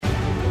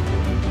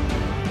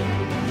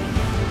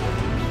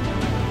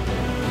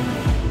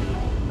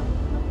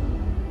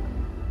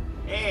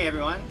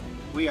everyone.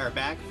 We are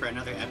back for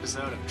another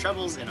episode of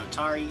Troubles in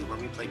Otari, where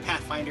we play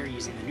Pathfinder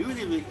using the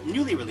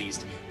newly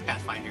released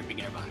Pathfinder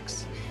Beginner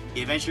Box.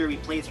 The adventure we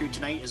play through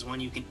tonight is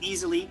one you can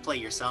easily play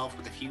yourself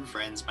with a few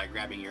friends by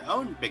grabbing your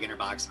own beginner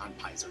box on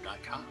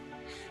Paizo.com.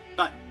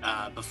 But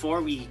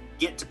before we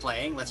get to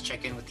playing, let's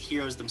check in with the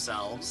heroes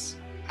themselves.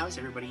 How's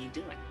everybody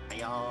doing? How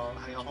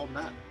y'all holding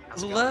up?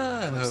 How's it going?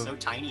 I look so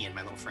tiny in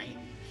my little frame.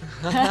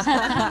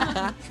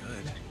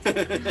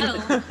 Good.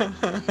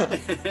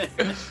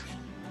 Hello.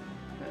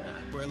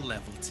 We're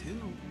level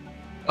 2.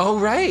 Oh,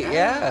 right,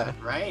 yeah.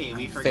 Right,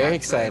 we forgot. Very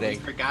exciting. We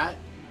forgot.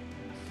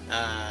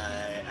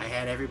 I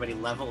had everybody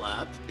level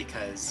up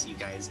because you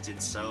guys did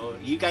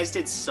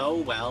so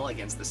well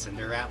against the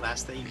Cinder Rat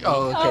last thing.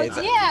 Oh,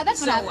 okay. Yeah,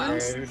 that's what So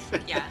happens.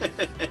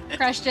 Yeah,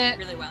 Crushed it.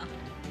 really well.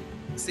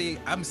 See,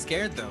 I'm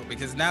scared though,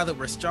 because now that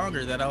we're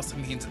stronger, that also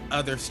means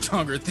other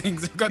stronger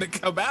things are gonna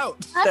come out.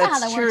 That's not how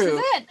That's that works, true.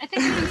 is it? I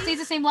think it stays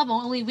the same level,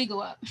 only we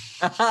go up.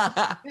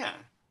 Yeah.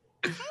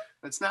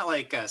 It's not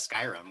like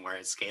Skyrim where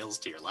it scales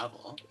to your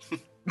level.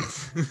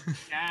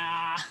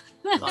 Yeah.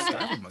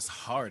 Skyrim was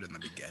hard in the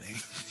beginning.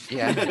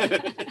 Yeah.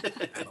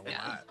 And a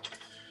lot.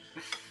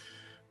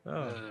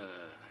 Oh.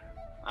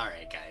 All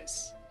right,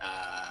 guys.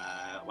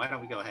 Why don't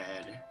we go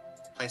ahead,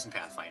 play some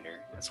Pathfinder?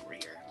 That's what we're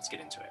here. Let's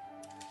get into it.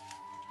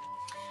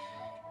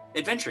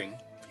 Adventuring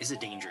is a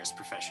dangerous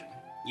profession.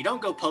 You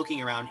don't go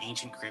poking around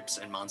ancient crypts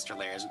and monster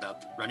lairs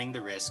without running the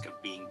risk of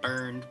being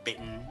burned,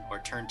 bitten, or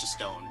turned to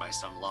stone by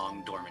some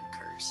long dormant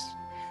curse.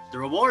 The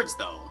rewards,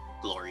 though,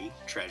 glory,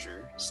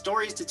 treasure,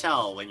 stories to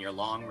tell when you're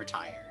long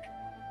retired.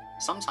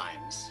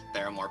 Sometimes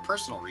there are more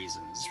personal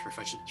reasons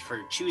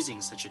for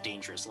choosing such a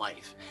dangerous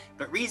life,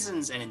 but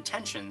reasons and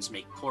intentions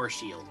make poor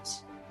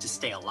shields. To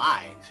stay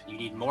alive, you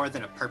need more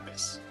than a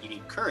purpose. You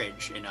need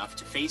courage enough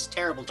to face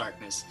terrible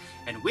darkness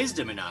and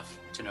wisdom enough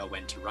to know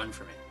when to run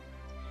from it.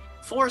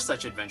 4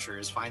 such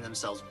adventurers find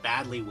themselves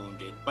badly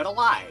wounded, but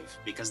alive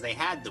because they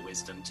had the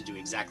wisdom to do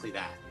exactly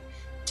that.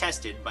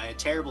 Tested by a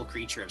terrible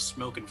creature of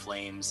smoke and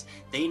flames,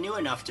 they knew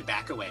enough to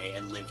back away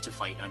and live to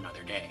fight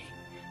another day.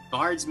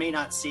 Bards may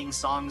not sing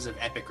songs of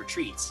epic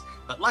retreats,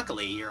 but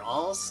luckily you're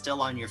all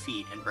still on your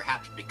feet, and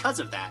perhaps because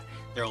of that,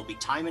 there will be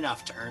time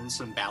enough to earn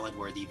some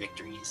ballad-worthy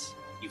victories.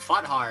 You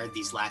fought hard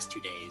these last 2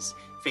 days,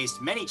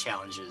 faced many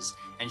challenges,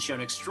 and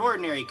shown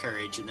extraordinary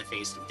courage in the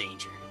face of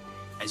danger.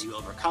 As you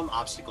overcome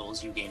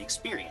obstacles, you gain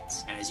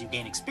experience, and as you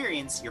gain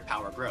experience, your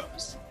power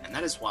grows. And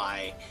that is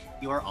why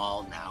you are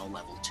all now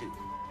level 2.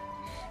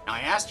 Now,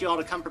 I asked you all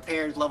to come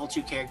prepared with level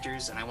 2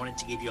 characters, and I wanted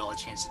to give you all a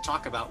chance to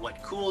talk about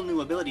what cool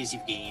new abilities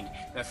you've gained.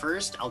 But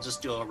first, I'll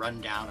just do a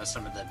rundown of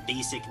some of the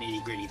basic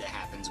nitty-gritty that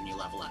happens when you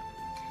level up.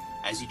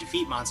 As you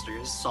defeat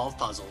monsters, solve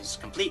puzzles,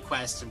 complete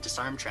quests, and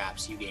disarm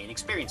traps, you gain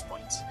experience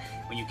points.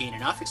 When you gain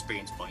enough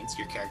experience points,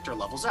 your character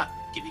levels up,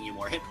 giving you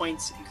more hit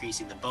points,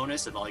 increasing the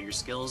bonus of all your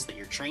skills that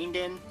you're trained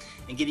in,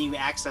 and giving you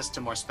access to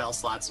more spell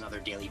slots and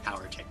other daily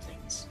power type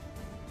things.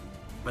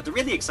 But the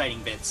really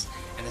exciting bits,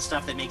 and the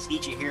stuff that makes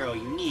each hero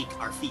unique,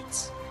 are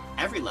feats.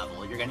 Every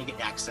level, you're going to get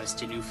access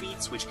to new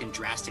feats, which can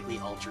drastically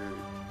alter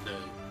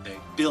the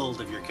build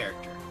of your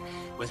character.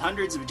 With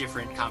hundreds of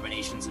different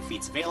combinations of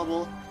feats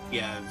available,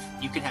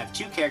 you can have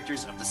 2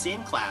 characters of the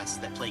same class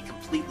that play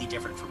completely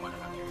different from one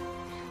another.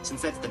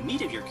 Since that's the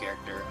meat of your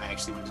character, I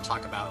actually wanted to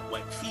talk about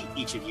what feat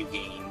each of you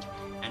gained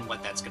and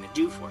what that's going to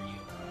do for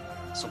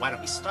you. So why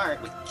don't we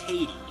start with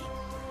Katie?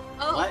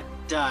 Oh, What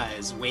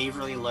does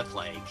Waverly look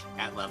like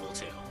at level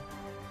 2?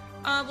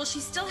 well, she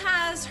still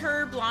has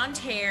her blonde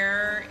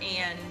hair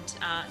and,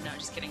 no,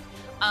 just kidding.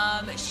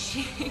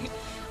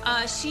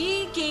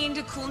 She gained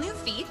a cool new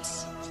feat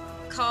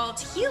called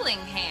Healing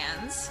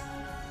Hands.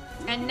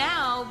 And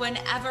now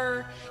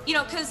whenever,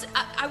 because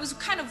I was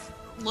kind of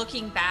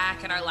looking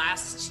back at our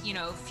last,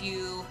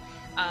 few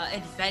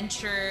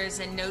adventures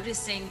and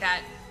noticing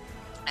that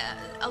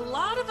a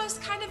lot of us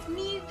kind of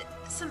need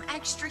some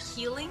extra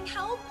healing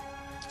help.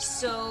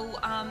 So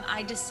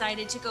I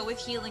decided to go with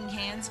Healing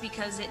Hands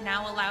because it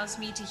now allows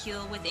me to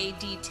heal with a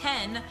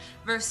D10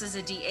 versus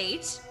a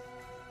D8.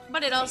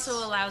 But it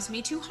also allows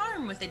me to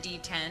harm with a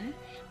D10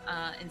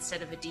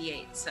 instead of a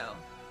D8. So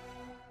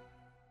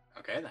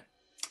Okay, then.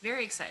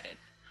 very excited.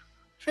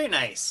 Very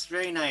nice,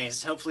 very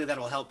nice. Hopefully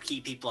that'll help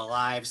keep people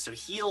alive. So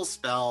heal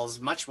spells,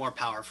 much more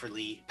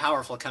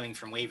powerful coming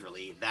from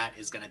Waverly. That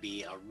is going to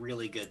be a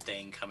really good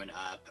thing coming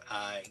up.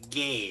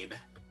 Gabe,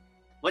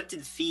 what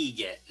did Fee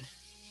get?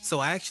 So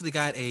I actually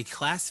got a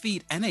class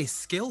feat and a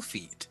skill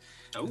feat.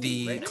 Oh,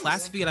 The very nice.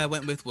 class feat I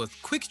went with was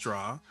Quick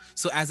Draw.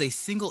 So as a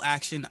single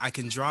action, I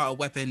can draw a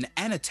weapon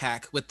and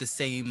attack with the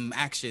same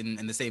action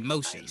and the same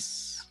motion,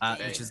 Nice.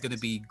 which is going to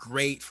be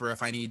great for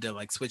if I need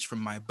to switch from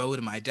my bow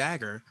to my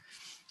dagger.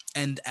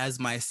 And as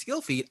my skill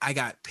feat, I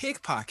got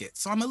Pickpocket.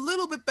 So I'm a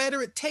little bit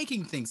better at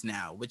taking things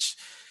now, which,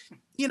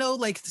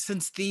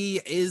 since Thee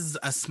is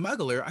a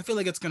smuggler, I feel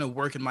like it's going to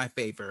work in my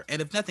favor.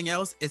 And if nothing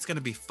else, it's going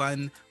to be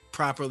fun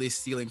properly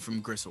stealing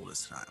from Gristle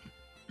this time.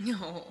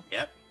 No.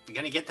 Yep. You're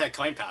going to get that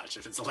coin pouch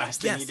if it's the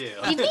last thing Yes. you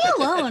do. Leave me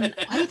alone.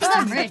 Why do you think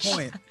I'm rich?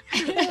 Point.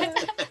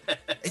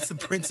 It's the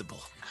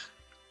principle.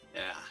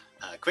 Yeah.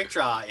 Quick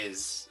Draw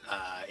is,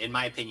 in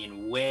my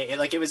opinion, way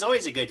like it was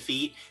always a good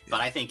feat,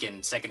 but I think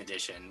in second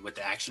edition with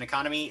the action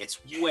economy, it's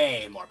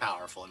way more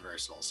powerful and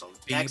versatile. So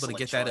Being able to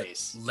get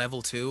choice. that at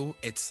level 2,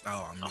 it's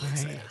I'm really yeah.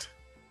 excited.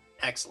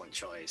 Excellent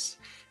choice.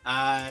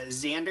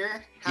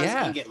 Xander, how's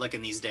Yeah. Ingot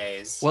looking these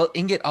days? Well,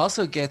 Ingot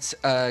also gets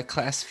a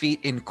class feat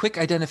in quick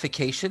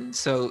identification,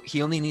 so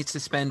he only needs to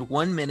spend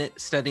 1 minute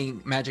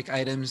studying magic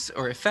items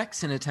or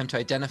effects in an attempt to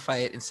identify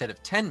it instead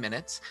of 10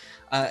 minutes.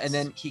 And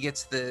then he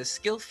gets the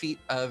skill feat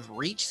of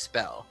reach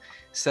spell.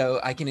 So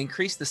I can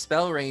increase the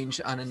spell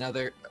range on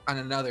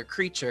another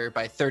creature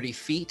by 30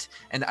 feet,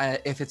 and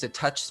if it's a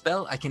touch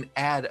spell, I can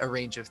add a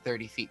range of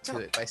 30 feet to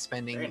it by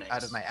spending very nice.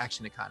 out of my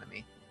action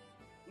economy.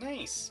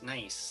 Nice.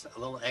 A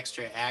little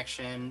extra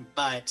action,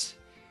 but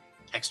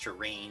extra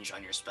range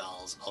on your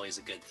spells, always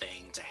a good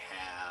thing to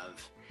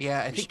have.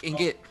 Yeah, I think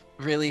Ingot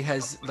really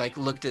has like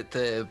looked at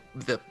the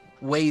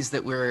ways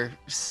that we're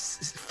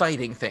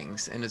fighting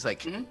things and is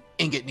like,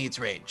 Ingot needs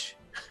range.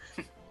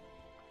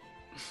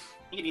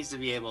 He needs to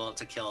be able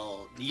to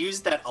use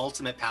that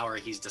ultimate power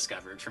he's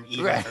discovered from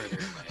even Right. further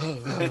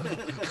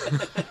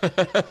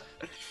away.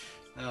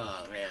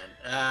 Oh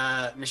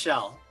man.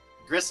 Michelle,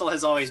 Gristle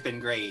has always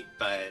been great,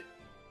 but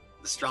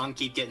the strong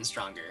keep getting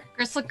stronger.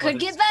 Gristle could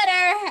get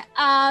better.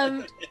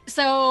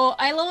 So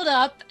I leveled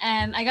up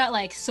and I got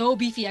like so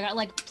beefy. I got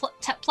like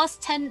plus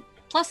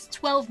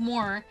 12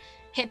 more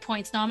hit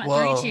points. Now I'm at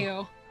Whoa.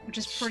 32, which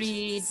is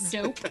pretty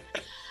dope.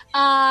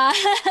 I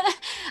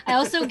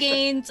also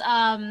gained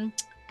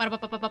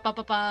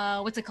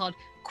what's it called?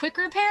 Quick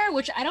repair,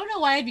 which I don't know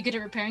why I'd be good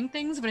at repairing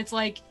things, but it's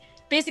like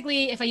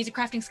basically if I use a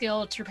crafting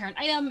skill to repair an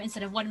item,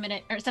 instead of 1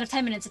 minute or instead of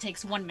 10 minutes, it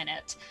takes 1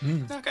 minute.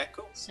 Okay,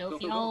 cool. So Cool,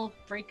 if you cool, all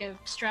break a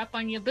strap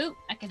on your boot,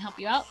 I can help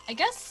you out, I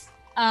guess.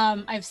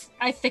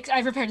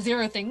 I've repaired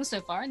 0 things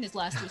so far in these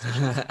last 3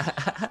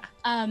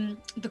 sessions.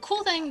 The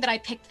cool thing that I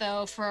picked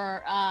though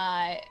for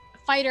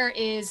fighter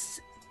is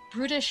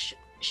Brutish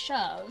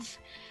Shove.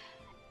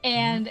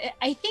 And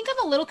I think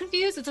I'm a little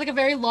confused. It's like a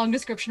very long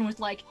description with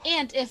like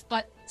and if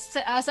but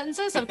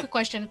sentences. So a quick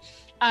question.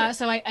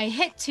 So I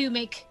hit to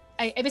make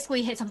I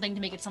basically hit something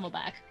to make it stumble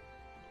back.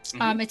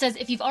 It says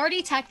if you've already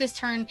attacked this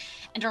turn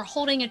and are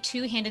holding a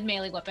 2-handed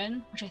melee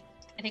weapon, which I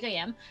think I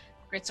am,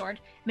 great sword,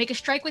 make a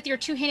strike with your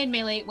 2-handed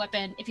melee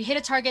weapon. If you hit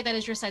a target that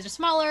is your size or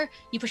smaller,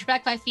 you push it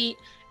back 5 feet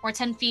or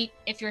 10 feet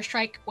if your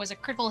strike was a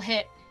critical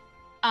hit.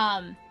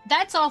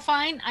 That's all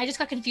fine. I just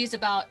got confused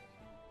about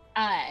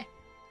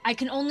I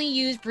can only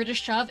use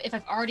Brutish Shove if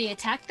I've already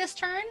attacked this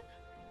turn,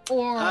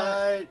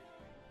 or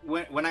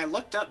when I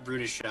looked up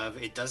Brutish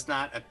Shove, it does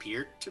not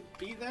appear to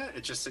be that.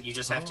 It's just that you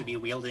just have to be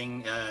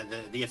wielding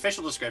the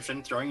official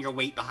description, throwing your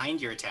weight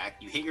behind your attack.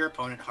 You hit your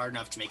opponent hard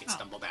enough to make it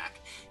stumble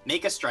back.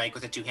 Make a strike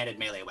with a 2-handed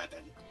melee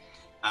weapon.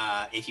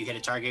 If you hit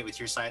a target with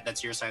your size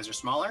that's your size or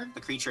smaller,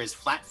 the creature is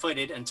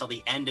flat-footed until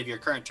the end of your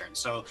current turn.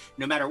 So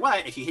no matter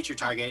what, if you hit your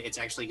target, it's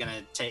actually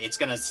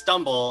gonna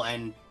stumble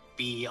and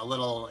be a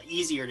little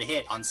easier to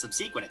hit on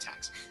subsequent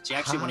attacks. So you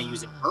actually want to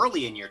use it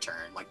early in your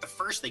turn. Like the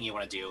first thing you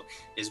want to do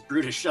is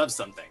Brutish Shove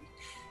something.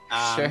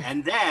 Sure.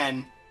 And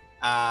then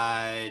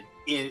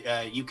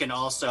you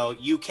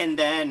can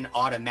then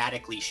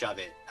automatically shove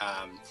it.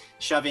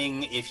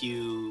 Shoving,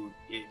 you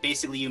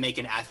make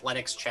an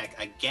athletics check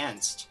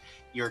against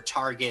your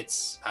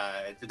target's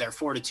their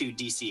fortitude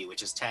DC,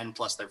 which is 10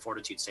 plus their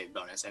fortitude save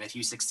bonus. And if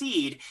you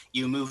succeed,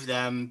 you move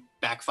them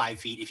back 5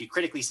 feet. If you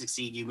critically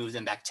succeed, you move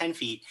them back 10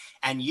 feet.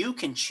 And you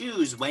can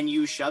choose when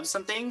you shove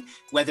something,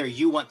 whether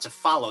you want to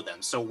follow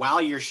them. So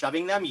while you're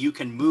shoving them, you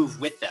can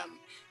move with them,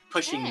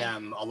 pushing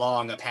them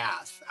along a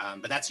path.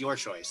 But that's your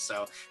choice.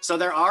 So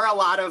there are a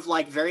lot of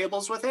like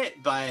variables with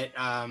it, but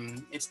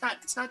it's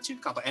not too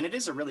complicated, and it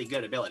is a really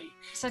good ability.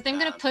 So I think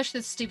I'm gonna push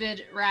this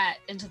stupid rat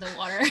into the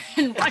water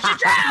and watch it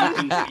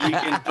drown. You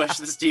can push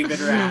the stupid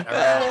rat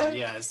around,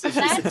 yes, if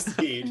you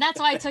succeed. And that's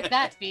why I took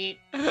that feat.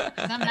 'Cause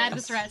I'm mad at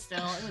this rat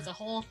still. It was a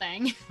whole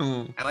thing.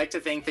 I like to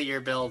think that your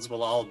builds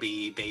will all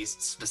be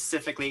based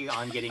specifically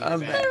on getting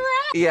revenge.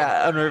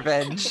 Yeah, on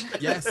revenge.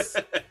 Yes.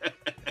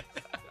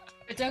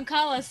 But don't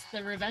call us the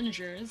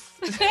Revengers.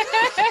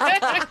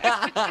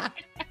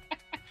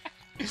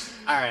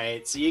 All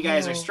right, so you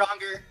guys are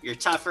stronger, you're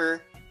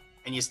tougher,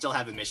 and you still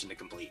have a mission to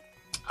complete.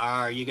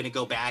 Are you going to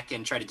go back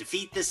and try to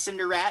defeat this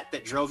Cinder Rat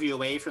that drove you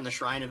away from the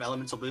Shrine of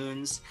Elemental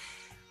Boons?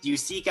 Do you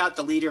seek out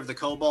the leader of the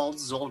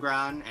kobolds,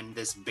 Zolgran, and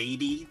this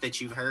baby that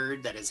you've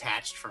heard that has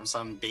hatched from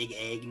some big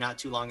egg not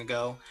too long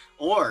ago?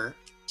 Or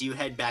do you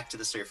head back to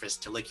the surface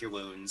to lick your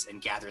wounds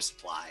and gather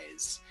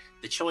supplies?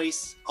 The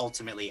choice,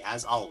 ultimately,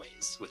 as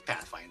always, with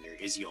Pathfinder,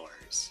 is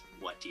yours.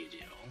 What do you do?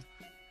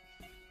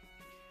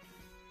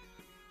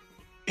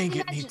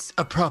 Ingot needs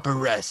a proper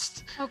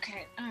rest.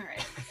 Okay, all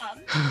right.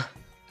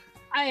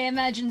 I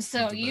imagine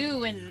so.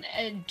 You and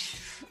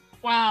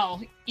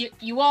wow,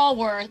 you all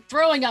were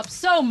throwing up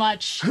so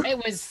much. It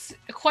was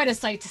quite a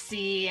sight to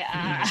see.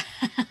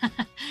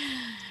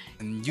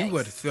 And you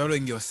were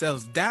throwing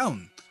yourselves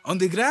down on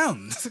the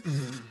ground.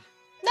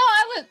 No,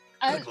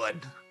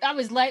 I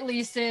was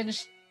lightly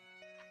singed.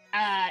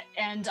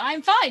 And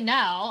I'm fine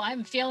now.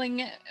 I'm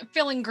feeling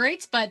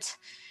great, but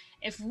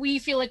if we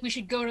feel like we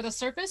should go to the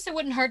surface, it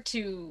wouldn't hurt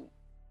to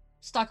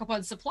stock up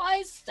on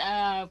supplies.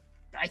 I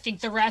think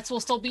the rats will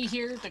still be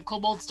here. The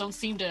kobolds don't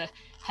seem to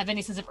have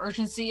any sense of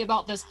urgency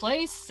about this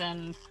place,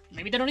 and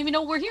maybe they don't even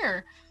know we're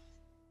here.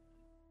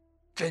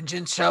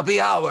 Vengeance shall be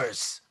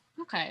ours.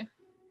 Okay.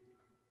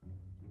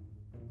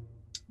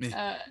 Me.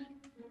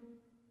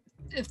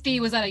 Fee,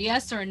 was that a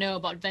yes or a no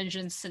about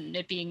vengeance and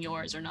it being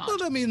yours or not?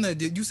 Well, I mean,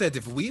 you said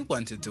if we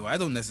wanted to. I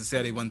don't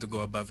necessarily want to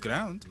go above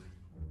ground.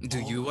 Do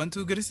you want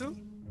to, Grisel?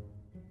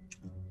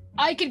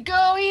 I could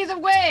go either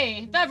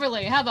way.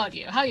 Beverly, how about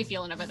you? How are you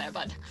feeling over there,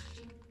 bud?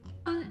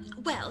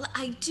 Well,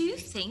 I do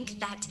think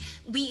that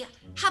we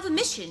have a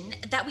mission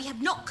that we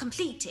have not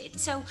completed,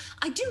 so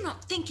I do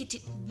not think it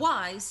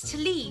wise to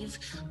leave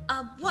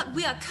what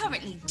we are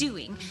currently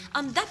doing.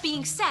 That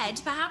being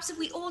said, perhaps if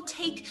we all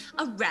take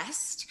a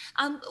rest,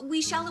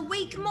 we shall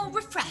awake more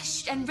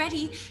refreshed and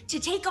ready to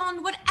take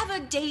on whatever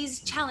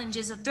day's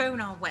challenges are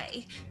thrown our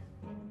way.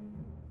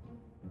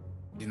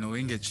 You know,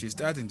 Ingrid, she's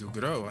starting to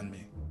grow on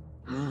me.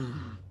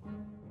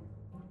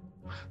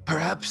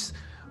 Perhaps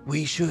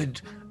we should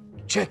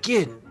check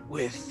in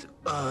with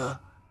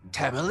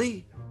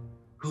Tamily,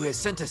 who has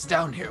sent us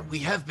down here. We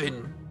have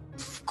been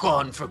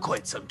gone for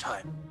quite some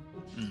time.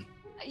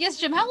 Yes,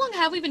 Jim, how long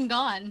have we been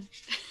gone?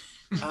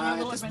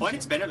 At this point,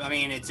 it's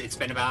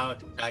been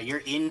about you're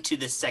into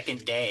the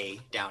second day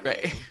down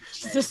Right. here.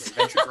 Right?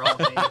 Adventure for all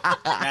day,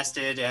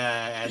 rested,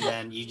 and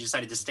then you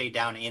decided to stay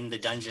down in the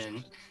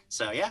dungeon.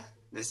 So yeah,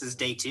 this is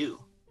day 2.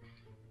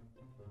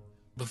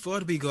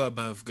 Before we go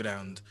above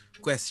ground,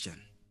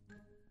 question.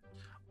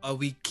 Are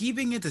we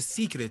keeping it a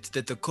secret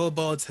that the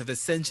kobolds have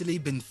essentially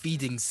been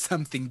feeding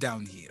something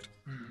down here?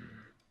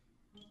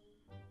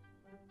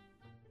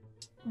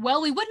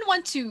 Well, we wouldn't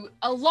want to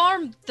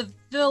alarm the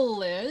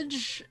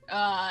village.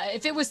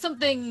 If it was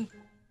something,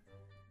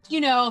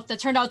 that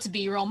turned out to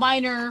be real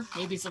minor,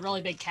 maybe it's a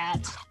really big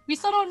cat. We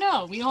still don't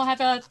know. We don't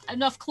have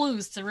enough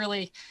clues to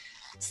really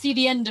see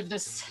the end of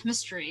this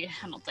mystery,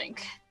 I don't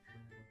think.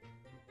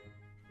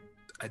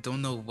 I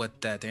don't know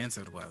what that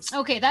answer was.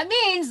 Okay, that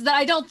means that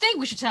I don't think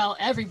we should tell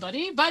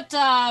everybody, but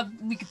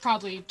we could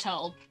probably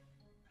tell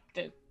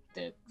the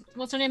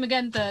what's her name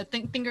again? The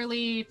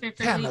Fingerly?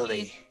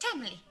 Tamily.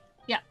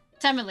 Yeah,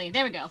 Tamily.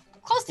 There we go.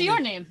 Close to your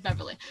name,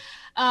 Beverly.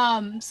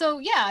 So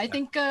yeah, I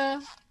think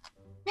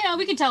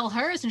we can tell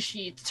her since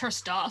it's her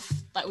stuff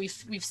that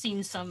we've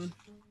seen some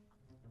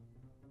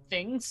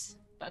things,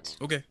 but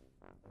Okay.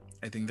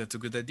 I think that's a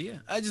good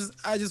idea. I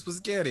just was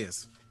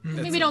curious. That's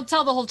maybe it. don't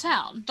tell the whole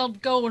town.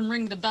 Don't go and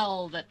ring the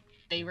bell that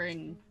they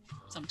ring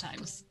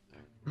sometimes.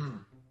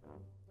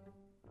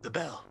 The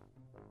bell.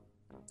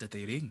 That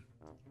they ring.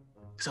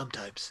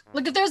 Sometimes.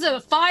 Like if there's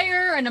a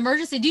fire, an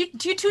emergency, do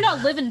you two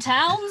not live in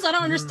towns? I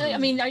don't understand. I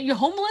mean, are you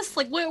homeless?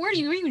 Like where are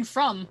you even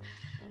from?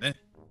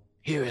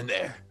 Here and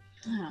there.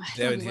 I There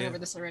feel like and we went here. over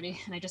this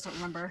already, and I just don't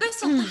remember.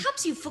 Grisel,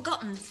 perhaps you've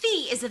forgotten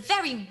Fee is a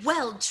very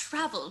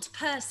well-traveled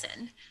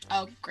person.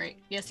 Oh, great.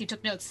 Yes, you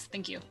took notes.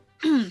 Thank you.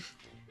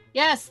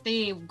 Yes,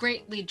 they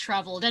greatly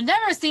traveled and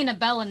never seen a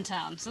bell in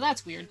town, so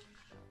that's weird.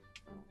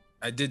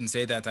 I didn't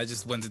say that. I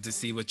just wanted to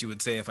see what you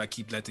would say if I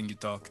keep letting you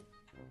talk.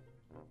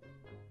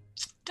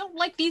 Don't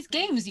like these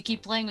games you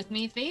keep playing with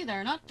me, Fee.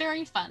 They're not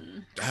very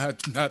fun.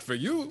 Not for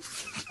you.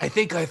 I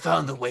think I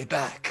found the way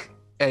back.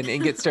 And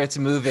Ingot starts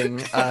moving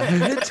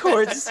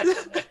towards.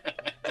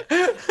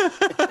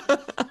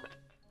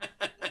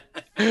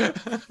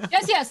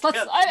 Yes. Let's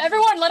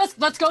everyone.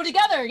 Let's go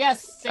together.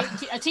 Yes,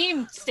 a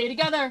team. Stay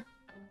together.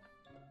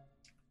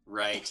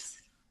 Right.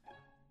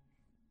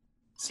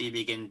 So you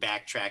begin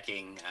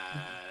backtracking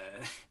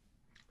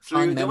through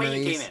Fond the way you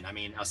memories. came in. I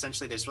mean,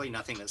 essentially, there's really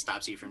nothing that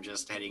stops you from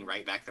just heading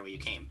right back the way you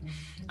came.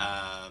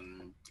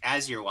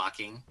 As you're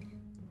walking,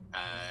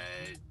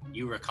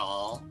 you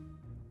recall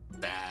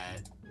that,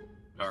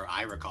 or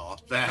I recall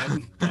that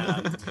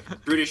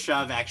Brutus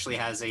Shove actually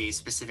has a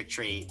specific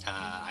trait.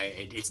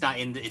 It's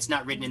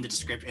not written in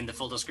the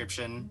full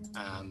description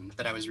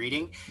that I was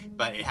reading,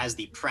 but it has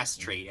the press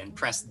trait, and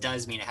press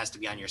does mean it has to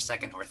be on your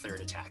second or third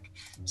attack.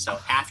 So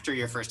after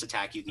your first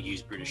attack, you could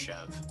use Brutus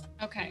Shove.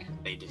 Okay.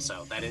 They did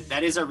so.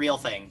 That is a real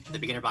thing. The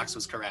beginner box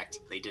was correct.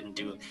 They didn't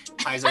do.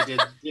 Kaiser did.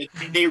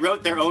 They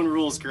wrote their own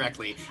rules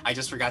correctly. I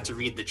just forgot to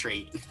read the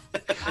trait.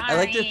 I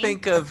like to Sorry.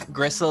 think of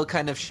Gristle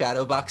kind of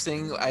shadow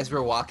boxing as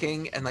we're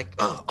walking and like,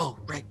 oh,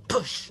 right,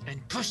 push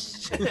and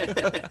push.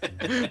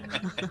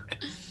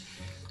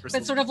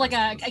 But sort of like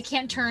I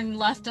can't turn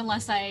left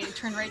unless I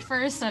turn right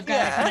first. So I've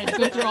got to kind of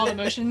go through all the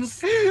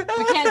motions.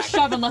 I can't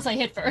shove unless I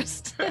hit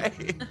first.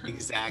 Right.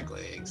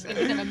 Exactly. Give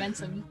it the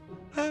momentum.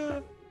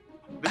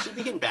 But you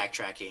begin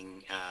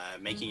backtracking,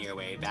 making your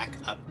way back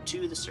up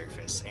to the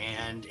surface,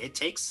 and it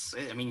takes.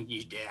 I mean,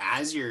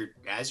 as you're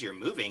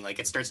moving, like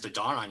it starts to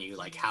dawn on you,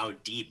 like how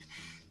deep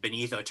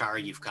beneath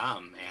Otara you've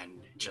come, and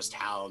just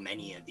how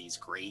many of these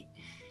great,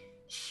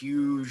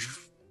 huge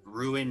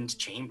ruined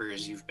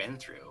chambers you've been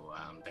through.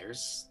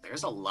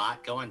 There's a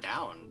lot going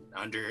down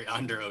under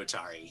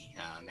Otari,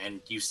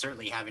 and you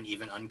certainly haven't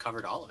even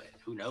uncovered all of it.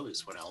 Who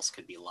knows what else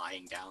could be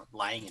lying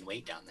in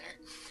wait down there?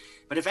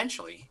 But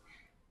eventually,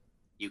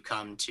 you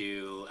come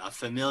to a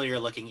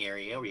familiar-looking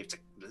area where you have to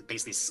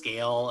basically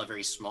scale a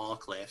very small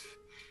cliff,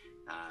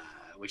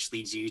 which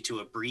leads you to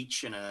a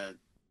breach in a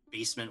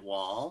basement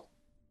wall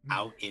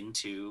out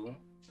into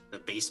the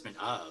basement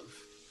of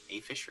a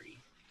fishery,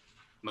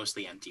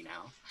 mostly empty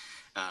now.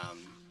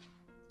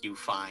 You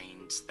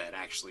find that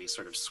actually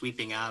sort of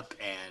sweeping up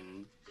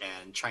and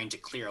trying to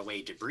clear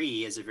away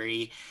debris is a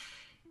very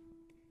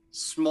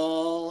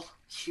small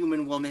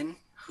human woman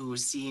who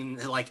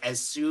seems like, as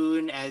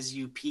soon as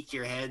you peek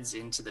your heads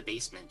into the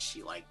basement,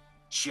 she like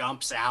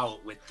jumps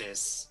out with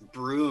this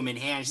broom in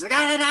hand. She's like,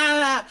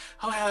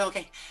 oh,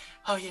 okay.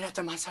 Oh, you're not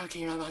the monster. Okay,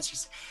 you're not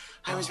monsters.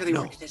 I was really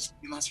worried that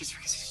you're monsters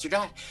because you're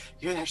not.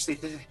 You're actually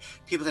the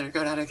people that are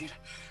going out of it.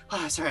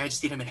 Oh, sorry, I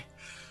just need a minute.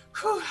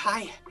 Whew,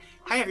 hi,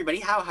 everybody.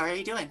 How are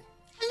you doing?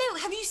 Hello,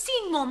 have you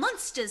seen more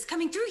monsters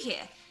coming through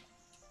here?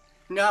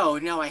 No,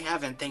 I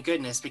haven't, thank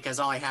goodness, because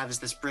all I have is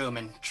this broom,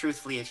 and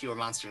truthfully, if you were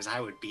monsters, I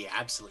would be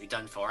absolutely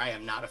done for. I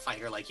am not a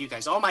fighter like you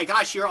guys. Oh my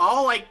gosh, you're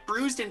all like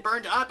bruised and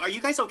burned up. Are you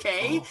guys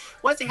okay? Oh.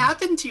 What's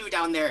happened to you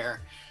down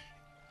there?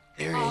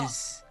 There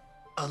is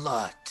a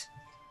lot.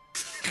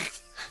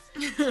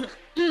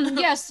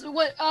 Yes,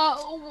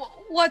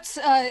 what's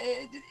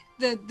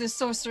the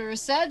sorcerer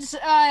said?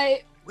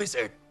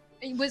 Wizard.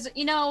 Was,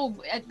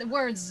 the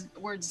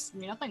words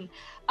mean nothing.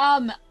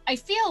 I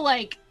feel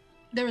like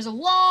there was a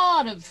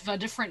lot of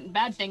different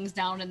bad things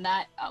down in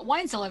that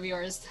wine cellar of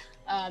yours.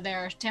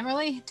 There,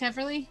 Timothy.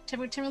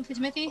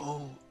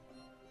 Oh,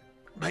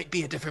 might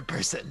be a different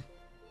person.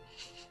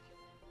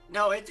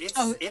 No, it's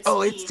me.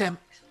 It's Tim.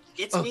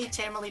 It's me,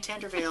 Tamily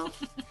Tandervale.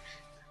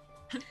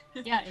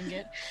 Yeah,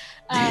 Ingot.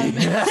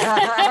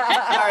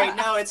 Sorry,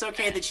 no, it's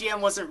okay. The GM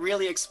wasn't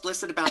really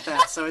explicit about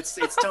that, so it's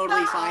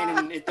totally fine,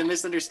 and the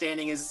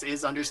misunderstanding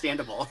is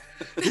understandable.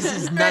 This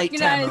is Night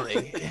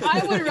Tamily.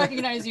 I would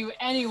recognize you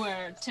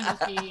anywhere,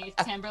 Timothy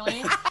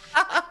Tamberley.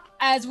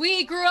 As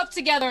we grew up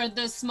together in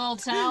this small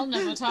town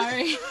of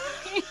Otari,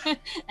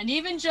 and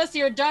even just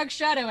your dark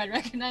shadow, I'd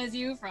recognize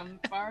you from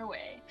far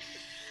away.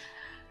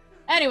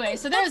 Anyway,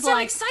 so there's That's so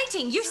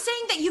exciting. You're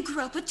saying that you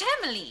grew up with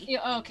Tamily.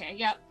 Yeah, okay,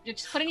 yeah.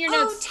 Just put in your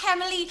notes. Oh,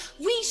 Tamily,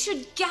 we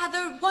should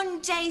gather one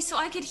day so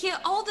I could hear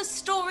all the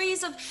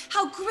stories of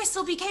how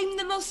Gristle became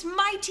the most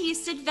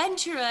mightiest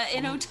adventurer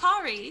in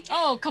Otari.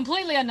 Oh,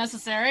 completely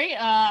unnecessary.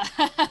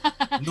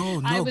 No,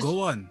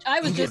 go on.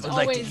 I was just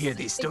always like to hear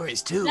these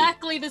stories too.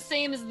 Exactly the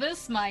same as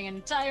this my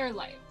entire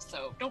life,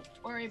 so don't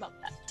worry about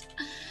that.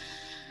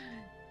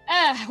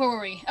 Where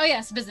were we? Oh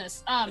yes,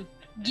 business.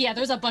 Yeah,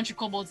 there's a bunch of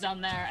kobolds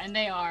down there, and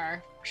they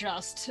are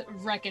just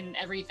wrecking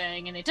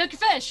everything, and they took your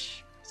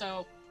fish.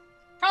 So,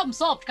 problem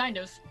solved, kind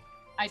of.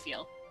 I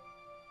feel.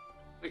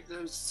 Wait,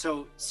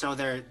 so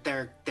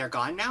they're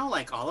gone now,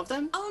 like all of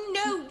them? Oh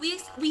no,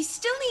 we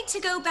still need to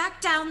go back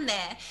down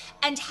there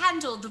and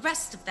handle the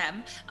rest of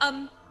them.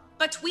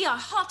 But we are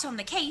hot on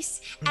the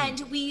case,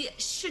 and we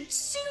should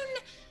soon,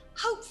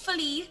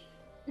 hopefully,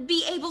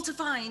 be able to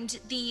find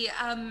the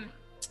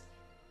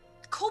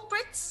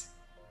culprits,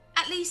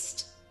 at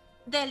least.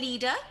 Their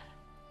leader?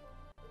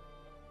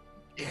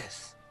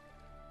 Yes.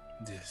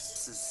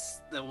 This is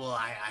well.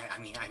 I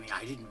mean,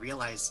 I didn't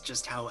realize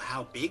just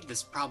how big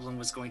this problem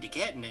was going to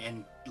get,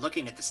 and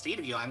looking at the state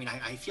of you, I mean,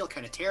 I feel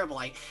kind of terrible.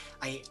 I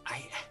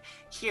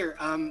here,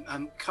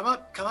 come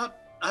up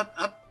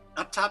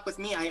top with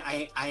me.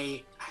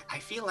 I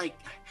feel like,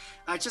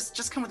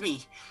 just come with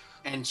me.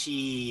 And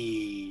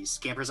she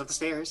scampers up the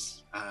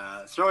stairs,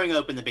 throwing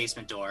open the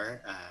basement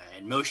door,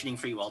 and motioning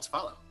for you all to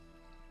follow.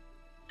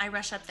 I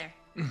rush up there.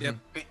 Yep.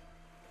 Great.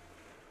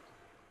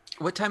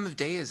 What time of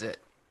day is it?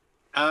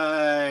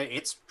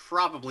 It's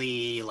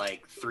probably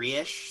like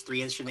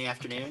 3-ish in the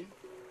afternoon.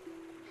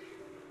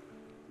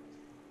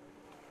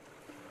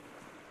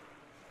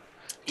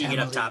 You get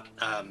up top.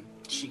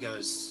 She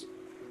goes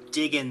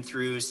digging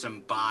through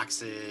some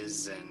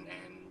boxes and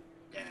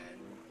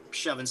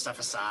shoving stuff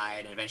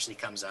aside, and eventually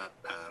comes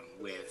up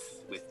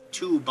with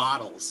 2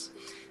 bottles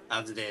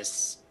of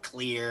this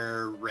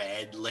clear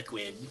red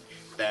liquid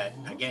that,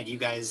 again, you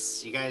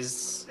guys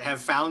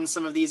have found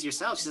some of these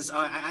yourselves. She says, "Oh,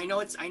 I know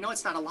it's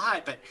not a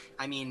lot, but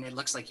I mean, it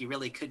looks like you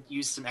really could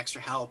use some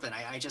extra help, and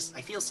I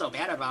feel so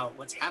bad about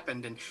what's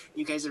happened, and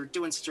you guys are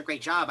doing such a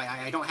great job.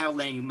 I don't have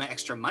any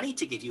extra money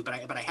to give you, but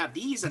I have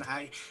these, and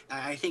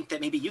I think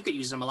that maybe you could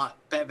use them a lot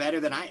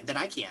better than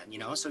I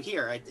can, So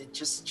here,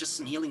 just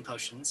some healing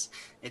potions.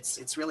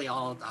 It's really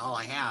all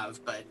I have,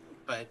 but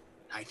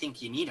I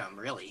think you need them,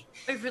 really."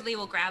 Beverly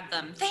will grab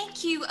them.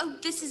 Thank you. Oh,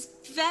 this is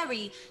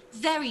very,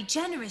 very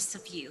generous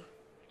of you.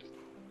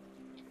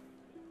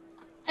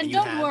 And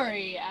don't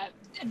worry,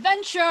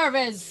 adventure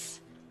is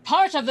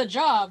part of the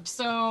job,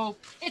 so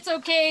it's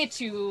okay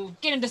to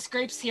get into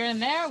scrapes here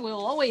and there.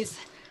 We'll always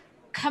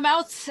come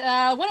out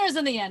winners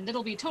in the end.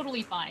 It'll be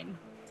totally fine.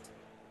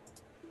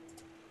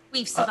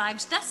 We've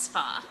survived thus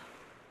far.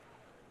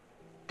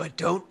 But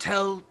don't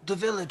tell the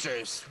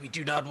villagers. We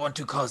do not want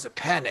to cause a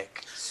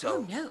panic.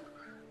 So Oh no.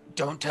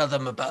 don't tell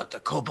them about the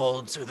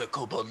kobolds or the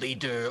kobold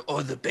leader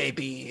or the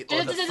baby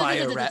or the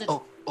fire rat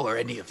or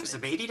any of There's a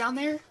them. baby down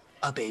there?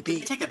 A baby?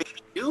 They take a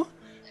baby too?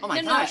 Oh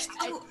my No, gosh.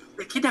 Oh,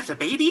 They kidnapped a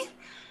baby?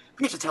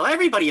 We have to tell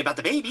everybody about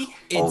the baby.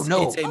 It's,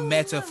 no. It's a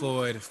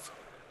metaphor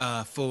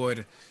for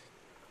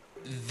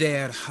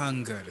their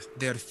hunger.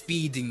 They're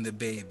feeding the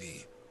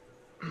baby.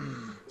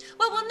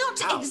 well, we're not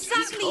Wow, these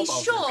exactly kobolds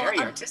are sure very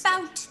about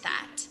artistic.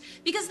 that.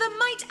 Because there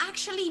might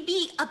actually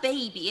be a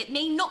baby. It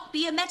may not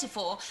be a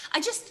metaphor.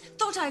 I just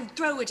thought I'd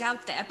throw it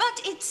out there.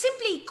 But it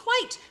simply,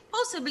 quite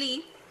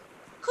possibly,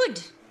 could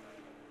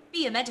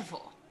be a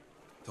metaphor.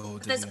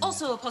 But there's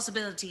also a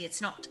possibility it's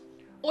not.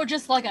 Or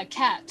just like a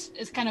cat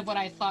is kind of what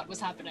I thought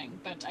was happening.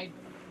 But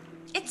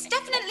It's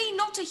definitely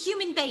not a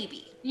human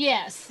baby.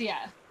 yes,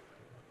 yeah.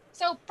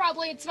 So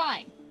probably it's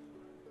fine.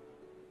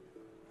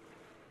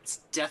 It's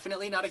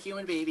definitely not a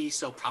human baby,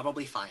 so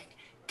probably fine.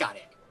 Got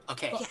it.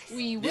 Okay. But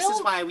we This is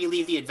will. why we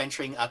leave the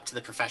adventuring up to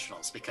the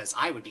professionals, because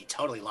I would be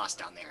totally lost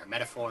down there.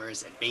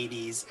 Metaphors and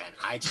babies, and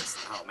I just,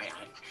 oh man.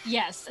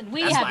 Yes, and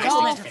we That's have my it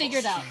all estimate.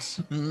 figured out.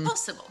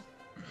 Possible.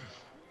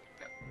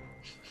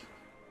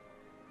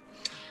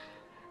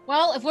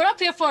 Well, if we're up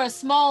here for a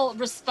small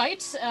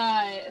respite,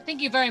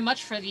 thank you very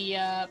much for the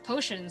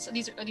potions. Are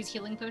these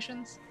healing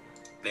potions?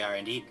 They are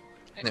indeed.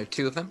 There are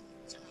two of them.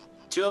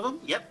 2 of them,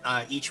 yep.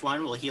 Each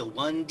one will heal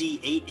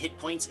 1d8 hit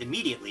points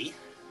immediately.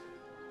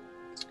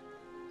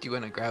 Do you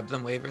want to grab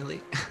them, Waverly?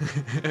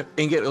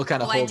 Ingrid will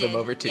kind of Oh, I hold them did,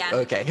 over too. yeah.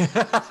 Okay.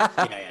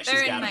 Yeah, she's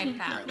They're in got my 'em.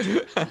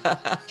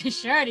 pouch.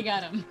 Sure, already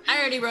got him. I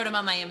already wrote them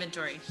on my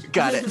inventory.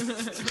 Got it.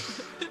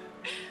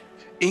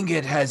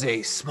 Ingrid has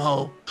a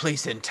small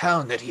place in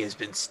town that he has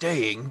been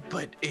staying,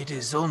 but it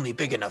is only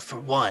big enough for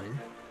one.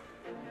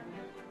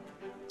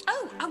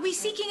 Oh, are we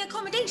seeking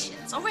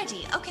accommodations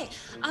already? Okay.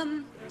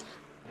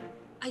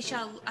 I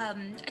shall.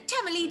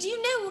 Tamily, do you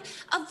know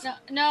of?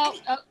 No.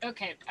 Oh,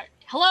 okay.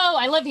 Hello,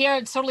 I live here.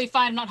 It's totally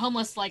fine. I'm not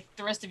homeless like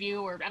the rest of you,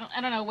 or I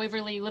don't know.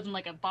 Waverly, you live in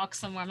like a box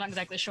somewhere. I'm not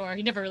exactly sure.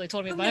 He never really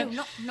told me Oh, about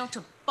no, it. not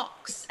a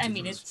box. I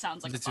mean, it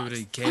sounds like a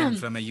Literally box. came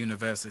from a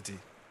university.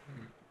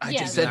 I Yeah,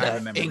 just said I that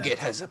remember Ingrid that.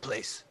 has a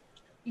place.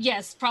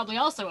 Yes, probably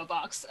also a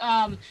box.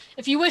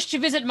 If you wish to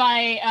visit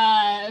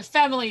my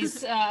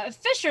family's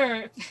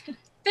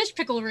fish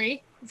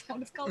picklery, is that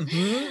what it's called?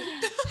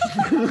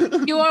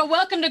 You are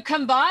welcome to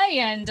come by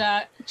and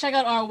check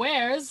out our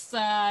wares.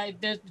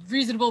 There's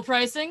reasonable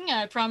pricing,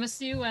 I promise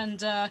you,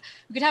 and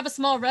we could have a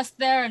small rest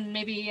there and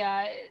maybe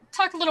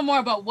talk a little more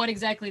about what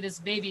exactly this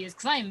baby is,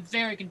 because I am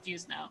very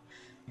confused now.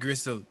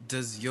 Gristle,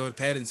 does your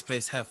parents'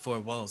 place have 4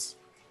 walls?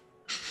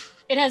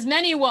 It has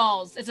many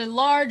walls. It's a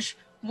large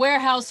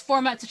warehouse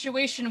format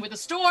situation with a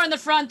store in the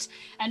front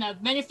and a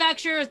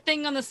manufacturer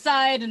thing on the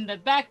side, and the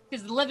back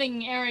is the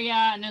living area,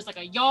 and there's like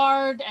a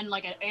yard and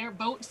like an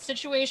airboat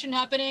situation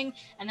happening,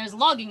 and there's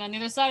logging on the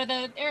other side of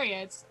the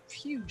area. It's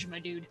huge, my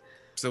dude.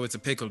 So it's a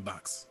pickle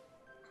box.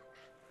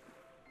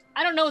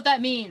 I don't know what that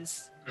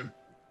means.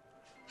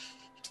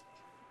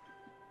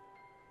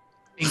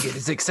 Ingrid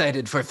is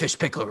excited for fish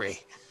picklery.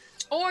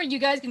 Or you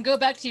guys can go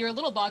back to your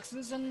little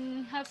boxes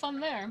and have fun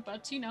there,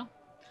 but you know.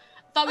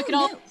 Thought we Oh, could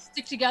all no.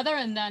 stick together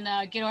and then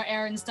get our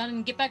errands done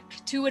and get back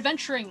to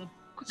adventuring.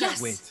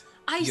 Yes. Wait,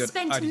 I you're-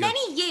 spent are you-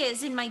 many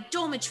years in my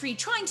dormitory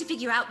trying to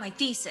figure out my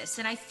thesis,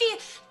 and I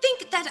think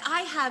that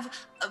I have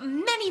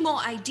many more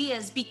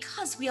ideas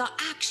because we are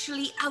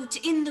actually out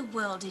in the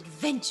world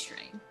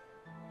adventuring.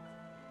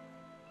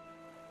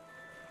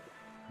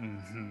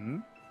 Mm-hmm.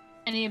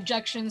 Any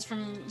objections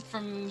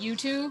from you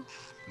two?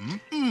 I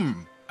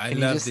Can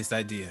you love just- this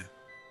idea.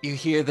 You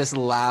hear this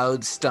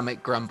loud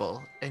stomach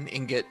grumble, and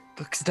Ingrid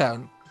looks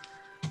down.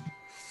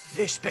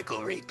 Fish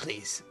picklery,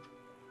 please.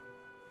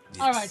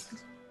 All right,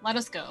 let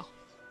us go.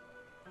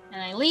 And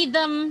I lead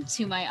them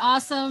to my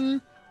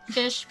awesome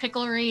fish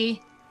picklery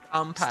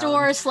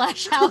Compound.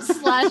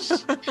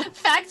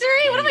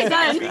 store/house/factory. What have I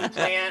Factory done?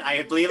 plant.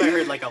 I believe I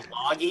heard like a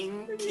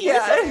logging. Camp.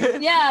 Yeah.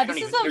 Yeah, I don't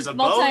this even, is there's a a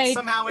boat multi.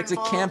 somehow It's a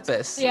involved.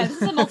 campus. Yeah, this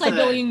is a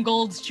multi-billion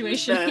gold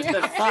situation here.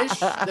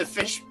 The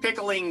fish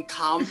pickling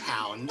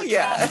compound.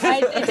 Yeah.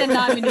 I did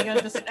not mean to go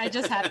this. I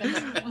just happened.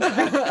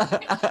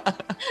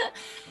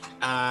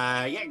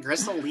 Yeah,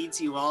 Gristle leads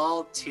you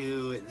all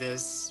to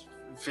this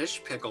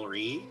fish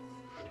picklery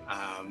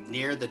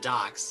near the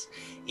docks,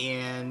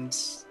 and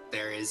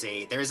there's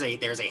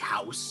a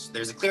house.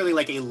 There's clearly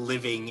like a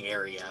living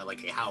area,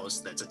 like a house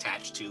that's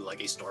attached to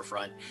like a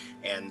storefront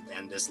and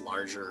this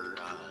larger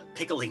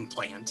pickling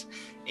plant.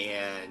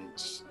 And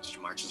she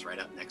marches right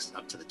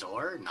up to the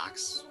door,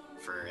 knocks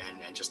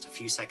and just a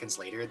few seconds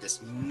later,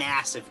 this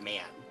massive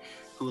man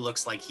who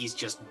looks like he's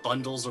just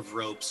bundles of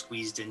rope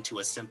squeezed into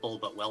a simple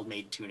but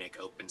well-made tunic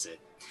opens it.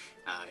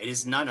 It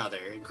is none other,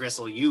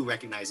 Gristle, you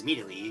recognize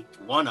immediately,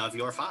 one of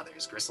your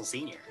fathers, Gristle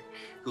Sr.,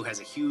 who has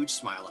a huge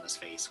smile on his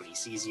face when he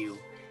sees you,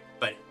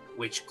 but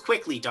which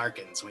quickly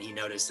darkens when he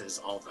notices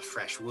all the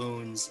fresh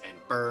wounds and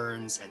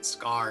burns and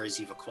scars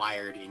you've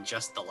acquired in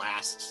just the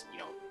last,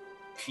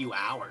 few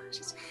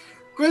hours.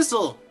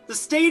 Gristle, the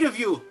state of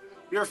you!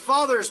 Your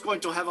father's going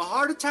to have a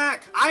heart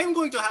attack. I'm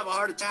going to have a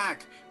heart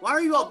attack. Why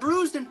are you all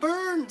bruised and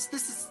burned?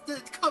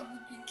 Come,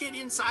 get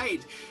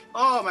inside.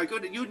 Oh my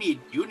goodness, you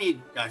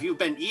need, have you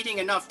been eating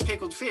enough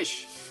pickled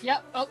fish?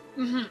 Yep. Oh,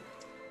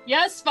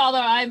 yes, Father,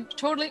 I'm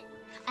totally...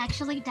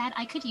 Actually, Dad,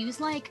 I could use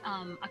like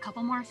a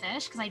couple more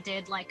fish because I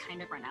did like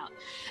kind of run out.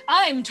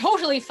 I'm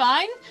totally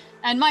fine.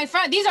 And my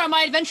friend, these are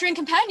my adventuring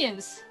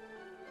companions.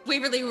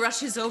 Waverly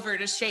rushes over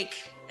to shake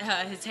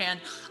his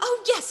hand.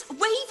 Oh yes,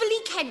 Waverly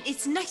Kent,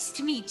 it's nice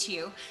to meet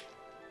you.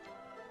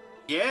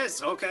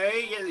 Yes,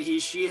 okay. Yeah,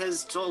 she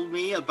has told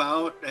me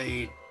about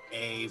a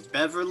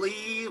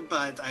Beverly,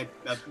 but a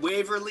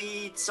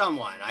Waverly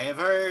someone. I have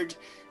heard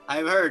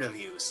of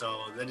you,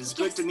 so that is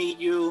good to meet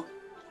you.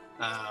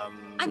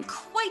 I'm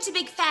quite a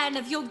big fan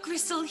of your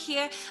Gristle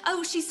here.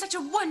 Oh, she's such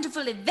a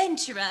wonderful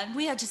adventurer, and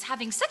we are just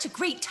having such a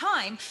great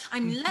time.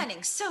 I'm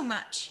learning so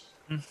much.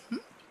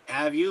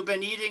 Have you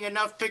been eating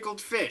enough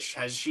pickled fish?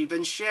 Has she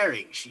been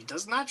sharing? She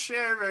does not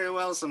share very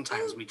well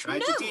sometimes. We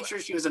tried to teach her.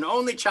 She was an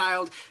only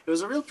child. It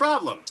was a real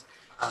problem.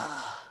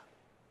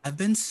 I've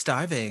been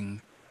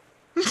starving.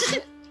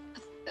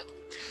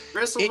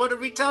 Gristle, what did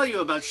we tell you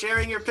about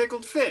sharing your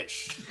pickled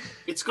fish?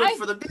 It's good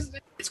for the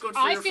business. It's good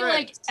for your friends. I feel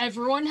like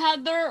everyone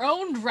had their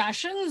own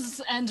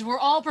rations and were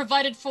all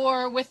provided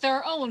for with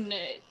their own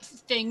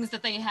things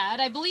that they had.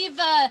 I believe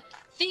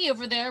Thea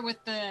over there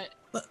with the...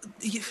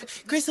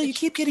 Gristle, you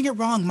keep getting it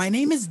wrong. My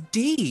name is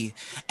Dee,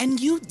 and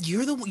you're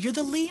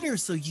the leader,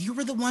 so you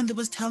were the one that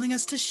was telling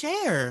us to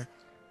share.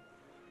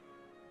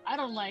 I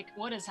don't like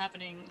what is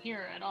happening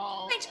here at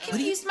all. I'm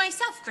confused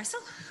myself,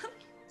 Gristle.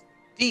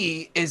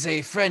 Dee is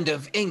a friend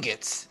of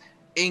Ingot's.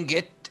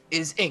 Ingot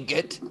is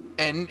Ingot,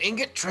 and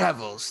Ingot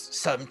travels,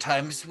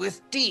 sometimes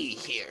with Dee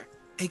here.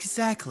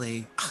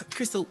 Exactly.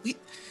 Gristle,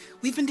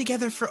 we've been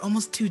together for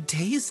almost 2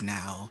 days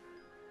now.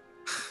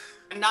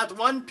 And not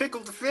one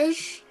pickled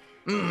fish?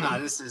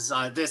 This is,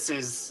 I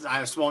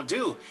just won't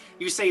do.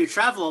 You say you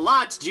travel a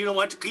lot. Do you know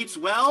what keeps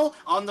well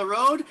on the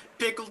road?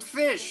 Pickled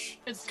fish.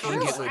 It's true.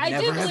 Ingot would I do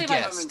never have believe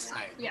guessed.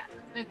 Yeah,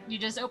 you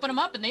just open them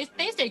up and they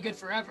stay good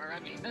forever.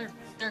 I mean,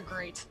 they're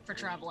great for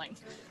traveling.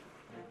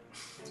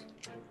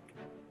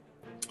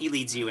 He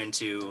leads you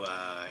into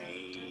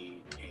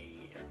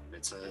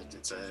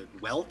it's a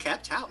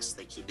well-kept house.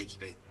 They keep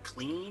it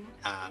clean.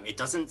 It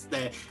doesn't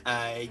they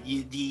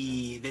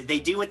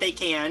do what they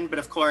can, but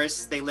of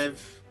course they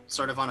live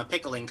sort of on a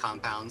pickling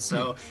compound,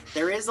 so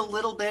there is a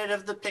little bit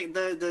of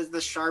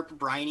the sharp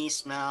briny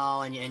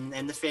smell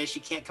and the fish.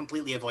 You can't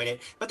completely avoid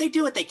it, but they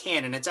do what they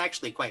can, and it's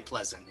actually quite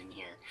pleasant in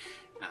here.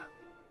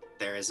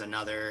 There is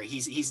another.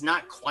 He's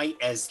not quite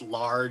as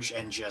large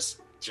and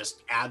just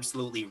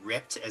absolutely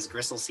ripped as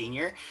Gristle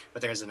Senior,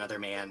 but there's another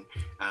man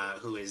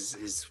who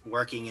is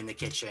working in the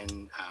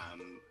kitchen,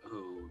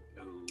 who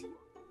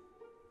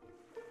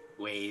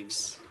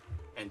waves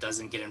and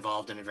doesn't get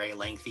involved in a very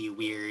lengthy,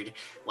 weird,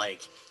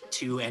 like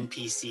 2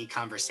 NPC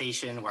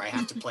conversation where I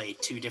have to play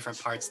 2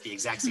 different parts at the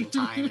exact same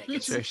time. And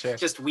it gets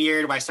just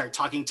weird where I start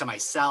talking to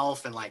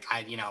myself and like,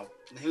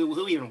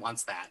 who even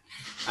wants that?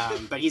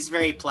 But he's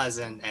very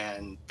pleasant,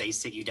 and they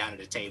sit you down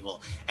at a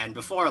table. And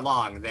before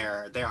long,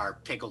 there are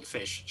pickled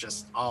fish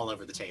just all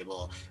over the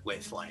table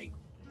with like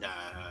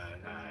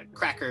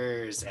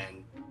crackers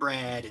and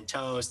bread and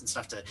toast and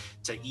stuff to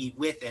eat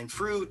with, and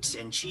fruit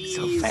and cheese.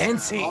 So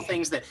fancy. All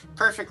things that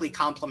perfectly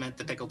complement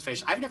the pickled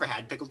fish. I've never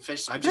had pickled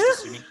fish, so I'm just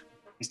assuming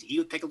things to eat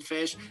with pickled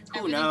fish.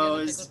 Who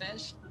knows?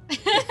 Fish.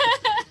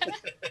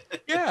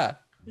 Yeah.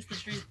 It's the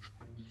truth.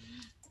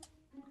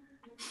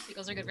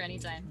 Pickles are good for any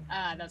time.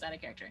 That's out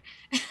of character.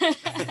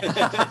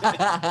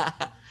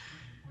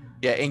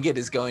 Yeah, Ingot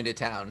is going to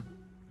town.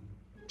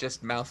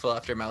 Just mouthful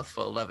after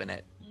mouthful, loving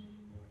it.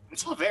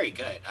 It's all very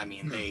good. I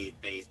mean,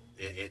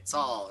 it's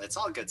all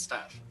good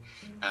stuff.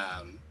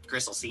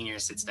 Gristle Senior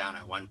sits down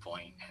at one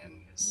point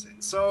and says,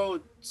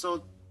 so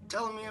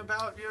tell me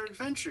about your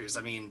adventures.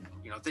 I mean,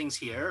 things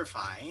here are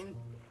fine.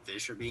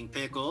 Fish are being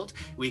pickled.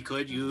 We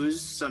could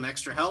use some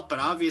extra help, but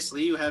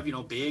obviously you have,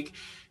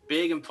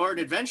 big important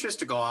adventures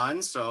to go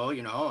on. So,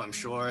 I'm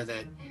sure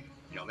that,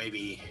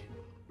 maybe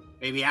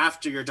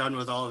after you're done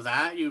with all of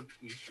that, you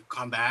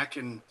come back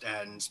and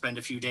spend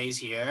a few days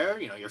here.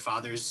 Your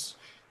father's,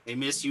 they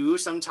miss you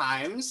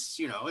sometimes.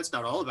 It's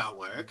not all about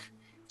work,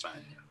 but.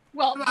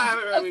 Well,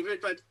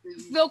 but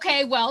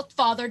okay, well,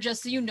 Father,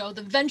 just so you know,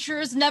 the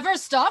ventures never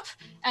stop,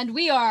 and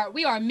we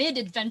are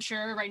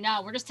mid-adventure right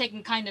now. We're just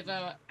taking kind of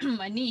a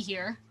knee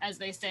here, as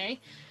they say,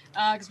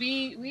 because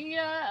we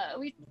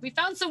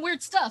found some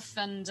weird stuff,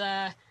 and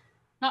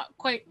not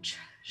quite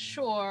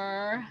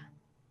sure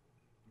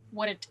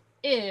what it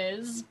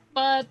is,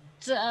 but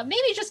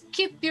maybe just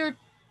keep your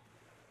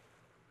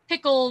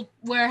pickle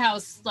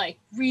warehouse like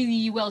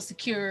really well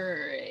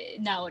secure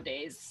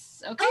nowadays.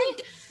 Okay.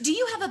 And do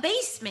you have a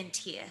basement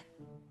here?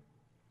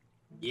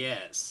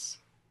 Yes.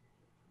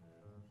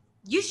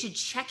 You should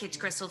check it,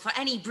 Gristle, for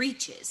any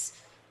breaches.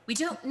 We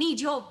don't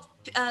need your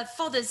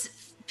father's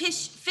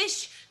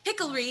fish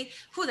picklery.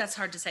 Whew, that's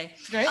hard to say.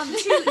 Right.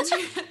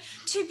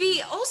 To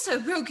be also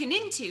broken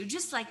into,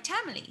 just like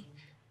Tamily.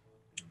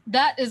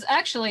 That is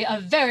actually a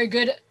very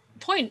good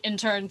point,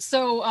 intern.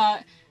 So,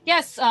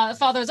 yes,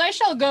 fathers, I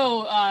shall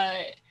go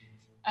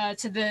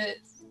to the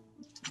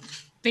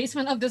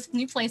basement of this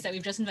new place that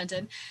we've just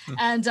invented,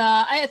 and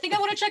I think I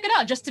want to check it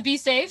out just to be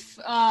safe.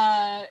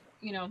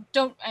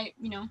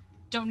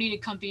 Don't need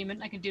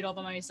accompaniment. I can do it all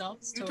by myself.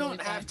 It's You totally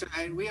don't fine. have to.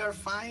 We are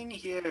fine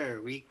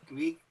here. We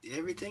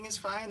everything is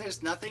fine.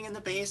 There's nothing in the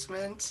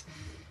basement.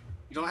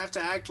 You don't have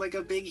to act like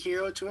a big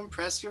hero to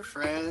impress your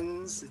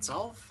friends. It's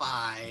all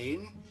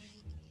fine.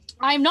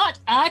 I'm not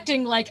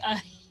acting like a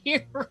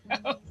hero,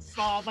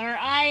 father.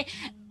 I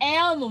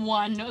am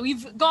one.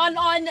 We've gone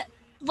on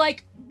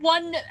like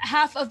one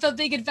half of the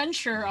big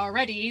adventure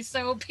already,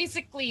 so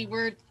basically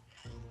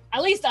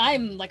at least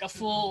I'm like a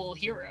full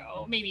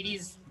hero. Maybe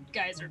these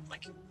guys are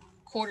like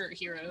quarter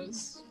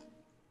heroes.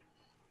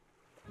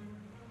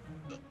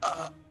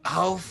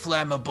 How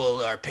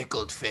flammable are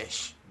pickled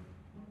fish?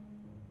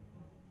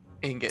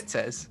 Ingot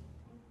says.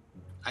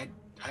 I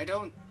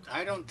don't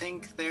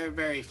think they're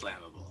very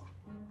flammable.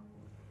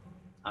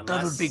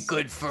 That would be Unless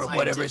good for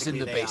whatever's in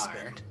the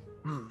scientifically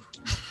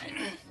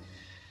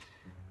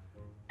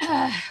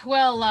basement.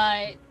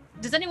 Well,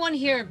 does anyone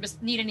here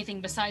need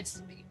anything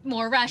besides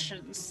more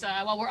rations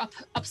while we're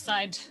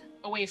upside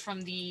away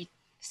from the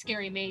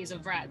scary maze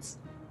of rats?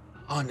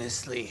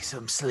 Honestly,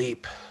 some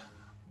sleep.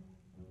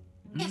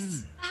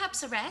 Yes,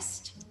 perhaps a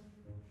rest.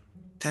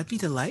 That'd be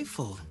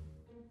delightful.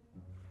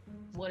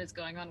 What is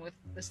going on with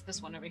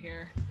this one over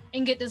here?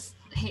 Ingot is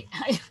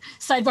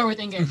sidebar with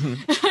Ingot.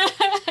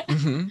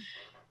 Mm-hmm.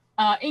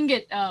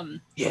 Ingot,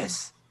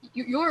 Yes.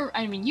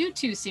 you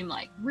two seem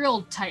like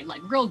real tight,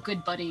 like real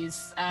good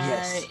buddies.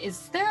 Yes.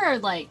 Is there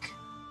like,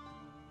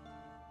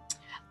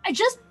 I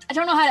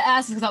don't know how to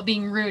ask this without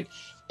being rude.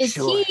 Is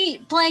Sure. he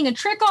playing a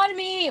trick on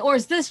me, or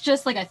is this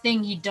just like a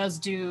thing he does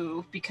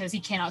do because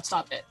he cannot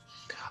stop it?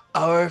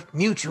 Our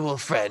mutual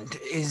friend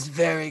is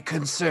very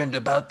concerned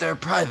about their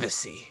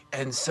privacy,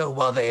 and so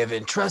while they have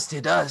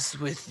entrusted us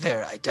with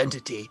their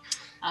identity,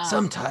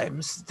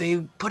 sometimes they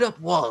put up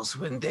walls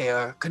when they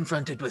are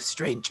confronted with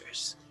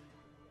strangers.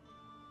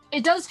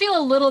 It does feel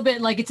a little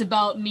bit like it's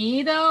about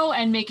me though,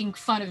 and making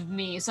fun of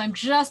me. So I'm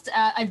just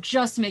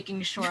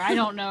making sure. I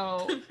don't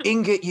know.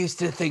 Ingot used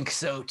to think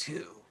so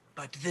too,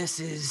 but this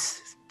is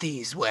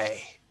Thee's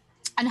way.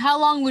 And how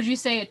long would you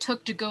say it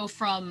took to go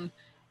from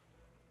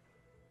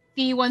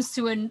Thee wants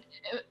to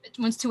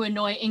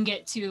annoy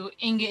Ingot to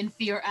Ingot and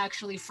Thee are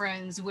actually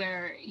friends,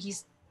 where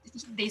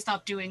they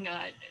stop doing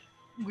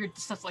weird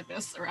stuff like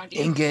this around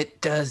you?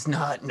 Ingot does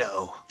not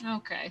know.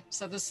 Okay,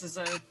 so this is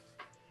a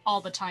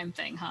all the time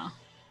thing, huh?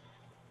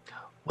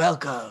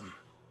 Welcome.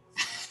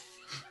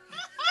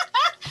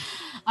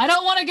 I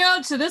don't want to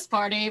go to this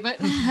party, but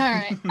all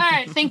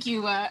right. Thank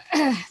you,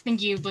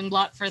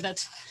 Blingblot, for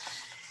that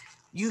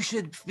You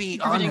should be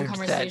riveting honored that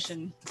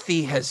conversation.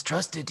 Thee has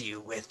trusted you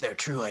with their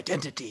true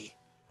identity.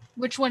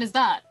 Which one is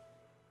that?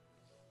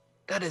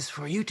 That is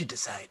for you to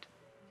decide.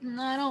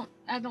 No,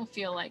 I don't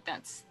feel like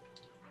that's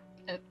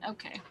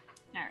okay.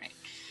 All right.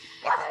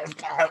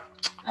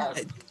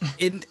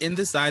 In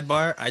the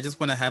sidebar, I just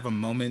want to have a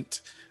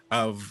moment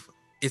of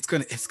it's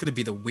gonna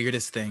be the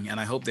weirdest thing, and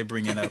I hope they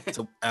bring it up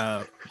to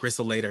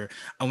Gristle later.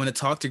 I want to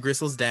talk to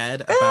Gristle's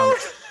dad about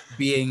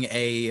being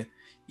a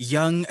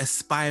young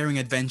aspiring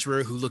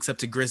adventurer who looks up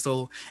to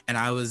Gristle, and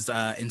I was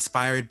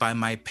inspired by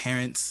my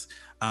parents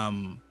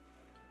in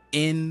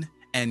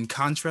and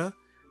Contra,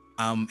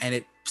 and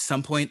at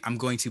some point I'm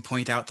going to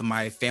point out that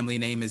my family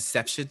name is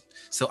Seption,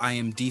 so I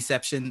am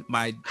Deception.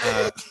 My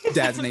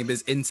dad's name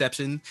is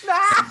Inception.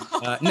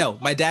 No,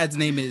 my dad's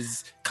name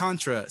is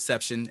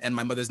Contraception, and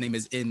my mother's name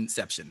is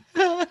Inception.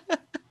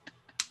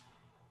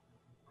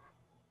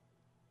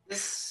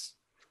 This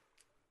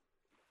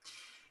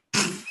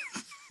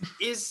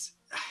is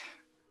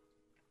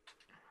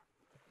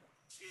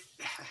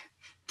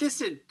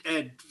this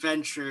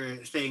adventure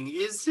thing.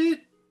 Is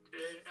it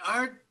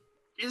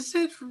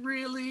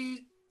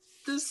really?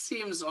 This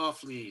seems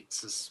awfully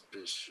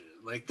suspicious.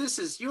 Like,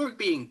 you're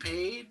being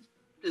paid?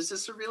 Is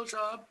this a real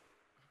job?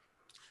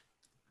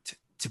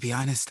 To be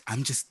honest,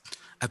 I'm just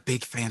a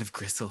big fan of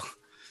Gristle.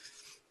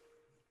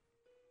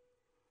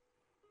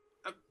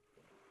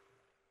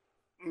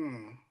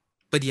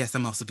 But yes,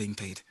 I'm also being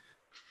paid.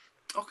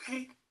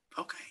 Okay.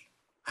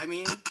 I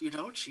mean,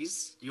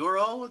 you're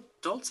all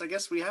adults. I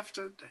guess we have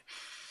to.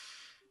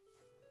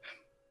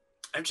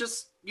 I'm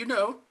just,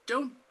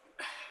 don't.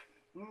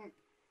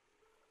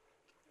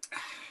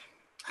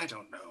 I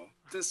don't know.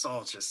 This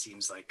all just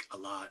seems like a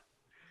lot.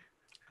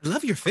 I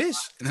love your fish.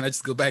 And then I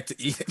just go back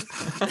to eating.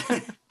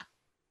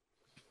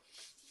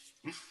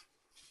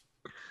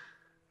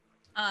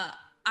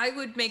 I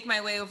would make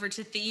my way over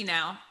to Thee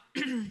now,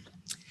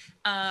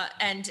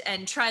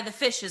 and try the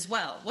fish as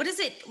well. What does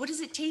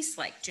it taste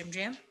like, Jim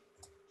Jam?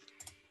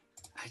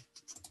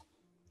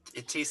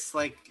 It tastes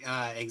like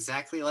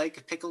exactly like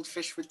a pickled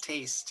fish would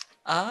taste.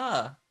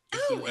 Ah.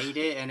 If you ate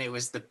it, and it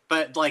was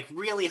but like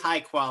really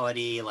high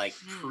quality, like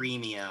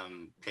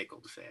premium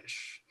pickled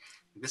fish.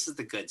 This is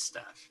the good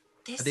stuff.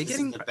 This Are they is This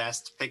getting- is the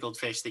best pickled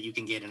fish that you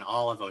can get in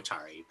all of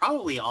Otari.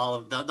 Probably all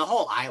of the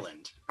whole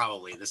island.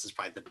 Probably this is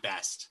probably the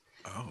best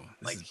Oh,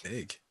 this Like- is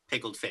big.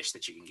 pickled fish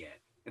that you can get.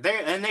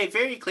 They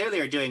very clearly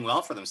are doing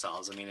well for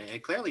themselves. I mean,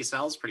 it clearly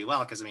sells pretty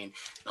well because I mean,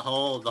 the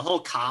whole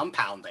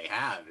compound they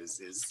have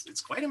is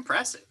it's quite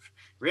impressive.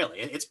 Really,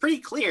 it's pretty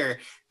clear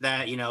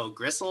that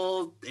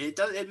Gristle. It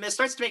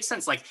starts to make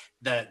sense. Like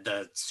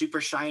the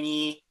super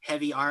shiny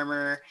heavy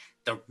armor,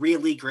 the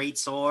really great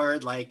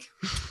sword. Like,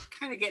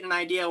 kind of get an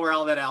idea where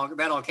all that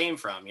all came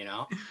from.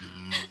 Mm.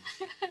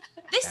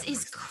 this That is makes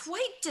sense.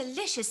 quite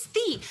delicious.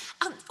 Thea,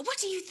 what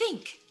do you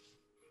think?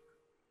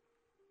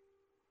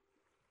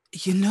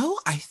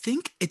 I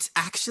think it's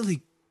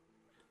actually.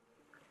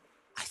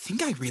 I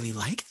think I really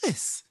like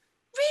this.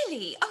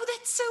 Really? Oh,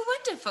 that's so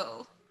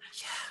wonderful.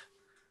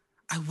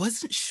 I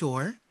wasn't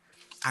sure.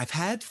 I've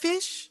had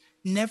fish,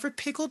 never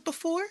pickled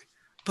before,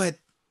 but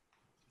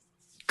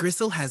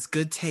Gristle has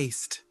good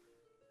taste.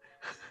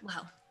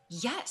 Well,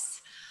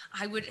 yes,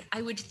 I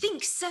would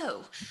think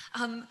so.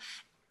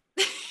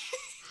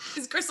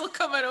 Is Gristle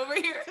coming over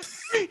here?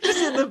 Just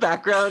in the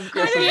background,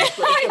 Gristle is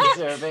like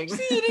observing.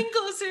 Getting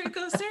closer and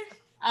closer.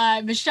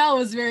 Michelle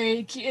was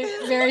very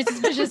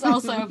suspicious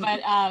also,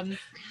 but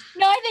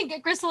no, I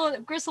think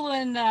Gristle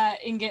and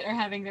Ingot are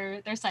having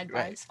their sidebar.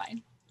 Right. It's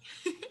fine.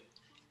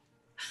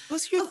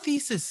 What's your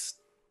thesis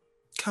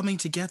coming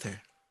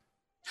together?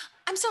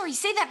 I'm sorry,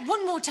 say that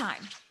one more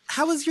time.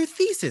 How is your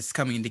thesis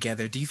coming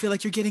together? Do you feel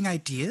like you're getting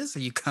ideas? Are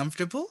you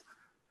comfortable?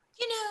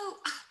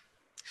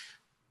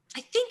 I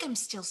think I'm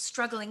still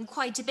struggling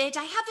quite a bit.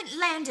 I haven't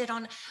landed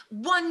on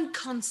one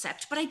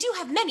concept, but I do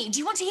have many. Do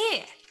you want to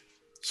hear?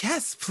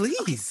 Yes,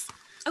 please.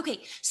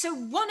 Okay, so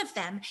one of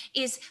them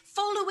is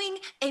following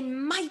a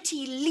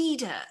mighty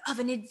leader of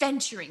an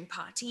adventuring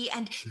party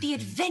and the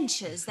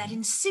adventures that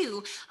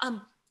ensue,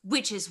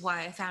 which is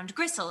why I found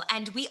Gristle,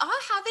 and we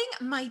are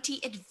having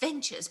mighty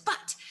adventures.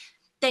 But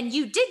then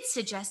you did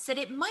suggest that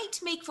it might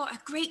make for a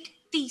great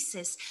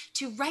thesis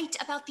to write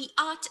about the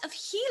art of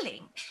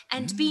healing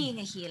and being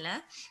a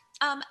healer.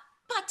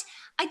 But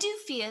I do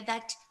fear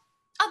that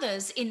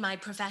others in my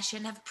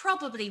profession have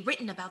probably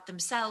written about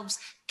themselves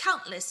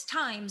countless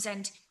times,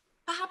 and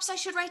perhaps I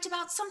should write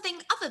about something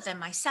other than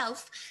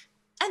myself.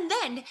 And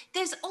then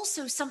there's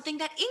also something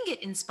that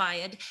Ingot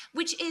inspired,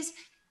 which is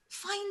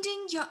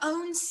finding your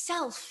own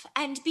self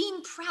and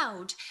being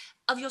proud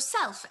of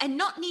yourself and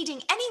not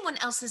needing anyone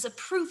else's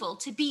approval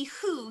to be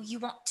who you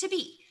want to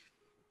be.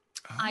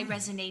 I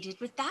resonated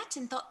with that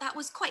and thought that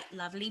was quite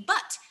lovely,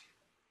 but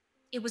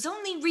it was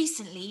only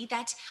recently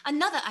that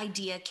another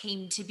idea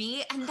came to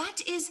be, and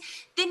that is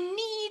the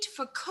need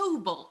for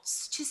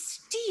kobolds to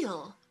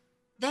steal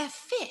their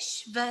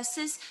fish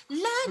versus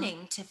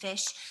learning to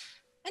fish.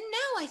 And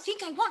now I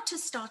think I want to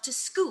start a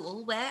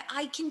school where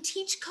I can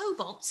teach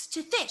kobolds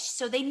to fish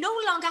so they no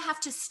longer have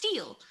to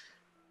steal.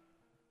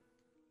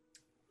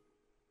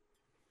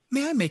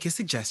 May I make a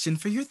suggestion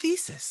for your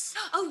thesis?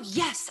 Oh,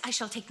 yes, I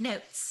shall take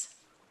notes.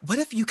 What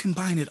if you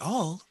combine it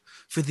all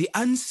for the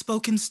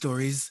unspoken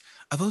stories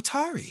of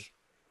Otari?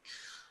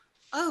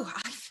 Oh,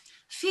 I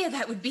fear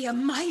that would be a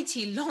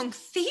mighty long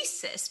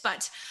thesis,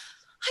 but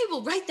I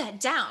will write that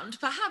down.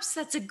 Perhaps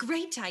that's a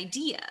great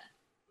idea.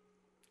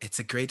 It's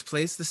a great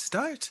place to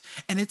start,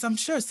 and it's, I'm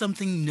sure,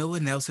 something no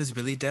one else has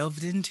really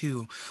delved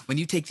into. When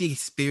you take the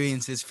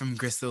experiences from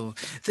Gristle,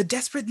 the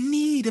desperate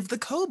need of the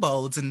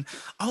kobolds, and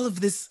all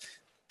of these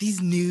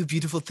new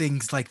beautiful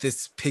things like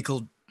this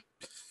pickled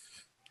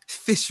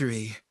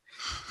fishery.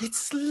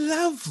 It's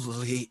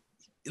lovely.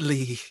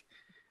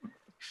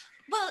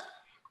 Well,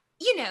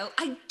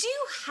 I do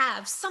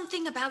have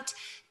something about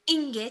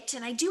Ingot,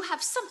 and I do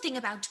have something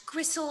about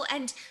Gristle,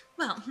 and,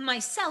 well,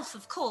 myself,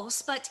 of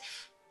course, but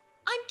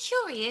I'm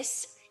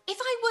curious, if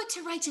I were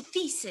to write a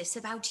thesis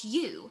about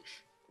you,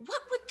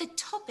 what would the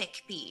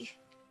topic be?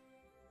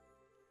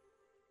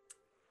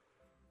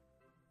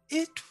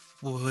 It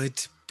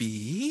would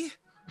be...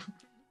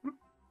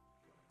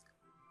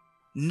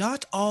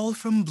 Not all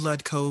from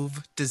Blood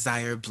Cove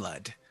desire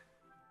blood.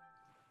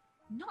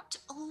 Not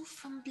all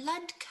from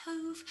Blood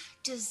Cove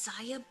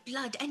desire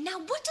blood. And now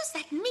what does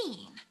that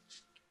mean?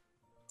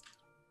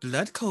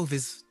 Blood Cove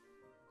is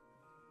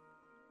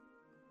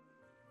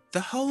the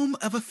home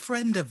of a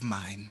friend of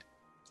mine.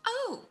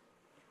 Oh.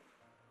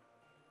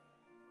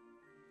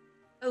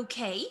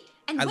 Okay.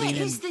 And I where lean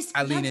is in, this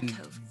I Blood lean in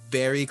Cove?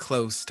 very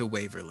close to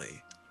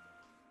Waverly.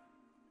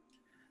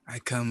 I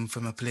come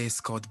from a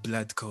place called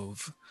Blood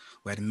Cove,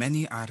 where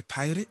many are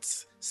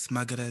pirates,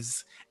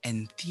 smugglers,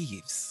 and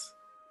thieves.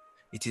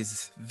 It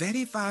is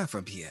very far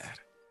from here,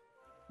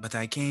 but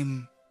I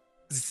came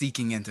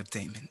seeking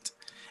entertainment.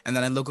 And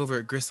then I look over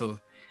at Gristle,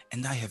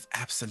 and I have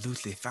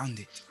absolutely found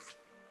it.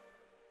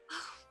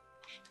 Oh,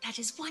 that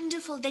is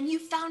wonderful. Then you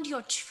found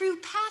your true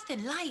path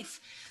in life.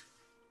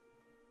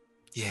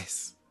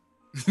 Yes.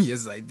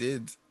 Yes, I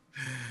did.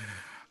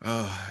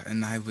 Oh,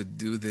 and I would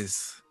do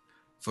this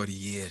for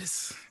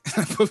years. And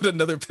I put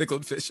another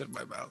pickled fish in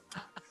my mouth.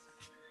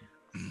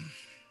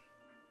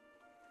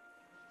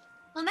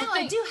 Well, Well, now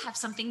I do have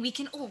something we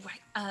can all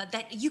write,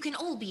 that you can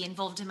all be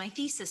involved in my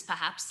thesis,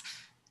 perhaps.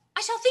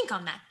 I shall think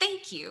on that.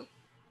 Thank you.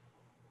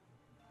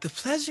 The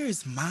pleasure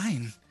is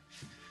mine.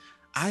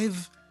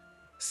 I've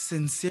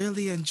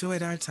sincerely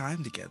enjoyed our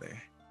time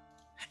together.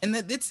 And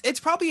that it's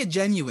probably a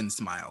genuine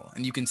smile,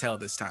 and you can tell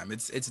this time.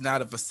 It's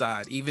not a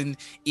facade. Even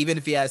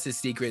if he has his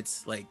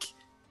secrets, like,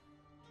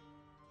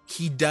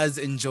 he does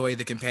enjoy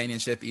the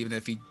companionship, even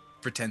if he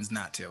pretends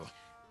not to.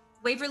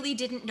 Waverly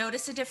didn't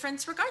notice a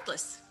difference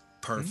regardless.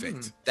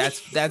 Perfect.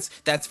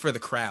 That's for the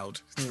crowd.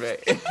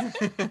 Right.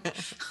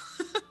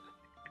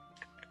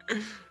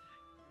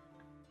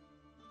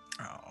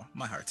 Oh,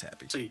 my heart's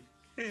happy.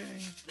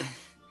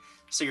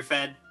 So you're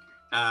fed.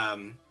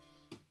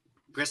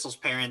 Bristol's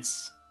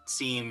parents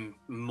seem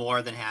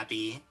more than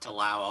happy to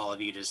allow all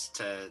of you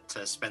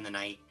to spend the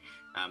night.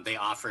 They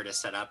offer to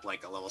set up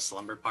like a little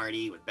slumber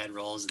party with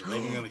bedrolls in the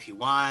living room if you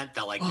want.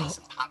 They'll like make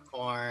some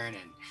popcorn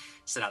and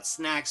set out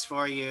snacks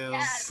for you.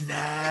 Yes.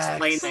 Snacks.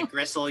 Explain that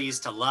Gristle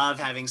used to love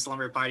having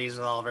slumber parties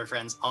with all of her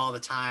friends all the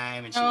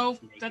time, and she Oh,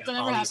 make that up never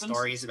all these happens.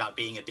 stories about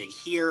being a big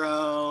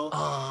hero.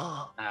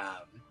 Oh.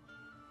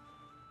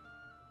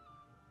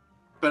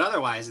 But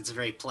otherwise, it's a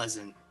very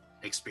pleasant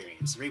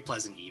experience, a very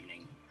pleasant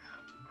evening.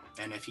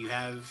 And if you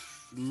have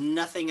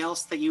nothing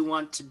else that you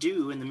want to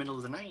do in the middle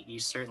of the night, you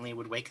certainly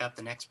would wake up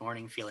the next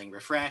morning feeling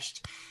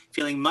refreshed,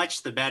 feeling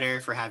much the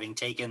better for having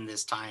taken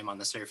this time on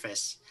the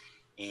surface,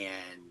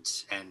 and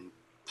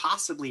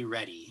possibly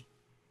ready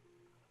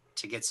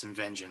to get some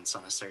vengeance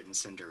on a certain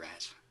Cinder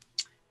Rat.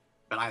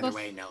 But either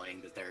way,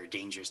 knowing that there are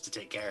dangers to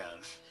take care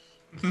of.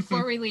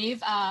 Before we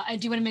leave, I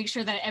do want to make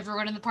sure that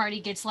everyone in the party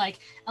gets like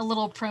a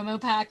little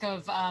promo pack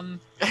of the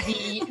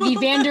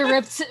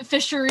Vanderript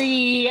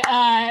fishery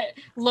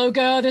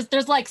logo.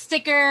 There's like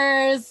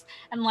stickers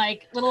and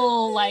like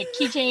little like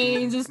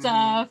keychains and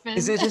stuff. And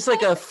Is it just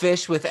like a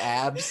fish with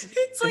abs?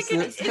 It's like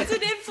it's an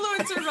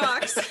influencer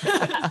box.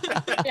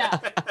 yeah.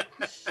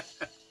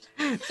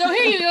 So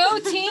here you go,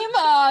 team.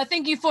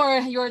 Thank you for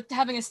your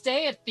having a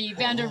stay at the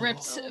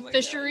Vanderript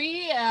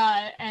Fishery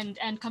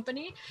and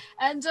Company,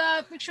 and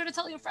make sure to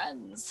tell your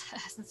friends,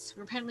 since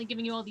we're apparently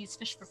giving you all these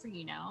fish for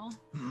free now.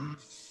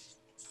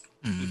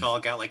 You've all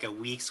got like a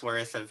week's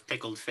worth of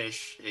pickled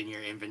fish in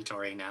your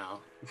inventory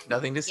now.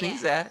 Nothing to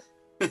sneeze at.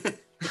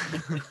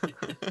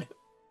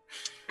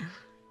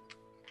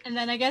 And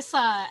then I guess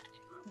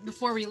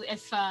before we,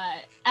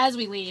 as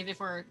we leave, if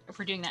we're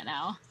doing that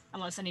now,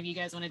 unless any of you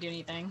guys want to do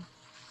anything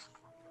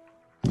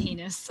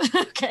heinous,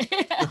 okay.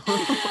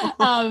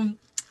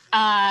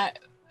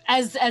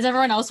 As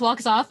everyone else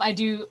walks off, I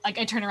do like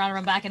I turn around and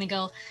run back and I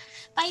go,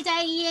 "Bye,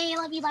 Daddy. I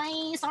love you.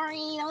 Bye.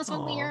 Sorry, that was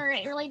so weird.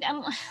 It really,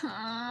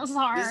 it's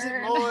hard.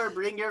 Visit more.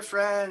 Bring your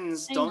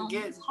friends. I Don't know,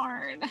 get. it's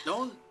hard.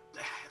 Don't.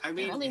 I I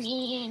mean, really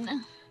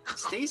mean.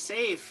 stay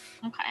safe.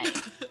 Okay.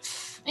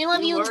 I love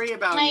We you. worry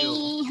about bye.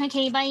 you.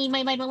 Okay, bye.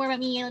 Bye. Bye. Don't worry about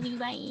me. I love you.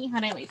 Bye.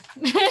 And I leave.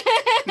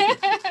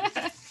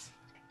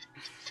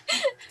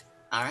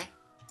 All right.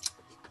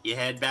 You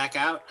head back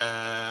out.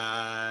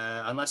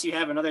 Unless you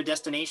have another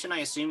destination, I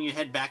assume you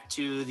head back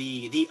to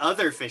the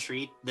other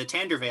fishery, the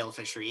Tandervale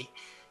fishery.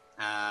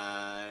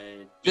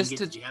 Just Ingrid,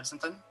 to- did you have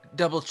something?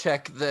 Double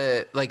check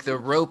the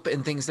rope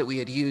and things that we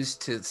had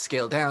used to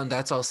scale down.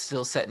 That's all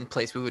still set in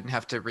place. We wouldn't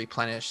have to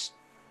replenish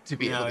to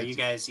be able No, to. you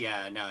guys.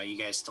 Yeah, no, you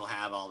guys still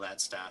have all that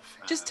stuff.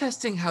 Just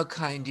testing how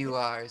kind you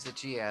are as a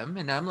GM,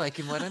 and I'm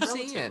liking what I'm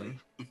seeing. Relatively.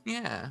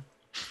 Yeah.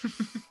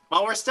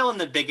 While we're still in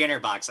the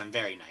beginner box, I'm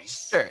very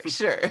nice. Sure.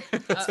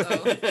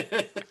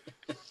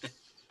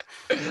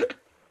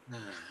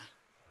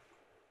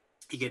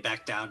 You get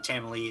back down.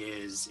 Tamily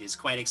is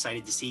quite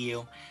excited to see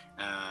you.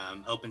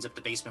 Opens up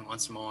the basement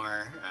once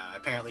more.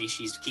 Apparently,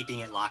 she's keeping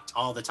it locked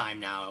all the time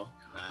now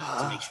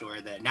to make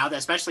sure that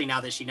especially now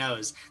that she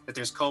knows that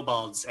there's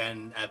kobolds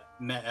and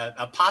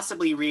a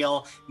possibly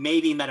real,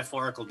 maybe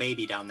metaphorical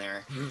baby down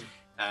there.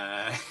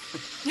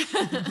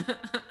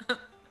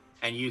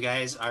 And you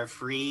guys are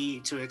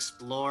free to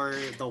explore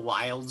the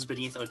wilds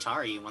beneath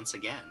Otari once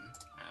again.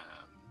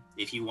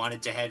 If you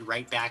wanted to head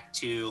right back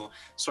to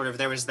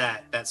there was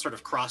that sort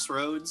of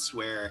crossroads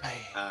where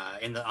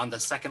on the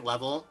second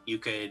level you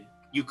could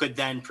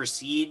then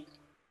proceed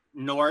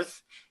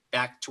north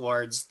back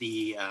towards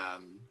the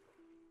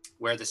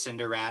where the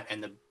Cinder Rat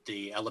and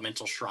the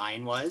elemental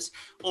shrine was,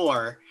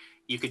 or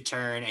you could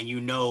turn and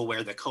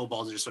where the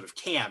kobolds are sort of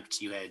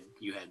camped. You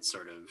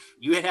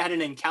had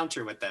an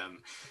encounter with them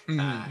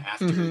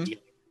after dealing with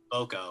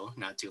Boko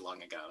not too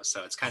long ago.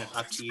 So it's kind of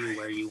up to you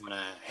where you want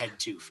to head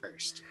to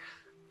first.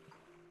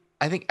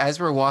 I think as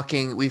we're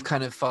walking, we've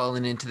kind of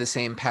fallen into the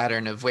same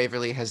pattern of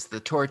Waverly has the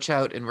torch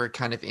out and we're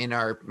kind of in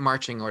our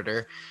marching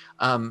order.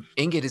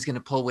 Ingrid is going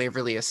to pull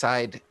Waverly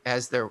aside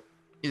as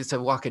it's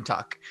a walk and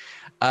talk.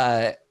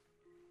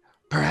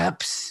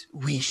 Perhaps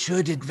we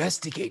should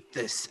investigate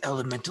this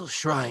elemental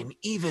shrine,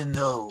 even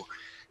though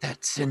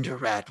that Cinder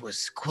Rat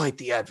was quite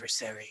the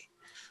adversary.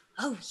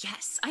 Oh,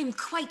 yes, I'm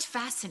quite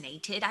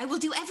fascinated. I will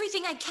do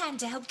everything I can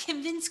to help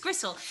convince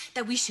Gristle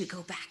that we should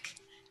go back.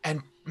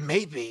 And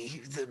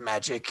maybe the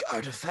magic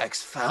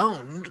artifacts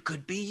found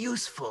could be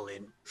useful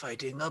in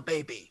fighting a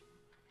baby.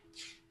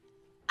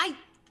 I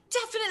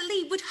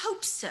definitely would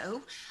hope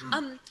so.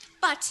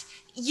 But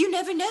you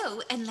never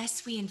know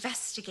unless we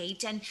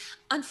investigate. And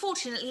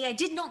unfortunately, I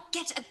did not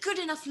get a good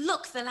enough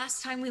look the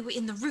last time we were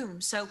in the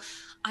room. So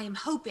I am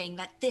hoping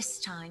that this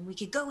time we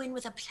could go in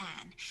with a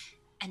plan.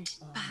 And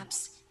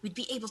perhaps we'd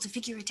be able to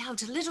figure it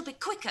out a little bit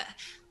quicker.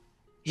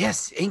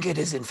 Yes, Ingrid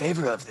is in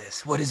favor of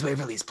this. What is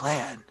Waverly's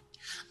plan?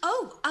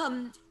 Oh,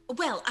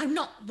 well, I'm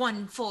not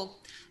one for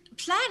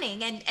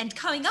planning and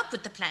coming up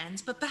with the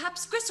plans, but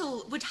perhaps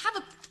Gristle would have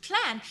a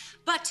plan.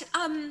 But,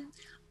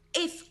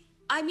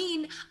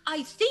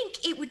 I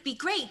think it would be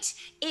great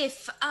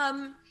if,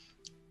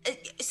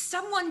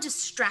 someone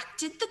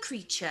distracted the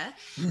creature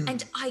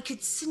and I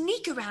could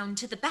sneak around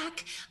to the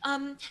back,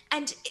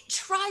 and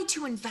try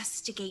to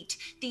investigate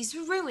these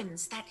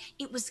ruins that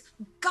it was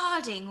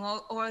guarding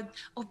or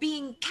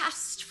being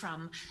cast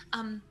from.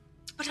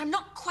 But I'm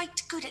not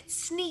quite good at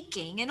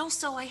sneaking, and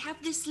also I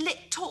have this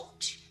lit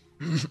torch.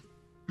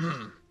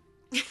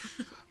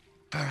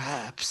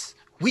 Perhaps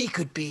we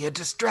could be a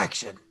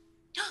distraction.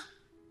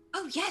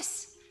 Oh,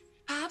 yes.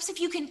 Perhaps if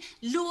you can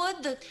lure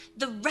the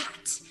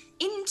rat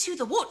into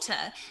the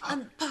water,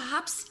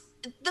 perhaps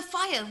the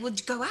fire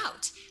would go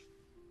out.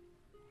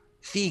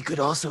 Thee could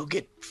also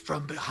get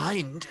from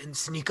behind and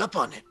sneak up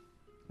on it.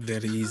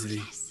 Very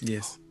easily.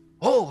 Yes.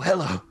 Oh,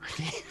 hello.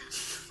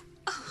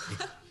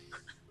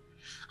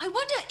 I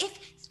wonder if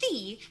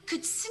Thee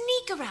could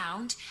sneak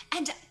around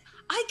and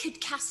I could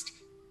cast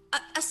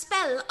a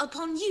spell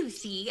upon you,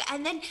 Thee,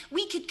 and then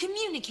we could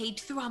communicate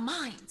through our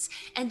minds,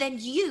 and then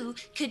you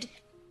could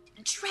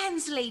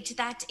translate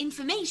that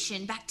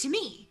information back to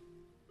me.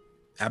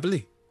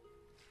 Happily.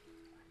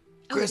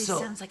 Oh, this Gristle.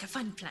 sounds like a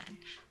fun plan.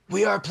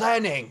 We are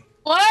planning.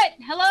 What?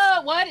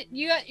 Hello? What?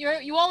 You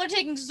all are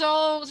taking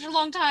such a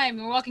long time.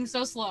 You're walking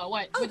so slow.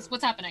 What?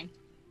 What's happening?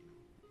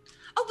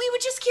 Oh, we were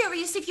just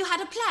curious if you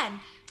had a plan,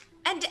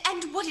 and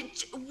what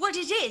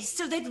it is,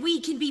 so that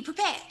we can be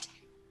prepared.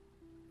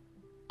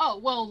 Oh,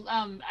 well,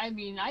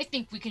 I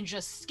think we can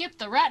just skip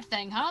the rat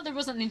thing, huh? There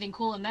wasn't anything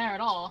cool in there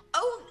at all.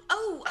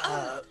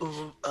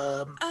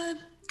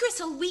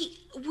 Gristle, we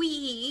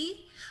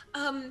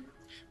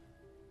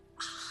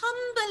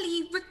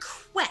humbly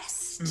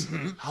request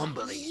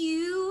Humbly.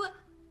 you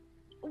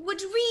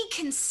would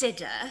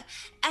reconsider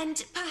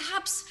and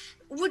perhaps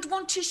would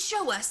want to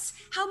show us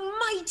how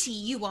mighty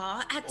you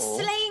are at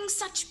slaying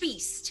such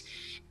beast.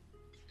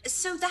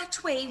 So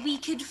that way we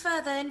could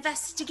further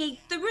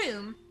investigate the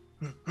room.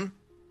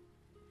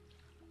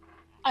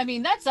 I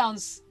mean, that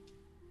sounds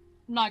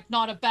not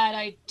a bad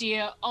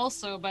idea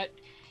also, but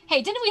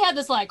hey, didn't we have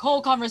this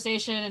whole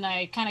conversation and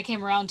I kind of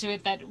came around to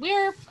it that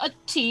we're a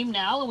team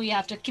now and we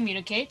have to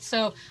communicate,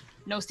 so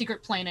no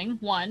secret planning,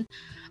 one.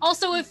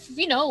 Also, if,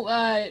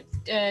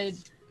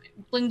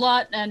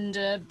 Blingblot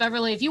and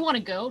Beverly, if you want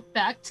to go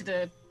back to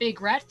the big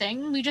rat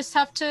thing, we just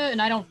have to,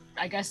 and I don't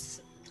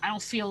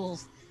feel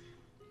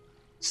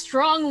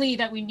strongly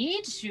that we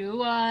need to.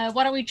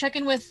 Why don't we check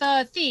in with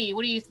Thee?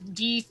 What do you,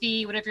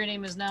 Thee, whatever your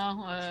name is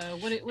now?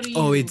 What do you?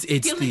 Oh, it's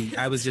Thee.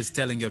 I was just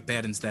telling your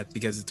parents that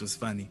because it was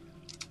funny.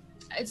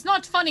 It's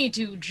not funny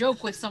to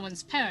joke with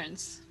someone's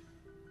parents.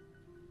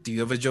 Do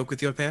you ever joke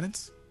with your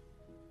parents?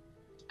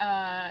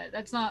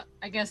 That's not,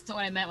 I guess, what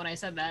I meant when I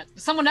said that.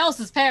 Someone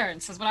else's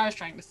parents is what I was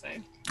trying to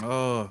say.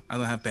 Oh, I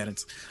don't have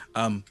parents.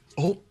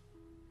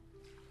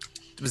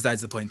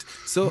 Besides the point.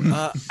 So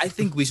I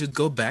think we should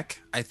go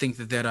back. I think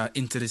that there are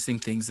interesting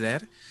things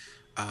there.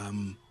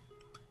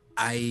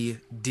 I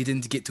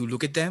didn't get to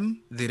look at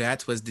them. The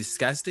rat was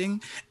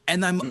disgusting.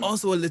 And I'm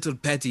also a little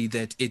petty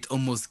that it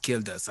almost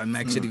killed us. I'm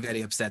actually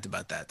very upset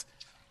about that.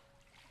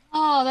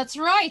 Oh, that's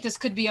right. This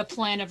could be a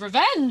plan of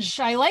revenge.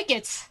 I like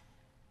it.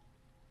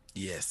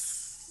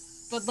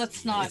 Yes. But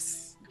let's not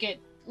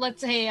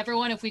hey,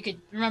 everyone, if we could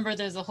remember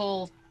there's a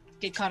whole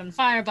get caught on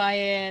fire by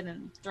it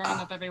and throwing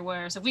up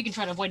everywhere. So if we can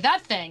try to avoid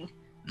that thing,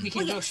 we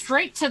can go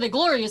straight to the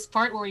glorious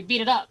part where we beat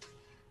it up.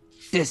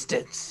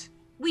 Distance.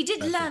 We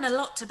did learn a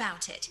lot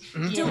about it.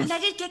 Don't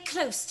let it get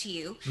close to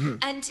you.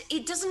 And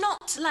it does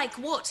not like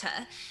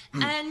water.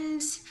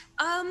 And,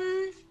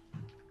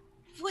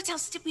 what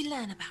else did we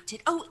learn about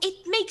it? Oh,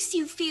 it makes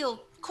you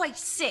feel quite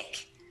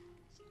sick.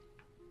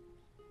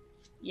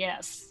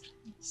 Yes.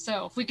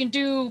 So if we can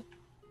do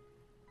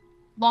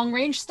long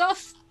range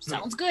stuff,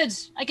 sounds good.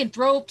 I can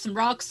throw some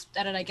rocks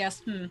at it, I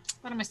guess. A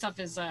lot of my stuff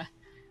is, have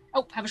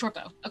a short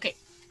bow. Okay,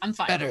 I'm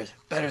fine.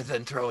 Better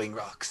than throwing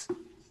rocks.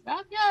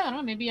 Yeah, I don't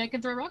know. Maybe I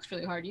can throw rocks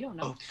really hard. You don't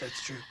know. Oh,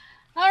 that's true.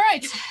 All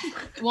right.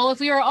 Well, if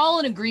we are all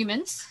in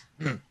agreement,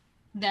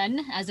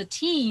 then as a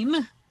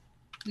team,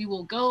 we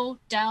will go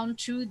down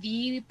to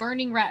the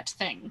burning rat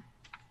thing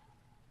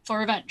for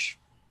revenge.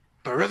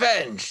 For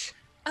revenge.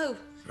 Oh,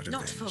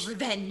 not for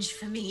revenge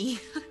for me.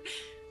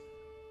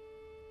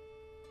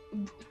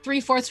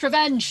 3/4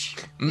 revenge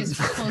is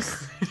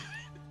close.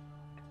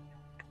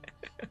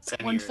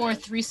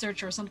 1/4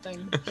 research or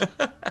something.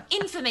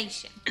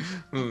 Information.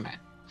 Okay.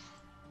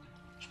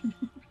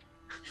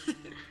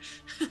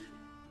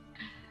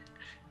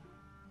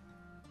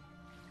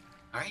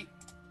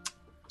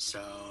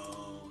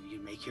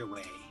 make your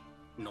way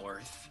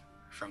north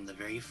from the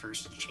very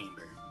first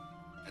chamber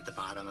at the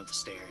bottom of the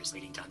stairs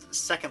leading down to the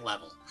second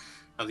level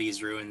of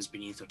these ruins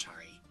beneath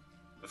Otari.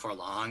 Before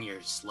long, you're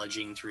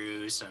sludging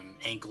through some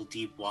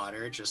ankle-deep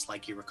water, just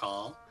like you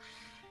recall.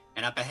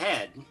 And up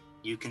ahead,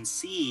 you can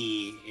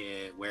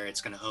see where it's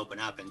going to open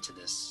up into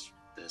this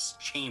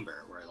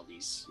chamber where all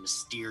these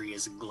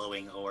mysterious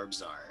glowing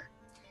orbs are.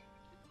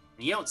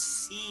 And you don't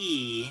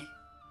see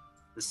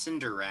the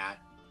Cinder Rat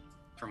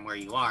from where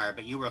you are,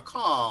 but you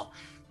recall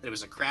that it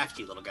was a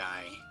crafty little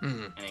guy,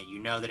 and you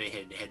know that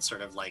it had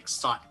sort of like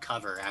sought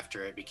cover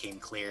after it became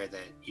clear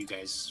that you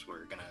guys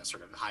were gonna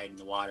sort of hide in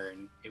the water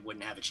and it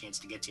wouldn't have a chance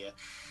to get to you.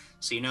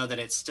 So you know that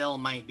it still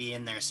might be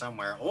in there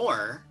somewhere,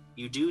 or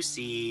you do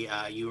see,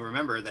 you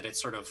remember that it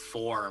sort of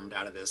formed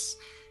out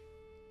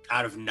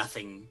of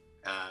nothing.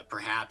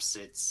 Perhaps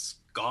it's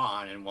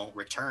gone and won't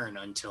return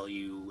until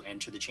you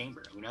enter the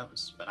chamber. Who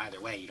knows? But either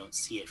way, you don't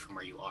see it from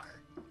where you are.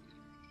 What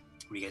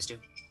do you guys do?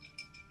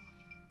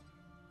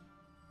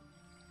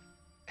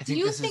 I think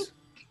you this think- is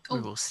we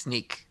will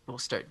sneak. We'll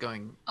start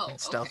going in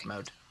stealth okay.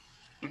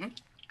 mode.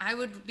 I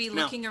would be No.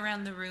 looking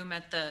around the room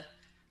at the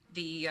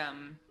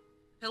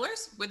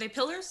pillars. Were they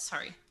pillars?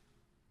 Sorry.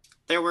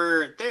 There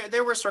were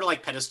sort of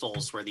like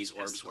pedestals where these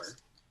orbs were.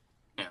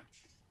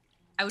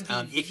 I would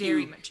be If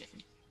very you- much in.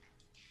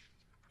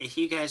 If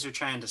you guys are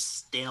trying to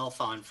stealth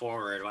on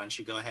forward, why don't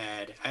you go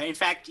ahead? In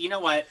fact, you know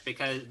what?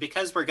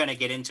 Because we're going to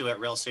get into it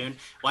real soon,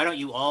 why don't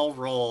you all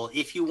roll?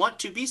 If you want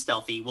to be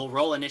stealthy, we'll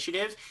roll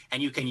initiative,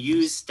 and you can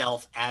use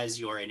stealth as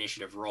your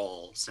initiative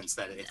roll, since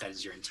if that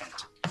is your intent.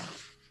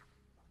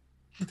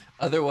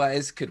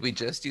 Otherwise, could we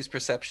just use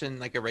perception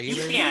like a You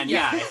regular? can,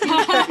 yeah. If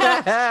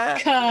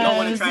you don't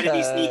want to try to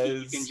be sneaky, you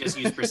Because- can just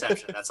use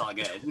perception. That's all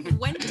good.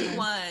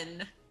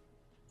 21.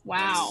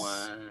 Wow.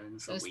 21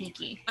 So for Weaver.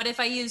 sneaky. But if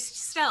I used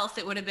stealth,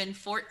 it would have been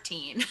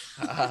 14.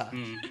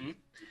 Mhm.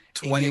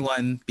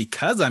 21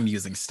 because I'm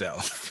using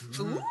stealth.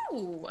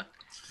 Ooh.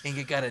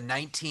 Inga got a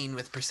 19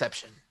 with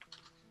perception.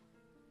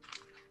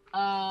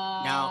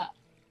 Now-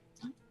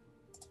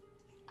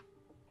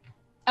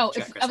 Oh,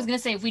 Check, I was Crystal. gonna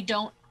say if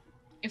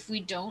we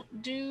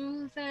don't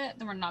do that,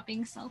 then we're not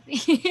being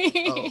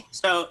stealthy.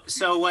 Oh.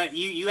 So what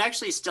you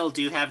actually still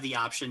do have the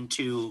option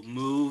to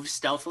move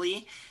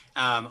stealthily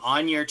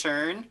on your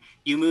turn.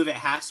 You move at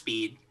half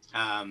speed,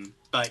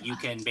 but you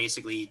can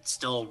basically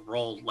still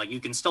roll, like you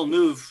can still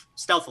move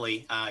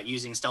stealthily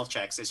using stealth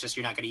checks. It's just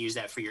you're not going to use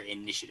that for your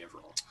initiative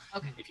roll.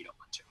 Okay. If you don't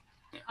want to.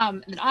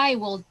 Then I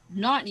will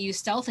not use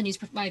stealth and use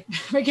my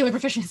regular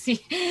proficiency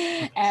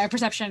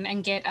perception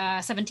and get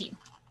 17.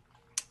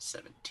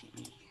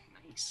 17.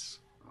 Nice.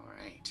 All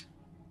right.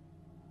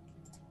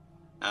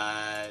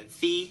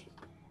 Thea,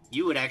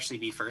 you would actually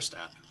be first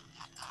up.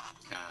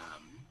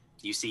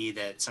 You see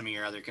that some of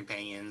your other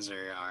companions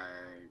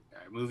are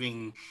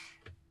moving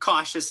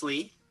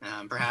cautiously,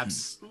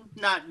 perhaps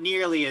not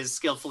nearly as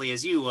skillfully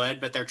as you would,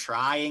 but they're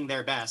trying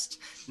their best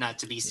not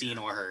to be seen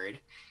or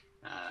heard.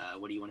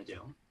 What do you want to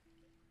do?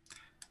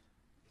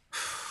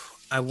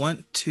 I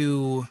want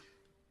to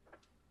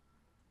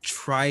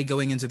try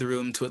going into the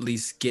room to at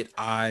least get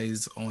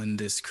eyes on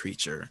this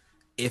creature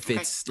if Okay.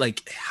 it's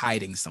like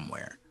hiding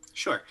somewhere.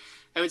 Sure.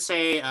 I would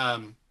say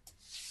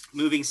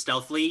moving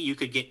stealthily, you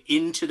could get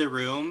into the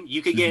room.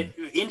 You could get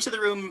into the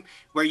room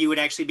where you would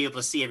actually be able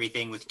to see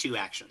everything with 2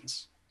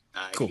 actions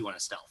Cool. if you want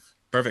to stealth.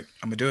 Perfect.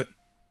 I'm gonna do it.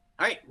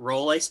 All right,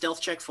 roll a stealth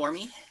check for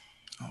me.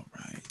 All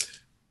right.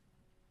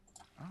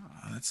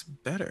 That's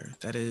better.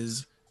 That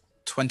is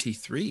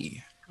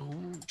 23.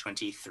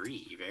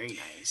 23. Very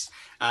nice.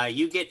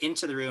 You get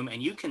into the room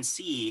and you can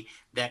see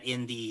that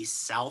in the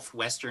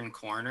southwestern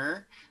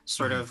corner,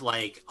 sort of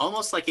like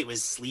almost like it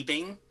was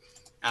sleeping,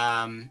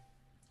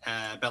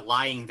 but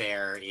lying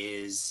there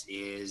is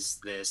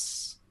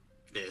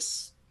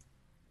this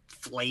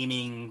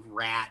flaming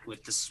rat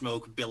with the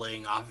smoke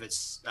billowing off of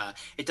its.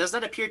 It does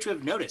not appear to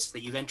have noticed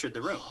that you've entered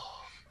the room,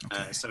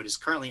 Okay. so it is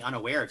currently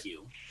unaware of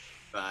you,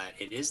 but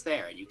it is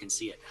there and you can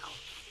see it now.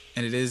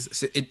 And it is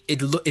so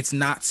it's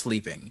not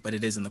sleeping, but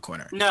it is in the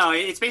corner. No,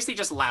 it's basically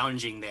just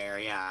lounging there.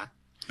 Yeah.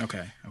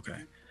 Okay.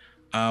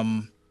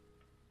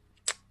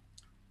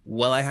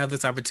 While I have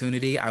this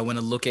opportunity, I want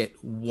to look at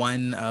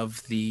one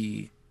of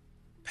the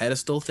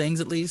pedestal things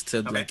at least to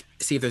Okay. like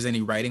see if there's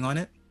any writing on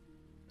it.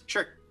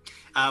 Sure.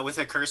 With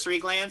a cursory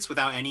glance,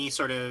 without any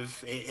sort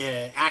of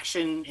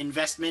action,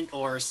 investment,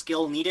 or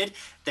skill needed,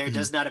 there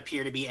does not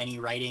appear to be any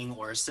writing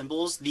or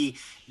symbols. The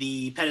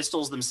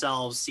pedestals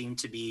themselves seem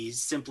to be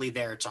simply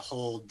there to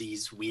hold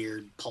these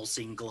weird,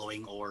 pulsing,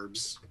 glowing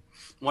orbs.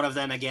 One of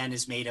them, again,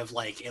 is made of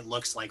it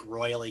looks like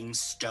roiling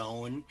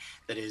stone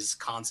that is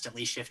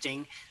constantly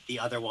shifting. The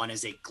other one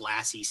is a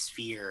glassy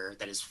sphere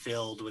that is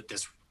filled with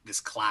this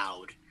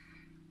cloud.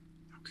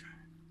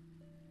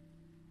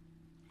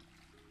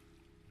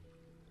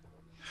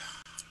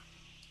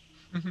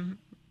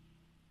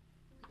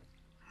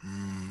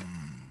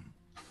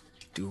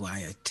 Do I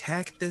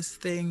attack this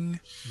thing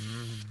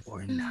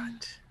or not?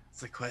 It's a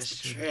It's a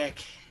question.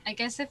 trick. I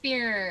guess if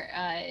you're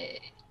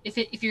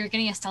if you're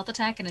getting a stealth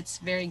attack and it's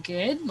very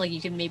good, like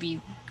you can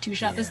maybe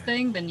two-shot this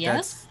thing, then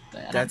yes.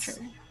 But I'm not sure.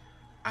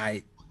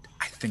 I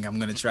think I'm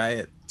gonna try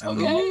it.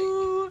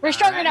 We're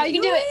stronger now.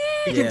 You can do it.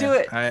 You can do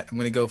it. I'm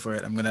gonna go for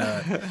it. I'm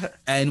gonna,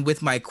 and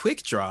with my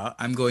quick draw,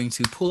 I'm going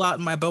to pull out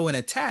my bow and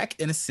attack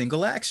in a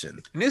single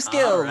action. New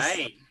skills.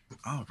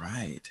 All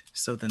right.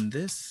 So then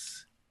this.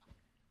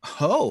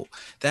 Oh,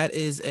 that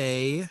is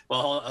a.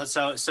 Well,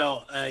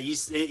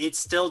 it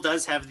still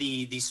does have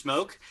the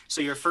smoke.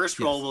 So your first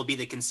roll will be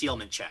the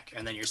concealment check,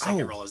 and then your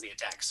second roll is the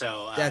attack.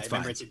 So that's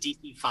remember, fine. it's a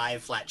DC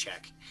 5 flat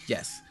check.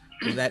 Yes,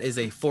 that is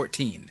a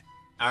 14.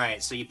 All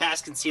right, so you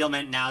pass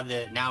concealment. Now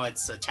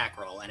it's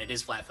attack roll, and it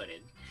is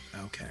flat-footed.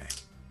 Okay.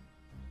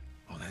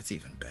 Oh, that's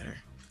even better.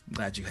 I'm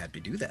glad you had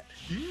me do that.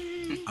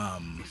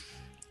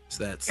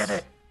 So that's Get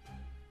it.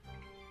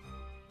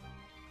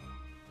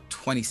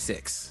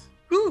 26.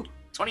 Woo.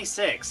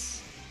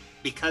 26.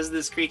 Because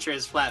this creature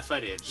is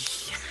flat-footed,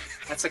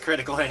 that's a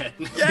critical hit.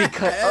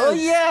 Oh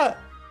yeah.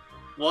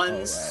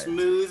 One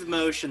smooth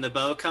motion, the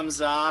bow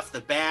comes off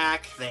the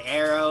back, the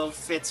arrow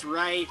fits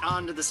right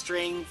onto the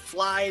string,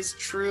 flies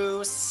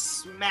true,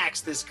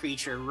 smacks this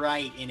creature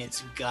right in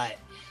its gut.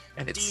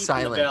 And it's deep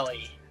silent. in the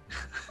belly.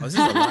 Oh, this is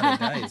a lot of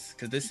dice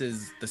because this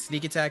is the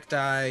sneak attack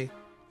die,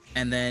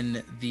 and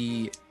then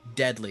the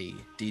deadly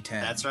D10.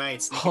 That's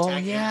right, sneak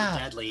attack and the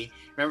deadly.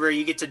 Remember,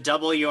 you get to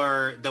double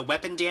the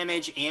weapon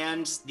damage,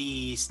 and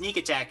the sneak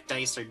attack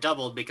dice are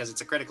doubled because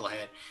it's a critical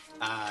hit.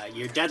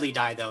 Your deadly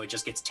die, though, it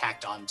just gets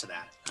tacked on to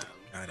that.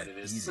 Got it.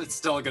 It's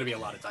still going to be a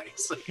lot of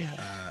dice.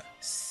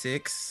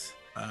 6.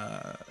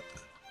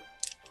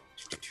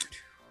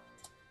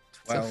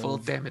 It's a full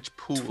damage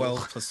pool.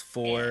 12 plus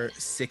 4,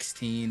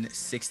 16.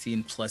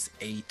 16 plus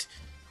 8,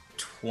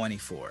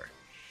 24.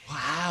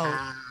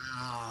 Wow.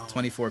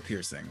 24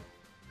 piercing.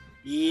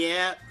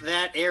 Yeah,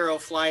 that arrow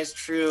flies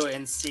true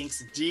and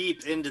sinks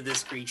deep into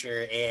this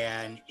creature,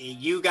 and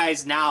you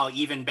guys now,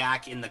 even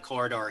back in the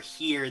corridor,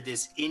 hear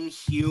this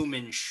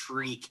inhuman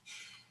shriek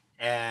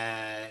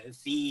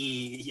as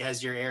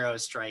your arrow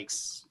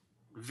strikes.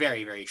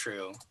 Very, very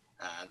true.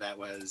 That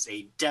was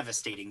a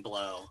devastating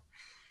blow.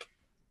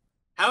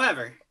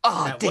 However,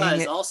 that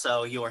was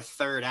also your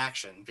third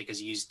action, because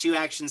you used 2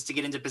 actions to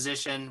get into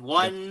position,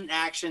 1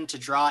 action to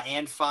draw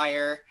and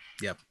fire.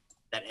 Yep.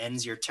 That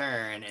ends your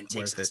turn and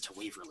takes us to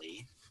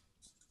Waverly.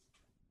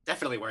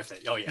 Definitely worth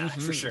it. Oh yeah,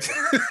 for sure.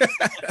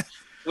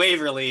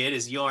 Waverly, it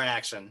is your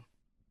action.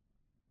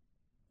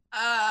 You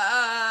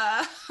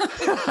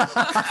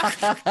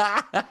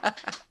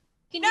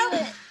know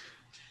it.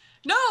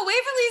 No,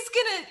 Waverly's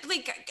gonna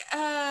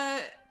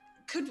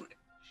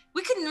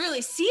we couldn't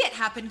really see it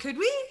happen, could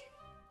we?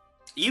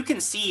 You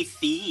can see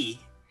Thee.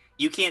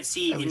 You can't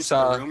see into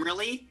the room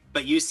really,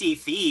 but you see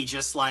Thee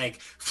just like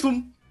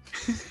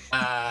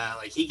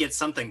like he gets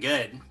something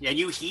good. Yeah,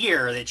 you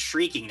hear it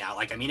shrieking now.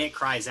 Like, I mean, it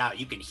cries out.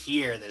 You can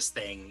hear this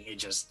thing.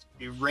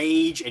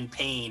 Rage and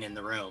pain in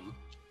the room.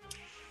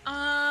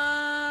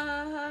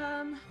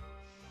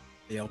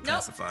 They'll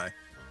pacify.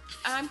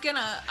 I'm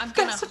gonna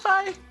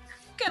Pacify.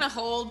 gonna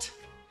hold.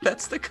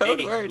 That's the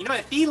code word. You know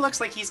what? Thee looks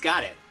like he's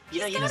got it. He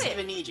doesn't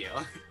even need you.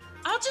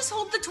 I'll just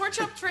hold the torch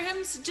up for him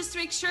just to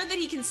make sure that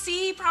he can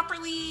see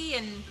properly.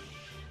 And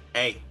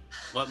hey,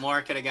 what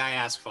more could a guy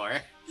ask for?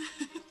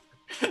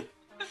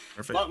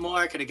 Perfect. What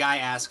more could a guy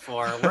ask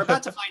for? We're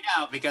about to find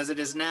out, because it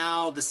is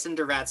now the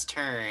Cinderrat's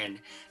turn.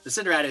 The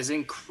Cinderrat is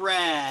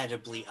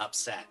incredibly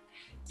upset.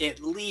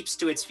 It leaps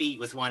to its feet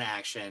with 1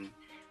 action,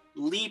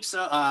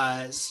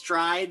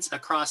 strides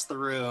across the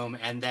room,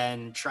 and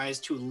then tries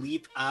to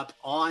leap up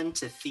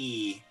onto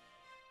Thee.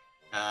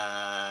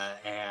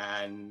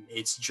 And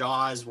its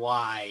jaws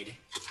wide.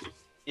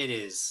 It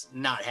is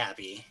not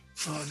happy.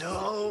 Oh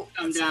no.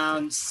 Come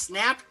down,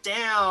 snap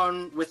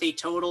down with a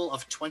total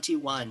of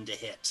 21 to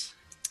hit.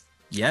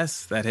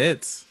 Yes, that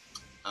hits.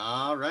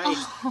 All right.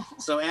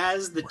 So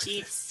as the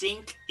teeth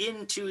sink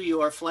into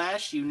your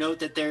flesh, you note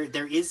that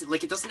there is,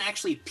 like, it doesn't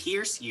actually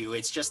pierce you.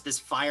 It's just this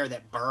fire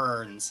that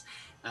burns,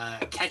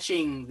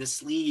 catching the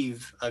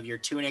sleeve of your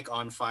tunic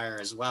on fire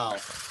as well.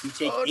 You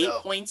take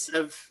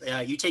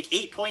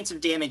 8 points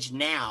of damage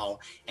now,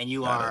 and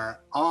you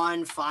are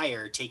on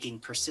fire, taking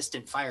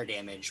persistent fire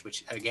damage,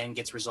 which again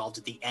gets resolved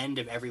at the end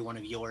of every one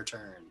of your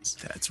turns.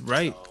 That's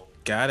right. So,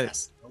 got it.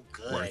 that's so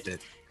good. Worth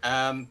it.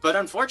 But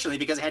unfortunately,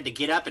 because I had to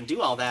get up and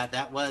do all that,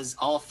 that was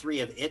all 3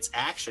 of its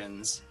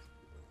actions.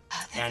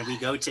 And we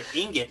go to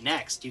Ingot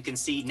next. You can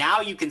see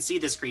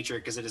this creature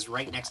because it is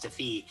right next to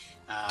Thee.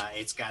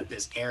 It's got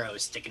this arrow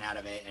sticking out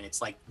of it, and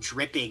it's like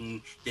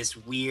dripping this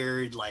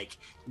weird like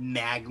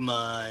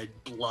magma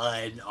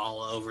blood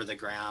all over the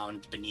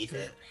ground beneath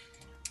it.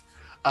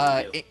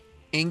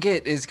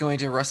 Ingot is going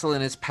to rustle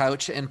in his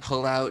pouch and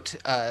pull out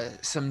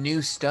some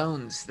new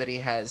stones that he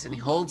has, and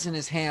he holds in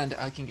his hand.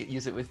 I can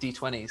use it with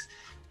D20s,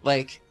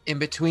 like in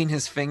between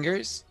his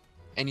fingers,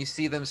 and you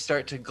see them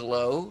start to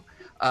glow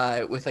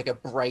with like a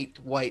bright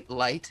white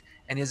light.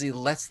 And as he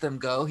lets them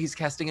go, he's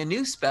casting a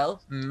new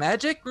spell,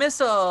 Magic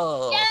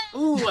Missile.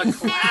 Ooh, a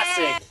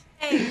classic.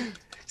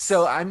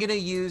 So I'm gonna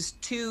use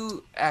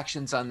 2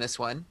 actions on this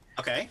one.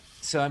 Okay.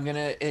 So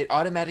it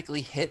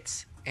automatically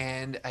hits,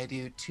 and I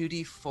do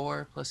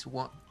 2d4 plus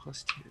 1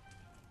 plus 2,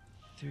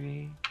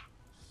 3,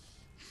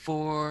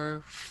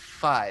 4,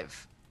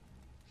 5.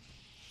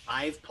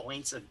 5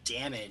 points of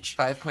damage.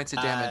 5 points of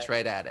damage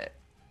right at it.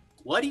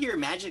 What do your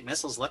magic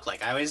missiles look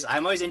like?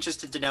 I'm always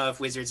interested to know if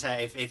wizards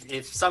have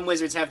if some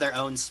wizards have their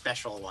own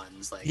special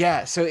ones. Like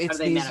Yeah, so how it's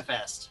do they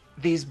manifest?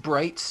 these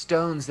bright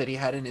stones that he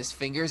had in his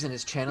fingers and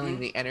is channeling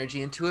the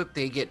energy into it.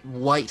 They get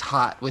white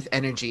hot with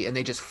energy, and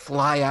they just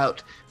fly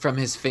out from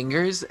his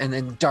fingers and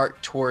then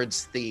dart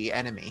towards the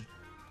enemy.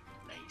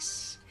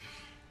 Nice.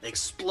 They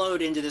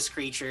explode into this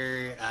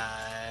creature.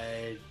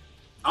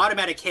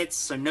 Automatic hits,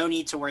 so no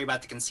need to worry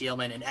about the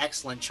concealment. An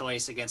excellent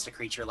choice against a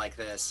creature like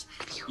this.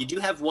 You do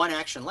have one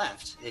action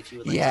left, if you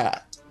would like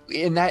to.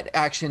 In that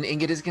action,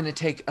 Ingrid is going to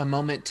take a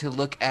moment to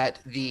look at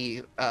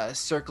the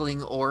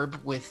circling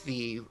orb with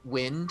the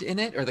wind in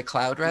it, or the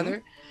cloud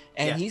rather,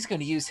 and he's going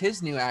to use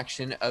his new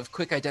action of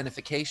quick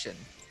identification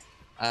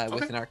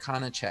with an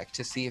Arcana check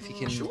to see if he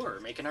can Sure,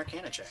 make an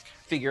Arcana check.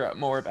 figure out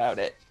more about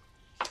it.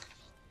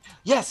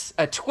 Yes,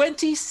 a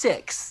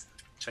 26.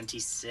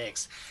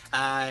 26.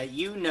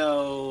 You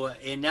know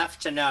enough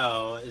to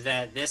know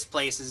that this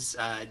place is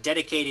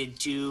dedicated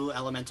to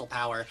elemental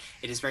power.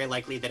 It is very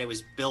likely that it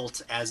was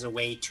built as a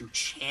way to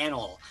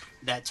channel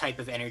that type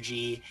of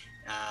energy,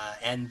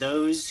 and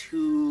those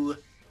who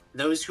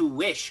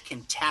wish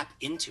can tap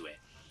into it,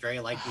 very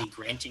likely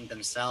granting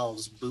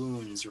themselves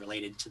boons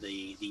related to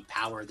the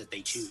power that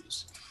they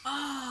choose.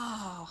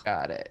 Oh,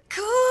 Got it.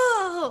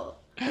 cool.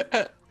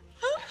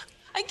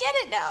 I get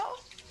it now.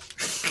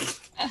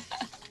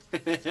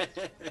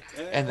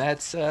 And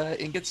that's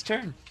Ingrid's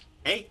turn.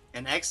 Hey,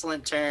 an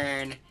excellent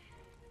turn.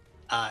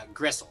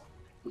 Gristle,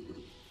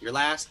 you're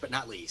last but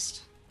not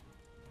least.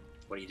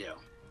 What do you do?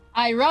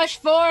 I rush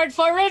forward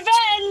for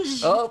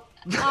revenge. Oh,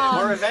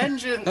 For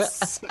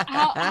vengeance!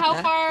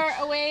 How far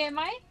away am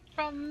I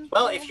from?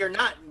 Well, if you're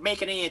not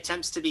making any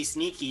attempts to be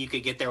sneaky, you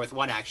could get there with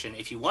one action.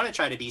 If you want to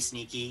try to be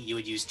sneaky, you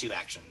would use 2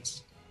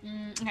 actions.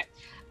 Okay,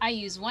 I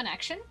use 1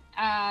 action.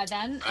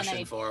 Then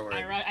Rushing forward.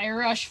 I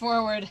rush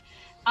forward.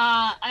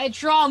 I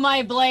draw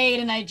my blade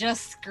and I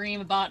just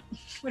scream about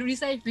what did we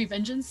say?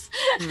 Revengeance.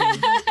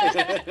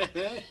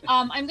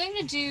 I'm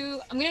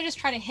gonna just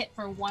try to hit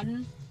for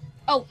 1.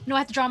 Oh no, I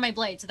have to draw my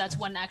blade, so that's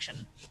 1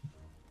 action.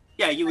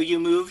 Yeah, you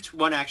moved,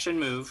 1 action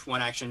move,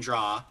 1 action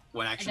draw,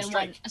 1 action And then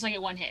strike. so I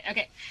get 1 hit.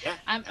 Okay. Yeah,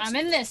 I'm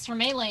in this for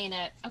meleeing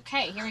it.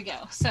 Okay, here we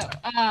go. So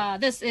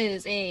this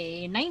is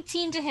a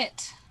 19 to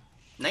hit.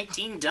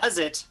 19 does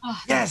it. Oh,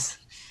 yes.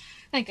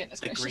 Thank goodness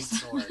The great gracious.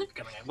 sword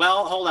coming in.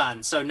 Well, hold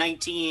on. So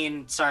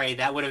 19, sorry,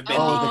 that would have been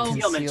Oh, the the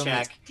concealment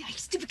concealment. check. Damn,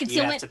 stupid You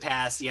concealment. have to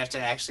pass. You have to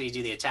actually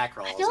do the attack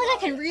roll. I as feel like I well.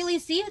 can really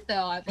see it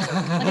though. Like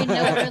I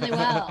know it really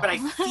well. But I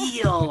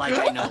feel like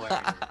I know where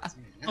it is.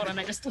 Hold on,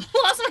 I just lost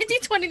my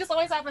D20. This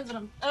always happens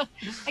when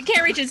I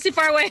can't reach it. It's too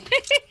far away.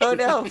 Oh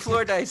no,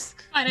 floor dice.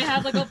 Fine, I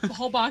have like a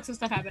whole box of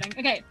stuff happening.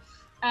 Okay.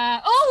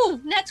 Oh,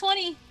 net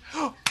 20.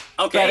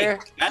 Okay.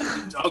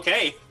 Better.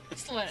 Okay.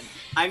 Excellent.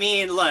 I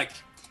mean, look,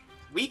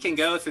 we can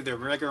go through the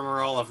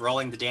rigmarole of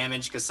rolling the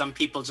damage because some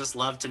people just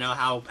love to know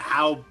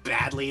how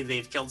badly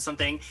they've killed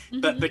something.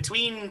 But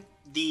between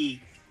the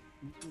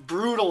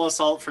brutal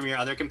assault from your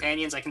other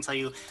companions, I can tell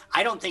you,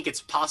 I don't think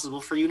it's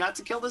possible for you not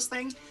to kill this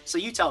thing. So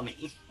you tell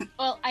me.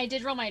 Well, I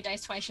did roll my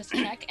dice twice just to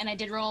check, and I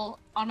did roll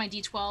on my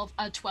D12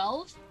 a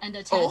 12 and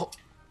a 10 Oh,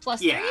 plus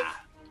 3. Yeah.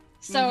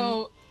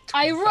 So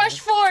I rush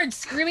forward,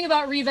 screaming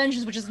about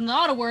revengeance, which is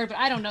not a word, but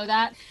I don't know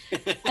that.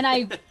 And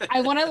I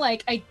want to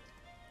I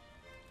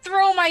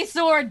throw my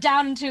sword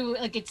down into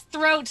like its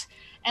throat,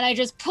 and I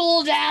just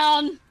pull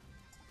down,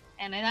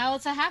 and now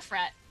it's a half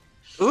rat.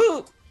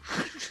 ooh.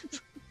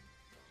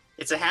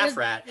 It's a half There's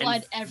rat.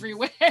 blood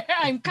everywhere.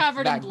 I'm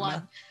covered in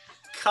blood.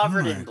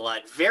 Covered Oh in my.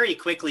 blood. Very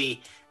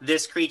quickly,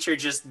 this creature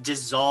just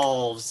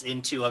dissolves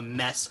into a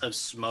mess of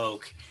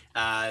smoke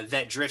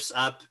that drifts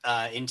up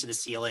into the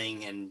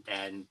ceiling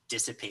and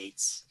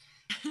dissipates.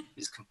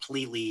 Is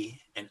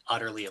completely and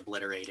utterly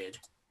obliterated.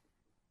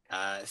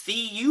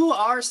 Thea, you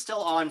are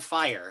still on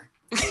fire.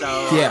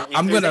 So Yeah, if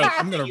I'm there's gonna- anything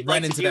I'm gonna you'd run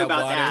like to into do that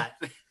about water.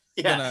 that-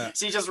 Yeah, Gonna-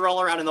 so you just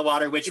roll around in the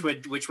water, which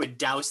would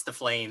douse the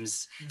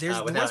flames. There's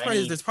the without worst part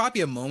any- is there's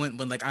probably a moment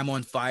when I'm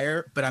on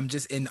fire, but I'm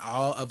just in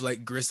awe of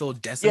Gristle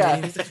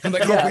decimating. Yeah. I'm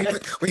like, Yeah.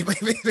 oh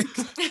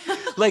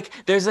wait. Like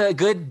there's a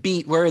good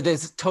beat where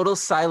there's total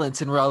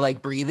silence and we're all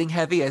breathing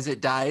heavy as it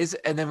dies,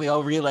 and then we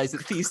all realize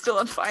that Thea's still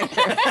on fire.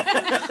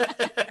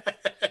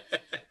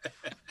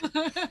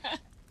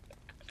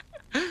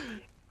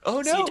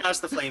 Oh So no! you douse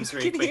the flames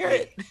very Can quickly. hear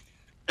it.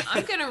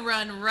 I'm gonna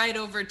run right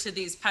over to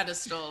these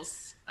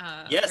pedestals.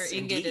 Yes, where Ingrid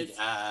indeed. is.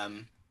 Yeah.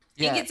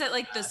 Ingrid's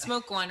at the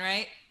smoke one,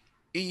 right?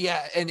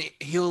 Yeah, and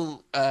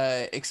he'll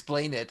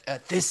explain it.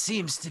 This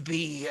seems to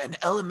be an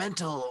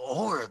elemental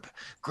orb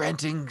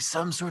granting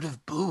some sort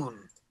of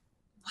boon.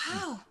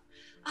 Wow.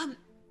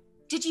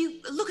 Did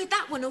you look at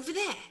that one over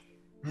there?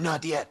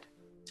 Not yet.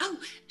 Oh,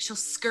 she'll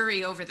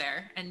scurry over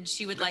there, and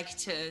she would like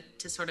to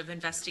sort of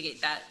investigate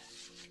that.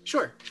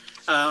 Sure.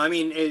 I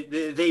mean,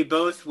 they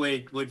both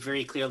would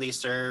very clearly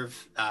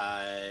serve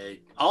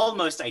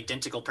almost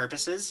identical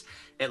purposes.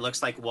 It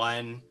looks like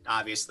one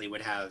obviously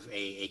would have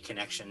a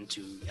connection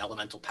to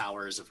elemental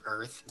powers of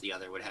earth. The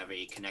other would have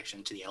a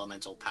connection to the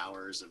elemental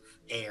powers of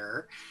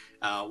air.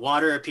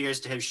 Water appears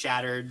to have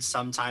shattered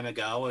some time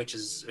ago, which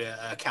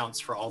accounts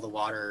for all the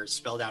water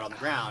spilled out on the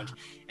ground.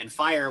 And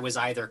fire was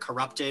either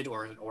corrupted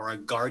or a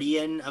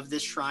guardian of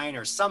this shrine,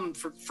 or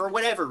for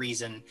whatever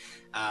reason.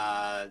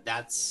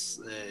 That's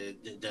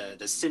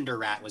the cinder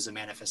rat was a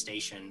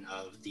manifestation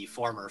of the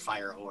former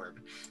fire orb.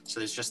 So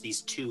there's just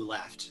these two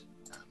left.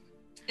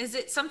 Is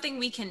it something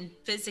we can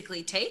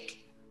physically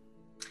take?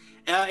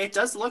 It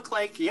does look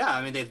like, yeah.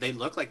 I mean, they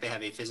look like they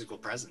have a physical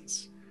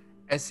presence.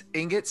 As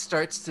Ingot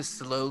starts to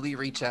slowly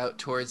reach out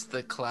towards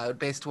the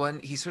cloud-based one,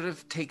 he sort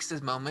of takes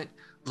his moment,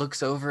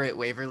 looks over at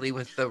Waverly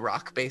with the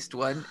rock-based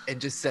one, and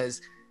just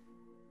says,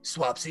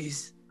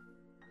 Swapsies.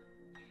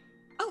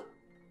 Oh,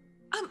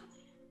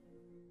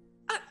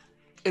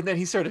 and then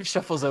he sort of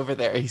shuffles over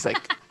there. He's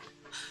like,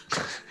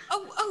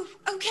 oh,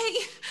 okay.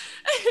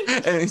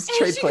 and he's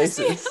trade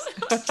places.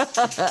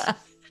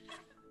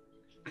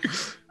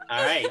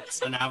 All right,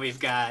 so now we've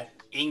got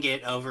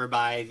Ingot over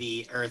by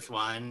the Earth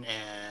one,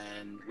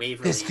 and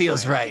Waverly. This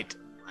feels by right.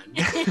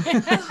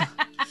 the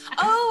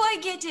Oh, I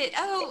get it.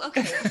 Oh,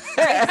 okay.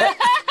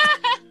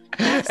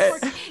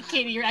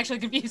 Katie, you're actually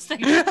confused.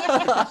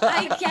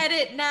 I get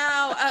it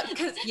now.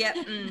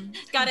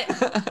 Got it.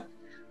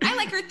 I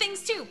like her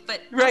things too,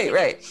 but Right.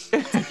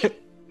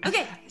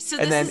 okay. So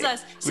And this then is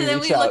us. So we then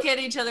reach we look out. at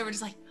each other. We're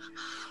just like,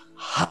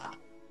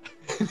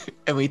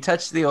 And we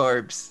touch the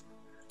orbs,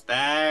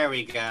 There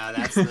we go.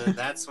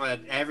 That's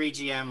what every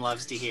GM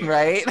loves to hear.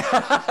 right?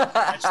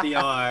 Touch the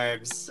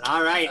orbs.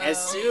 All right. As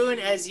Uh-oh. soon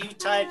as you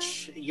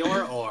touch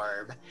your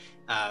orb,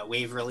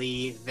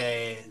 Waverly,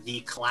 the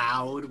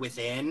cloud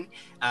within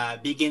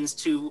begins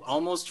to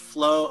almost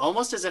flow,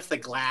 almost as if the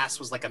glass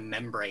was like a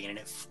membrane, and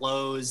it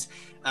flows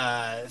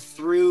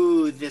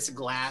through this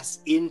glass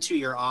into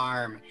your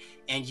arm,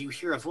 and you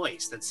hear a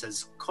voice that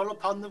says, "Call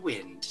upon the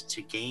wind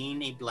to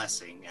gain a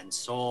blessing and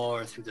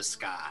soar through the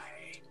sky."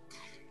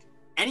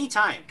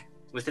 Anytime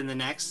within the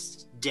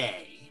next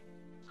day,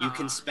 you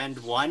can spend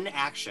one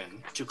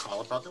action to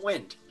call upon the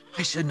wind.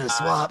 I shouldn't have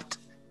swapped.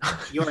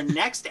 Your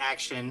next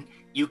action,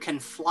 you can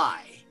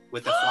fly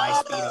with a fly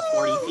speed of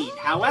 40 feet.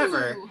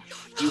 However,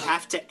 you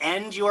have to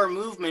end your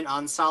movement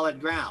on solid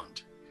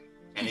ground.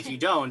 And if you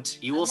don't,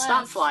 you will stop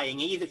Unless- flying.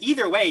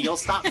 Either way, you'll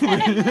stop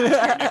flying.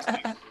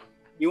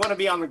 You want to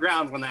be on the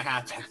ground when that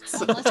happens.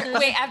 Unless there's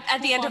wait,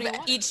 at the end of body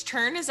water. each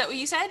turn, is that what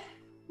you said?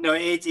 No,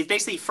 it's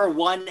basically for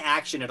one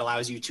action, it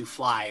allows you to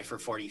fly for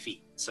 40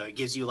 feet. So it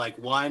gives you like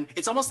one,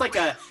 it's almost like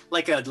a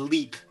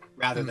leap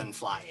rather than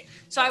flying.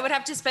 So I would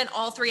have to spend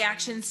all 3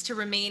 actions to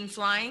remain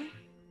flying?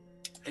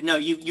 No,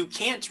 you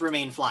can't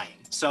remain flying.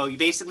 So you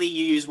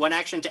use one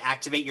action to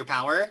activate your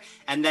power,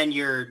 and then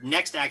your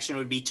next action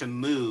would be to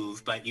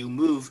move, but you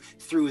move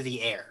through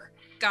the air.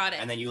 Got it.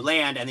 And then you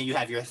land, and then you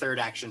have your third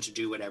action to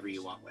do whatever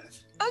you want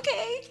with.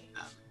 Okay.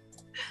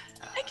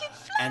 I can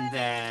fly. And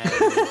then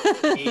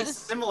a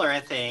similar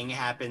thing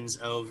happens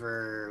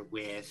over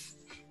with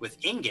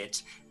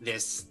Ingot.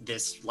 This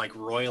like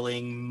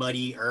roiling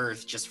muddy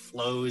earth just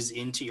flows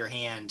into your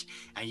hand,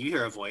 and you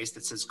hear a voice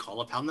that says,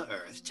 "Call upon the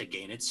earth to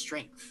gain its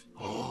strength."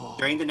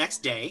 During the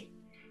next day,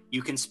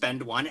 you can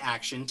spend one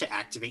action to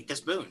activate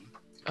this boon.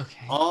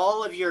 Okay.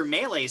 All of your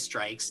melee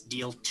strikes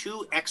deal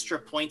 2 extra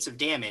points of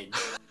damage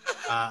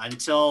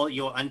until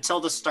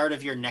the start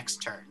of your next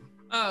turn.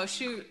 Oh,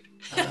 shoot.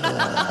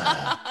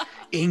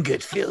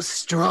 Ingot feels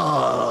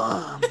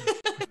strong.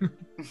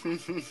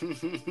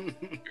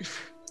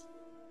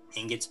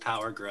 Ingot's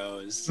power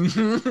grows.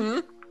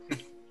 Did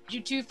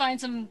you two find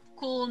some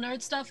cool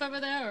nerd stuff over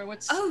there, or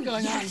what's Oh,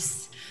 going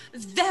yes.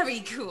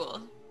 Very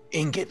cool.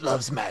 Ingot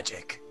loves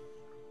magic.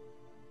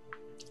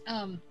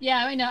 on?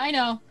 Yeah, I know.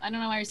 I don't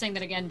know why you're saying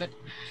that again, but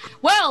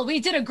well, we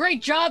did a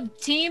great job,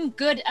 team.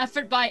 Good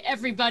effort by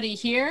everybody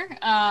here.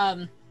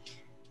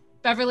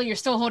 Beverly, you're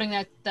still holding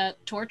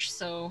that torch,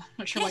 so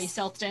not sure why you Yes.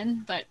 stealthed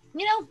in, but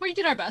we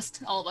did our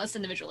best, all of us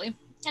individually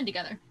and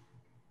together.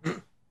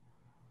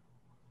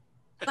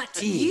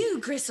 But you,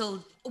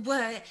 Gristle,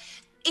 were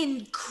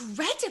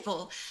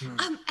incredible.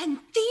 And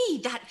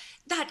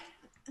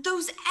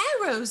those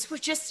arrows were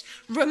just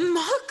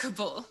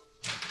remarkable.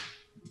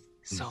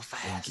 So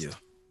fast. Thank you.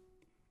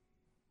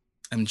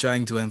 I'm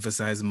trying to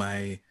emphasize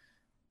my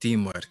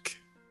teamwork.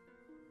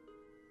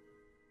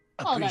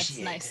 Oh, that's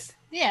Appreciate nice. it.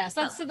 Yes,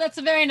 that's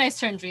a very nice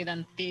turn for you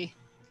then. We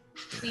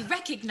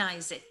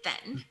recognize it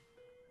then.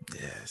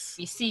 Yes.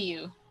 We see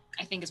you,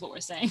 I think is what we're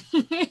saying.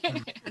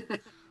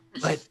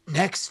 But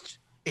next,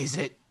 is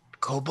it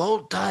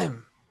kobold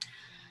time?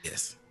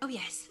 Yes. Oh,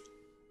 yes.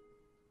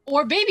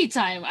 Or baby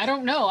time. I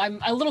don't know. I'm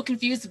a little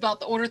confused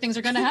about the order things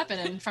are going to happen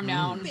in from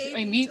now on.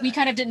 I mean, we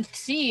kind of didn't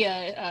see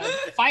a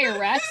fire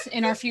rat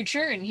in our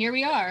future, and here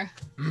we are.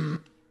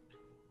 Mm.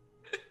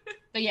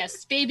 But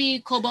yes, baby,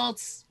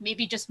 kobolds,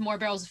 maybe just more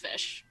barrels of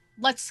fish.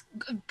 let's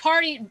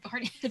party,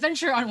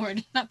 adventure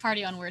onward, not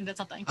party onward. That's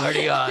something.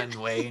 Party on,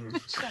 Wayne.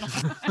 Shut up.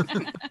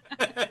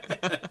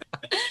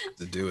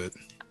 To do it.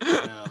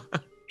 No.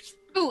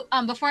 Ooh,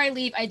 before I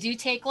leave, I do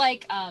take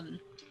like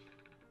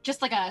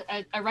just like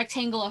a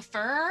rectangle of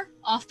fur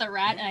off the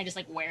rat, and I just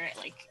like wear it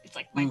like it's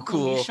like my Ooh,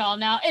 cool cool. shawl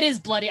now. It is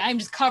bloody. I'm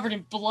just covered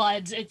in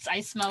blood.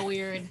 I smell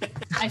weird.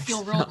 I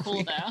feel real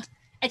cool though.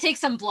 I take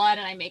some blood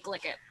and I make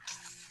like a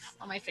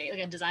on my face, like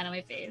a design on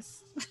my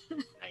face.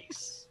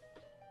 Nice.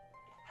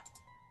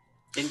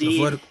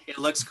 Indeed, Before- it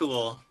looks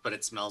cool, but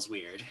it smells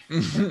weird.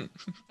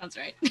 That's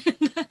right.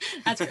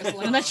 That's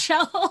Crystal in a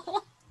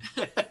nutshell.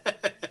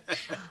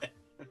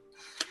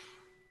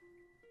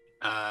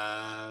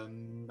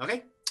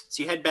 Okay,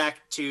 so you head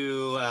back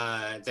to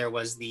there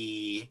was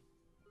the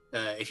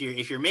if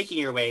you're making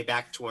your way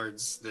back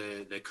towards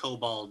the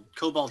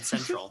Cobalt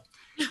Central,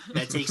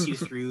 that takes you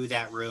through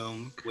that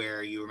room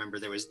where you remember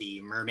there was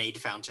the mermaid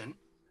fountain.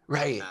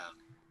 Right.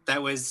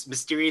 That was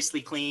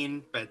mysteriously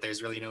clean, but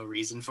there's really no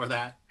reason for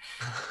that.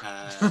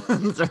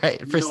 That's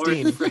right.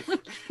 Pristine.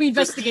 We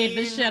investigated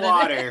this shit.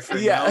 Water for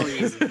Yeah. no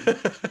reason.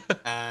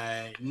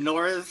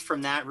 North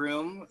from that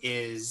room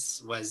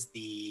was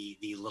the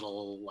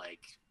little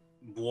like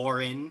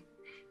warren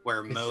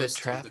where With the most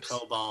of the traps?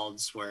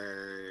 kobolds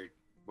were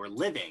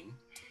living.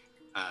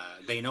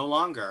 They no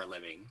longer are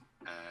living.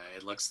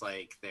 It looks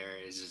like there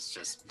is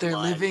just They're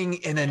blood. living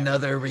in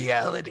another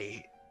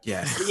reality.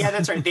 Yeah. Yeah,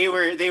 that's right. They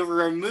were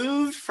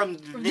removed from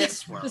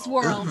this world. This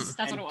world.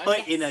 That's and what it was.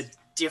 put in a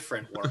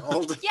different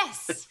world.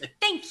 Yes.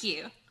 Thank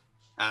you.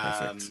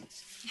 Perfect.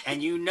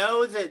 And you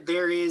know that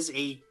there is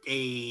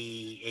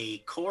a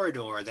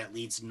corridor that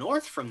leads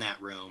north from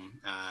that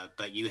room,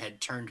 but you had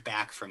turned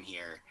back from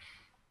here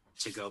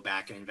to go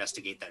back and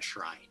investigate that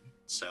shrine.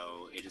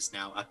 So it is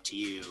now up to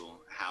you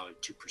how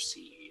to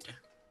proceed.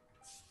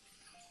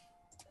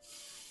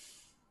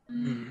 I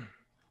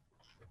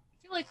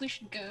feel like we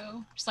should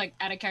go just like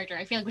out of character.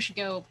 I feel like we should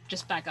go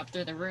just back up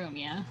through the room.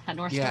 Yeah, that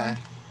north Yeah,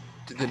 door.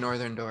 to the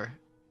northern door.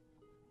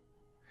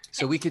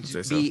 So we could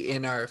Say so. be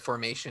in our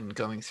formation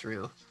going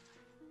through.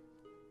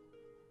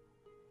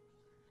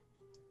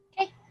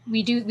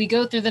 We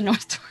go through the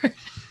north door.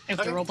 I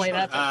have to Okay, roleplay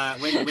sure. that.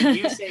 When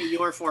you say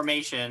your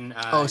formation,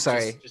 Oh,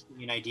 sorry. just give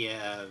me an idea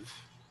of.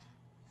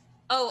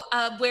 Oh,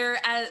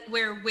 where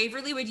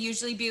Waverly would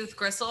usually be with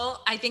Gristle,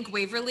 I think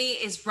Waverly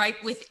is right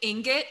with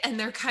Ingot, and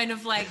they're kind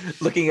of like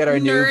Looking at our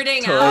new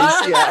nerding toys.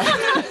 out.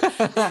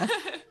 Yeah.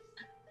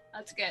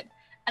 That's good.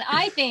 And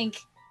I think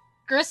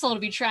Gristle will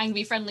be trying to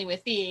be friendly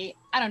with Thee.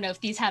 I don't know if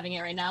Thee's having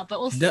it right now,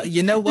 but we'll see. No,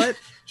 you know what?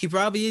 He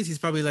probably is. He's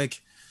probably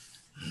like,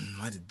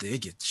 why did they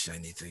get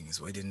shiny things?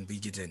 Why didn't we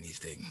get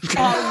anything?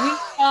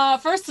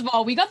 First of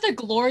all, we got the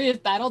glory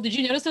of battle. Did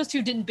you notice those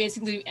two didn't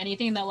basically do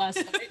anything in that last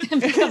fight?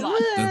 Come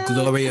on. The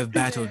glory of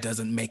battle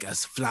doesn't make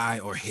us fly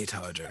or hit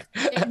harder.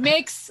 It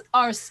makes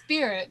our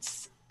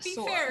spirits Be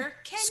soar. fair,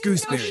 can Screw you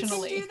spirits.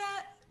 not do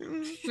that?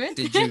 What?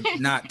 Did you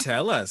not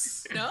tell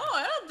us? No,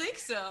 I don't think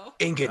so.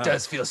 Ingot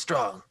does feel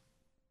strong.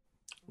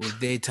 Well,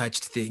 they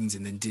touched things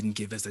and then didn't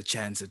give us a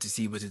chance to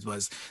see what it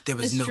was. There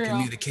was It's no true.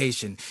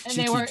 communication. And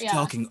She they were- keeps yeah.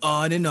 talking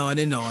on and on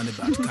and on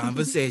about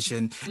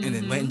conversation and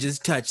then Mhm. went and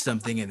just touched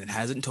something and then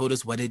hasn't told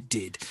us what it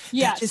did.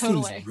 Yeah, that just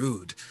totally. seems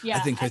rude. Yeah, I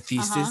think her I-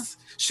 thesis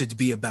should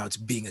be about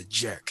being a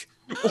jerk.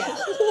 Yeah.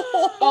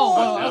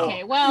 Oh,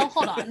 okay. Well,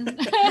 hold on.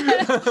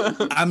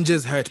 I'm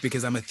just hurt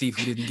because I'm a thief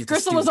who didn't get to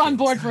Crystal steal was on things.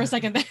 board for a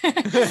second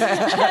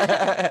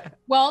there.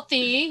 Well,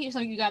 Thee, so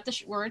you got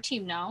we're a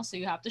team now, so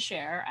you have to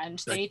share.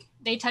 And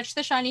they touch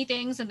the shiny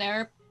things, and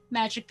they're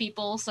magic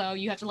people, so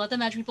you have to let the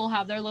magic people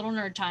have their little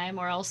nerd time,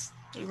 or else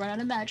they run out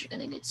of magic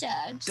and they get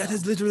sad. That so.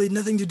 has literally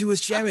nothing to do with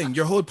sharing.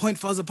 Your whole point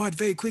falls apart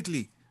very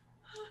quickly.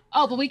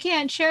 Oh, but we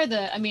can't share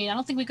I mean, I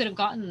don't think we could have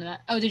gotten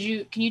that. Oh,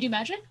 can you do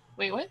magic?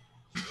 Wait, what?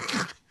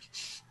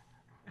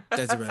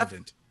 That's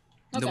irrelevant.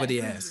 Okay.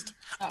 Nobody asked.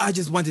 Oh. I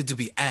just wanted to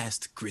be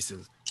asked, Gristle.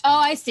 Oh,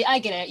 I see. I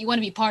get it. You want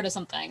to be part of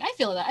something. I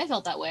feel that. I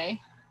felt that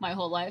way my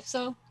whole life.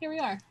 So here we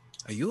are.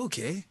 Are you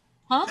okay?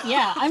 Huh?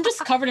 Yeah. I'm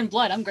just covered in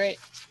blood. I'm great.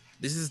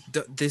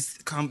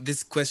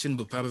 This question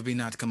will probably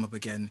not come up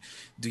again.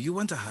 Do you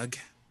want a hug?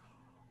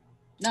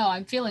 No,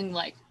 I'm feeling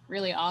like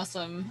really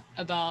awesome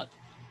about.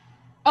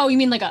 Oh, you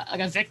mean like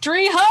a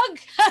victory hug?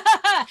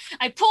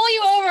 I pull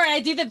you over and I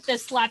do the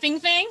slapping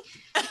thing.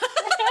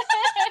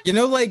 You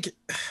know, like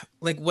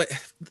what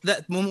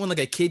that moment when like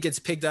a kid gets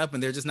picked up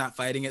and they're just not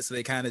fighting it, so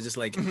they kind of just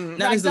like not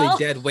necessarily Ragdoll?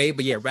 dead weight,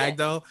 but yeah,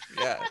 ragdoll.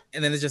 Yeah.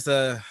 And then it's just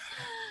I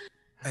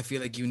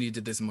feel like you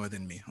needed this more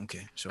than me.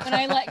 Okay, sure. When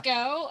I let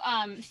go,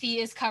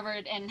 Thea is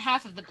covered in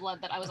half of the blood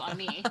that I was on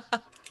me.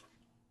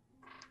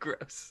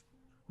 Gross.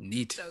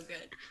 Neat. So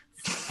good.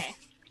 Okay.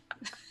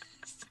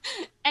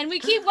 And we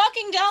keep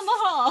walking down the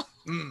hall.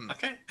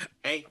 Okay.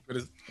 Hey.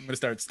 I'm gonna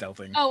start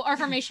stealthing. Oh, our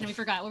formation. We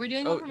forgot. What we're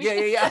doing? Oh,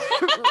 Formation? yeah.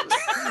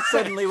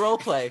 Suddenly role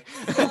play.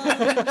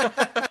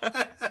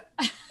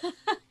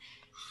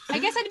 I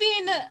guess I'd be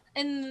in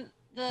the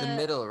The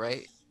middle,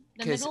 right?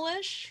 the 'cause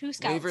middle-ish. Who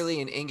scouts?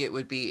 Waverly and Ingot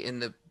would be in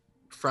the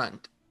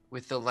front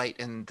with the light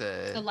and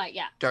The the light.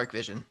 Yeah. dark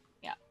vision.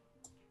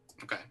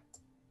 Okay.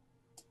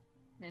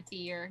 If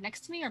you're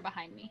next to me or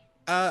behind me?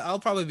 I'll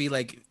probably be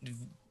like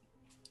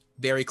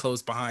very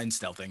close behind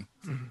stealthing.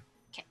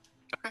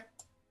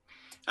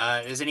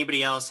 Does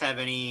anybody else have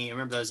any?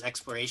 Remember those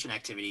exploration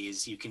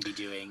activities you can be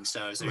doing?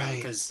 So, is there, Right.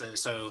 because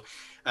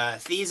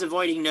Thee's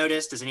avoiding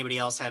notice. Does anybody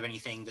else have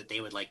anything that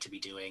they would like to be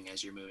doing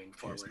as you're moving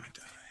Here's forward? my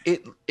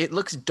die. It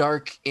looks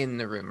dark in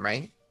the room,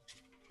 right?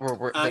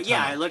 Or the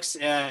Yeah, tunnel? it looks.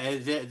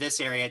 This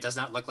area does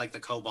not look like the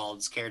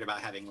kobolds cared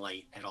about having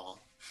light at all.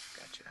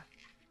 Gotcha.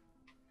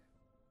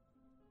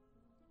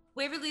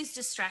 Waverly's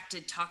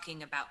distracted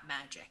talking about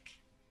magic.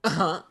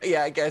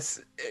 Yeah, I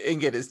guess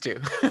Ingrid is too.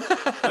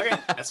 Okay,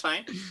 that's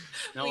fine.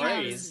 No We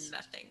worries.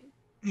 have nothing.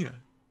 Yeah.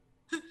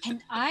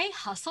 Can I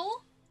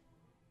hustle?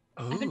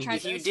 Oh. haven't tried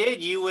If you this.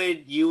 did,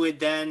 you would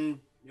then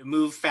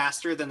move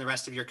faster than the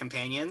rest of your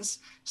companions,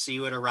 so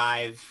you would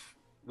arrive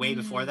way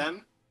before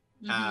them.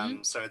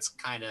 Mhm. So it's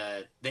kind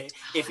of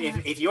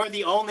if you're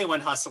the only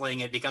one hustling,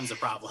 it becomes a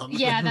problem.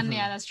 Yeah, then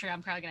yeah, that's true.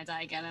 I'm probably gonna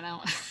die again, and I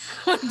don't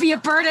want to be a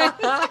burden.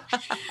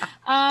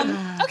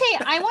 Okay,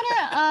 I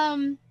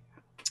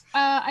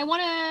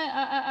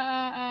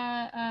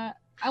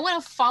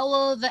want to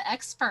follow the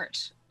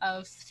expert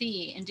of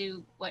Thee and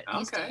do what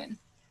he's Okay. doing.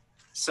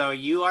 So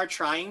you are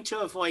trying to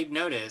avoid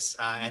notice,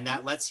 and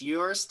that lets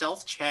your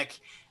stealth check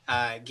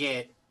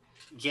get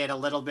a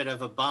little bit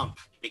of a bump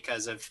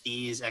because of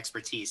Thee's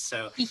expertise.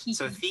 So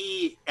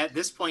Thee, at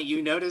this point,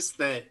 you notice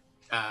that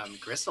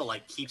Gristle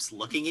like keeps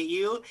looking at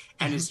you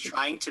and is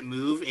trying to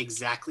move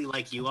exactly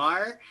like you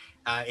are.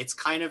 It's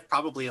kind of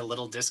probably a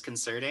little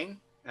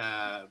disconcerting,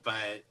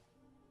 but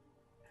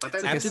It's like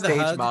that's After a the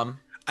stage hug, mom.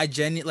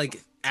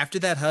 After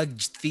that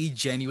hug, Thee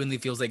genuinely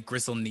feels like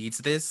Gristle needs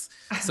this,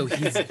 so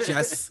he's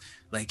just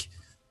like,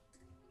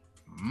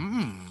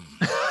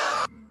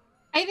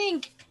 I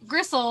think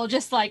Gristle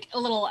just like a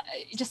little,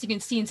 just you can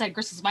see inside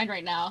Gristle's mind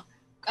right now.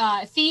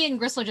 Thea and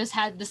Gristle just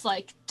had this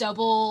like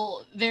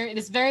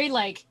this very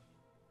like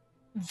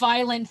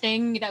violent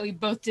thing that we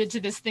both did to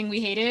this thing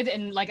we hated,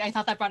 and like I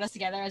thought that brought us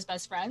together as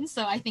best friends.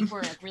 So I think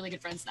we're like really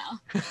good friends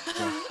now.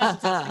 That's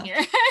what's happening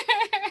here.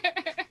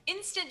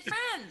 Instant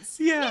friends.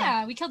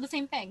 Yeah, we killed the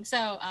same thing.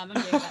 So I'm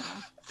doing that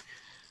now.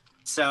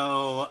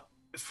 So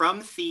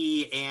from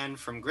Thea and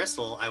from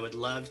Gristle, I would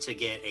love to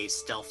get a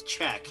stealth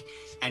check.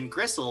 And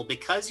Gristle,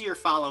 because you're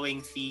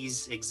following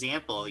Thea's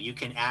example, you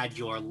can add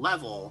your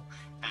level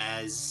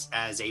as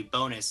a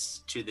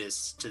bonus to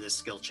this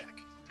skill check,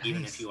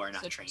 even if you are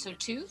not trained. So in it.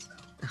 2.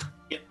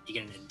 Yep, you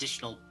get an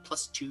additional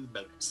 +2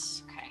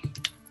 bonus. Okay.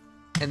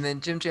 And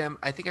then Jim Jam,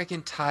 I think I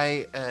can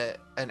tie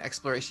an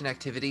exploration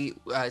activity.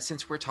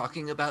 Since we're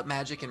talking about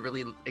magic and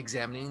really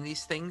examining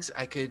these things,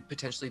 I could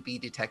potentially be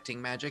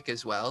detecting magic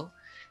as well.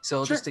 So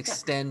I'll Sure, just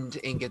extend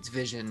Ingrid's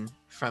vision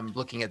from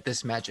looking at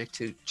this magic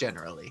to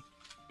generally.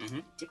 Mm-hmm.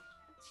 Yep.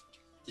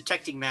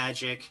 Detecting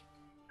magic,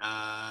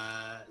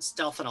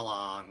 stealthing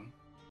along,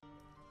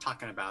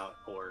 talking about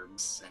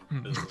orbs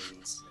and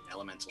boons and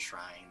elemental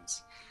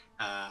shrines.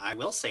 I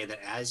will say that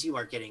as you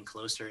are getting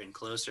closer and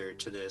closer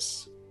to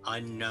this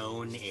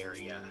unknown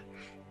area,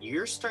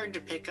 you're starting to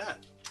pick up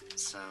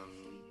some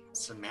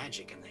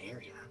magic in the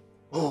area.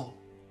 Oh,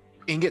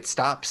 Ingrid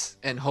stops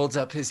and holds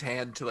up his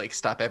hand to like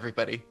stop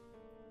everybody.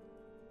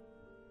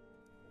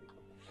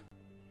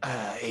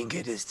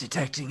 Ingrid is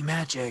detecting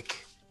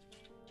magic.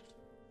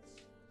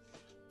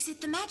 Is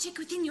it the magic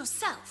within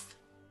yourself?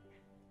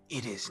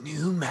 It is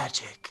new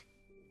magic.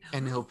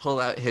 And he'll pull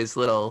out his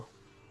little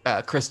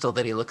crystal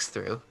that he looks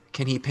through.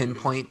 Can he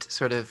pinpoint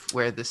sort of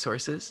where the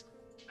source is?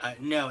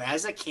 No,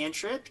 as a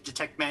cantrip,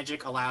 detect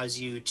magic allows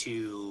you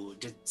to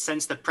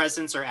sense the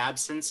presence or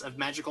absence of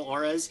magical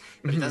auras,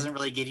 but it doesn't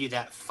really give you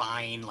that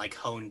fine, like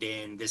honed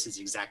in. This is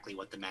exactly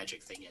what the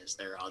magic thing is.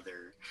 There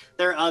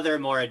are other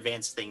more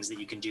advanced things that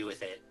you can do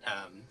with it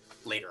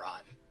later on.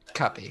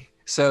 Copy.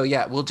 So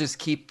yeah,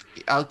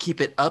 I'll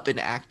keep it up and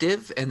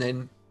active, and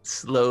then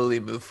slowly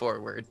move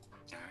forward.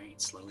 All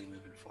right, slowly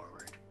moving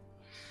forward.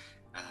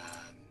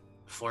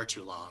 Before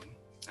too long,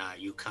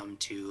 you come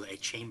to a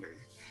chamber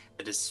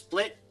that is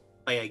split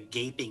by a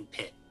gaping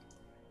pit,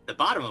 the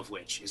bottom of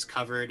which is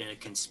covered in a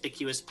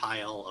conspicuous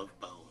pile of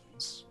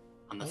bones.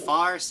 On the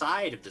far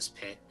side of this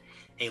pit,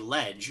 a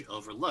ledge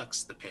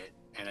overlooks the pit,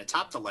 and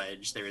atop the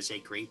ledge there is a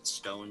great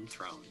stone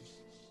throne,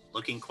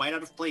 looking quite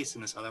out of place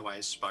in this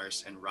otherwise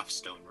sparse and rough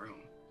stone room.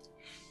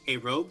 A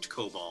robed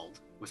kobold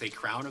with a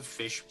crown of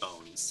fish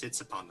bones sits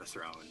upon the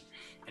throne,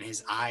 and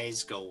his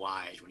eyes go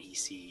wide when he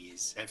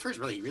sees, at first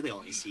really, he really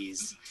only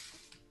sees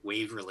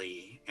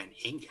Waverly and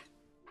Ingrid.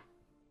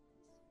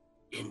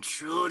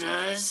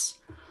 Intruders,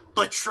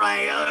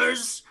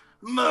 betrayers,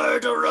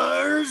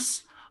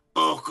 murderers.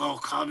 Boko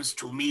comes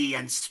to me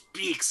and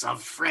speaks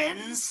of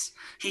friends.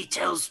 He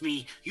tells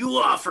me you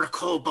offer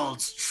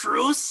kobolds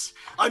truce,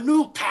 a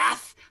new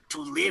path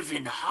to live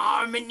in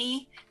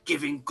harmony,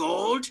 giving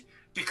gold,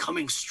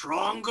 becoming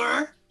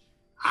stronger.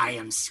 I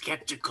am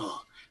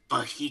skeptical,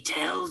 but he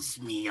tells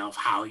me of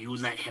how you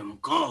let him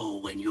go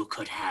when you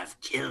could have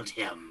killed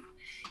him.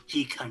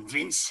 He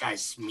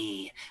convinces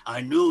me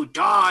a new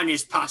dawn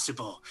is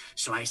possible,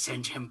 so I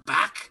send him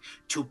back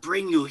to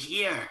bring you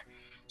here.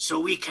 so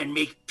we can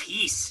make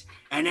peace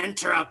and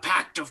enter a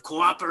pact of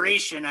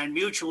cooperation and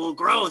mutual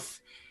growth.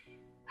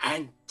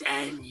 And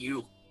then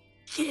you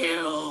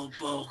kill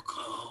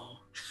Boko.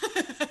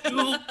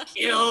 You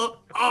kill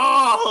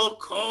all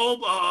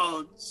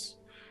kobolds.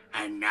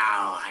 And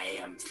now I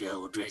am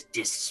filled with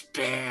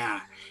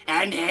despair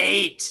and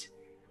hate.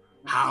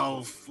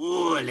 How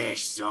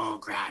foolish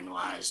Zolgran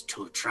was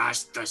to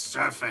trust the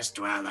surface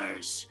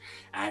dwellers.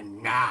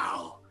 And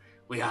now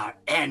we are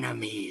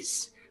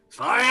enemies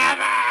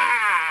forever.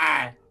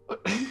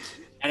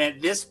 And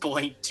at this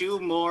point, 2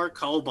 more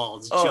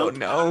kobolds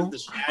jump out of the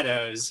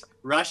shadows,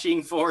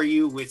 rushing for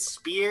you with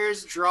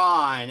spears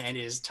drawn, and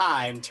it is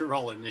time to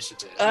roll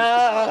initiative.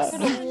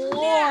 Good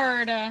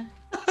lord.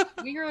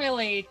 We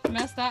really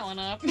messed that one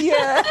up.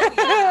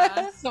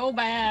 Yeah. So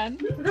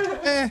bad.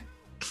 Eh.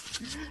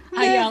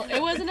 I yell,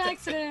 it was an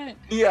accident.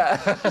 Yeah.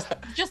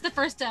 Just the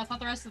first death, not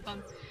the rest of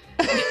them.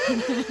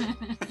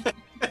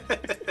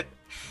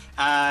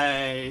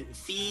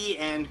 Thea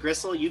and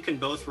Gristle, you can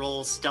both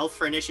roll stealth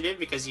for initiative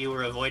because you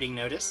were avoiding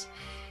notice.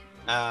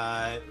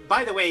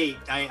 By the way,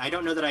 I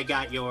don't know that I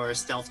got your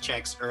stealth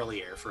checks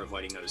earlier for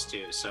avoiding notice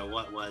too. So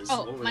what was?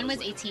 Oh, what were mine those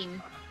was like?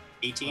 18.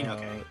 18.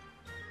 Okay.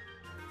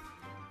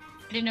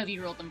 I didn't know if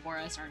you rolled them for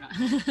us or not.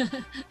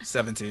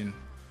 17.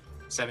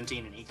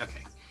 17 and 8.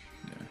 Okay.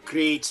 Yeah.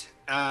 Great.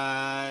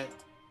 And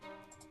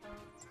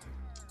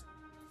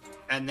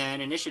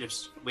then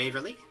initiatives.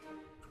 Waverly.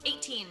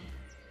 18.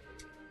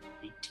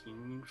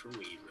 18 for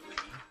Waverly.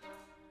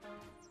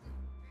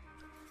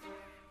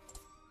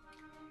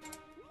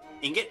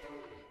 Ingot.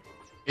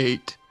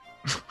 8.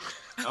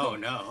 Oh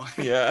no.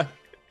 Yeah.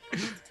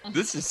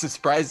 This is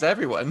surprised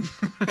everyone.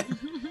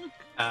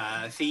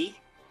 Thea.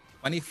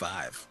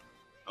 25.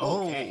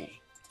 Okay.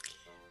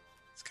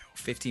 Let's go.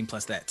 15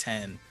 plus that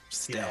 10.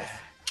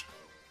 Stealth.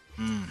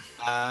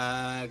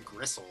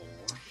 Gristle.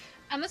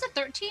 That's a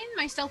 13.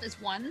 My stealth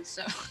is 1,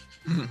 so.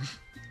 But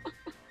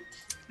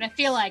I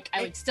feel like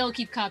I would still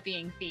keep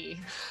copying Thea.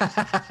 I'm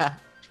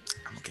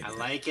okay I with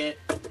like it.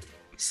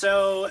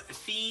 So,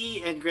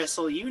 Thea and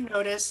Gristle, you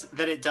notice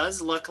that it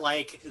does look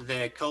like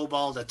the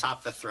kobold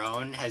atop the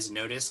throne has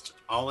noticed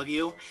all of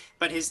you,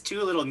 but his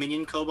 2 little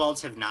minion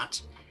kobolds have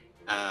not.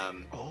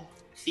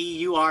 Thea,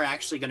 you are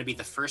actually going to be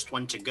the first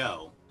one to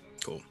go.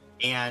 Cool.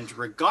 And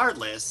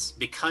regardless,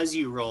 because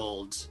you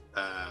rolled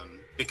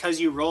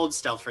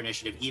stealth for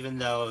initiative, even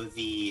though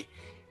the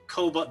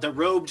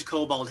robed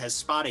kobold has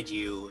spotted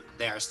you,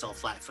 they are still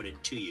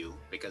flat-footed to you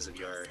because of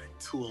your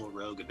cool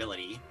rogue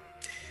ability.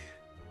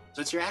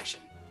 So it's your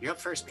action. You're up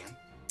first,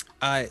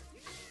 man.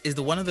 Is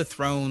the one of the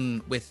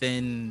throne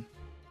within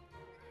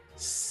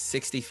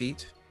 60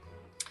 feet?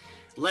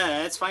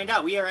 Let's find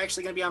out. We are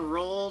actually going to be on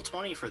roll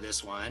 20 for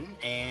this one,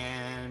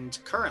 and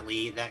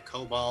currently that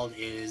kobold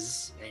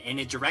is in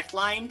a direct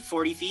line,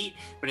 40 feet,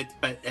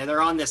 but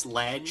they're on this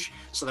ledge,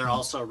 so they're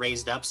also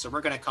raised up. So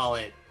we're going to call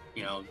it,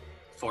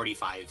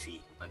 45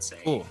 feet, let's say.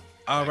 Cool.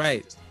 All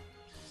right.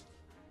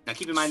 Now,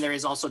 keep in mind there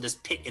is also this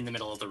pit in the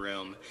middle of the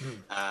room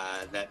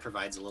that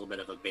provides a little bit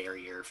of a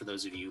barrier for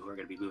those of you who are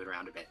going to be moving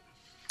around a bit.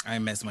 I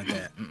ain't messing with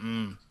that.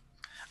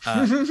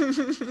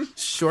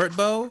 Short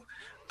bow.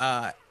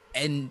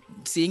 And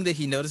seeing that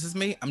he notices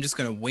me, I'm just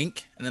gonna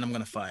wink and then I'm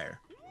gonna fire.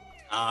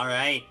 All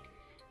right.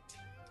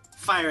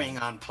 Firing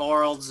on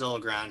poor old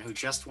Zolgran, who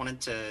just wanted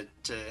to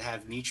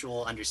have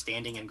mutual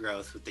understanding and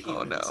growth with the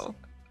humans. Oh no.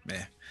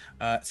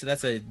 Yeah. So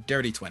that's a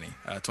dirty 20.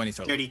 20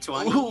 total. Dirty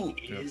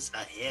 20 is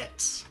a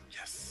hit.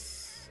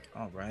 Yes.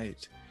 All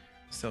right.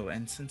 So,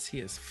 and since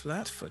he is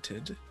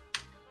flat-footed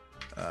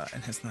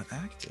and has not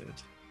acted,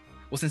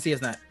 well, since he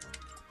has not.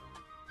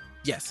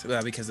 Yes,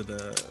 because of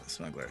the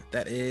smuggler.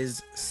 That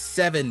is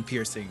 7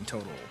 piercing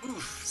total.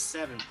 Oof,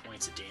 7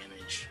 points of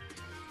damage.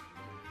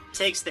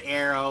 Takes the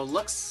arrow.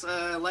 Looks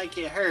like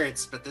it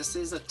hurts, but this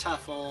is a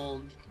tough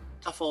old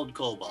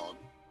kobold.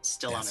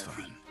 Still That's on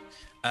her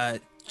fine.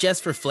 feet.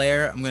 Just for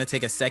flair, I'm gonna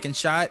take a second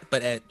shot,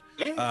 but at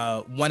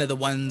one of the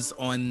ones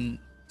on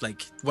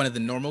like one of the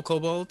normal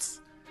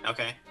kobolds.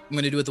 Okay. I'm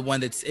gonna do it the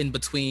one that's in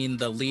between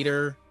the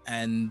leader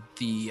and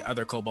the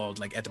other kobold,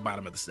 like at the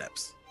bottom of the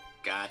steps.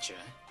 Gotcha.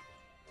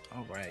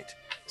 All right.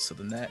 So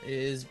then that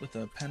is with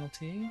a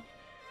penalty.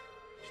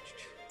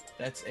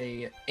 That's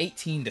a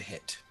 18 to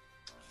hit.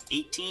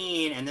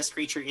 18, and this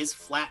creature is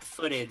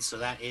flat-footed, so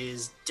that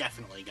is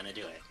definitely gonna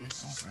do it.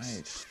 All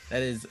right.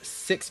 That is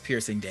 6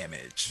 piercing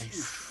damage.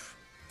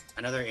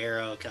 Another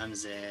arrow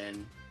comes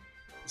in.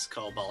 This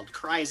kobold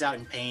cries out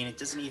in pain. It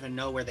doesn't even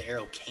know where the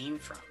arrow came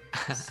from.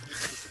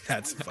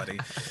 That's funny.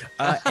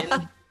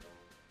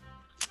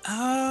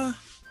 I'm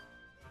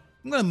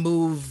gonna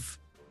move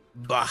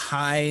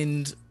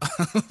behind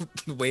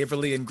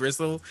Waverly and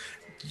Gristle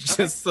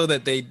just so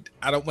that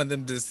I don't want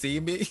them to see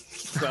me.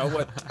 So I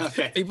want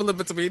people in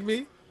between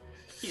me.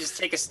 You just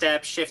take a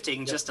step,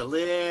 shifting just a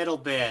little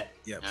bit.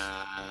 Yep.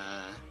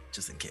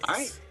 Just in case. All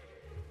right.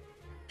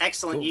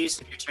 Excellent use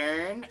of your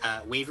turn.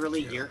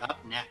 Waverly, you're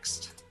up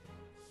next.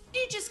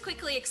 Could you just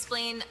quickly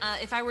explain,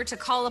 if I were to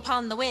call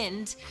upon the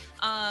wind,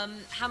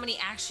 how many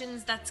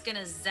actions that's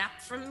gonna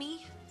zap from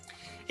me?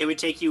 it would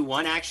take you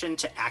 1 action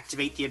to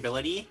activate the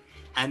ability,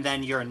 and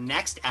then your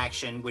next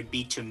action would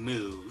be to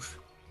move.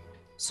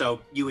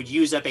 So you would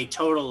use up a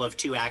total of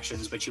 2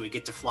 actions, but you would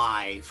get to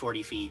fly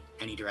 40 feet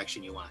any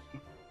direction you want.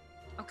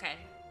 Okay,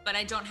 but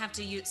I don't have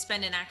to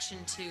spend an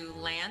action to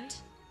land?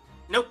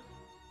 Nope.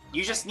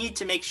 You just need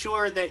to make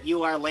sure that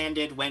you are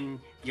landed when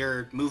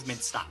your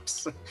movement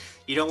stops.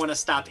 You don't want to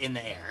stop in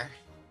the air.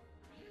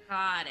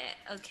 Got it.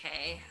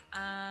 Okay.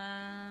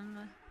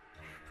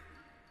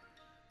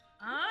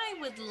 I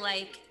would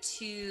like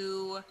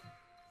to...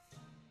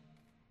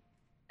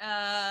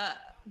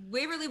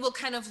 Waverly will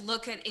kind of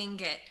look at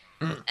Ingot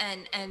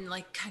and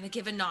like kind of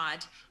give a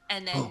nod,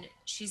 and then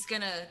she's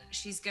gonna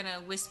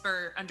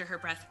whisper under her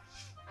breath,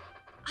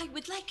 "I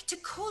would like to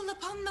call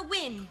upon the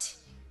wind."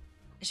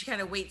 And she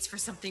kind of waits for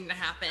something to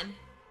happen.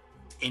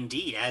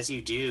 Indeed, as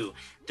you do,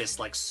 this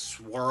like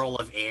swirl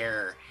of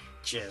air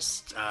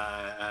just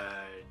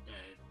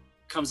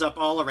comes up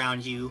all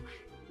around you,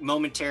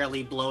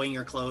 momentarily blowing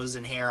your clothes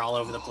and hair all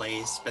over the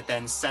place, but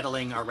then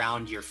settling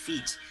around your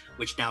feet,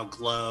 which now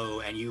glow,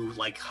 and you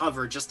like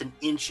hover just an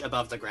inch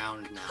above the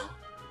ground now.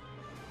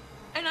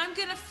 And I'm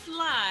gonna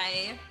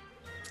fly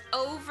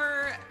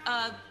over.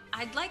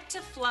 I'd like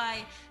to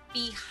fly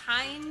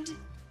behind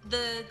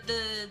the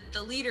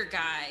leader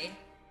guy.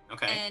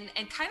 Okay.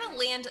 And kind of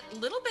land a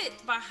little bit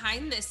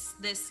behind this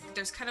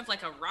there's kind of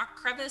like a rock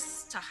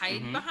crevice to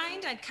hide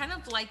behind. I'd kind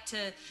of like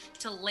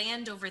to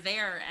land over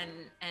there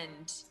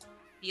and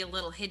be a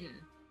little hidden.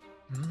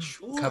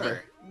 Sure.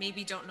 Cover.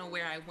 Maybe don't know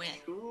where I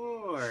went.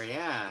 Sure,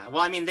 yeah.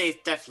 Well, I mean, they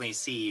definitely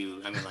see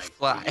you. I mean, like,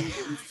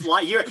 Fly.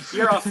 You're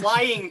a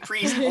flying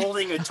priest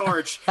holding a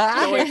torch,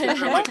 going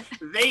through, like,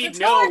 they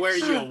know where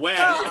you went.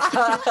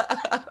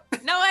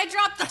 No, I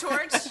dropped the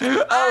torch.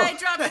 I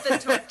dropped the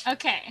torch.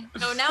 Okay.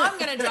 So now I'm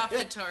gonna drop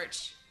the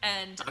torch,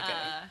 and Okay.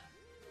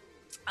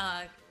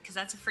 because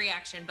that's a free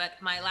action.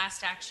 But my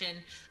last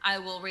action, I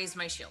will raise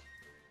my shield.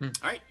 All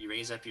right, you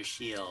raise up your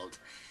shield.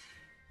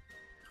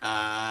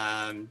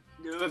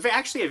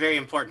 Actually, a very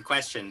important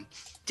question.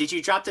 Did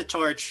you drop the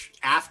torch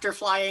after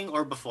flying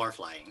or before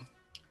flying?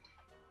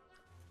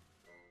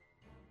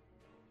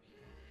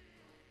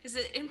 Is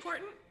it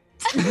important?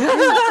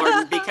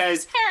 Important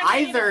because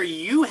Apparently. either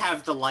you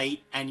have the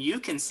light and you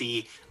can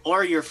see,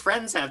 or your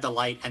friends have the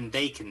light and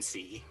they can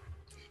see.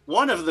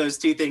 One of those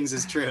 2 things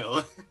is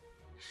true.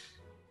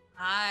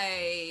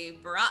 I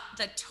brought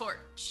the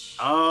torch.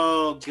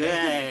 Oh,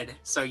 good.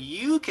 So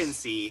you can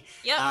see.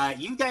 Yep.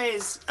 You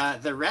guys,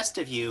 the rest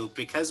of you,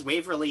 because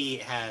Waverly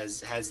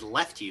has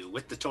left you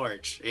with the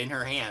torch in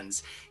her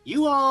hands,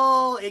 you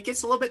all, it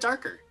gets a little bit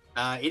darker.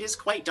 It is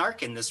quite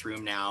dark in this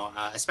room now,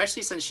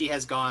 especially since she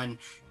has gone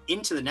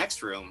into the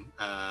next room.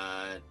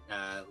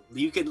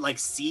 You could like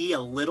see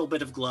a little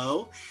bit of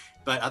glow,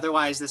 but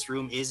otherwise this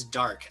room is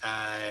dark.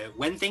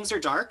 When things are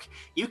dark,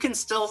 you can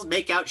still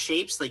make out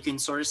shapes, like you can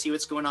sort of see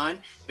what's going on,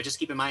 but just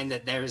keep in mind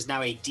that there is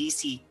now a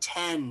DC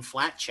 10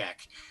 flat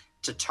check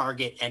to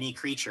target any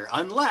creature,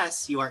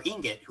 unless you are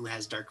Ingot, who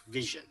has dark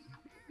vision.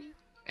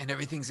 And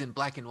everything's in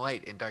black and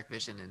white in Dark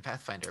Vision and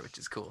Pathfinder, which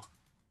is cool.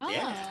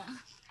 Yeah.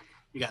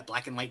 You got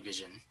black and white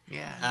vision.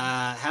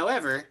 Yeah.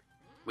 However,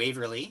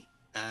 Waverly,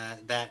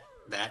 that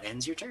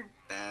ends your turn.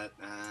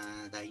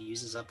 That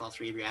uses up all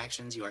 3 of your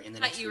actions. You are in the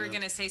I next thought you were room.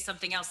 gonna say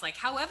something else, like,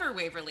 however,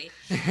 Waverly,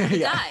 you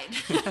Yeah.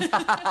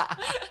 died.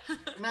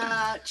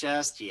 Not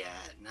just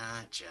yet.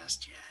 Not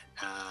just yet.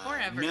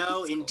 Forever.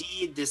 No,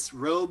 indeed, this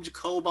robed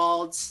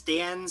kobold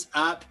stands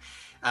up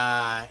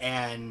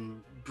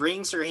and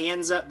brings her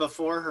hands up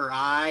before her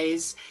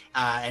eyes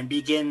and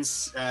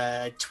begins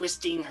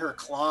twisting her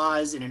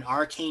claws in an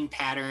arcane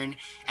pattern.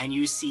 And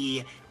you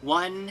see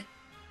 1,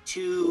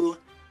 2,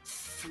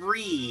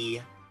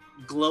 3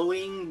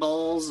 glowing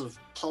balls of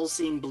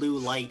pulsing blue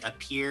light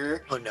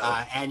appear. Oh, no.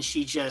 And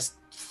she just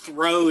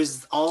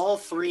throws all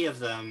 3 of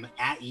them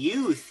at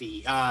you,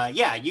 Thee.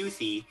 You,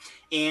 Thee.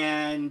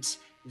 And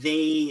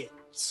they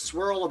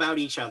swirl about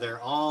each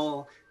other,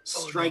 all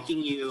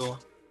striking you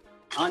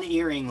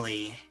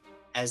unerringly,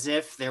 as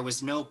if there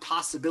was no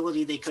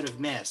possibility they could have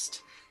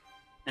missed.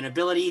 An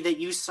ability that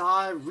you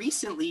saw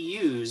recently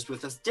used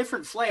with a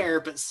different flair,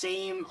 but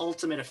same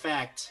ultimate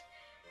effect.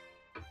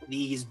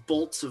 These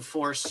bolts of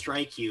force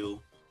strike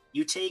you.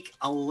 You take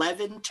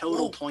 11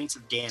 total points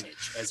of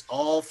damage as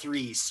all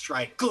 3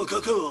 strike. Cool.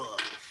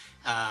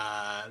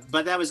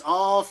 But that was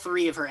all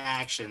 3 of her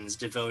actions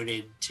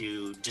devoted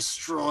to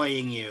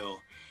destroying you.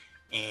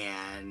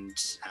 And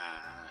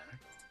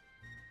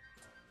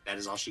that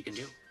is all she can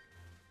do.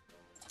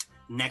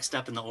 Next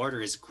up in the order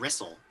is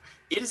Gristle.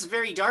 It is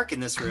very dark in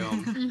this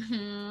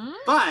room,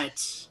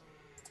 but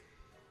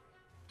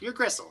you're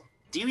Gristle.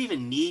 Do you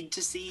even need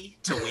to see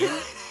to win?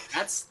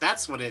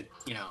 That's what it,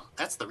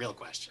 that's the real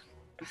question.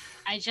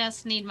 I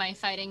just need my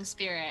fighting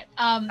spirit.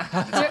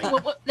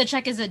 The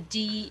check is a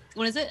D.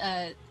 What is it?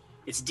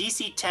 It's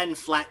DC 10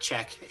 flat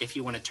check if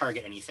you want to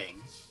target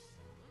anything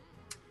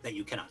that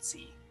you cannot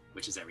see,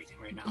 which is everything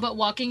right now. But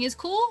walking is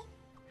cool.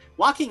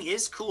 Walking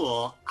is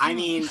cool. I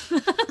mean,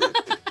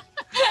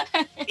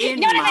 In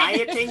You know what I my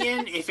meant?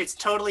 opinion, if it's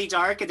totally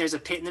dark and there's a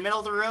pit in the middle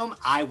of the room,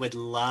 I would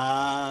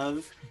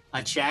love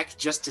a check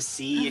just to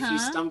see if you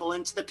Uh-huh. stumble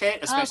into the pit,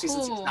 especially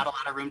since there's cool. not a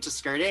lot of room to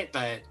skirt it.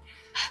 But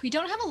We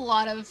don't have a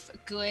lot of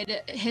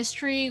good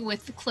history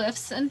with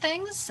cliffs and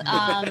things.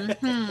 Or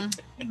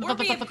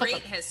we have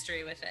great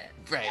history with it.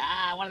 Right.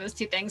 Yeah, one of those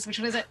two things. Which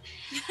one is it?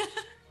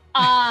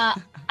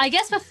 I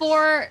guess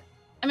before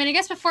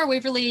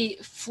Waverly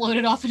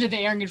floated off into the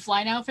air and could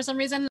fly now for some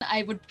reason,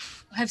 I would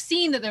have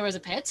seen that there was a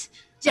pit.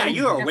 So yeah, I'm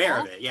you're aware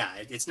careful. of it. Yeah,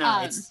 it's not.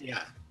 Um, It's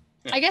yeah.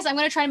 I guess I'm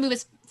gonna try to move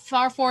as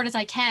far forward as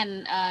I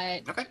can,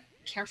 Okay.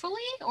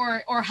 carefully,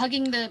 or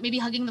hugging the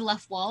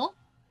left wall.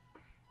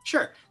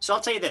 Sure. So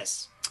I'll tell you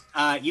this.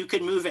 You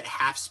could move at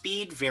half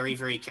speed very,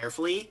 very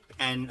carefully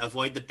and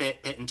avoid the pit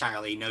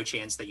entirely. No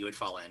chance that you would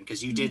fall in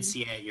because you did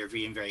see it. You're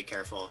being very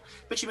careful,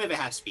 but you move at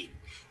half speed.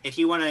 If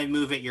you want to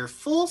move at your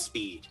full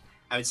speed,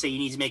 I would say you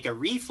need to make a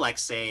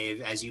reflex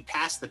save as you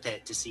pass the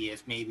pit to see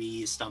if maybe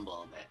you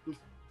stumble a bit.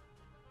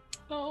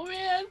 Oh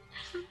man.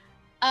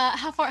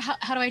 How far?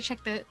 How do I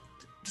check the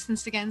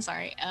distance again?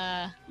 Sorry.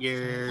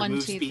 Your 1,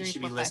 move 2, speed 3,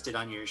 should 4, be 5. listed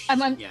on your.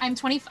 Yeah. I'm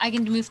 20. I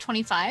can move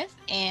 25,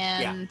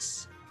 and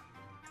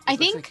I It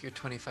looks think like you're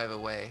 25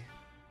 away.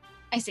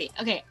 I see.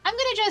 Okay, I'm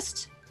gonna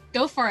just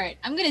go for it.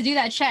 I'm gonna do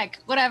that check.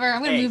 Whatever.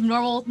 I'm gonna Hey.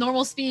 move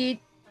normal speed.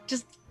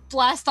 Just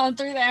blast on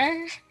through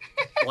there.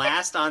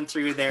 Blast on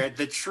through there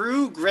the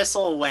true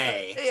Gristle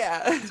way.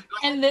 Yeah.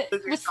 And Move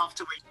with yourself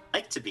to where you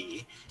like to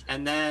be,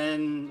 and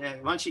then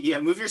once you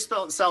move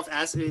yourself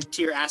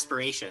to your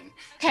aspiration,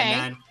 okay,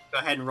 and then go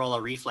ahead and roll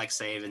a reflex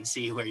save and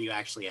see where you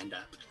actually end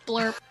up.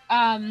 blurp.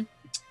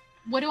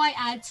 What do I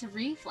add to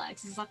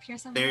reflex? Is it up here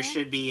somewhere? There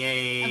should be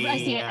a. I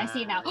see it. I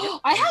see it now. yep.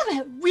 I have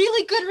a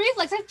really good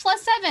reflex. I have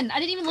 +7. I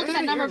didn't even look at that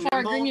Good, number you're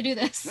before nimble. agreeing to do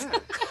this.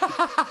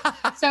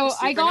 Yeah. So You're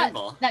I super got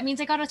nimble. that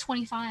means I got a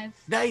 25.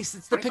 Nice.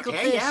 It's the pickled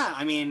Okay, fish. yeah.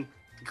 I mean,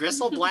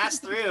 Gristle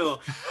blast through,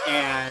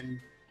 and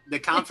the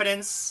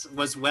confidence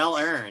was well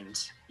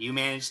earned. You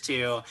managed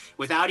to,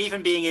 without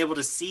even being able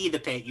to see the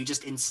pit, you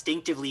just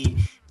instinctively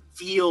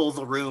feel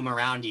the room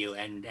around you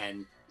and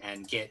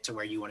get to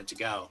where you wanted to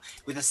go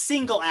with a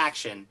single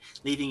action,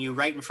 leaving you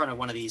right in front of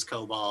one of these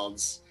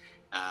kobolds.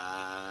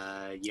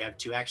 You have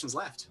 2 actions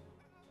left.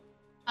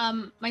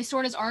 My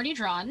sword is already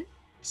drawn,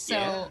 so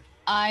Yeah.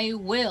 I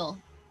will.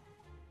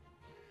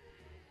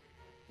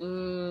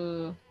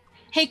 Ooh.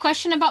 Hey,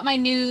 question about my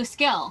new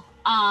skill.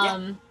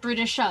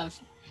 Brutish shove.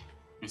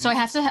 So I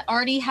have to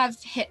already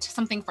have hit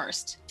something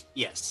first,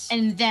 Yes.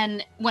 and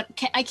then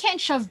I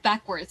can't shove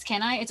backwards,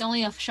 can I? It's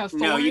only a shove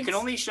forwards. No, you can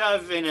only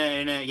shove in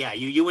a yeah.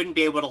 You wouldn't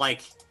be able to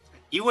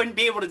you wouldn't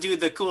be able to do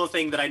the cool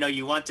thing that I know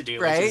you want to do,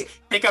 which Right. is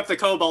pick up the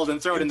kobold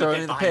and throw it in the Throw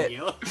pit it in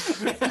the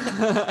behind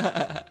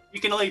pit. you. You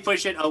can only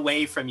push it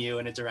away from you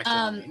in a direct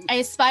line. I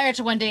aspire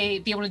to one day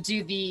be able to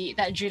do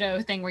that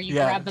judo thing where you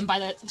Yeah. grab them by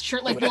the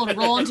shirt like and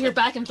roll onto your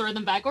back and throw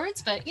them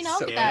backwards. But you know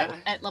So- that Yeah.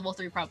 at level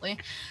 3 probably.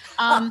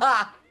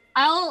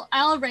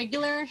 I'll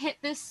regular hit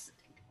this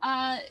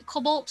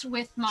cobalt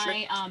with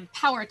my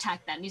power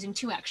attack then using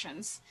 2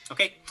 actions.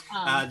 Okay.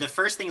 The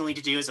first thing you'll need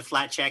to do is a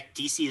flat check.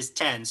 DC is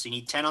 10, so you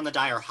need 10 on the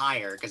die or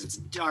higher because it's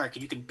dark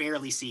and you can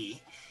barely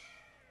see.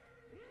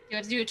 Do you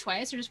have to do it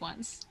twice or just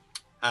once?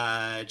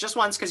 Just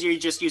once because you're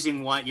just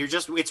using one.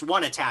 It's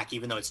 1 attack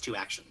even though it's 2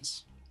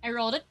 actions. I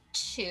rolled a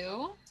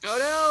 2.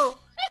 Oh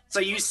So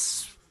you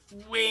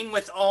swing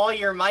with all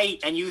your might,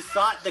 and you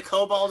thought the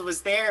kobold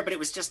was there, but it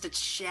was just a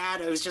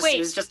shadow. It was just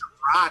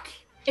a rock.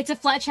 It's a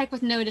flat check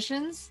with no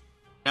additions.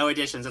 No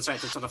additions. That's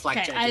right. That's what a flat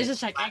Okay, check I was is.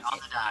 just checking. Flat on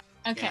the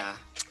die. Okay, Yeah.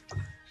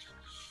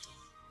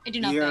 I do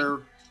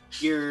nothing.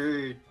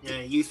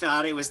 You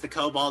thought it was the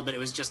kobold, but it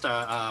was just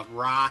a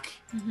rock.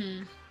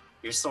 Mm-hmm.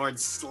 Your sword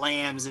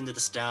slams into the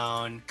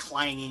stone,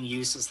 clanging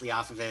uselessly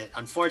off of it.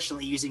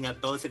 Unfortunately, using up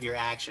both of your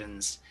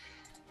actions,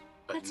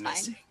 but That's fine.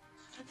 missing.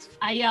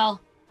 I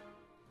yell,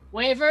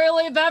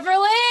 Waverly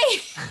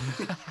Beverly!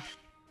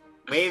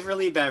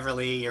 Waverly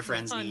Beverly, your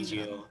friends need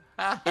you.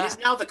 It is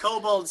now the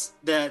kobolds,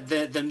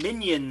 the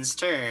minion's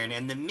turn,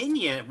 and the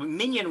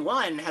minion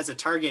 1 has a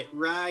target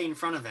right in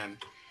front of him.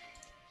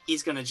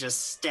 He's gonna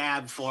just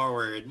stab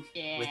forward with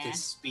Yeah.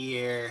 his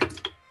spear.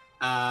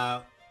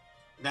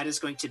 That is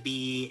going to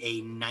be a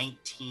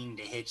 19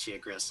 to hit you,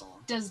 Gristle.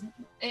 Does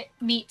it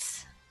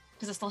meets?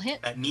 Does it still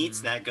hit? That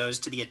meets, that goes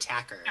to the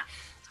attacker.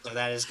 So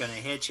that is gonna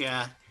hit you.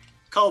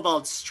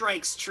 Kobold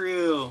strikes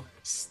true,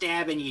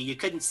 stabbing you. You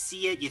couldn't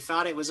see it. You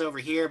thought it was over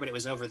here, but it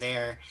was over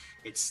there.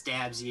 It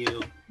stabs you.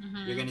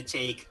 Mhm. You're gonna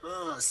take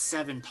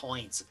 7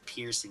 points of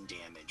piercing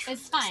damage. from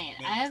It's this. fine.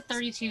 I have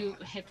 32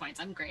 hit points.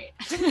 I'm great.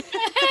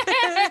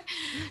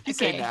 You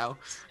say now.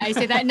 I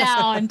say that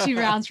now, and 2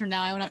 rounds from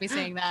now, I will not be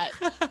saying that.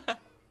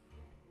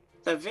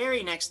 The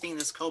very next thing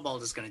this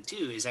kobold is gonna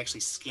do is actually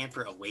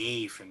scamper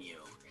away from you,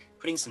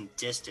 putting some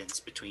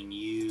distance between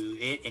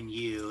it and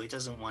you.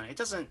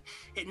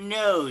 It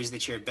knows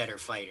that you're a better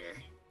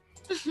fighter.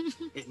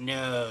 It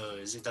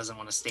knows it doesn't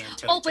want to stand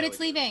toe. Oh, but it's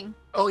leaving.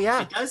 Oh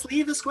yeah. It does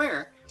leave the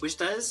square, which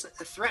does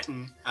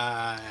threaten.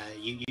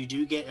 You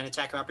do get an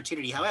attack of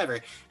opportunity. However,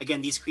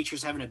 again, these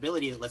creatures have an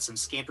ability that lets them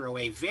scamper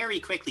away very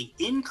quickly,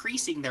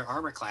 increasing their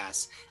armor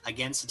class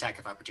against attack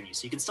of opportunity.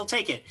 So you can still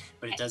take it,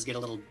 but it does get a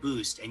little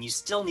boost, and you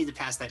still need to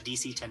pass that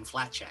DC 10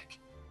 flat check.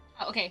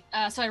 Oh, okay,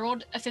 so I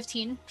rolled a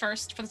 15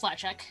 first for the flat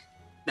check.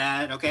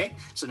 Okay.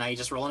 So now you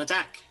just roll an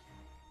attack.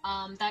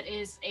 That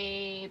is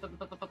a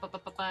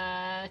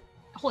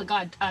holy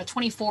god,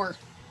 24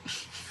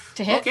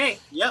 to hit. Okay.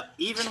 Yep.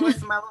 Even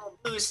with my little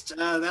boost,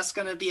 that's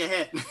gonna be a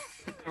hit.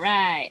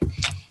 Right,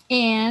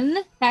 and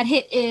that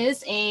hit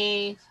is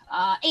a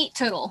 8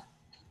 total.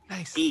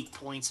 Nice. 8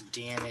 points of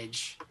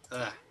damage.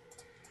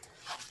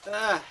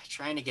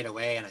 Trying to get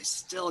away, and I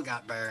still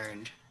got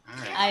burned. All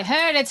right. I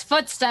heard its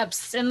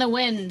footsteps in the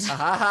wind.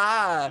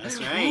 That's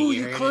right. Ooh, heard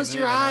you it closed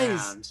your moving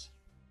eyes.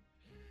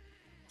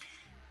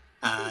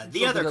 around. The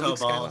Little other bit of Luke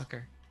kobold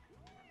Skywalker.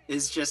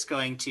 is just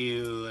going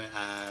to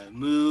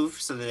move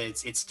so that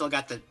it's still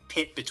got the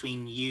pit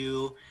between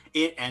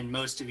it and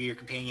most of your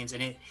companions,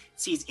 and it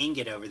sees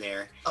Ingot over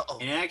there. Uh-oh.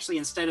 And it actually,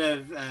 instead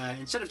of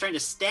trying to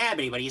stab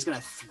anybody, he's going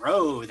to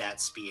throw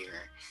that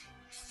spear.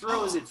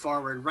 Throws it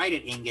forward right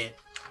at Ingot,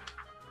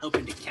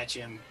 hoping to catch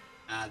him.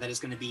 That is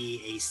going to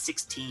be a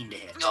 16 to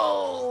hit.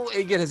 No,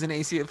 Ingot has an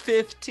AC of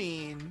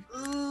 15.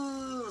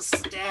 Ooh,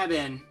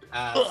 stabbing.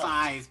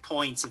 5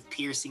 points of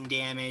piercing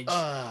damage.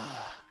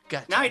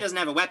 Gotcha. Now he doesn't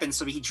have a weapon,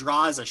 so he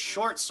draws a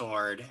short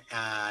sword,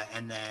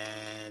 and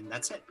then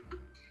that's it.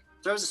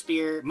 Throws a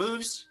spear,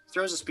 moves,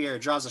 throws a spear,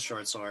 draws a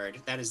short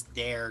sword. That is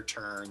their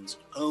turns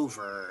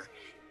over.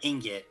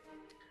 Ingot,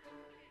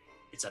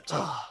 it's up to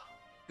you.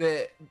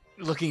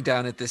 Looking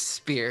down at this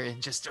spear and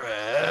just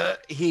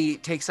he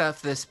takes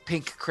off this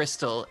pink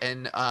crystal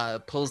and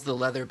pulls the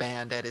leather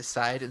band at his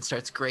side and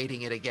starts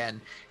grating it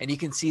again, and you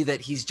can see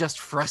that he's just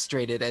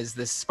frustrated as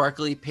this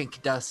sparkly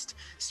pink dust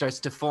starts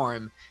to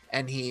form,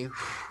 and he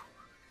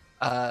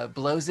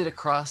blows it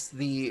across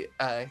the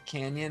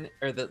canyon,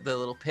 or the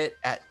little pit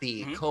at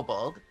the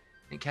kobold,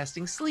 and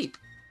casting sleep.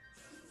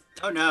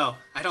 Oh no,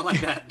 I don't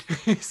like that.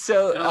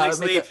 So I don't like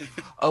make sleep.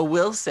 a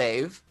will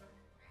save.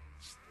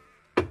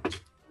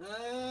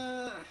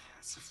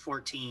 It's a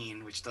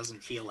 14, which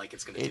doesn't feel like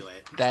it's going to do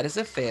it. That is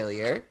a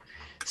failure.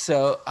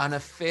 So on a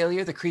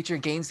failure, the creature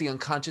gains the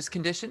unconscious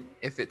condition.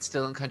 If it's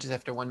still unconscious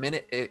after 1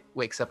 minute, it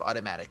wakes up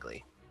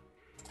automatically.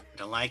 I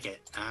don't like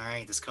it. All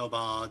right, this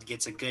kobold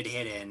gets a good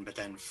hit in, but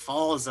then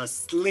falls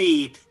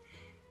asleep.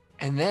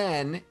 And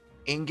then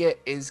Ingot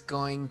is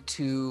going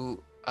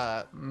to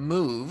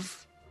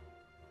move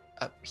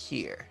up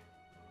here.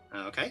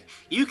 Okay.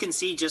 You can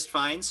see just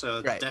fine,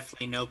 so Right.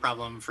 definitely no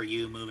problem for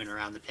you moving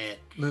around the pit.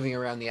 Moving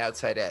around the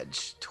outside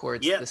edge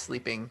towards Yep. the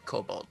sleeping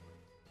kobold.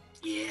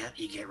 Yeah,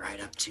 you get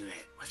right up to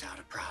it without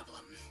a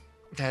problem.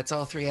 That's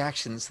all 3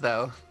 actions,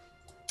 though.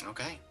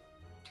 Okay.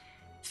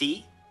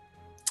 Fee,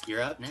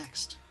 you're up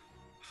next.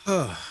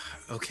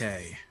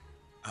 Okay.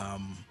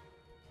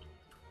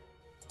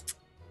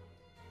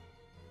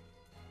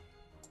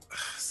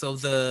 So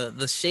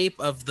the shape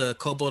of the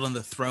kobold on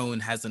the throne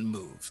hasn't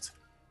moved.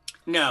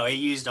 No, it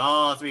used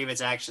all 3 of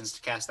its actions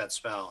to cast that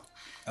spell.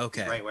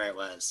 Okay. Right where it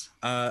was.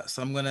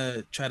 So I'm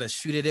gonna try to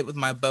shoot at it with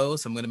my bow.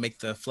 So I'm gonna make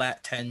the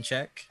flat 10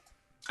 check.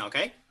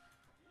 Okay.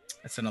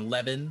 That's an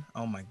 11.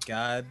 Oh my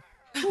god.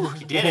 You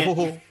did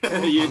it.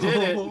 You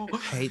did it. I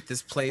hate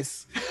this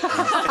place.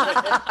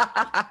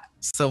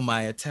 So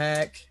my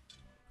attack,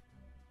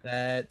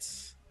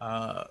 that's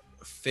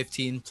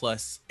 15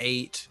 plus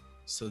 8,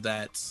 so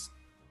that's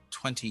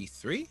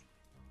 23.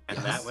 And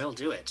Yes. that will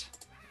do it.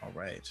 All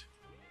right.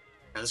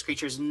 Now this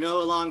creature is no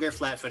longer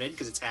flat-footed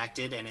because it's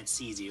acted and it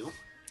sees you.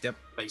 Yep.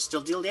 But you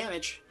still deal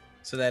damage.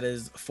 So that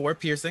is 4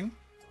 piercing.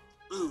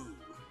 Ooh.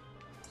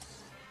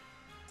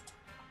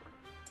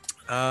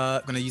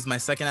 Gonna use my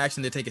second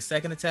action to take a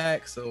second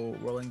attack. So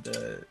rolling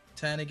the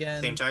 10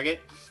 again. Same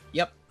target.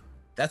 Yep.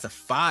 That's a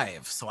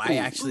 5. So I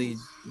actually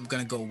am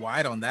gonna go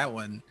wide on that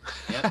one.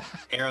 Yep.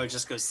 Arrow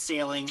just goes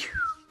sailing.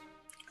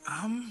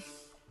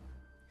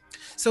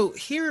 So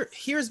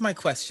here's my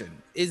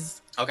question.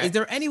 Is Okay.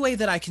 there any way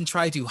that I can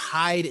try to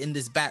hide in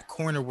this back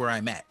corner where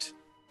I'm at?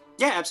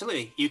 Yeah,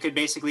 absolutely. You could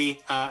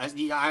basically,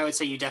 I would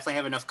say you definitely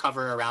have enough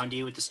cover around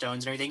you with the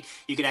stones and everything.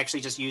 You could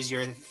actually just use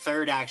your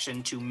third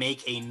action to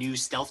make a new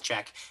stealth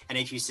check. And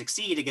if you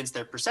succeed against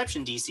their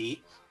perception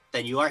DC,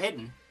 then you are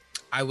hidden.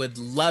 I would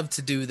love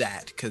to do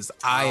that because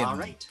I am All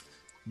right.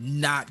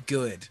 not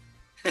good.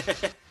 Go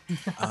ahead.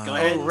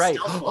 Oh, right.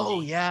 stealth Oh,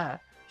 roll. yeah.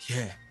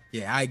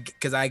 Yeah.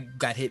 Because I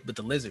got hit with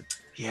the lizard.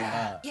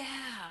 Yeah. Yeah.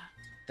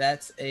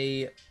 That's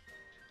a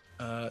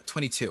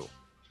 22.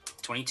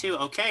 22.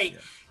 Okay. Yeah.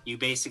 You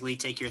basically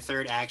take your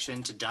third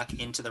action to duck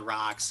into the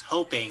rocks,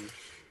 hoping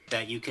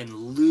that you can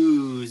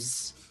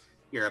lose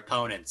your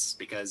opponents.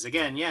 Because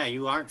again, yeah,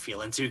 you aren't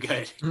feeling too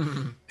good.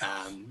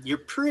 You're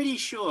pretty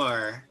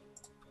sure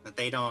that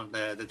they don't,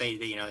 they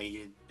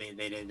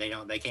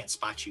can't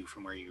spot you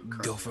from where you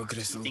currently Go for are.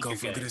 Gristle. You think Go you're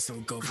for good.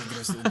 Gristle. Go for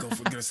Gristle. Go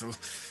for Gristle.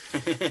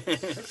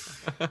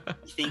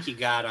 You think you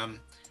got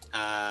him.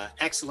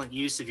 Excellent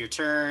use of your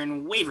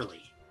turn,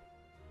 Waverly.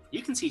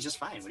 You can see just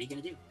fine. What are you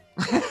gonna do?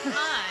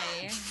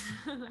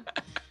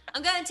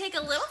 I'm gonna take a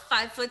little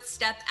 5-foot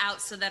step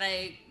out so that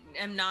I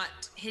am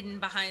not hidden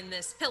behind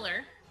this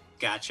pillar.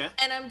 Gotcha.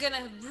 And I'm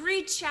gonna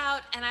reach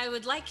out and I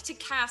would like to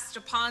cast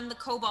upon the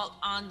kobold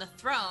on the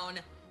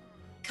throne,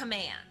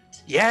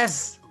 Command.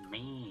 Yes.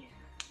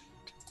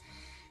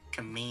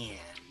 Command.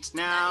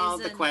 Now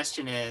the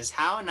question is,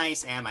 how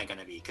nice am I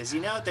gonna be? Because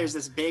there's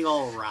this big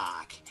old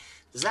rock.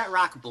 Does that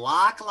rock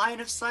block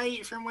line of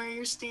sight from where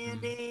you're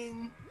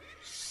standing?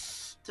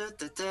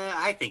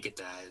 I think it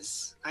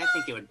does. I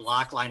think it would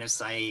block line of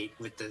sight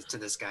to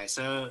this guy.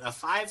 So a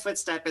 5-foot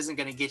step isn't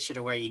going to get you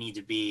to where you need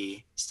to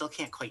be. Still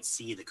can't quite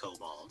see the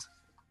kobold.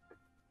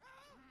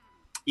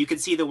 You can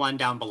see the one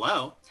down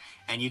below,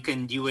 and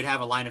you would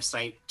have a line of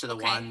sight to the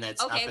one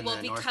that's up in the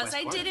northwest corner. Because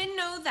I didn't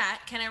know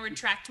that, can I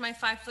retract my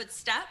 5-foot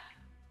step?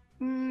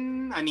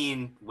 I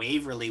mean,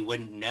 Waverly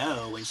wouldn't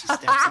know when she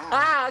steps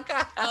out.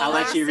 I'll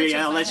let you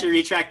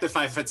retract the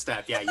 5-foot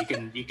step. Yeah,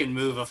 you can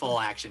move a full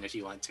action if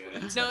you want to.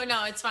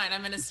 No, it's fine.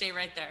 I'm gonna stay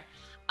right there.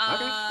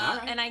 Okay, all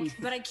right.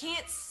 But I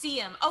can't see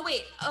him. Oh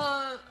wait.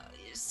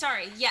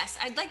 Sorry. Yes,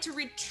 I'd like to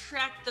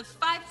retract the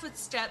 5-foot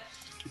step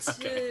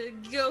to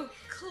go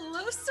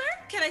closer.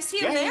 Can I see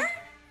him there?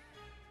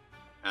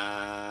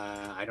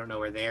 I don't know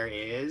where there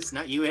is.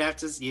 No, you would have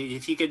to.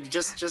 If you could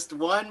just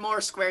one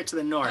more square to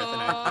the north, and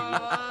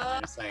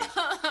I'm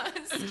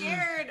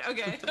scared.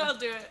 Okay, I'll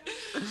do it.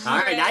 All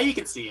right, now you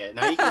can see it.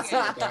 Now you can see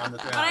it there on the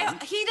throne.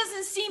 But he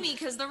doesn't see me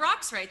because the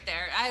rock's right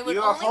there. I would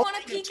you are only want to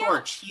holding a peek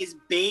torch. He is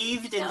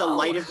bathed in the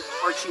light of the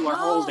torch you are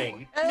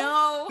holding.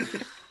 No.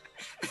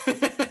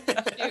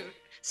 Dude,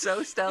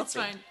 So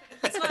stealthy.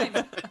 it's fine.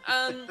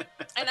 And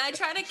I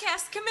try to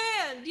cast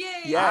command.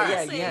 Yay!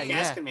 Yeah.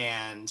 Cast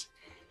command.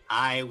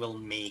 I will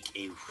make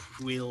a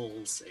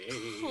will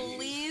save.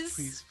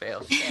 Please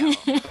fail.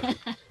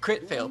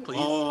 Crit fail, please.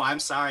 Oh, I'm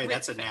sorry.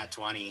 That's a nat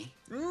 20.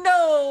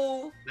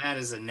 No. That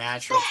is a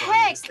natural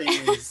 20. This thing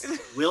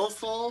is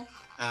willful,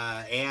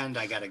 and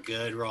I got a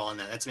good roll on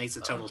that. That makes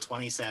a total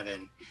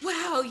 27.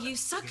 Wow, you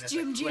suck,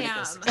 Jim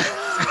Jam.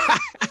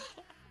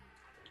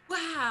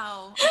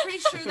 Wow. I'm pretty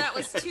sure that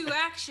was 2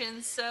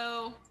 actions,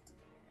 so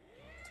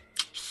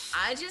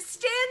I just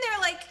stand there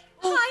like,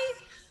 hi.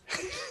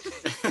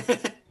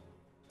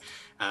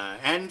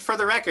 And for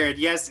the record,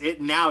 yes,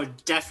 it now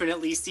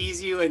definitely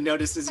sees you and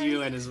notices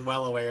you and is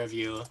well aware of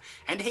you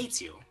and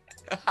hates you.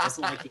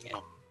 Doesn't like you at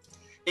all.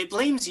 It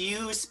blames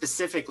you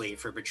specifically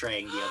for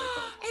betraying the other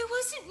kobold. It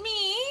wasn't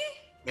me.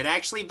 It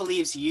actually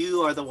believes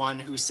you are the one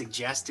who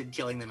suggested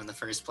killing them in the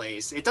first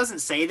place. It doesn't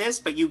say this,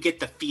 but you get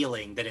the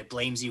feeling that it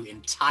blames you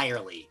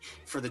entirely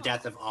for the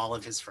death of all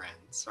of his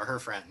friends or her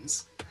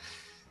friends.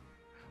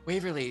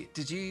 Waverly,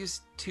 did you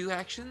use 2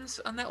 actions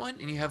on that one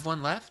and you have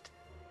 1 left?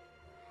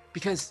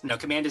 Because no,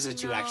 command is a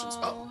 2 action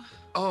spell.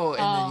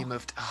 Then you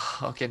moved. Oh,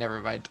 okay, never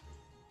mind.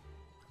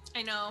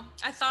 I know.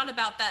 I thought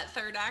about that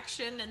 3rd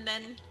action and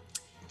then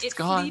it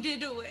gone.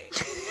 fleeted away.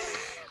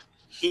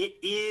 It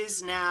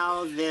is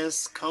now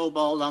this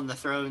kobold on the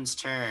throne's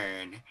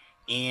turn,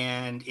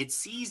 and it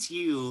sees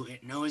you.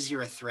 It knows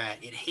you're a threat.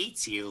 It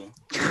hates you,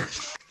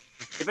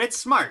 but it's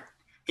smart.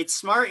 It's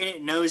smart, and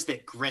it knows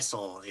that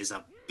Gristle is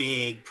a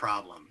big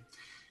problem.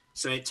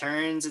 So it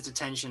turns its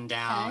attention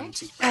down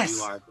to where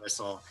you are,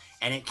 Gristle,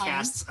 and it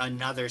casts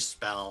another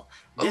spell.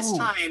 This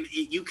time,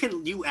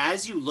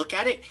 as you look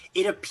at it,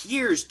 it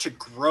appears to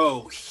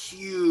grow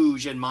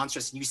huge and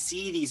monstrous. You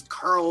see these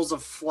curls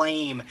of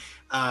flame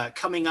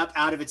coming up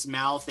out of its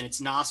mouth and its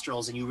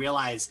nostrils, and you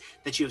realize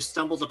that you have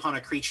stumbled upon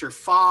a creature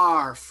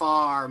far,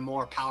 far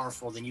more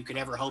powerful than you could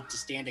ever hope to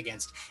stand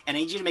against. And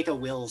I need you to make a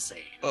will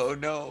save. Oh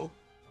no.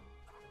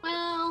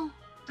 Well,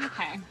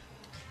 okay.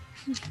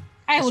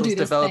 I will do this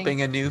developing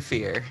thing. a new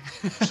fear.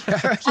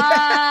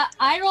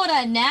 I rolled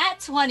a nat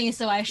 20,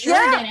 so I sure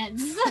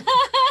didn't.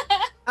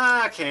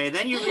 Okay,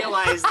 then you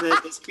realize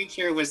that this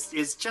creature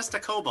is just a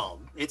kobold.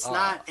 It's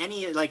not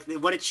any,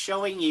 what it's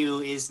showing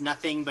you is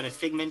nothing but a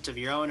figment of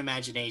your own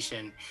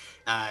imagination.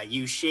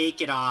 You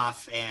shake it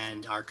off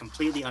and are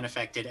completely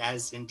unaffected,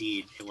 as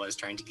indeed it was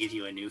trying to give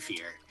you a new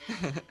fear.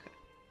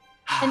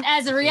 And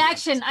as a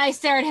reaction, I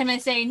stare at him and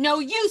say, "No,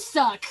 you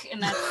suck!"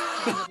 And that's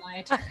the end of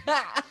my turn.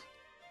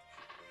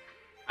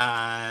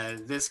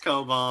 This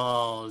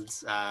kobold,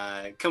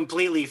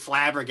 completely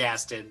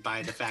flabbergasted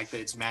by the fact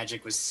that its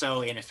magic was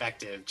so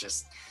ineffective,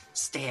 just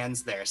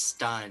stands there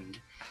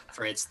stunned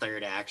for its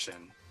 3rd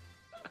action,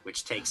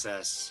 which takes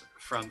us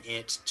from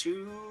it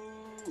to...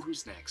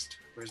 Who's next?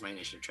 Where's my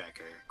initiative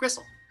tracker?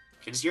 Gristle,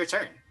 it is your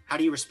turn. How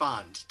do you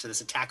respond to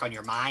this attack on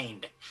your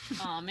mind?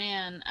 Oh,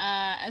 man.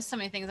 There's so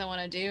many things I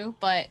want to do,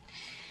 but...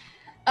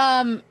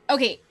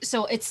 okay,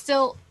 so it's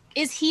still...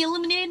 Is he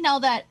illuminated now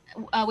that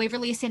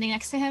Waverly is standing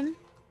next to him?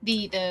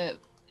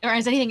 Or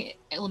is anything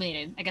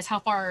illuminated? I guess how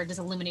far does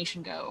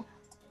illumination go?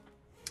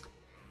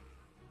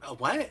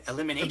 What?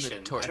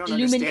 Elimination? torch. I don't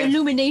understand.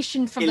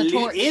 Illumination from the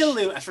torch.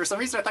 For some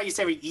reason, I thought you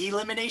said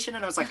elimination,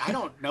 and I was like, I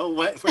don't know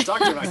what we're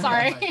talking about.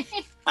 Sorry.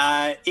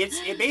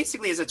 It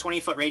basically is a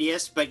 20-foot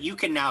radius, but you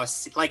can now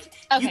see,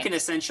 you can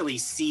essentially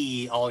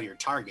see all your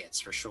targets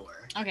for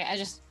sure. Okay, I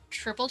just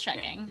triple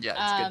checking.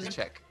 Yeah, it's good to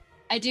check.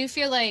 I do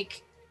feel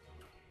like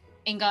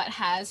Ingot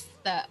has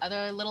the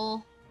other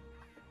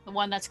the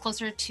one that's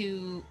closer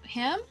to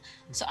him.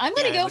 So I'm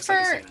gonna go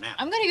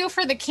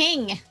for the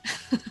king.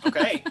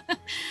 Okay.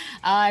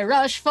 I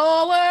rush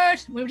forward.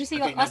 What did you see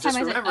Okay, last now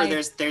time? just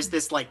remember, there's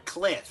this like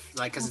cliff,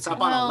 like because it's up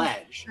on a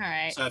ledge. All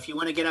right. So if you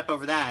want to get up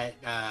over that,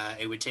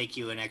 it would take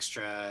you an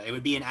extra. It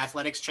would be an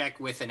athletics check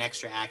with an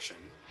extra action.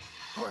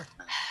 Sure.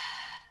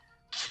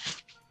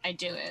 I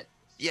do it.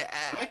 Yeah.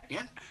 Okay,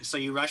 yeah. So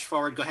you rush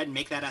forward. Go ahead and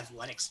make that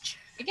athletics check.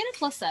 I get a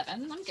 +7.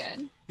 I'm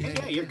good.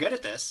 Yeah, you're good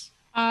at this.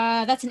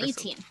 That's an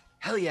 18.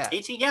 Hell yeah.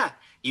 18, yeah.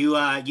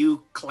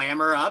 You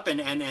clamber up and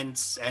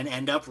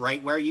end up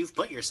right where you've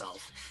put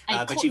yourself.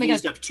 But you've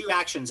used up 2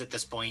 actions at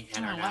this point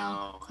and are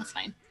now. That's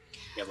fine.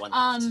 Yeah, 1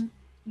 left.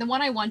 The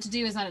one I want to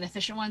do is not an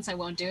efficient one, so I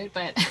won't do it.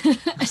 But I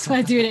just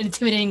want to do it in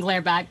intimidating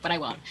glare back, but I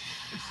won't.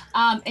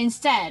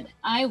 Instead,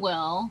 I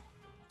will.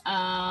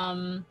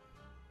 I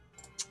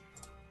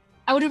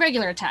will do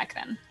regular attack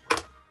then.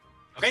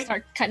 Okay.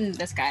 Start cutting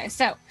this guy.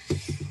 So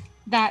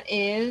that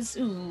is I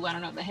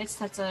don't know if that hits.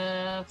 That's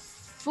a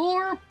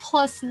 4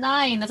 +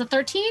 9. That's a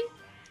 13.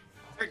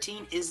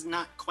 13 is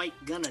not quite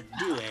gonna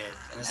do it.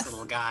 This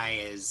little guy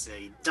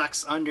he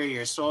ducks under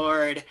your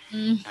sword,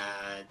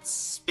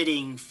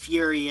 spitting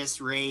furious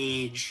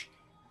rage.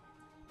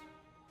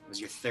 It was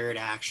your 3rd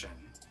action.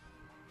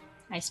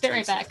 I spit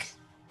right back.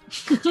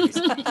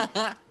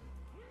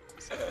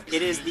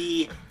 It is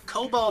the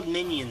Kobold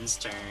Minion's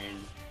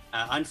turn.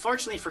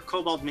 Unfortunately for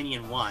Kobold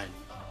Minion 1,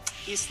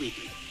 he's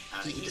sleepy.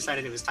 He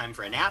decided it was time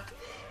for a nap.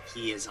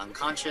 He is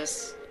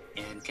unconscious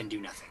and can do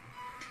nothing.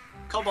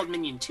 Kobold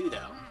Minion 2,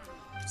 though,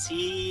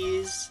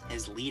 sees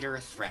his leader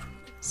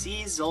threatened.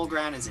 Sees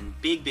Zolgran is in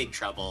big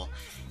trouble,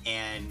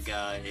 and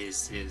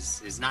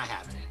is not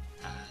having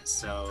it.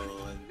 So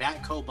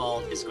that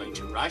Kobold is going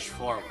to rush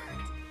forward.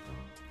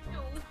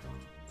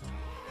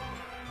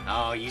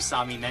 Oh, you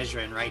saw me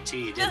measuring right to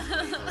you, didn't you?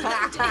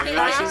 It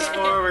rushes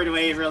forward,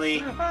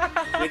 Waverly,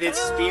 with its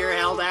spear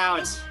held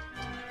out,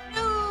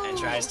 and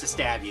tries to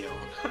stab you.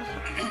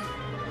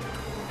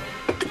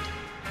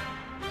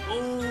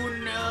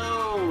 Oh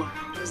no!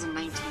 There's a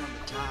 19 on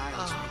the die,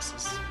 which makes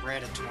us we're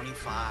at a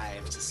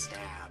 25 to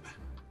stab.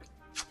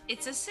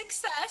 It's a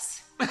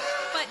success, but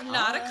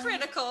not a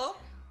critical.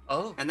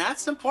 Oh. And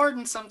that's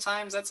important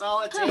sometimes, that's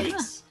all it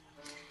takes.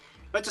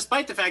 But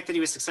despite the fact that he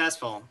was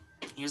successful,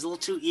 he was a little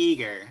too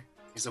eager.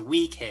 It's a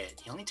weak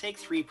hit. You only take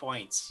 3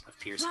 points of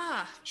piercing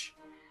damage.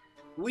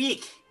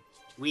 Weak.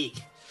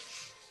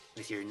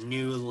 With your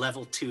new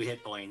level 2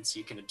 hit points,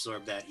 you can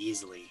absorb that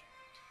easily.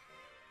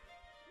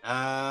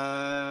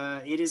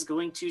 It is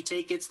going to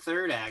take its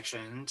 3rd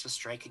action to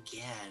strike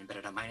again, but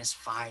at a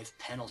 -5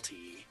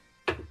 penalty.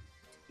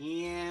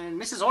 And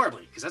misses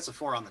horribly, because that's a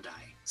 4 on the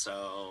die.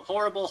 So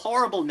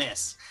horrible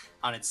miss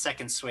on its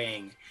 2nd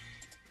swing.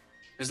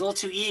 It was a little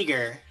too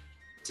eager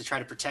to try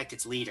to protect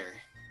its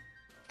leader.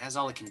 That's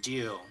all it can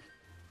do.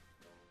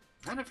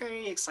 Not a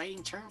very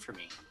exciting turn for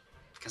me,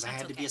 because I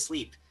had to be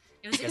asleep.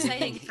 It was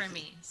exciting for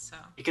me, so.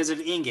 Because of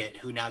Ingot,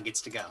 who now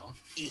gets to go.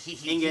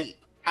 Ingot,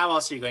 how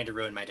else are you going to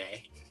ruin my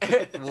day?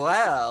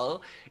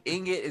 Well,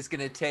 Ingot is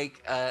going to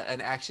take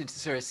an action to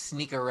sort of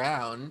sneak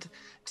around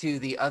to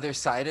the other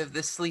side of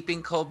this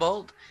sleeping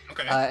kobold.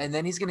 Okay. And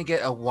then he's going to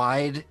get a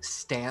wide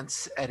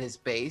stance at his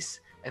base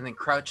and then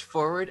crouch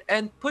forward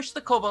and push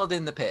the kobold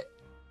in the pit.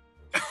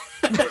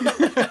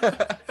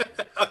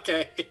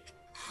 Okay.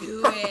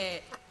 Do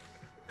it.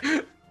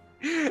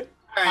 Alrighty.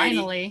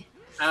 Finally.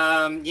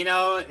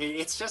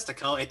 It's just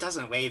it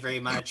doesn't weigh very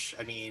much.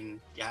 I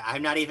mean, yeah,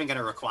 I'm not even going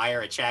to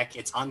require a check.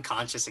 It's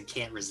unconscious and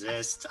can't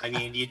resist. I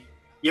mean,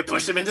 you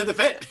push him into the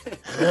pit.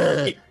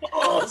 He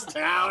falls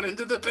down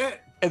into the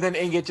pit. And then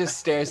Ingot just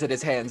stares at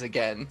his hands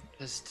again.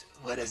 Just,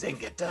 what has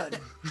Ingot done?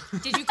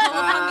 Did you call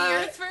him from the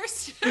earth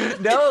first?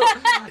 No.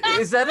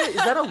 Is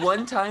that a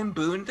one-time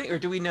boon thing, or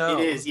do we know?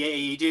 It is. Yeah,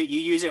 you do. You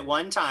use it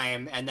one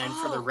time, and then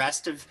for the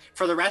rest of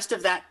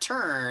that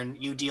turn,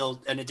 you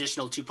deal an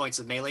additional 2 points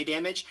of melee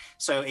damage.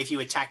 So if you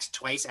attacked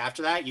twice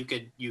after that, you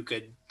could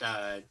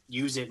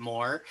use it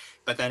more.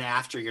 But then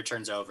after your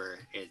turn's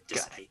over, it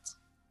dissipates.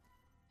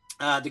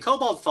 The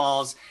kobold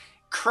falls,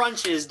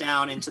 crunches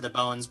down into the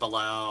bones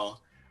below.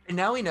 And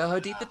now we know how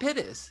deep the pit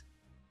is.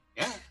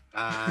 Yeah.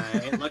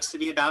 It looks to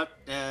be about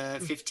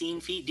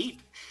 15 feet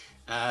deep.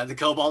 The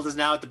kobold is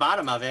now at the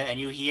bottom of it, and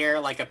you hear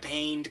like a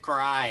pained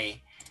cry.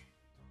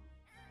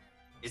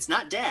 It's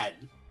not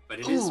dead, but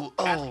it is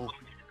badly wounded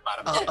at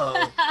the bottom of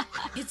it.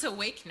 It's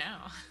awake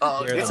now.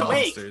 Oh, It's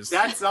awake.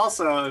 That's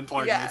also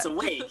important. Yeah. It's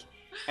awake.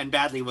 and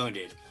badly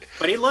wounded.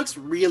 But he looks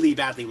really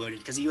badly wounded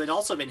because he had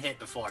also been hit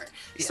before.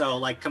 Yeah. So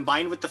like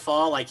combined with the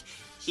fall, like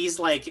he's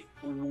like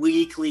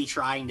weakly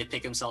trying to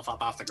pick himself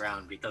up off the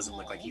ground, but it doesn't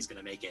look like he's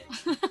gonna make it.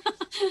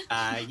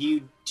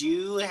 You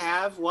do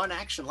have one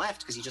action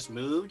left because you just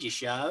moved, you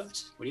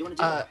shoved. What do you want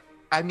to do?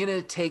 I'm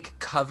gonna take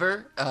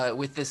cover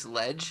with this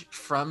ledge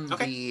from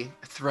the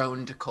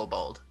throned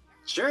kobold.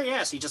 Sure,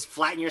 yeah. So you just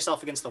flatten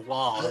yourself against the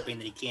wall, hoping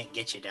that he can't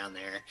get you down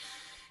there.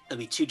 He'll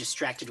be too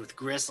distracted with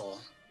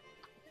Gristle,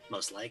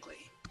 most likely.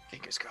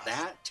 Fingers crossed.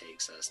 That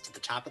takes us to the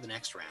top of the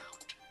next round.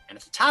 And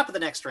at the top of the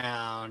next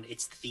round,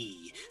 it's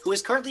Thee, who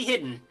is currently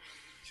hidden.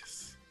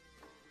 Yes.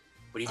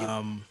 What do you do?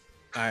 All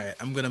right,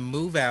 I'm gonna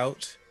move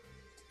out.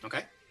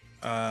 Okay.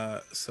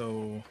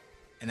 So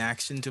an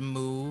action to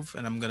move,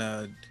 and I'm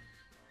gonna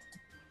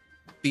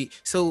be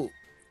so.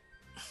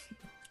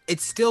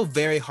 It's still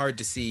very hard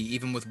to see,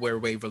 even with where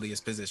Waverly is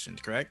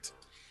positioned. Correct?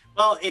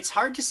 Well, it's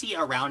hard to see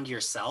around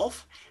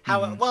yourself.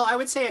 Well, I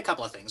would say a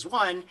couple of things.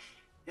 One,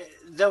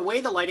 the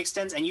way the light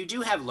extends, and you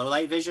do have low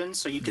light vision,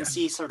 so you can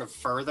see sort of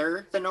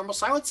further than normal.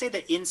 So I would say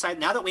that inside,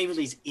 now that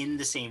Waverly's in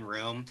the same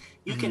room,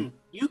 you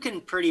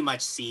can pretty much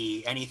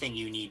see anything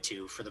you need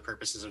to for the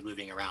purposes of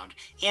moving around.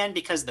 And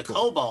because the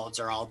kobolds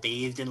are all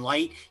bathed in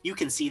light, you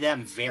can see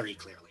them very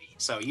clearly.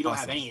 So you don't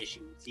have any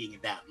issue seeing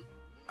them.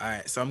 All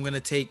right, so I'm gonna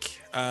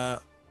take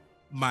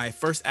my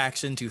first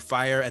action to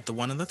fire at the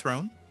one on the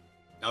throne.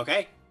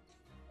 Okay.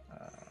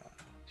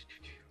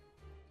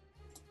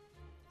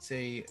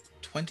 Say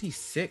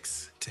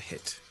 26 to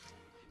hit.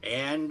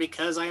 And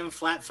because I am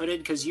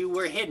flat-footed, because you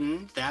were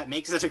hidden, that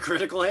makes it a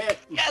critical hit.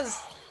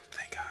 Yes. Oh,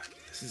 thank God.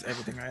 This is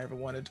everything I ever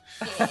wanted.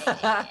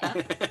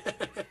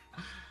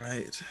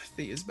 Right.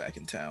 Thea is back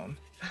in town.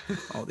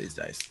 All these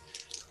dice.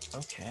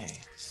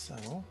 Okay, so.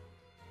 Oh,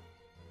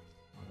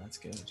 that's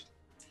good.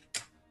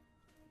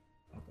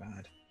 Oh,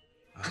 God.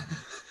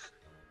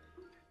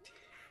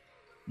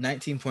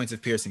 19 points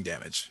of piercing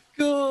damage.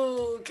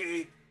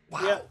 Okay. Wow.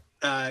 Yeah.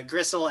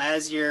 Gristle,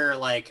 as you're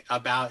like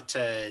about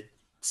to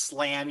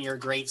slam your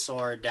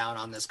greatsword down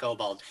on this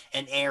kobold,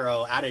 an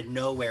arrow out of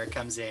nowhere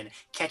comes in,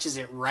 catches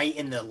it right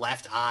in the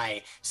left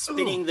eye,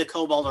 spinning the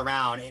kobold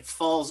around. It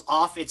falls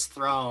off its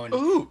throne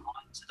onto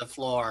the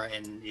floor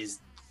and is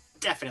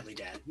definitely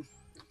dead.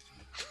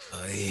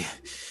 I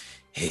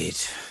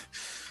hate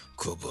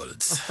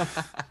kobolds.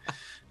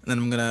 And then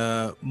I'm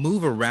gonna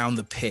move around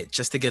the pit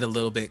just to get a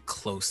little bit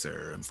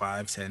closer.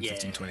 5, 10,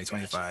 15, 20,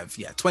 25.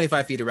 Yeah,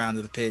 25 feet around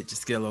to the pit,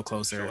 just to get a little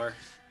closer. Sure.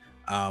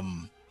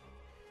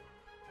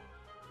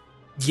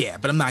 Yeah,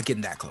 but I'm not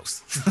getting that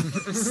close.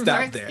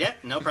 Stop there. Yeah,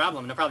 no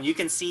problem, no problem. You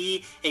can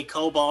see a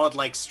kobold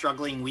like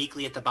struggling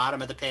weakly at the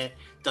bottom of the pit.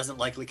 Doesn't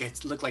look like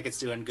it's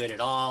doing good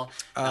at all.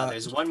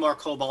 There's one more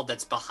kobold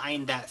that's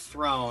behind that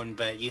throne,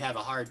 but you have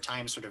a hard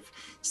time sort of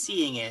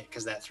seeing it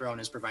because that throne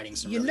is providing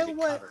some really good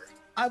cover.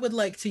 I would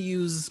like to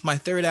use my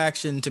third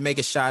action to make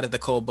a shot at the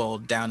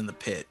kobold down in the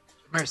pit.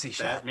 Mercy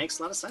shot. That makes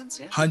a lot of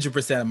sense, yeah.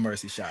 100% a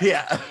mercy shot.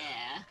 Yeah. Yeah.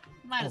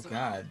 Might Oh, as well.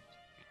 God.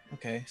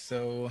 Okay,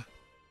 so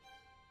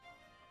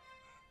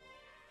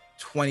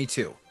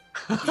 22.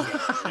 Yeah,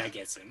 that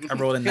gets him. I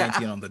rolled a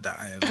 19 on the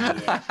die.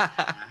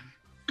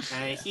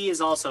 He is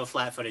also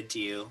flat-footed to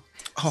you.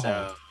 Oh,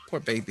 So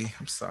poor baby.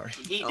 I'm sorry.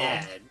 he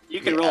dead.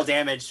 You can roll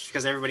damage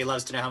because everybody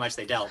loves to know how much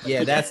they dealt. but Yeah,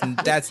 he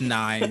that's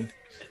 9. dead.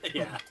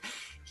 Yeah,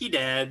 he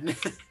dead.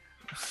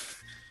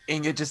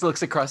 Inga just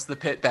looks across the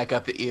pit back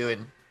up at you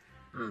and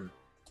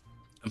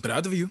I'm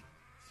proud of you.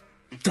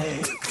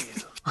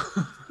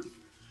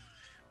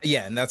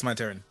 Yeah, and that's my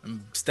turn.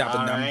 I'm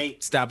stopping. All I'm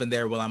right. stopping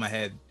there while I'm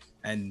ahead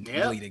and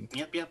bleeding.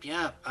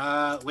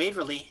 Yep.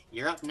 Waverly,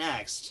 you're up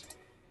next.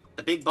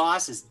 The big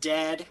boss is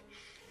dead.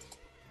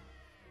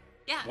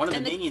 Yeah. One of the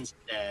and minions is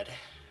dead.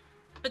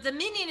 but the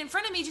minion in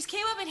front of me just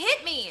came up and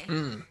hit me.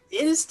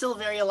 It is still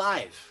very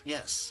alive.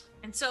 Yes.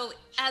 And so,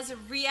 as a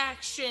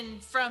reaction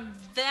from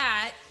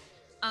that,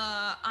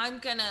 I'm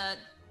gonna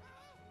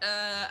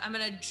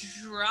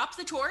drop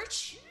the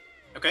torch,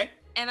 Okay.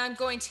 and I'm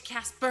going to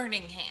cast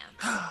Burning Hand.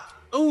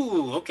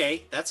 Ooh,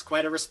 okay. That's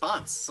quite a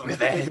response. So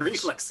Revenge.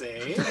 reflex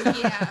save.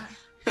 Yeah.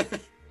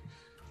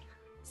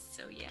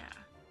 So yeah.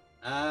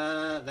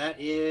 That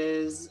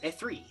is a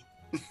 3.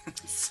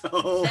 So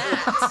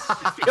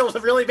That, I feel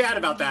really bad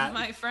about that.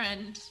 my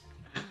friend.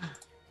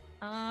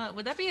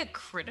 Would that be a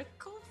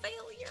critical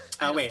failure?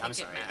 I Oh don't wait, think I'm it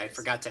sorry. I matters.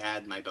 forgot to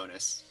add my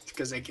bonus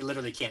because it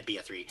literally can't be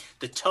a 3.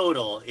 The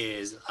total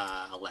is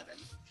 11.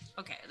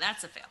 Okay,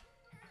 that's a fail.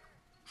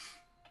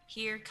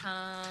 Here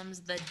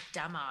comes the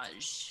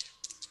damage.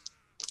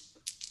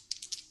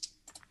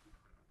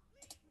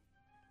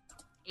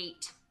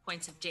 8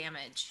 points of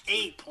damage.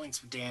 8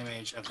 points of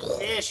damage. A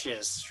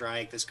vicious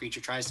strike. This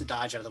creature tries to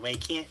dodge out of the way,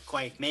 can't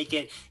quite make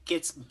it.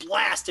 Gets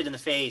blasted in the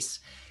face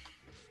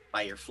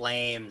by your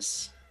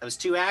flames. Those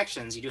 2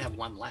 actions. You do have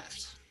 1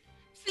 left.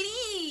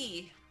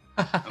 Flee!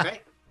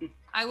 Okay.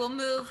 I will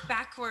move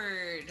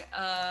backward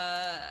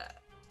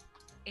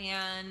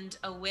and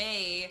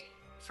away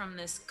from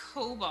this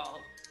kobold.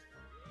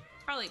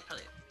 Probably,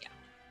 yeah.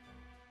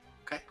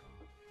 Okay.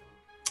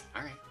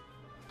 All right.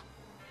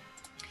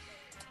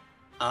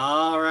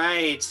 All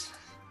right.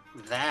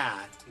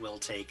 That will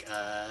take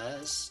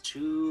us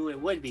to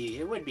it would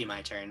be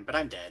my turn, but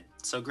I'm dead.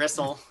 So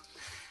Gristle,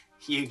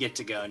 you get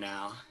to go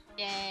now.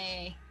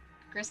 Yay.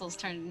 Gristle's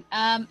turn.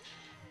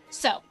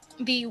 So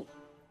the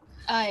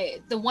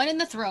one in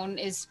the throne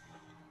is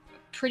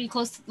pretty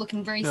close,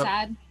 looking very Nope.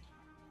 sad.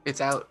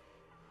 It's out.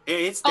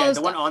 It's Oh, dead. it's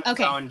The one dead. on the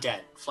Okay. phone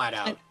dead, flat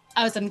out.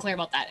 I was unclear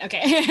about that.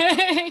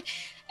 Okay.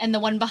 And the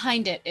one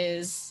behind it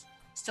is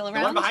still The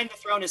around? one behind the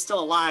throne is still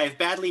alive,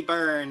 badly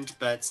burned,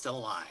 but still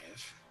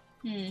alive.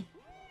 And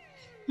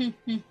it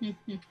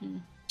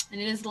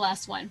is the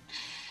last one.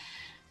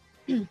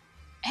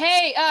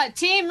 Hey,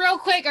 team, real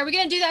quick, are we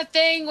gonna do that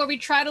thing where we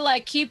try to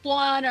like keep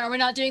one, or are we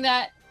not doing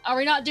that? Are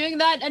we not doing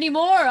that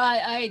anymore?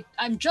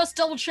 I'm just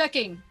double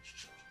checking.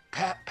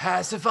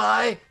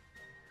 Pacify?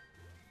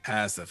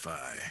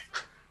 Pacify.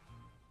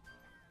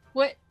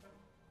 What?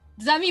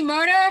 Does that mean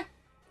murder?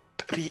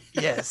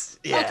 Yes.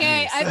 Yeah.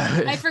 Okay,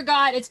 I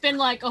forgot. It's been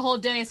like a whole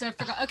day, so I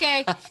forgot.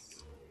 Okay,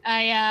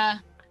 I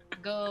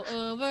go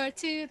over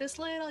to this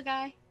little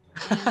guy.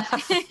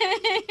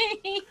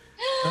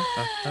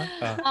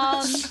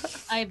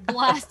 I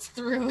blast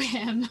through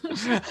him.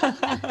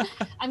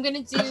 I'm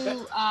gonna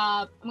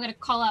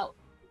call out.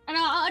 I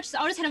know. I'll just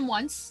hit him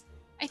once.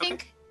 I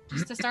think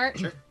just to start.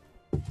 Sure.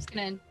 Just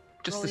gonna.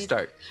 Just roll to these.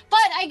 start. But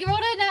I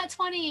rolled a nat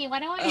 20. Why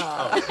don't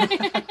I?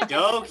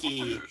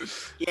 Doki.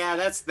 Yeah,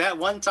 that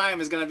one time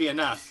is gonna be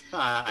enough.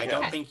 I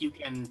don't Okay. think you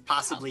can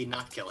possibly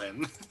not kill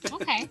him.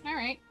 Okay. All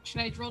right.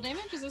 Should I roll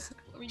damage? Is this?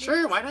 What we do?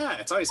 Sure, why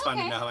not? It's always fun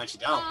to Okay. know how much you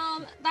dealt.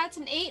 That's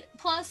an 8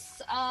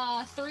 plus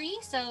 3,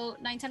 so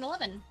 9, 10,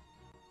 11.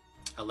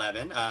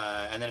 11.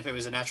 And then if it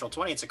was a natural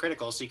 20, it's a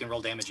critical, so you can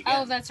roll damage again.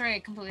 Oh, that's right. I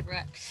completely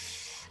forgot.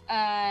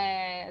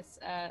 It's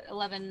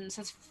 11,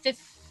 so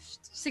it's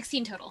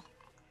 16 total.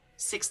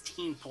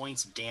 16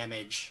 points of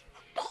damage.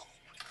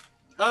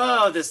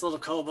 Oh, this little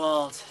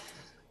kobold.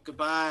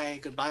 Goodbye,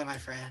 my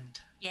friend.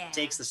 Yeah.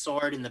 Takes the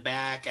sword in the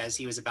back as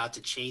he was about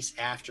to chase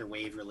after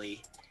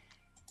Waverly.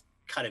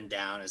 Cut him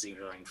down as he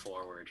was running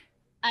forward.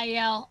 I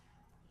yell,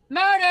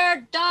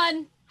 "Murder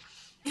done!"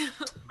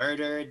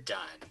 Murder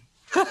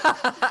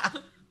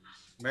done.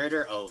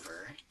 Murder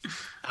over.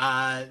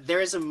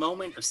 There is a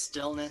moment of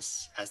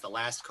stillness as the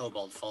last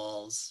kobold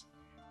falls,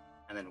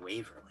 and then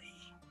Waverly.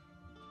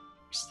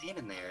 You're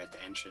standing there at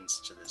the entrance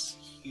to this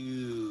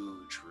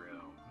huge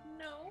room.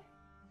 No.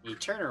 You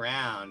turn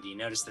around, you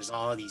notice there's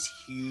all these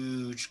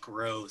huge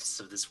growths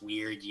of this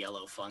weird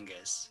yellow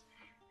fungus.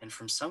 And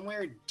from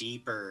somewhere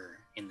deeper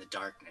in the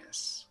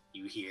darkness,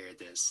 you hear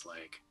this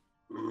like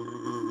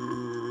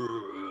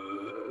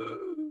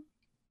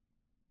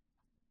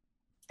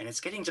and it's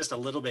getting just a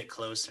little bit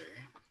closer.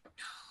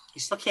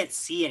 You still can't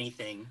see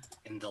anything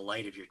in the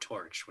light of your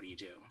torch. What do you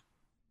do?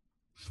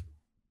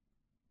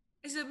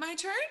 Is it my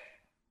turn?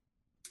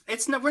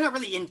 We're not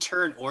really in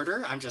turn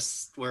order.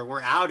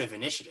 We're out of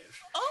initiative.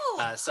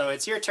 Oh. So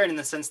it's your turn in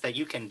the sense that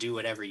you can do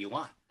whatever you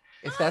want.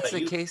 If that's But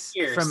the you case,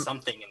 hear from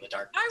something in the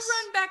darkness. I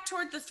run back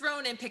toward the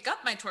throne and pick up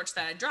my torch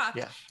that I dropped.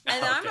 Yeah.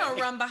 And I'm going Okay.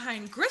 to run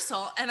behind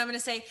Gristle and I'm going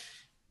to say,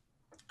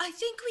 I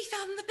think we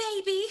found the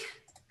baby.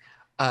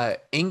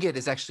 Ingrid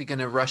is actually going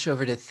to rush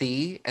over to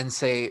Thee and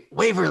say,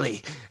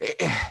 Waverly,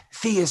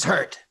 Thea is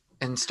hurt.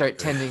 and start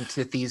tending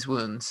to Thee's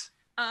wounds.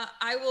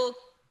 I will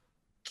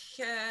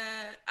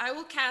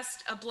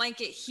cast a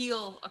blanket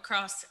heal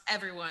across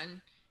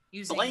everyone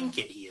using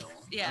Blanket heal.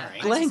 Yeah. All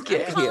right.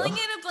 Blanket I'm heal. calling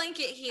it a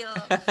blanket heal.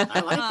 I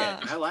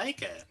like it. I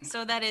like it.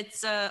 So that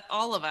it's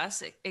all of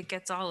us. It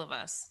gets all of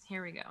us.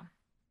 Here we go.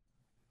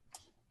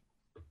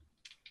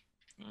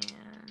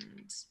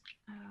 And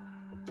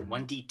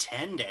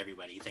 1d10 to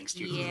everybody thanks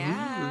to your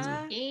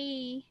yeah.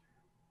 Yay.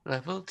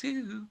 Level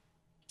 2.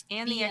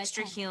 And the Be a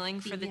extra 10. healing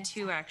for Be the a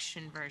 2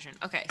 action version.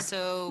 Okay,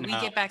 so we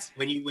No, get back.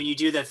 when you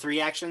do the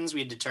 3 actions,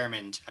 we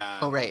determined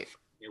Oh, right.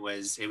 it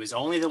was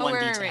only the Oh,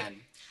 1d10. right.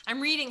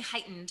 I'm reading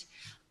heightened.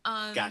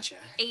 Gotcha.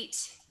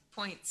 8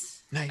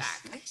 points Nice.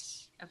 back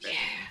Nice. of healing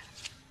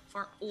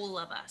for all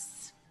of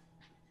us.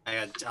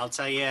 I'll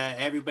tell you,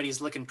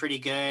 everybody's looking pretty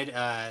good.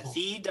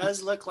 Thee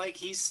does look like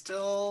he's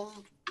still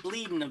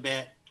bleeding a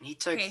bit. He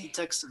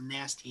took some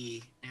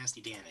nasty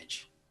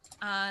damage.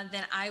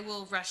 Then I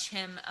will rush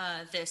him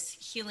this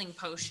healing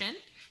potion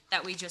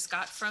that we just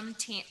got from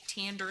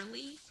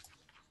Tanderly.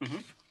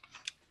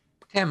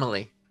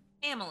 Tamily.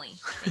 Emily,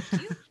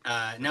 thank you.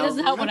 Now,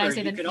 Doesn't help when I remember, say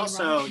you the can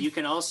name wrong. you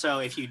can also,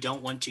 if you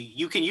don't want to,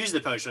 you can use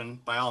the potion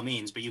by all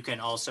means, but you can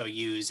also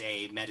use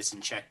a medicine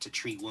check to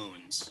treat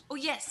wounds Oh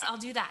yes, I'll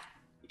do that.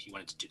 if you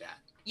wanted to do that.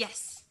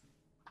 Yes.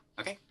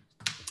 Okay.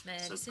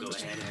 Medicine So go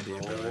check. ahead Handy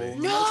and ability. roll.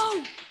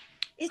 No,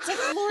 it's a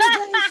 4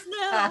 dice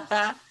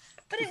now,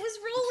 but it was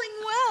rolling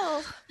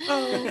well.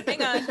 Oh,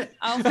 hang on,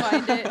 I'll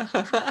find it.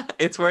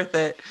 It's worth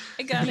it.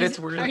 I got If it. it's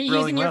worth Are you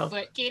rolling using your well.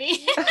 foot,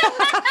 Katie?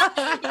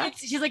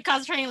 She's like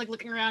concentrating, like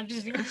looking around.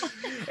 Just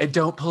And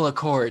don't pull a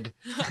cord.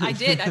 I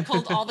did. I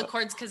pulled all the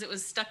cords because it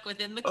was stuck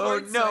within the Oh,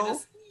 cords. so I no.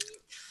 just-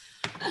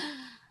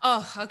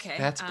 Oh, okay.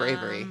 That's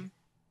bravery.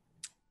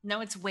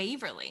 No, it's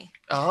Waverly.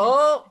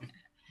 Oh,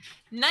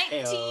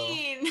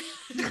 19.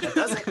 That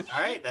does it.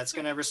 All right, that's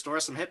gonna restore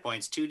some hit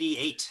points.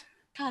 2d8.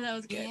 God, that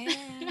was good.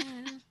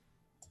 Yeah.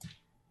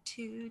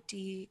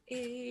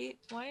 2d8.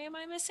 Why am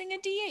I missing a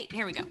d8?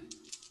 Here we go.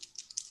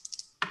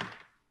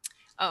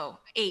 Oh,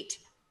 8.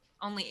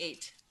 Only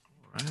 8.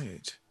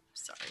 Right.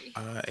 Sorry.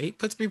 8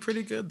 puts me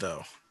pretty good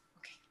though.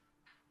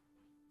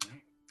 Okay.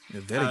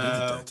 You're very good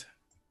at that.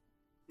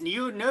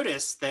 You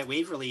notice that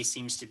Waverly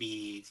seems to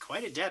be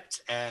quite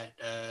adept at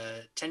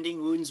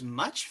tending wounds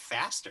much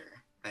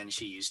faster than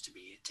she used to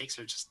be. It takes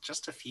her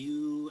just a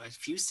few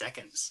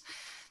seconds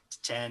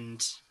to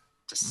tend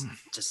to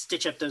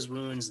stitch up those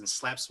wounds and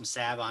slap some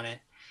salve on it.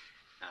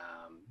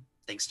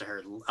 Thanks to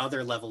her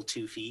other level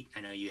 2 feat.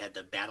 I know you had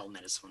the battle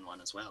medicine one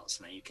as well,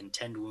 so now you can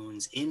tend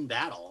wounds in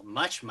battle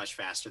much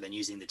faster than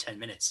using the 10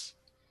 minutes.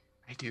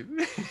 I do.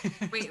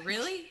 Wait,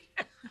 really?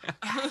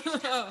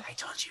 I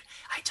told you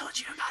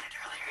about it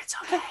earlier. It's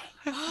okay.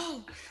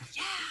 Oh,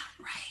 yeah,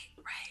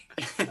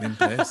 right.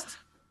 Impressed.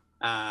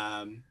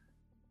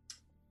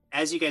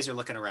 As you guys are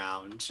looking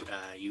around,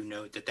 you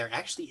note that there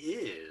actually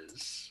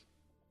is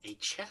a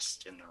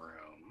chest in the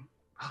room.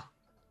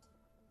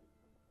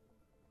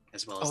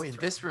 As well as Oh, in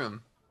this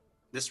room.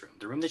 This room.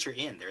 The room that you're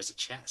in, there's a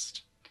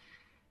chest.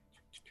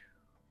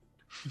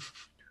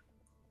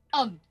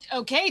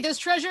 Okay, there's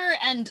treasure,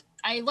 and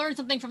I learned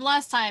something from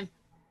last time.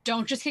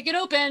 Don't just kick it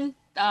open.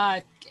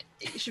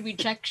 Should we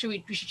check?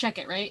 We should check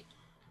it, right?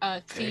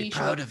 Very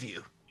proud of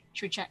you.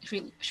 Should we check?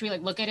 Should we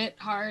like look at it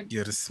hard?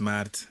 You're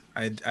smart.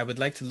 I would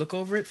like to look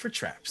over it for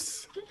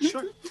traps.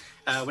 Sure.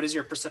 What is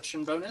your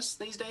perception bonus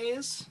these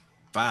days?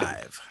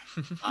 5.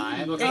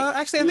 5. Okay.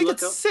 Actually, I You think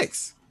look it's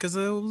 6 because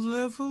of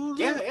level.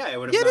 Yeah, it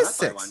would have Yeah, it gone is up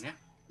by 6. one. Yeah.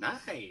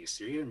 Nice.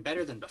 You're even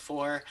better than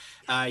before.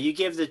 You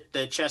give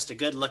the chest a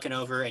good looking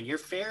over, and you're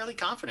fairly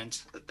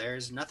confident that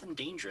there's nothing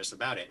dangerous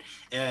about it.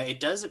 It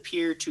does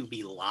appear to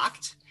be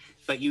locked,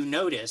 but you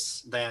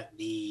notice that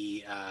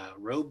the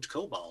robed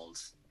kobold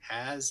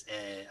has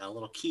a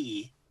little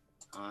key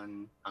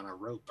on a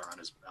rope or on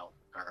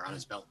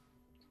his belt.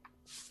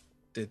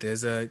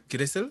 There's a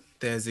crystal.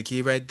 There's a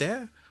key right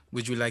there.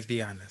 Would you like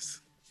the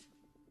honors?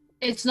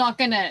 It's not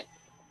gonna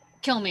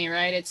kill me,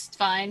 right? It's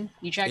fine.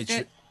 You checked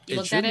it. You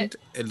looked at it.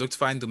 It looked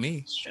fine to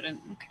me. Shouldn't.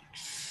 Okay.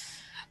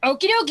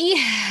 Okie dokie.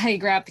 I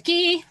grab the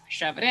key,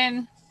 shove it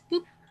in.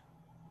 Boop.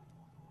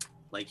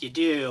 Like you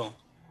do,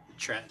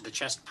 the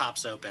chest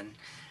pops open.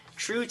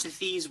 True to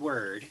Thee's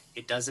word,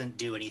 it doesn't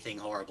do anything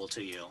horrible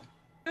to you.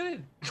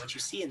 Good. What you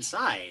see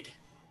inside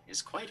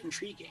is quite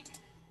intriguing.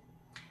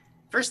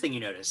 First thing you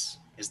notice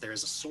is there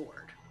is a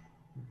sword.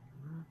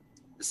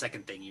 The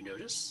second thing you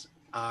notice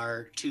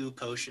are 2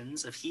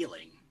 potions of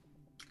healing.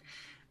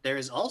 There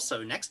is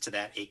also next to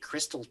that a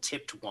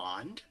crystal-tipped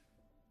wand,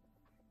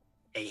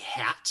 a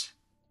hat,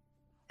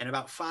 and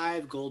about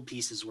 5 gold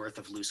pieces worth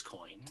of loose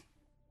coin.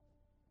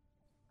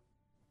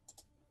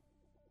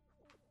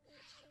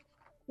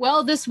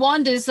 Well, this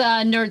wand is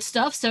nerd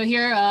stuff. So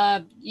here,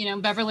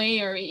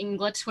 Beverly or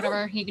Inglet,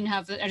 whatever, you can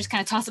have. I just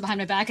kind of toss it behind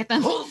my back at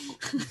them.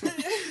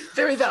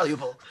 Very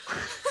valuable.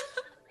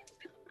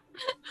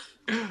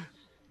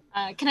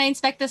 Can I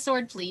inspect the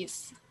sword,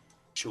 please?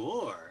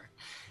 Sure.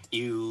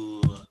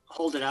 You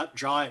hold it up,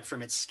 draw it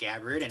from its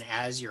scabbard, and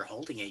as you're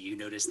holding it, you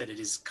notice that it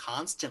is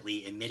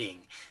constantly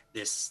emitting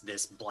this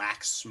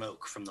black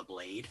smoke from the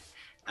blade.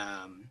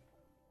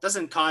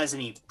 Doesn't cause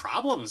any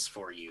problems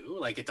for you.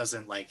 Like it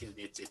doesn't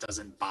it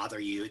doesn't bother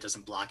you. It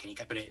doesn't block any.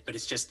 But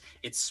it's just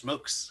it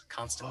smokes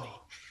constantly.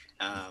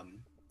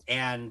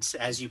 And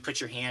as you put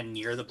your hand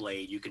near the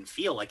blade, you can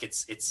feel like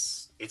it's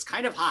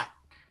kind of hot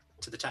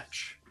to the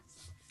touch.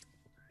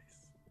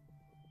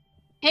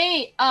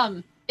 Hey,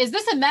 is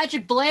this a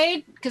magic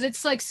blade? Because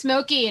it's like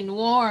smoky and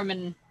warm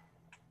and.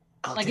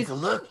 I'll Like take it's-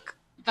 a look.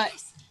 But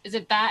is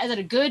it bad? Is it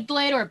a good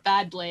blade or a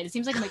bad blade? It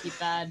seems like it might be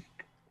bad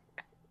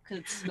because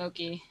it's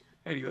smoky.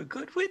 Are you a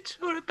good witch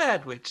or a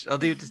bad witch? I'll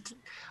do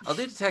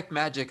detect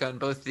magic on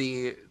both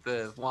the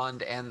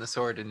wand and the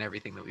sword and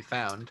everything that we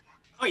found.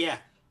 Oh yeah,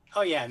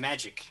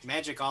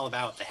 magic all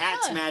about. The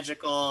hat's Huh.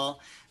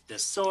 magical, the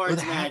sword's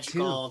the hat,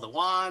 magical, the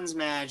wand's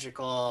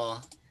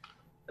magical,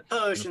 the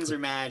potions put- are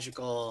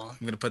magical.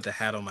 I'm gonna put the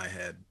hat on my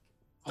head.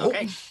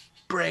 Okay,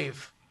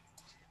 Brave.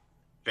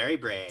 very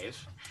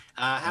brave.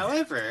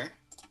 However,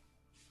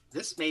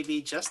 this may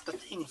be just the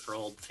thing for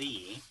old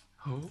Thee.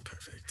 Oh,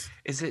 Perfect.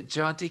 is it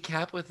jaunty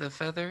cap with a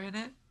feather in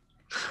it?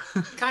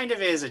 Kind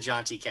of is a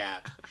jaunty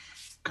cap.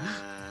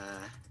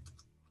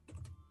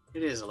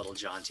 It is a little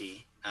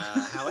jaunty.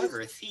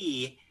 However,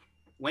 Thee,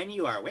 when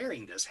you are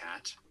wearing this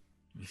hat,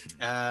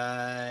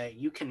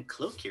 you can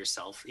cloak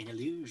yourself in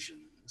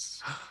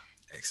illusions.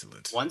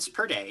 Excellent. Once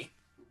per day,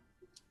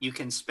 you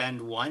can spend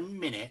 1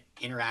 minute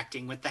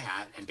interacting with the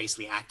hat and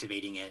basically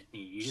activating it.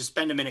 You just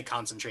spend a minute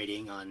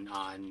concentrating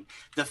on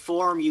the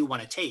form you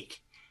want to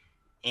take.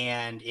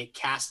 And it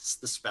casts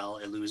the spell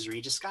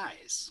Illusory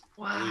Disguise.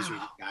 Illusory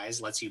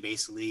Disguise lets you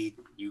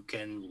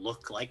can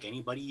look like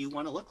anybody you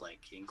want to look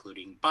like,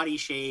 including body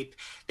shape.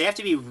 They have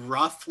to be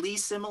roughly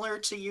similar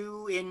to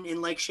you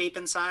in like shape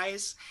and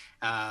size.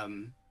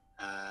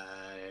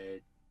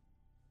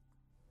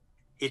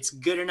 It's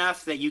good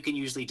enough that you can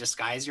usually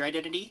disguise your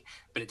identity,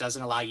 but it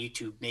doesn't allow you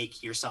to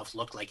make yourself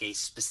look like a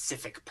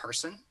specific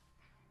person.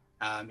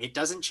 It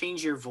doesn't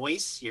change your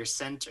voice, your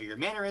scent, or your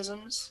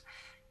mannerisms.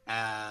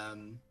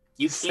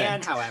 You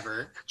can,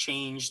 however,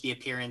 change the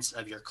appearance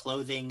of your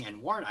clothing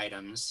and worn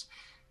items.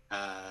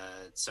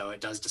 So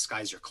it does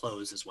disguise your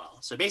clothes as well.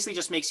 So it basically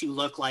just makes you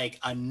look like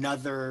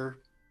another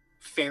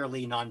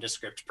fairly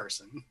nondescript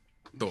person.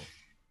 Cool.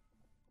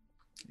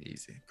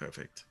 Easy.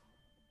 Perfect.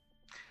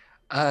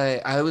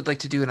 I would like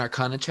to do an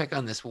Arcana check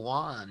on this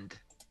wand.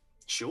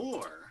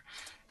 Sure.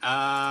 Go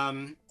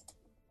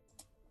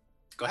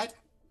ahead.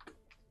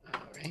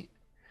 All right.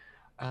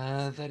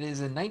 That is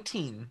a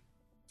 19.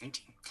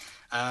 19.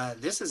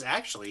 This is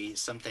actually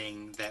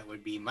something that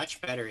would be much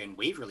better in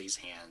Waverly's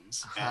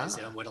hands, as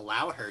it would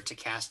allow her to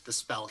cast the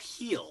spell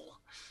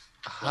Heal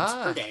once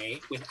per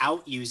day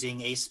without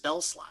using a spell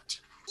slot.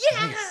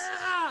 Yeah!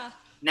 Nice.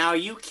 Now,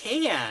 you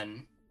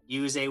can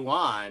use a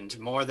wand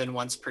more than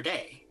once per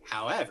day.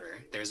 However,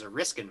 there's a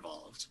risk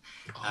involved.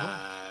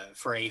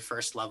 For a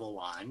first level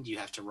wand, you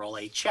have to roll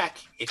a check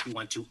if you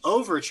want to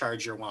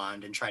overcharge your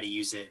wand and try to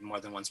use it more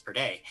than once per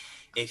day.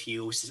 If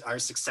you are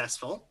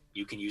successful,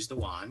 you can use the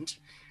wand.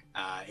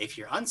 If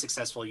you're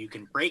unsuccessful, you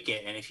can break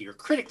it. And if you're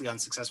critically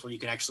unsuccessful, you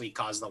can actually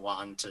cause the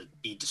wand to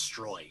be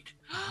destroyed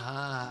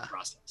in the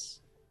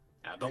process.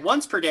 But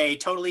once per day,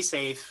 totally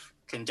safe,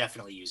 can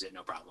definitely use it,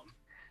 no problem.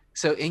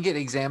 So Ingot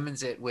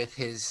examines it with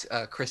his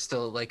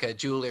crystal, like a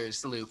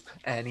jeweler's loop,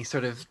 and he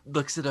sort of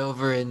looks it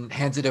over and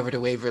hands it over to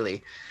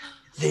Waverly.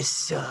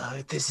 This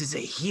is a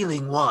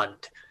healing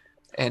wand.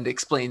 And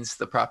explains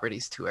the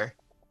properties to her.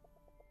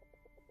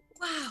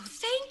 Wow,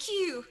 thank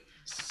you.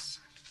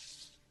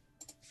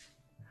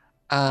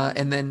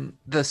 And then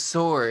the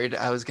sword,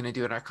 I was going to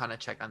do an Arcana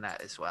check on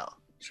that as well.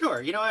 Sure.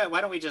 You know what?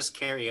 Why don't we just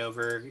carry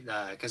over?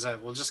 Because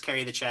we'll just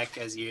carry the check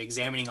as you're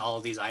examining all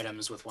of these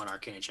items with one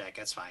Arcana check.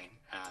 That's fine.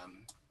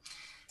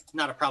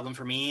 Not a problem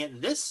for me.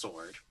 This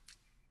sword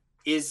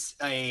is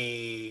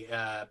a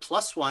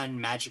 +1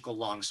 magical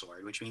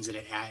longsword, which means that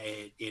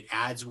it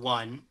adds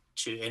an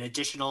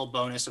additional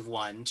bonus of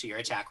 1 to your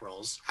attack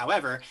rolls.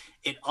 However,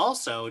 it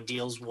also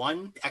deals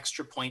 1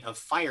 extra point of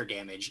fire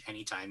damage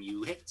anytime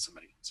you hit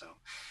somebody. So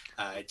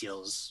it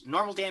deals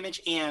normal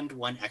damage and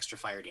 1 extra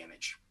fire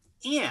damage.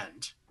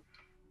 And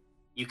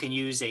you can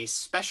use a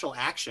special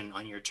action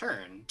on your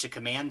turn to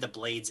command the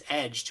blade's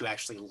edge to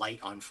actually light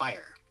on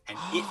fire. And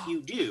if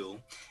you do,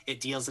 it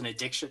deals an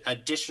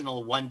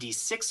additional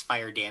 1d6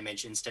 fire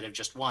damage instead of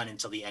just 1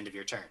 until the end of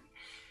your turn.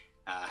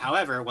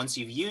 However, once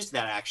you've used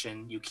that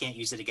action, you can't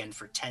use it again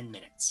for 10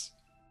 minutes.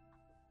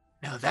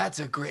 Now that's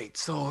a great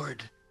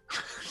sword.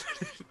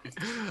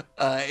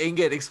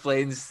 Ingot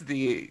explains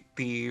the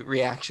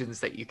reactions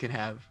that you can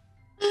have.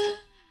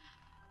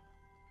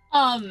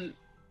 Are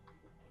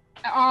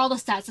all the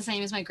stats the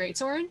same as my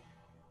greatsword?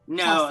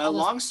 No, a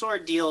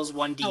longsword deals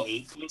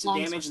 1d8 points of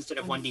damage instead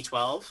of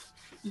 1d12,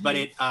 but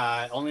it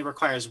only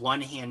requires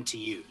 1 hand to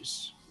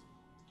use.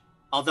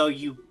 Although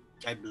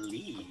I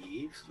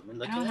believe, let me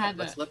look it up.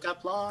 Let's look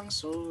up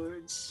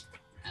longswords.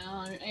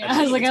 I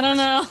was like, I don't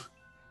know.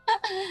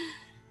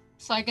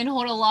 So I can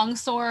hold a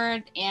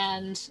longsword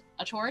and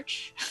a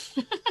torch.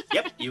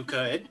 Yep, you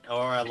could,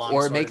 or a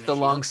longsword. Or make the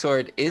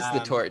longsword is the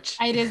torch.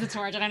 It is the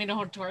torch. I don't need to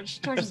hold a torch.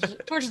 Torches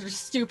are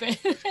stupid.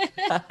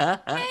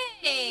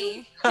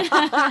 Hey!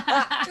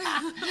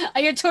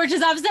 Your torch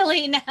is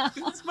obsolete now.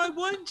 It's my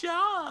one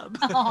job.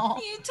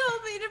 Oh. You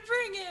told me to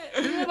bring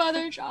it. You have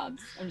other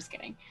jobs. I'm just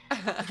kidding.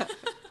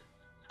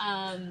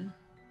 I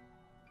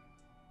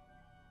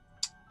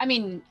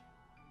mean,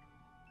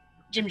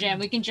 Jim Jam,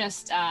 we can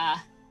just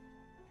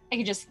I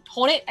can just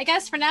hold it, I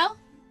guess, for now,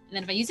 and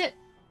then if I use it,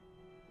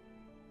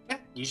 yeah,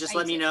 you just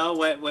let me know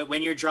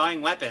when you're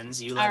drawing weapons.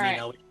 You let me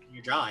know when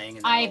you're drawing.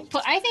 And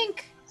I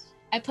think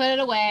I put it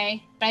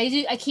away, but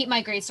I keep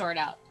my great sword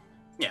out.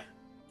 Yeah,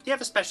 you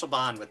have a special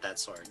bond with that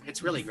sword.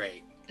 It's really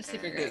great. It's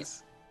super great.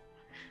 It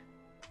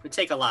would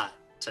take a lot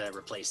to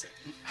replace it.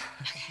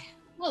 Okay.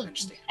 Well,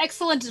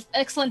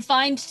 excellent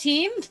find,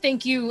 team.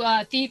 Thank you,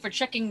 Thief, for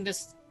checking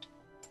this.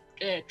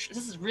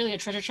 This is really a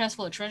treasure chest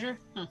full of treasure.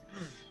 Huh.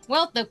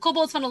 Well, the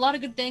kobolds found a lot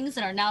of good things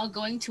and are now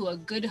going to a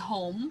good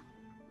home.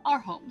 Our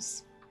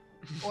homes.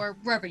 Or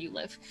wherever you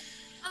live.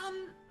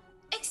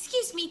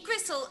 Excuse me,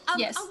 Gristle.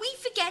 Yes. Are we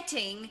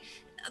forgetting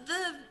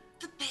the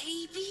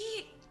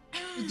baby?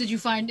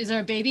 Is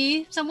there a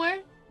baby somewhere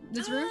in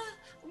this room?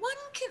 One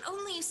can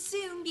only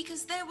assume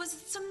because there was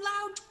some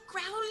loud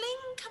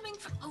growling coming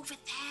from over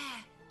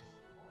there.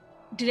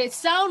 Did it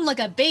sound like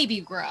a baby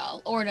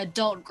growl or an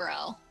adult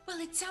growl? Well,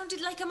 it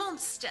sounded like a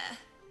monster.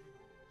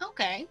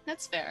 Okay,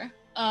 that's fair.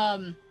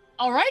 All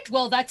right,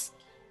 well,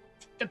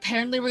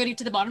 apparently we're getting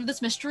to the bottom of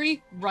this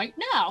mystery right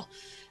now.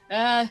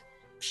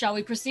 Shall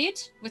we proceed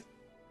with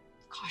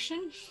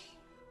caution?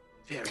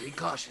 Very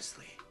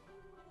cautiously.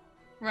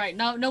 Right,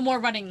 no more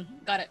running.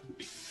 Got it.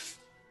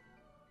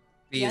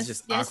 He is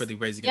just awkwardly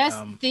raising it.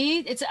 Yes,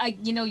 it's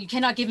you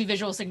cannot give me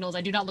visual signals.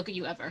 I do not look at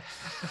you ever.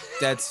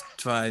 That's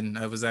fine.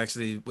 I was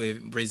actually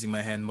raising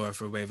my hand more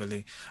for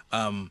Waverly.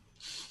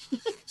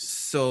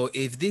 So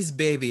if this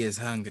baby is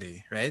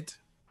hungry, right?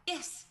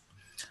 Yes.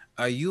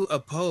 Are you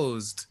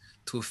opposed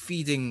to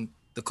feeding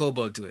the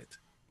kobold to it?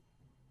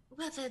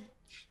 Well,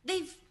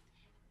 they've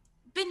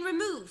been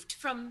removed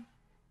from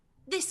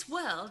this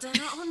world and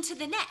are on to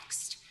the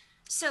next.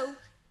 So,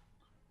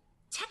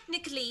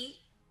 technically,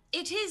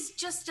 it is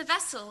just a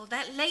vessel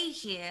that lay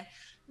here,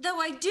 though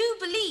I do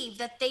believe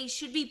that they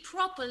should be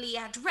properly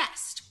at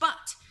rest.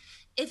 But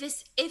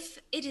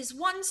if it is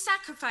one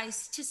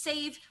sacrifice to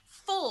save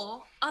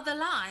 4 other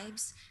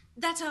lives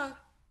that are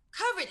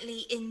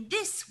currently in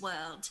this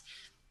world,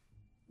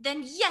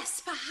 then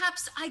yes,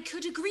 perhaps I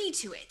could agree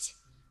to it.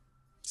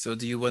 So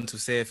do you want to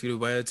say a few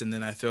words and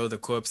then I throw the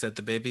corpse at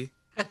the baby?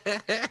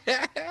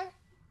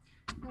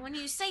 When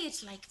you say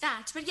it like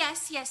that, but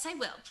yes, I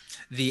will.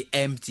 The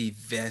empty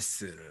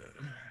vessel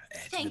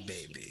at Thank the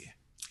you. baby.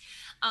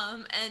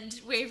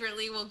 And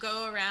Waverly will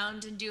go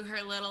around and do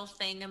her little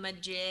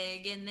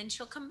thingamajig, and then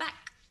she'll come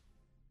back.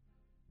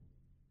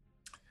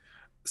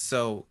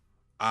 So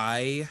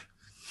I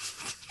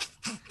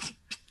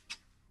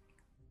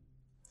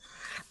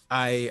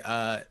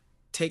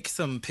take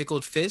some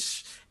pickled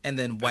fish and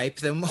then wipe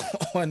them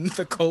on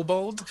the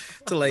kobold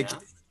to like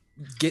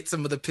get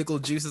some of the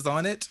pickled juices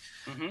on it.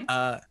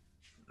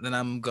 Then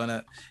I'm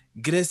gonna,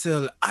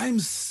 Grisel, I'm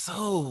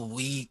so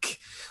weak.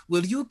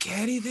 Will you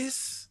carry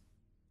this?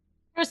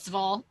 First of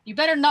all, you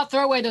better not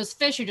throw away those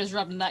fish you just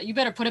rubbed in that. You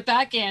better put it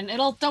back in.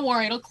 Don't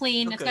worry, it'll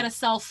clean. It's got a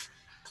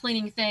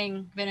self-cleaning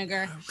thing,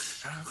 vinegar.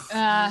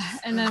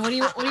 And then what do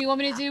you want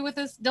me to do with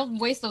this? Don't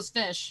waste those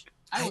fish.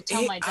 I will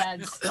tell my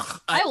dads.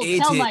 I will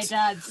tell my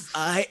dads.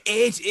 I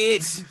ate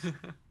it.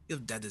 Your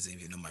dad doesn't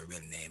even know my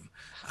real name.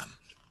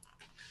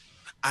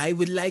 I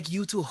would like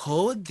you to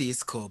hold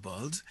this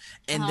kobold,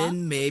 and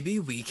then maybe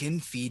we can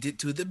feed it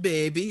to the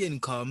baby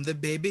and calm the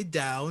baby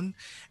down.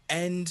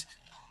 And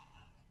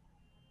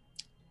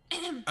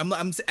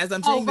as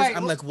I'm saying this,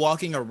 I'm like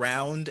walking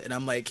around, and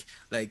I'm like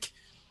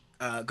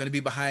gonna be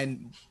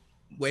behind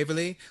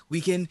Waverly. We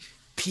can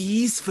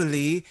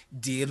peacefully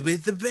deal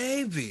with the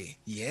baby.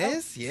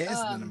 Yes. And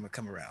then I'm gonna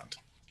come around.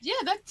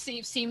 Yeah, that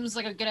seems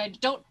like a good idea.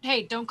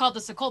 Don't call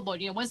this a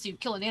kobold. Once you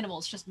kill an animal,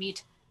 it's just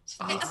meat.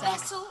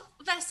 Vessel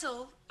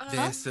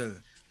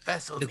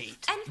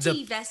meat.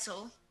 Empty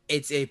vessel.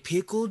 It's a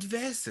pickled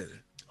vessel.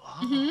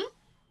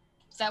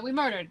 That we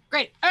murdered.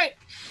 Great. All right.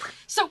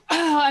 So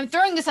I'm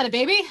throwing this at a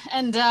baby,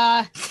 and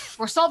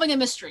we're solving a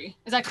mystery.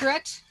 Is that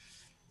correct?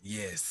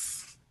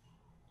 Yes.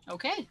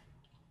 Okay.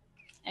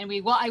 And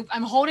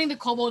I'm holding the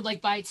kobold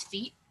like by its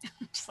feet,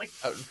 just like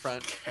out in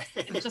front.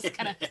 Just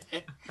kind of.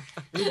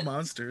 We're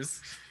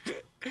monsters.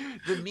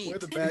 The meat. We're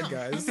the bad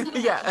guys.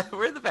 Yeah,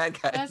 we're the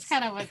bad guys. That's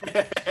kind of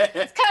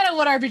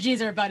what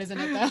RPGs are about, isn't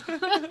it?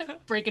 Though,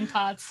 breaking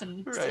pots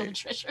and stealing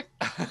treasure.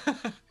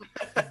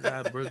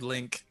 God, we're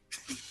Link.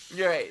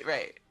 You're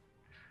right.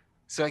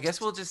 So I guess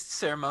we'll just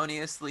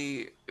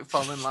ceremoniously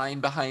fall in line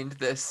behind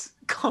this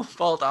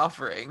kobold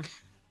offering.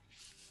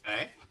 All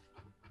right.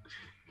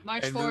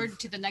 March forward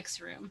to the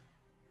next room.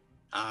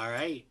 All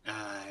right.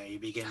 You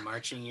begin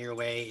marching your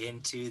way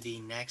into the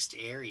next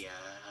area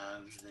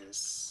of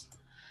this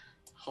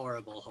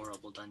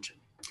horrible dungeon.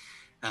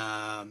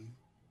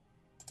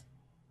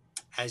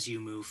 As you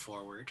move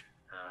forward,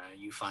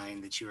 you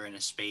find that you are in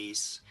a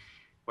space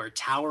where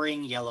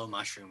towering yellow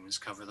mushrooms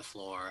cover the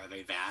floor of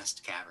a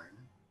vast cavern,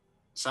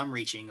 some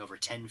reaching over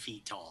 10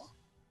 feet tall.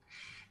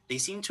 They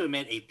seem to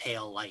emit a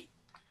pale light,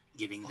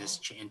 giving this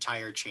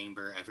entire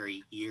chamber a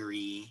very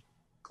eerie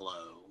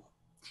glow.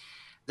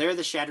 There are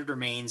the shattered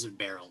remains of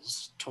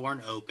barrels,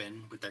 torn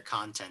open with their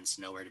contents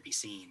nowhere to be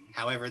seen.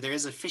 However, there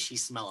is a fishy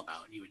smell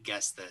about. You would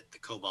guess that the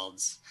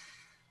kobolds,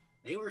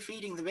 they were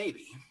feeding the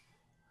baby.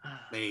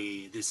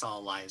 This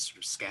all lies sort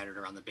of scattered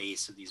around the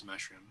base of these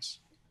mushrooms.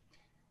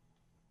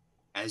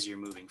 As you're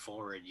moving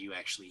forward, you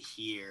actually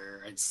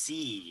hear and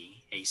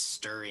see a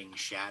stirring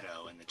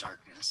shadow in the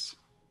darkness.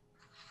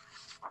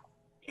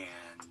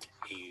 And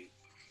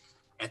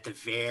at the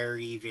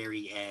very,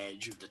 very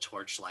edge of the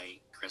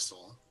torchlight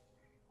crystal,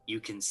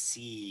 you can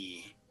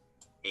see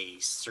a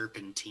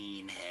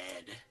serpentine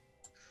head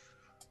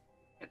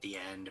at the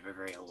end of a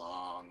very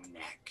long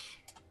neck.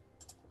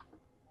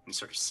 You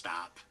sort of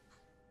stop.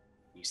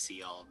 You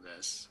see all of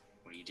this.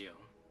 What do you do?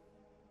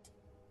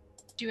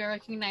 Do I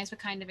recognize what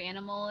kind of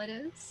animal it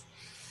is?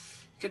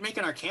 You could make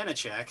an Arcana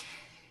check.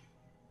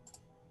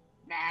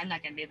 Nah, I'm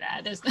not gonna do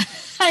that.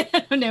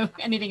 I don't know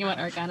anything about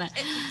Arcana.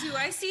 Do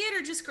I see it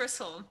or just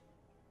Grisel?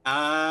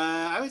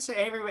 I would say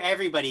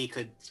everybody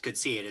could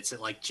see it. It's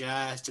like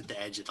just at the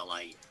edge of the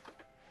light.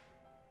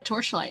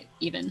 Torchlight,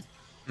 even.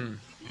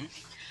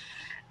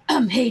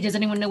 Hey, does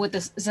anyone know what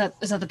this is? That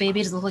the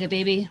baby? Does it look like a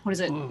baby? What is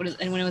it? What is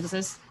anyone know what this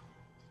is?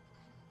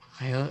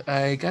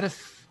 I got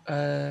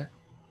an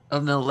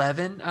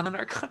 11 on an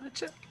Arcana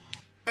check.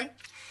 Okay.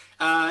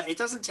 It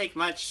doesn't take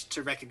much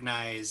to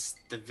recognize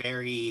a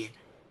very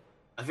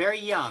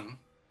young,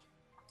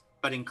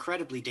 but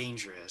incredibly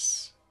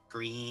dangerous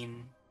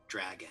green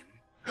dragon.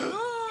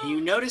 And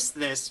you notice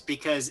this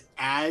because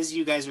as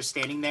you guys are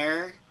standing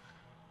there,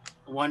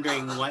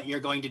 wondering what you're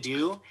going to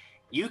do,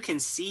 you can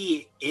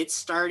see it's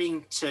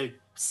starting to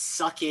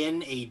suck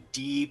in a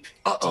deep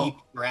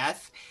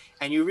breath,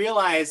 and you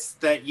realize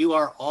that you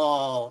are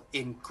all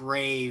in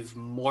grave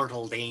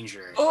mortal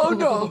danger. Oh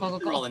no!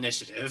 Roll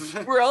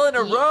initiative. We're all in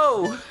a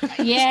row.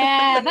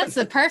 Yeah, that's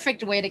the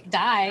perfect way to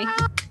die.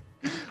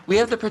 We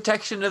have the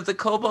protection of the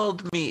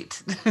kobold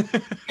meat.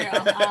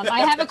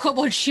 I have a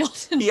kobold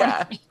shield in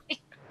front of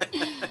me.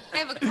 I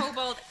have a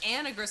kobold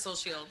and a gristle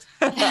shield.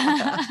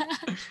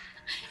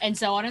 And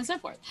so on and so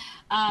forth.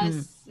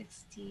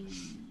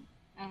 16.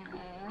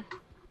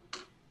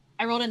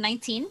 I rolled a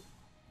 19.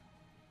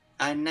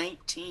 A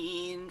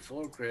 19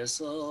 for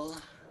Gristle.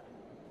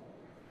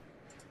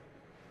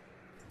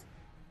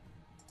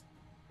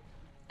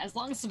 As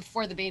long as it's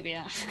before the baby.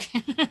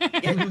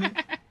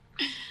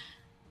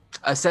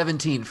 A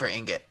 17 for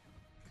Ingot.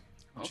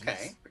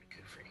 Okay. Pretty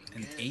good for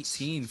Ingot. An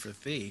 18 for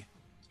Thee.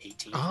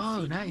 18.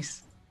 Oh,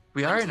 nice.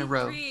 We are in a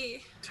row.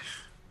 23.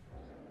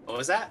 What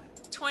was that?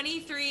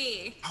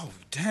 23. Oh,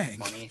 dang.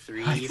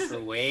 23 Nice. for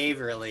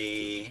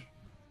Waverly.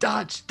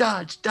 Dodge,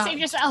 dodge, dodge. Save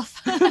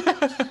yourself.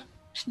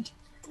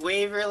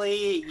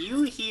 Waverly,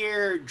 you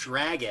hear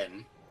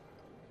dragon.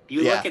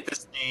 You Yeah. look at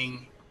this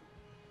thing,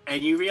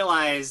 and you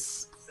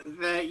realize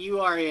that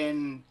you are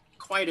in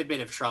quite a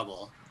bit of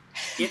trouble.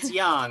 It's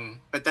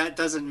young, but that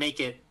doesn't make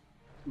it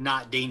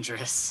not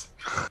dangerous.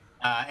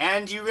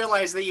 And you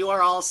realize that you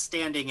are all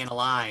standing in a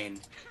line.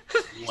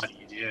 What do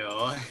you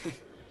do?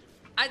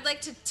 I'd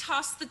like to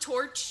toss the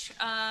torch.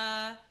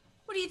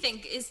 What do you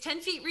think? Is 10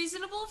 feet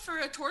reasonable for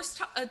a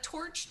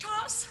torch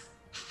toss?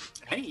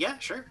 Hey, yeah,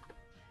 sure.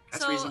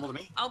 That's So, reasonable to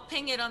me. I'll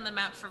ping it on the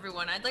map for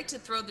everyone. I'd like to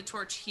throw the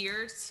torch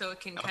here so it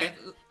can kind Okay.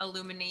 of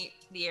illuminate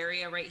the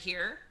area right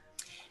here.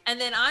 And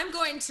then I'm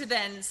going to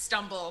then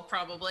stumble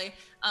probably,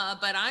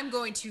 but I'm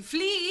going to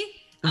flee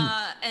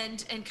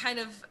and kind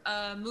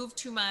of move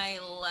to my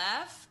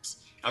left.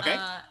 Okay.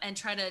 And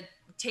try to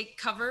take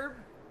cover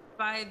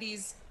by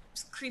these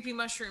creepy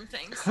mushroom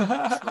things.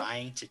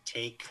 Trying to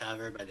take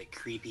cover by the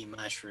creepy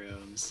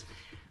mushrooms.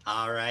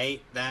 All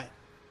right, that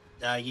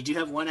you do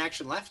have one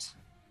action left.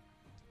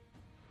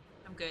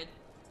 I'm good.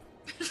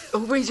 Oh,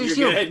 raise your You're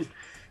shield. good.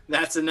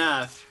 That's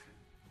enough.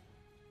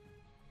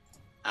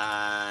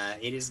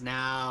 It is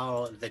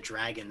now the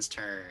dragon's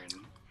turn.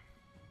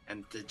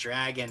 And the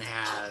dragon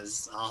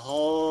has a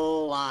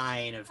whole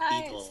line of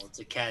people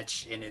to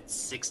catch in its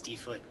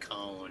 60-foot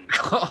cone.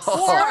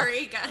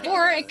 Sorry, guys.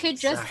 Or it could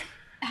just Sorry.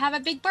 have a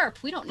big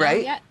burp. We don't know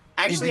Right? yet.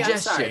 Actually, I'm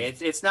Indigestion. sorry.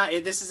 It's not.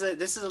 This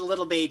is a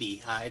little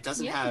baby. It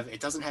doesn't Yeah.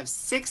 have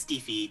 60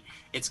 feet.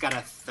 It's got a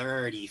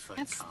 30-foot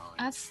cone.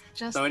 That's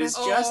just. So it is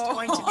the- just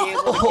going to be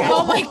able to catch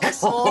Oh my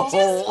Gristle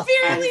God.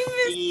 and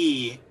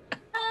Fee.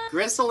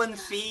 Gristle and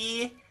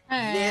Fee.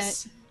 Alright.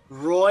 This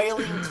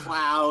roiling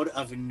cloud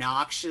of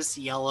noxious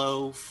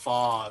yellow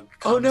fog.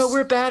 Oh no, comes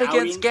we're bad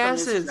spouting against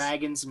from this gases.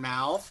 dragon's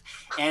mouth,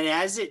 and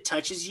as it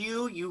touches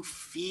you, you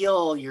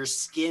feel your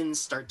skin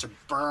start to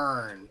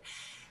burn.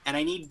 And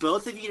I need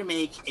both of you to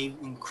make an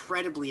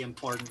incredibly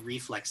important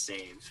reflex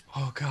save.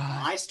 Oh While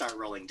god. I start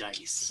rolling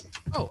dice.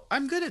 Oh,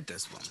 I'm good at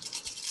this one.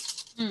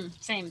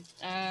 Same.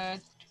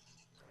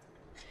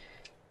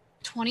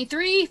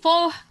 23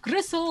 for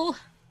Gristle.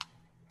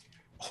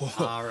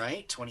 All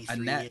right,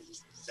 23 nat- is a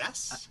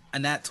success. A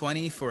nat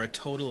 20 for a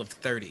total of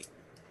 30.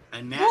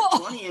 A nat Whoa.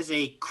 20 is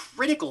a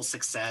critical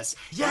success.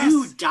 Yes!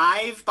 You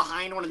dive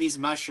behind one of these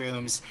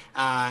mushrooms,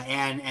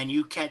 and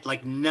you catch,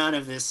 like, none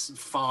of this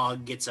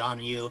fog gets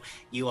on you.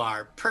 You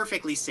are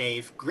perfectly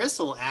safe.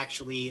 Gristle,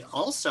 actually,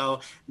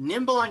 also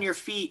nimble on your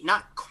feet,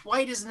 not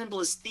quite as nimble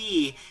as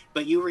Thee,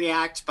 but you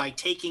react by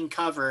taking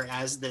cover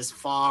as this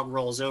fog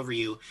rolls over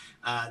you.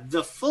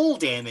 The full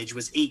damage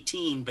was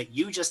 18, but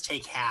you just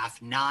take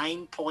half,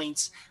 9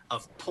 points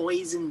of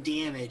poison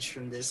damage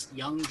from this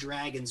young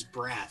dragon's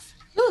breath.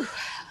 Whew.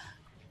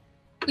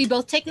 We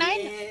both take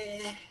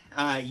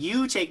 9?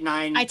 You take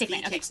 9. I take He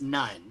 9, okay. takes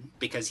none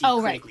because he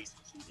Oh, right. critically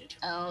succeeded.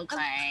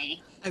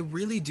 Okay. I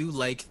really do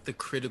like the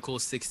critical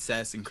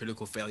success and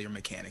critical failure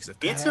mechanics of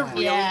It's that. a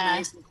really Yeah.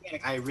 nice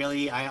mechanic.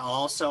 I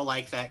also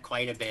like that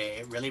quite a bit.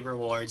 It really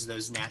rewards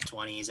those nat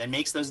 20s and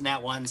makes those nat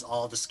 1s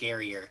all the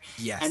scarier.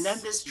 Yes. And then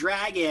this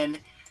dragon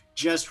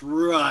just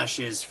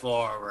rushes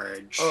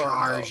forward,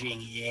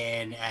 charging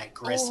in at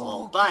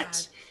Gristle. Oh,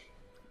 but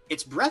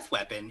its breath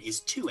weapon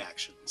is 2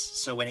 actions.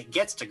 So when it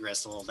gets to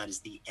Gristle, that is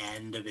the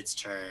end of its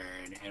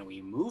turn. And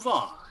we move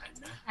on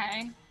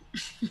Okay.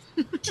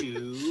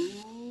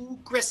 to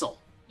Gristle.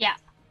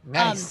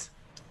 Nice.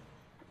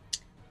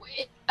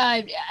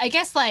 I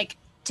guess, like,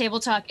 table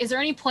talk, is there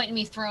any point in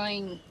me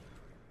throwing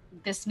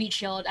this meat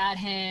shield at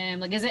him?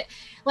 Like, is it,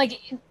 like,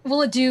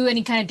 will it do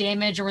any kind of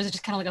damage, or is it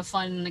just kind of like a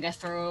fun, like, a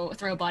throw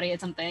a body at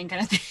something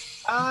kind of thing?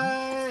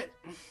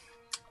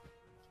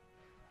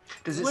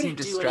 Does it wouldn't seem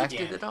do any distracted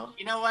damage. at all?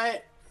 You know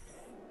what?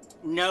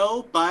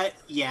 No, but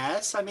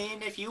yes. I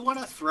mean, if you want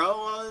to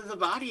throw the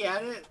body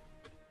at it,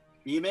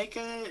 you make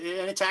an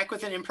attack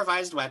with an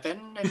improvised weapon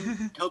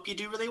and hope you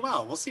do really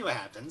well. We'll see what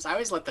happens. I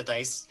always let the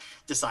dice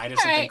decide if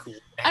All something right. cool.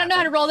 I don't know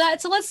how to roll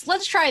that, so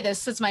let's try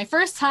this. It's my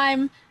first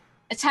time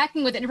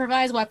attacking with an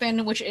improvised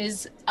weapon, which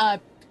is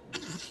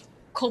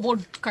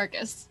kobold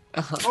carcass.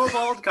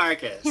 Kobold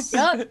carcass.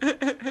 Yep,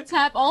 it's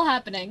all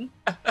happening.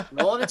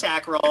 Roll an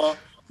attack roll.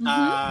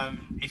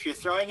 Mm-hmm. If you're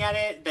throwing at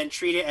it, then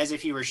treat it as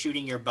if you were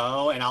shooting your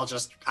bow, and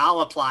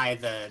I'll apply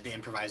the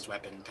improvised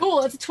weapon.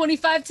 Cool, it's a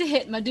 25 to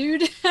hit, my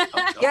dude. Okay,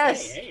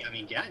 Yes. Hey, I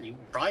mean, yeah, you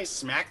probably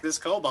smack this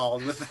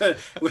kobold with a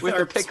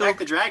or pickle. smack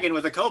the dragon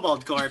with a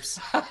kobold corpse.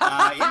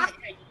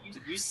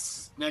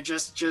 You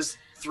just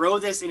throw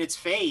this in its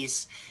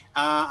face.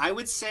 I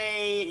would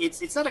say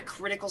it's not a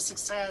critical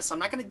success. I'm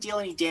not going to deal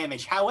any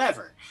damage.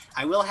 However,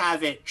 I will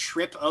have it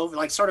trip over,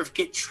 like sort of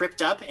get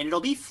tripped up, and it'll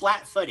be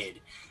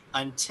flat-footed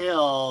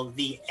until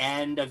the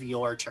end of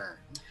your turn.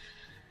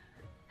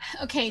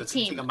 Okay, So it's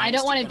gonna take team. a I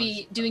minus don't want to 2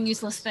 be doing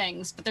useless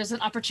things, but there's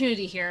an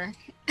opportunity here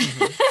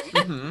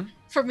Mhm.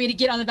 for me to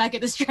get on the back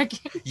of this dragon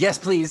Yes,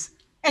 please.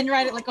 and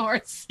ride it like a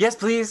horse. Yes,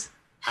 please.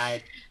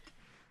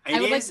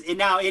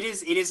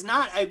 It is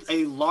not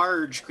a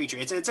large creature.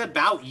 It's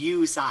about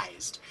you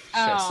sized.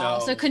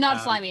 Oh, so it could not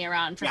um, fly me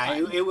around for Yeah,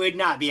 fun. it would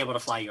not be able to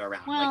fly you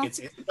around. Well- Like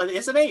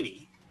it's a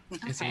baby.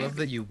 It's Okay. love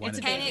that you It's wanted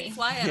a Can it. it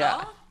fly at Yeah.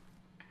 all?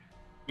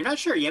 You're not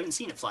sure. You haven't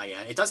seen it fly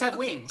yet. It does have Okay,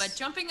 wings. but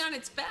jumping on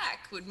its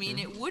back would mean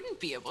it wouldn't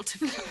be able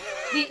to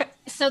fly.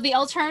 So the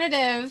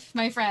alternative,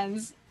 my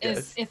friends, is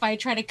Yes. if I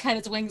try to cut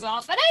its wings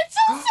off, and it's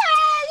so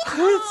sad.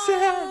 It's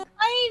sad.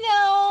 I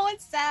know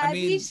it's sad. I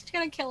mean- He's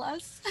gonna kill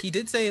us. He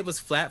did say it was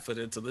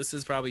flat-footed, so this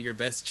is probably your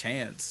best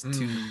chance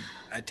to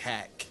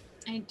attack.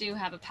 I do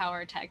have a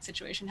power attack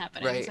situation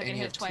happening, Right, so I and can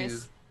you hit it have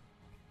twice.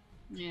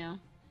 Yeah.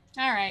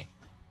 All right.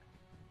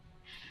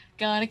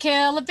 Gonna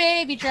kill a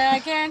baby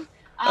dragon.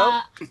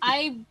 Oh.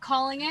 I'm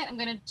calling it. I'm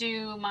gonna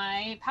do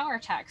my power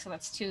attack. So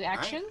that's 2 right.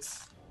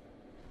 actions.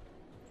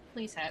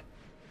 Please hit.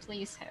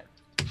 Please hit.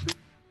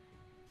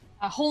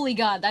 Holy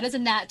God, that is a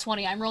nat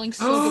 20. I'm rolling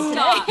so good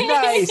Stop. today.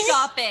 Nice.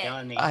 Stop it.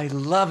 Killing me. I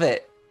love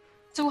it.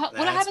 So what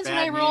That's happens when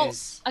I bad roll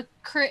news. a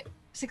crit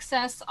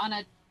success on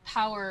a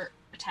power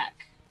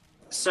attack?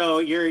 So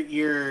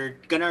you're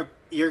gonna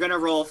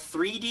roll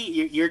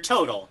 3D. Your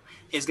total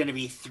is gonna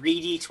be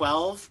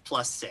 3d12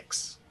 plus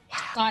 6.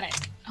 Got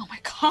it. Oh my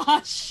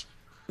gosh.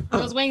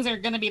 Those wings are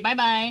gonna be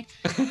bye-bye.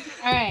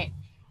 All right.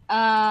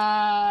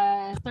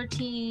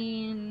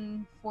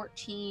 13,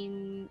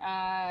 14,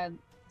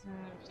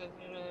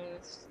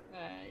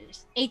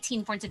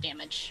 18 points of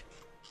damage.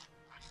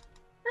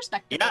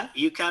 Respectable. Yeah,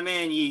 you come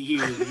in,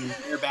 you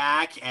rear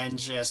back and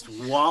just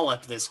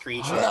wallop this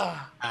creature,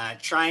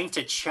 trying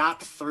to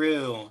chop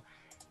through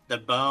the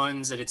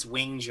bones at its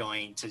wing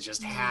joint to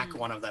just hack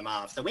one of them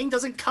off. The wing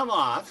doesn't come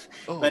off,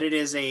 Oh. but it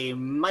is a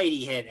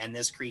mighty hit, and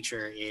this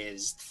creature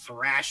is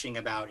thrashing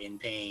about in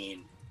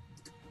pain.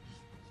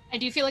 I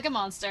do feel like a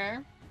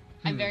monster.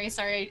 I'm very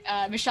sorry.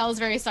 Michelle is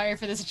very sorry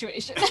for the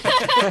situation.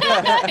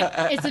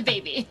 It's a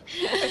baby.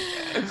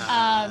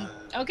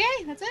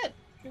 Okay, that's it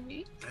for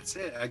me. That's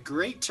it. A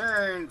great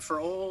turn for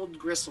old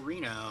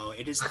Grisselrino.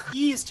 It is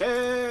his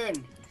turn.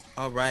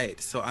 All right,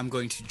 so I'm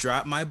going to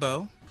drop my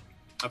bow,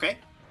 Okay.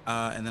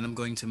 and then I'm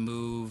going to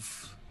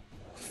move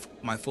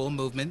my full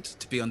movement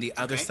to be on the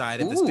other Okay.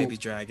 side of this Ooh. baby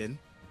dragon.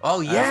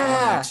 Oh as one yeah.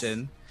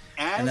 action.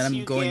 As And then I'm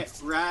you going- get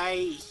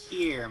right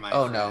here, my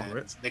Oh, no.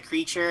 friend, the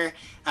creature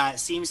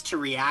seems to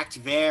react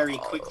very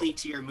quickly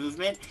to your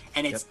movement,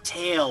 and its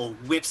tail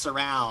whips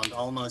around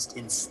almost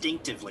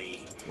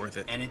instinctively, Worth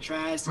it. and it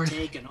tries to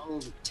take an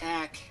old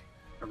attack,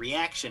 a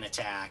reaction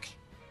attack.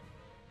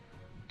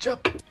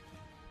 Jump.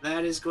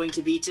 That is going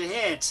to be to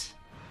hit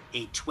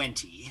a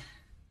 20.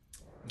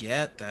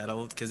 Yeah,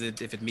 that'll because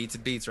if it meets,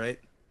 it beats, right?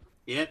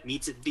 Yep,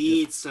 meets it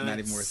beats, so not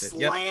it even worth it.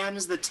 Yep.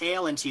 slams the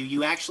tail into you.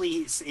 You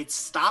actually, it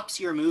stops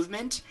your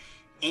movement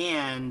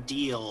and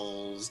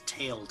deals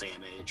tail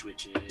damage,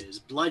 which is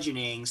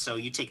bludgeoning. So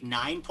you take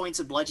 9 points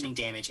of bludgeoning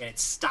damage, and it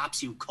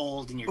stops you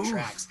cold in your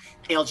tracks.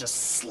 Tail just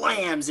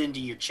slams into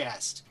your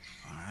chest.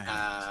 All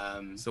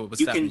right. So it would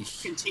you stop can me.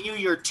 continue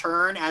your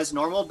turn as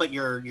normal, but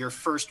your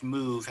first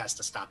move has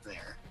to stop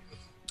there.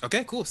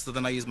 Okay, cool. So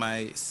then I use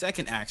my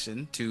second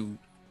action to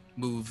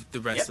move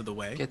the rest Yep. of the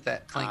way. Get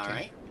that flanking. All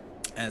right.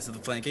 As to the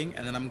flanking,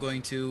 and then I'm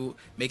going to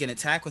make an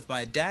attack with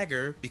my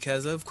dagger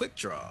because of quick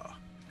draw.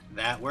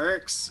 That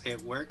works.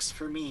 It works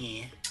for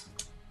me.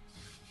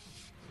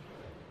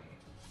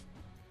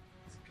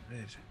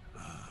 Good.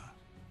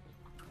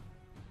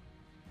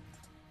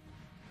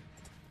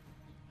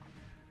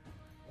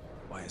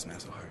 Why is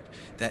math so hard?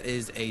 That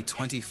is a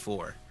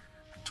 24.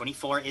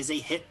 24 is a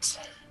hit.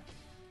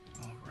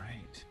 All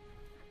right.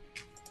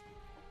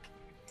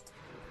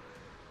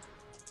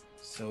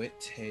 So it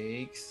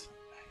takes.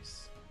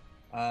 Nice.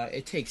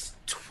 It takes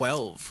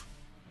 12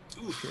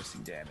 Oof.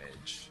 piercing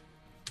damage.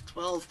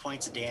 12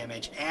 points of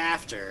damage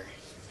after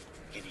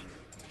getting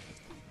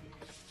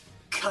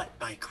cut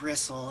by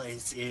Gristle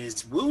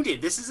is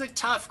wounded. This is a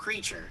tough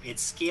creature.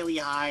 Its scaly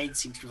hide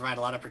seems to provide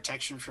a lot of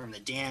protection from the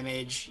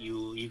damage.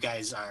 You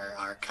guys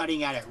are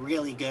cutting at it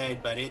really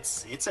good, but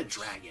it's a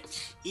dragon.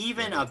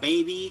 Even a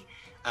baby,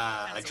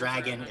 a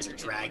dragon is a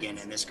dragon,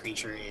 and this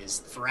creature is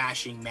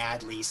thrashing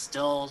madly,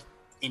 still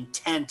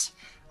intent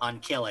on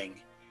killing.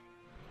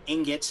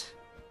 Ingot,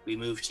 we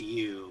move to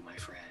you, my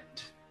friend.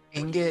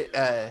 Ingot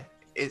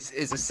is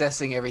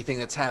assessing everything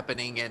that's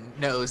happening and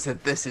knows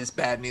that this is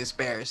bad news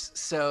bears.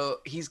 So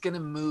he's gonna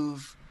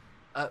move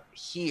up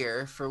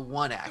here for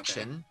one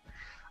action.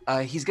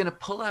 He's gonna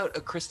pull out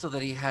a crystal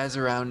that he has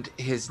around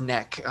his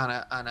neck on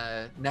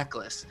a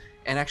necklace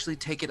and actually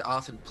take it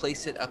off and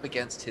place it up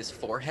against his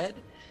forehead.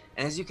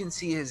 And as you can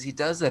see, as he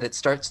does that, it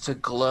starts to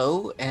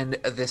glow, and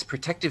this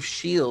protective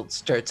shield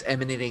starts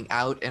emanating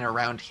out and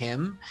around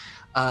him,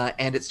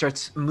 and it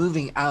starts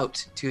moving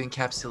out to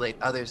encapsulate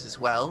others as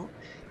well.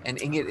 And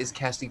Ingot is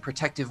casting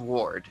Protective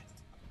Ward.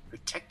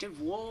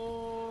 Protective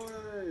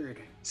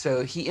Ward.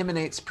 So he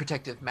emanates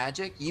protective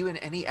magic. You and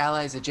any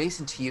allies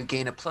adjacent to you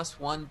gain a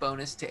 +1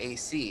 bonus to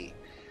AC.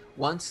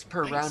 Once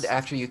per round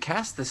after you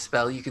cast the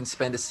spell, you can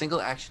spend a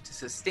single action to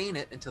sustain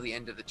it until the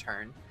end of the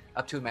turn,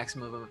 up to a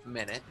maximum of a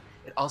minute.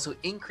 It also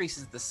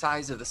increases the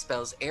size of the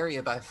spell's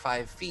area by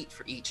 5 feet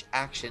for each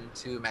action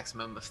to a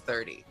maximum of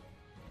 30.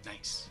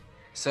 Nice.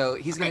 So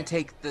he's going to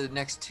take the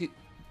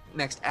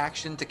next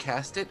action to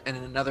cast it, and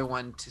another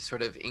one to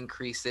sort of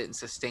increase it and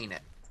sustain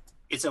it.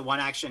 It's a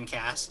 1-action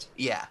cast.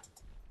 Yeah.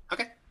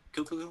 Okay.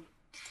 Cool.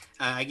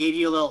 I gave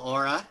you a little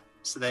aura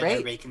so that Great.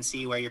 everybody can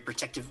see where your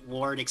protective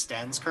ward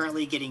extends.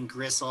 Currently getting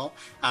Gristle,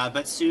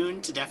 but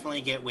soon to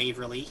definitely get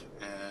Waverly.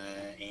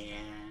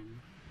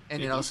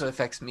 And it also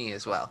affects me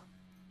as well.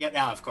 Yep.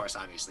 Now, of course,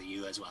 obviously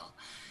you as well.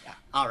 Yeah.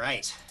 All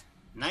right.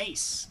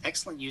 Nice.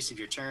 Excellent use of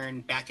your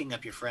turn, backing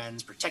up your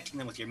friends, protecting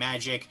them with your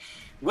magic.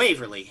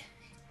 Waverly,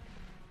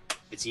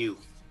 it's you.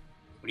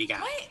 What do you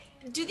got?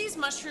 Do these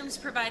mushrooms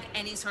provide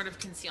any sort of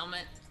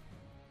concealment?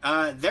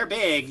 They're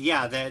big.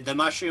 Yeah, the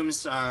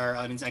mushrooms are.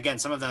 I mean, again,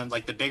 some of them,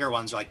 like the bigger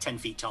ones, are like 10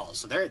 feet tall.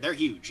 So they're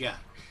huge. Yeah.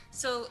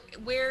 So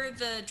where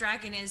the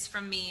dragon is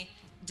from me,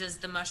 does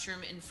the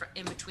mushroom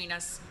in between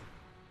us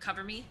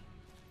cover me?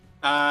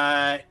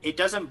 It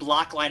doesn't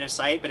block line of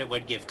sight, but it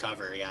would give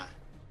cover. Yeah.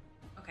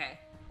 Okay.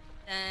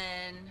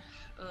 Then,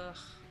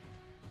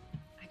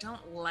 I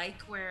don't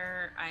like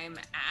where I'm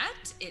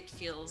at. It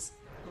feels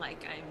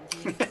like I'm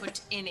being put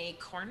in a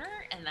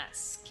corner, and that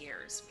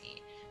scares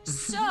me.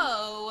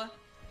 So,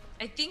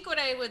 I think what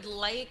I would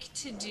like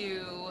to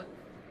do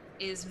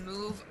is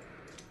move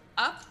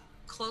up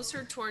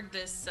closer toward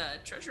this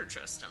treasure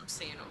chest I'm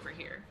seeing over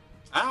here.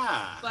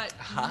 But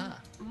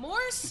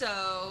more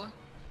so,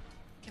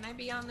 can I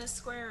be on this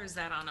square, or is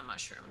that on a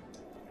mushroom?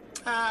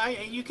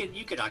 You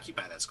could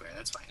occupy that square.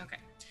 That's fine. Okay.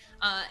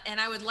 And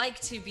I would like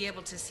to be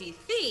able to see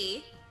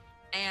Thee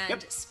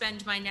and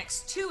spend my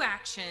next 2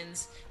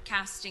 actions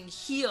casting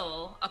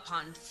Heal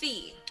upon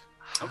Thee.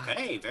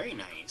 Okay, very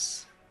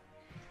nice.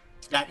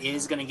 That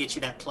is going to get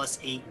you that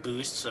 +8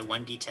 boost, so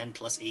 1d10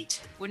 +8.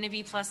 Wouldn't it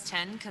be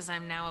 +10 because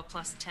I'm now a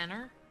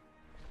 +10er?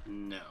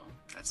 No,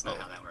 that's not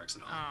how that works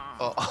at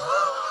all.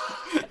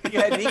 Oh. You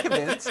had me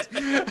convinced.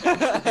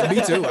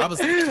 Me too. I was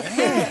like,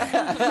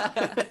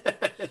 yeah.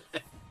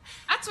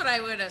 That's what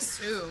I would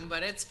assume,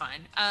 but it's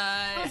fine.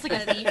 Sounds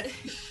like a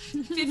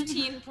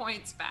 15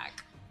 points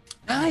back.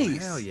 Nice.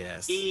 Hell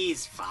yes.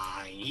 He's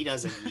fine. He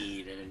doesn't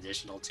need an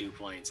additional 2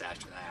 points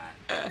after that.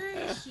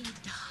 He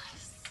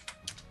does.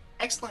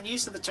 Excellent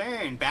use of the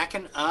turn.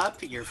 Backing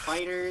up your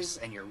fighters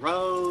and your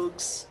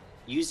rogues,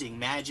 using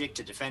magic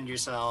to defend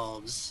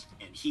yourselves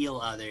and heal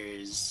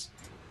others.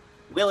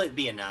 Will it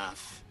be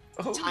enough?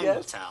 Time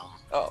will tell.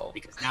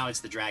 Because now it's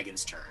the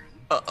dragon's turn.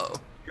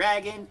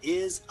 Dragon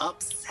is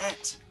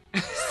upset.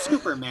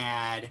 Super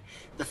mad.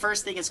 The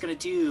first thing it's going to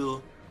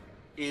do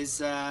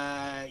is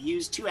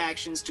use 2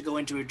 actions to go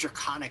into a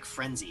draconic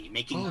frenzy,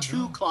 making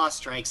 2 claw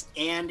strikes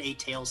and a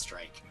tail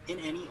strike in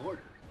any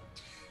order.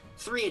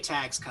 3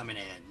 attacks coming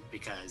in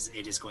because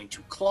it is going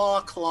to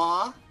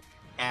claw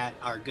at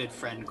our good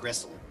friend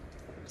Gristle.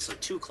 So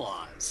 2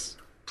 claws.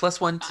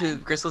 +1 to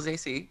Gristle's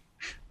AC.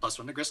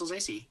 +1 to Gristle's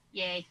AC.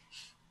 Yay.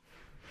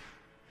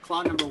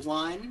 Claw number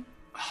 1.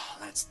 Oh,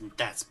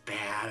 that's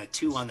bad. A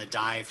 2 on the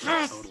die for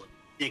a total of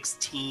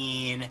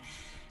 16.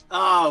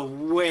 Oh,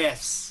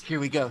 whiffs. Here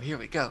we go.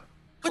 Claw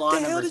What the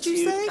hell number did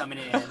you 2 say? coming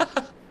in.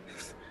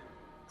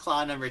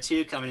 Claw number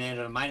 2 coming in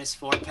at a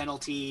 -4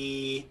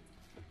 penalty.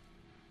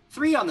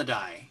 3 on the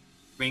die.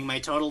 Bring my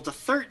total to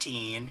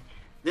 13.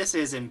 This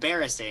is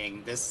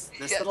embarrassing. This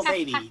little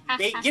baby.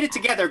 Get it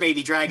together,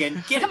 baby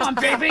dragon. Come on,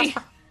 baby.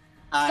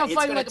 Stop It's fighting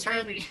gonna like a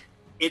turn. baby.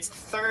 Its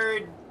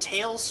 3rd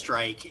tail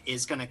strike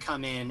is going to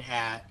come in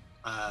at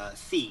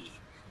Thee.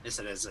 This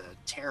is a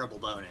terrible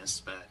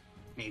bonus, but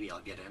maybe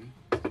I'll get him.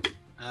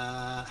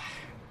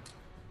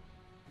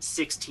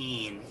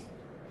 16.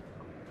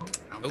 I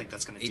don't think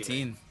that's going to do it.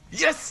 18.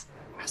 Yes.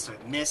 So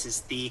it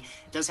misses Thee.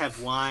 It does have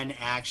 1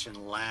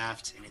 action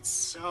left, and it's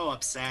so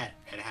upset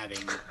at having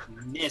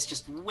missed,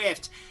 just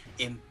whiffed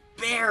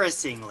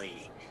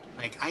embarrassingly.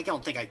 Like, I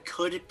don't think I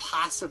could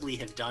possibly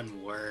have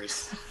done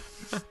worse.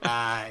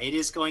 It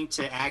is going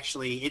to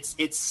actually,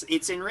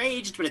 it's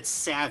enraged, but it's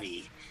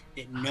savvy.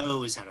 It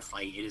knows how to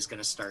fight. It is going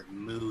to start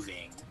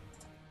moving.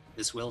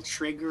 This will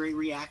trigger a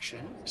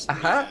reaction. There's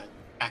a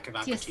back of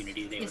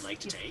opportunity they would like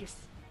to take.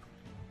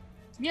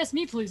 Yes,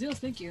 me please. Yes,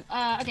 thank you.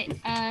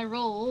 Okay,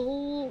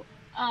 roll.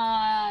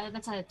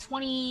 That's a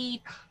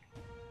 20.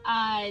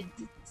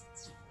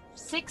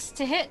 6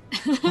 to hit.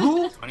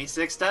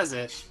 26 does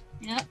it.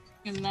 Yep.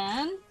 And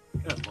then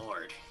Good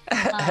lord.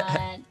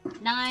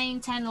 9,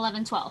 10,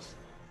 11, 12.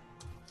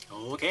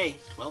 Okay,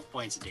 12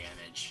 points of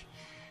damage.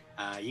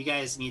 You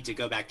guys need to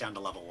go back down to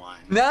level 1.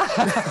 No.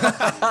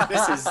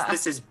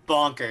 This is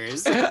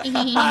bonkers.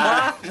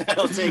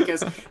 That'll take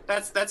us.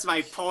 That's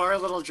my poor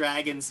little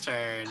dragon's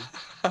turn.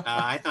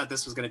 I thought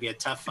this was going to be a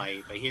tough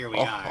fight, but here we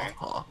are. It's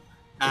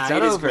not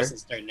it is over.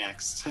 Chris's turn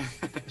next.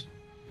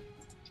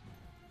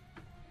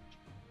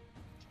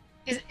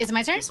 Is it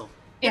my turn? Gristle.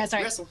 Yeah,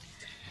 sorry. Gristle.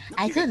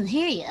 I couldn't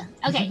hear you.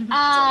 Okay.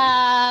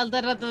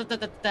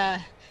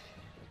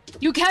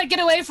 You can't get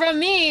away from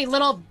me,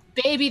 little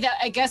baby that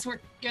I guess we're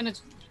gonna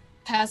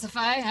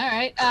pacify. All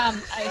right.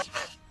 I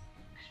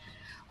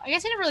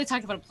guess I never really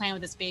talked about a plan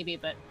with this baby,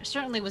 but it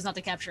certainly was not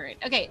to capture it.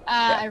 Okay.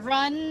 I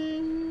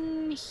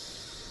run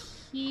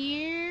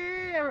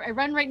here. I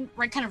run right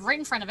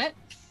in front of it.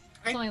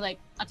 It's only like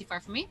not too far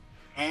from me.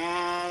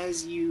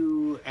 As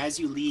you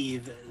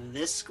leave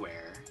this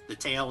square, the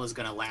tail is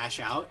going to lash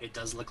out. It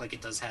does look like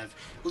it does have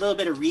a little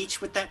bit of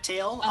reach with that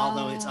tail,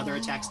 although its other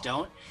attacks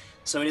don't.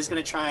 So it is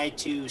going to try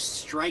to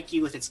strike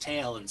you with its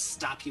tail and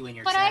stop you in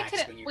your But tracks.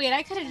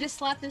 I could have just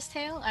slapped this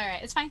tail. All right,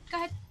 it's fine. Go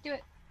ahead, do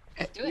it.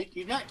 Do it.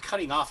 You're not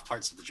cutting off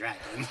parts of the dragon.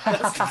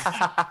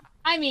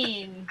 I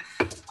mean,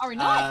 are we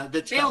not?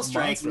 The tail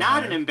strike, monster not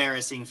hunter. an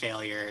embarrassing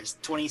failure. It's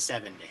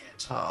 27 to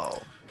hit. Oh.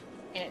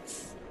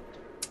 It's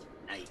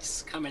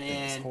Nice. Coming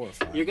It's in.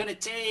 horrifying. You're going to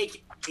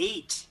take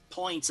 8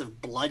 points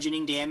of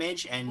bludgeoning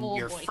damage, and Oh,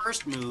 your boy.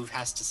 first move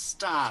has to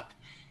stop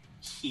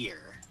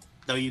here.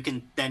 Though you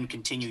can then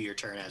continue your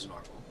turn as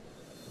normal.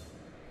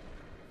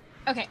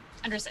 okay.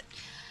 Understood.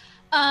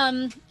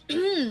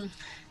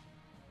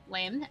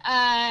 Lame.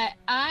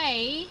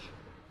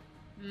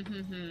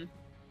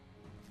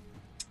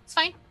 It's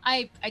fine.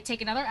 I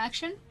take another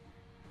action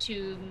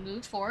to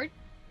move forward,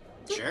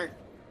 Sure.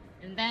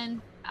 and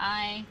then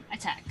I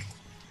attack.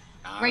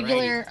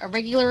 Alrighty. A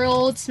regular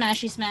old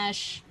smashy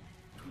smash.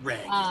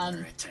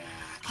 Regular attack.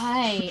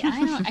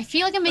 I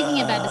feel like I'm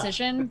making a bad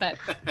decision, but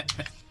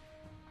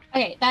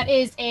okay, that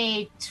is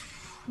a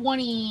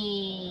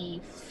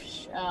 20.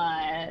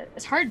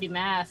 It's hard to do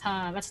math,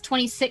 huh? That's a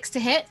 26 to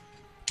hit.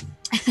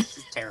 This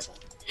is terrible.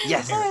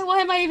 Yes. Why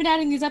am I even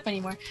adding these up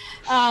anymore?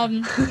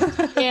 And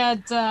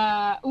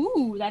that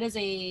is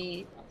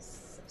a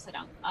upside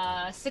down.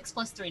 6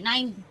 plus 3,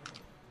 9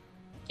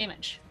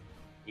 damage.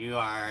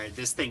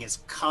 This thing is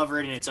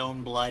covered in its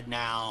own blood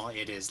now.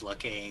 It is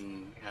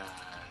looking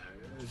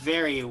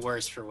very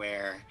worse for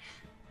wear.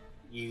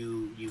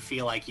 You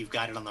feel like you've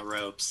got it on the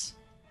ropes.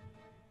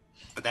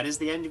 But that is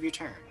the end of your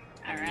turn.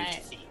 All You move to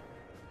right. feet.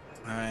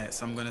 All right,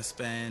 so I'm gonna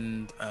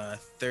spend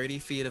 30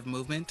 feet of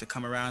movement to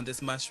come around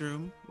this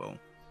mushroom. Well,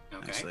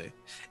 Okay. actually,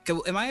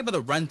 am I able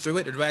to run through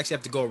it, or do I actually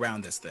have to go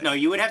around this thing? No,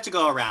 you would have to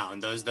go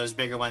around. Those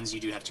bigger ones, you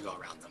do have to go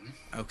around them.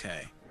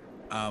 Okay.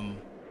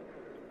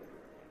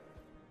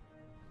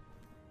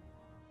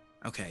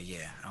 Okay,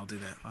 yeah, I'll do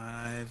that.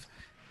 5,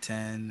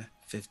 10,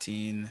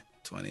 15,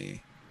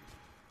 20,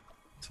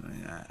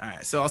 29. All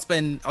right, so I'll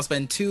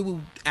spend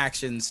 2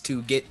 actions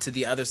to get to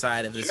the other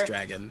side of this Sure.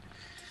 dragon.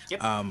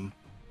 Yep.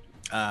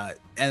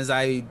 As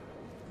I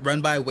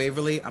run by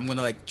Waverly, I'm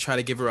gonna like try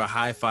to give her a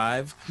high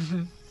five.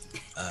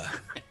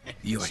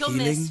 Your She'll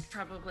healing miss,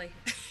 probably.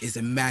 is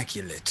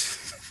immaculate.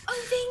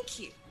 Oh, thank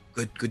you.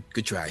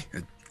 Good try.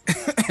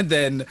 And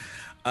then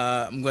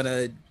I'm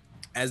gonna,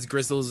 as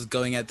Gristle's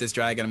going at this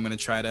dragon, I'm gonna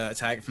try to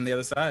attack it from the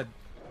other side.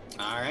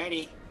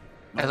 Alrighty.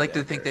 I like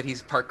to think that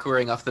he's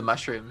parkouring off the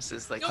mushrooms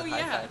as like Oh, the high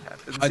yeah. five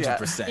happens.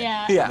 100%.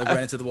 Yeah. Yeah. Like, run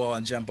into the wall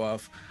and jump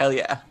off. Hell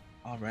yeah.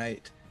 All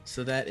right.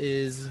 So that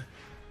is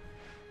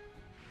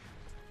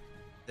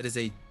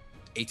a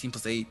 18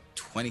 plus 8,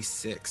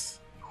 26.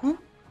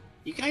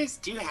 You guys,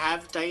 do you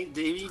have dice?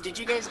 Did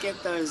you guys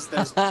get those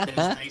dice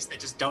that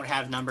just don't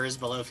have numbers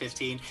below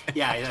 15?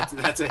 Yeah,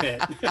 that's a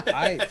hit.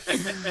 I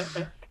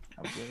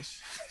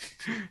wish.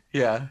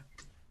 Yeah.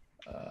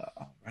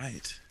 All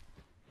right.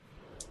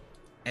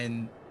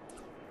 And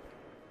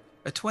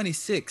a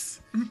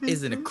 26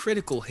 isn't a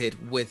critical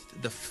hit with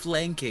the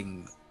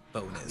flanking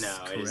bonus. No,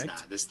 correct? it is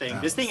not. This thing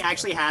Oh,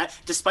 actually had,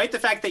 despite the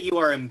fact that you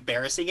are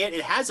embarrassing it,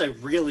 it has a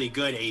really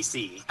good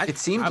AC. It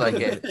seemed like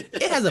it.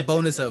 It has a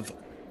bonus of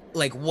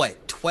like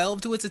what,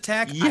 12 to its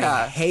attack? I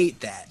Yeah. hate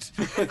that.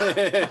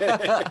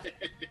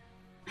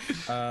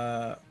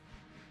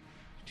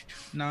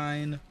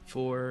 9,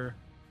 4,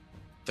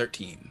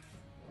 13.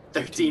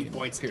 13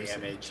 points of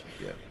Piercing. damage.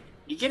 Yep.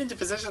 You get into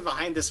position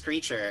behind this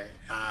creature.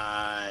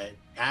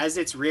 As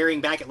it's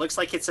rearing back, it looks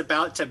like it's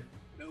about to,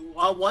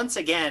 once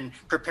again,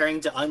 preparing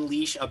to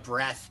unleash a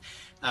breath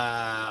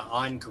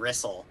on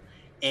Gristle.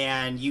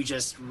 And you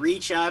just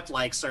reach up,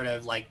 like sort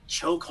of like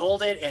choke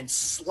hold it and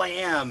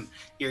slam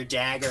your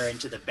dagger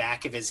into the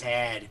back of his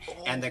head.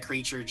 And the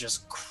creature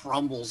just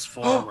crumbles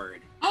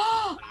forward.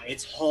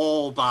 Its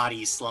whole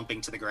body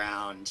slumping to the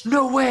ground.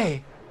 No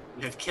way.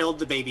 You have killed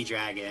the baby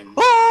dragon.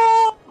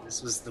 Oh!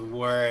 This was the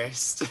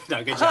worst.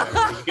 No, good job,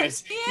 everybody.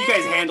 You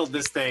guys handled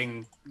this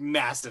thing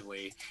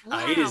massively.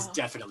 It is Wow.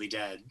 definitely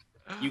dead.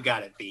 You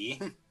got it, B.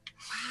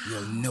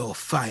 You're no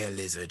fire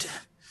lizard.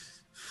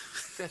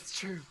 That's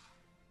true.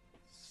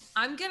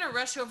 I'm gonna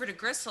rush over to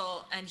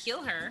Gristle and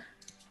heal her.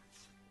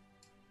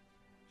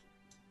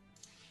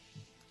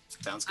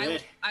 Sounds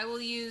good. I will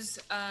use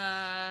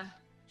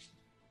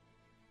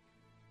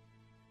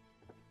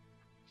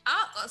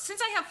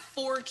since I have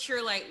 4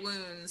 Cure Light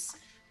wounds,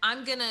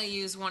 I'm gonna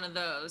use one of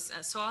those.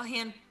 So I'll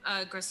hand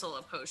Gristle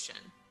a potion.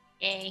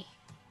 Yay.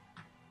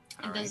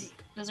 And Alrighty.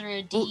 those are a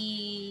 8.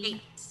 D8.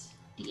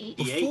 D8.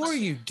 Before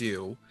you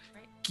do,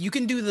 Right. you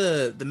can do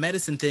the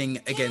medicine thing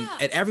again Yeah.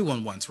 at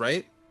everyone once,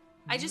 right?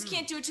 I just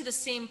can't do it to the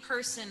same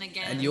person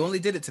again. And you only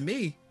did it to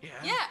me.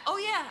 Yeah. Oh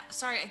yeah.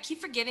 Sorry, I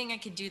keep forgetting I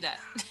could do that.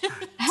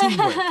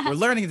 Teamwork. We're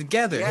learning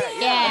together.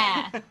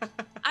 Yeah.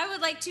 I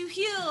would like to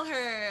heal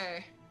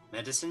her.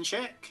 Medicine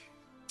check.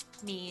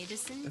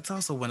 Medicine. It's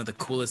also one of the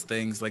coolest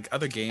things. Like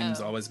other games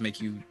Oh. always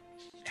make you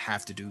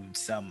have to do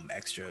some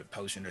extra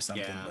potion or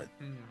something, Yeah. but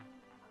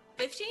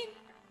 15.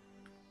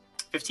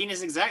 15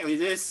 is exactly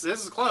this.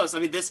 This is close. I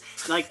mean, this,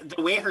 like,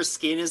 the way her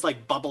skin is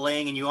like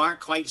bubbling, and you aren't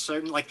quite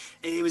certain. Like,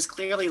 it was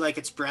clearly like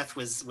its breath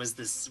was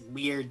this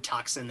weird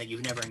toxin that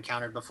you've never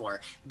encountered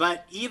before.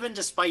 But even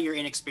despite your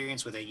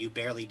inexperience with it, you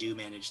barely do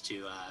manage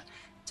to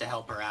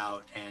help her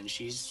out, and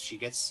she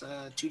gets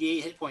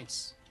 2d8 hit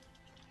points.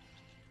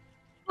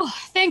 Oh,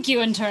 thank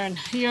you, intern.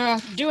 You're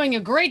doing a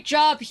great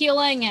job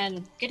healing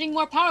and getting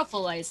more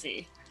powerful, I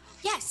see.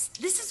 Yes,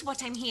 this is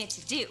what I'm here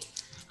to do.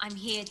 I'm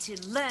here to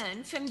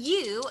learn from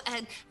you,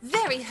 a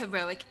very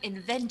heroic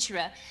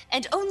adventurer,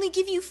 and only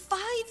give you 5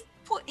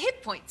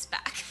 hit points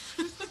back.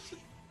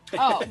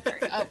 Oh,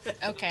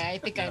 okay. I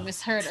think I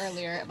misheard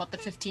earlier about the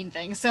 15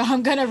 thing, so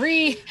I'm gonna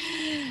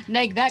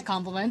renege that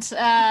compliment.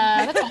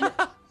 That's fine.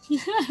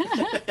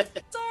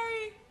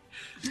 Sorry.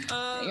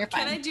 You're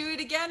Can fine. I do it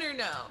again or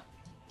no?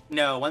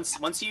 No,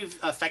 once you've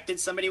affected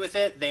somebody with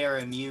it, they are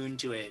immune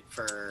to it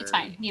for It's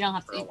fine. You don't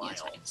have for to. a while.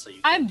 It's fine. So you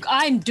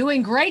I'm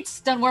doing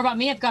great. Don't worry about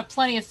me. I've got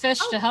plenty of fish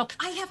to help.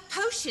 I have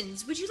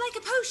potions. Would you like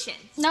a potion?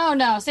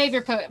 No, save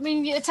your I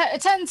mean,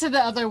 attend to the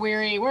other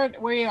weary.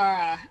 We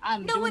are.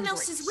 I'm. No doing one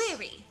else great. is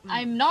weary,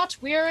 I'm not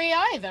weary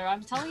either.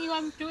 I'm telling you,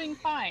 I'm doing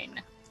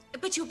fine.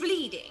 but you're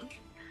bleeding.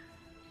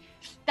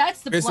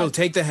 That's the Crystal, blood.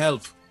 take the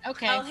help.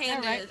 Okay, I'll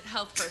hand all right. a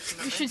health potion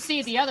You over. should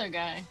see the other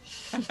guy.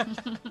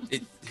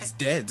 It's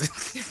dead.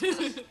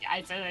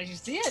 I said I should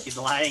see it. He's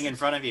lying in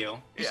front of you.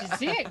 You should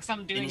see it because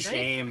I'm doing In great.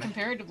 shame.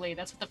 Comparatively,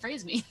 that's what the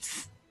phrase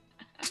means.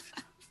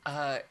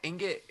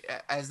 Ingot,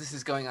 as this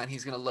is going on,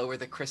 he's going to lower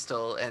the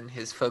crystal and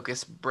his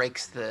focus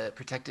breaks the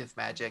protective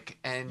magic.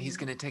 And he's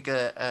going to take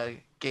a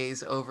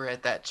gaze over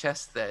at that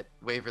chest that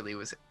Waverly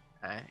was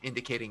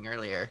indicating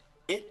earlier.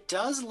 It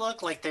does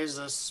look like there's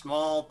a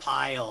small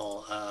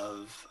pile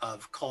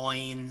of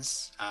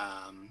coins.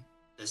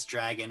 This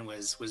dragon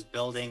was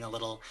building a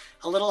little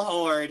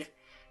hoard.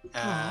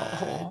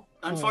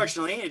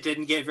 Unfortunately, it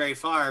didn't get very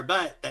far,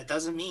 but that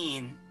doesn't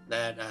mean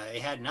that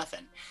it had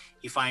nothing.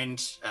 You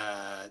find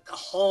a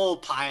whole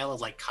pile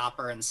of like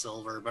copper and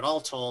silver, but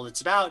all told,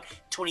 it's about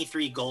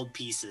 23 gold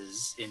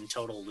pieces in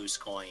total loose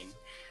coin.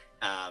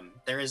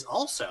 There is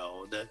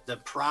also the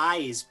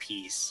prize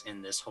piece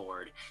in this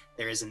hoard.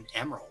 There is an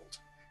emerald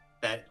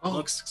that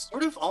looks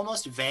sort of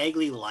almost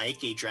vaguely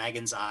like a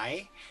dragon's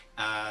eye.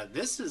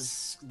 This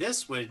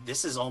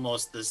is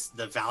almost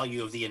the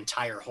value of the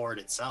entire hoard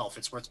itself.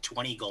 It's worth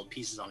 20 gold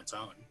pieces on its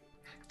own.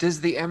 Does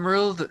the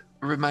emerald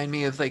remind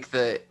me of like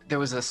there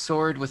was a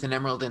sword with an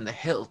emerald in the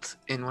hilt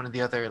in one of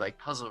the other like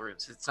puzzle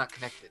rooms? It's not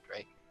connected,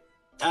 right?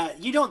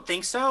 You don't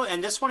think so,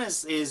 and this one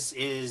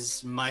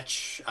is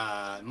much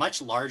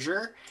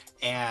larger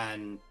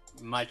and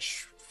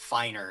much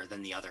finer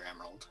than the other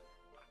emerald.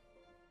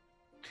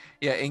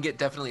 Yeah, Ingot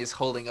definitely is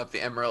holding up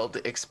the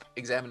emerald,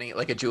 examining it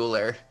like a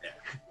jeweler.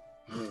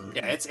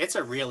 Yeah, it's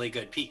a really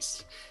good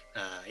piece.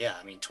 Yeah,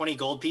 I mean, 20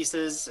 gold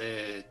pieces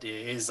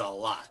is a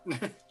lot.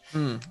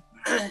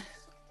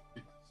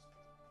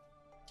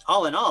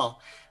 All in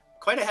all,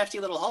 quite a hefty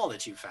little haul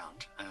that you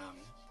found.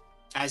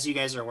 As you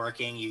guys are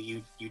working,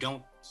 you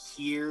don't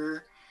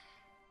hear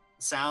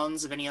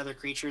sounds of any other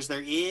creatures.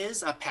 There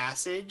is a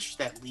passage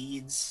that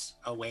leads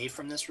away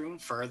from this room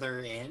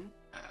further in,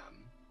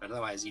 but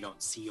otherwise you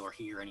don't see or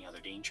hear any other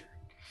danger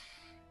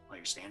while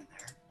you're standing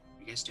there. What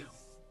do you guys do?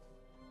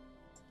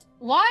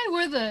 Why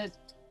were the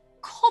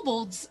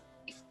kobolds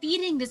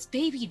feeding this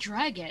baby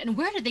dragon? And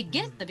where did they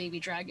get the baby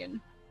dragon?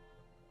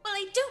 Well,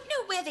 I don't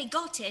know where they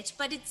got it,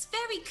 but it's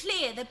very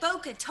clear that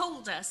Boca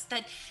told us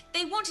that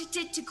they wanted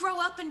it to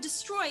grow up and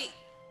destroy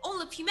all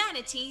of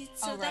humanity.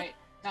 So right.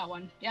 That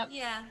one. Yep.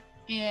 Yeah.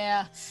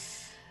 Yeah.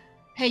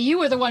 Hey, you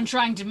were the one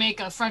trying to make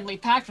a friendly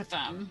pact with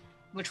them,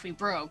 which we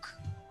broke.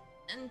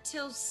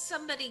 Until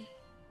somebody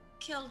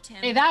killed him.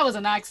 Hey, that was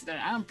an accident.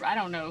 I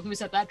don't know who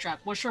set that trap.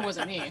 Well, sure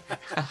wasn't me.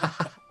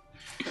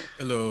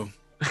 Hello.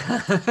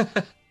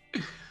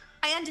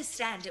 I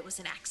understand it was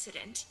an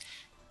accident.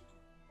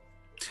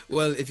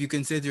 Well, if you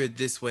consider it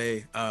this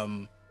way,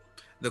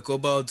 The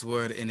kobolds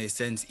were, in a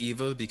sense,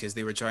 evil because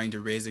they were trying to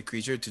raise a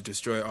creature to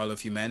destroy all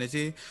of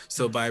humanity.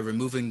 So by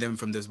removing them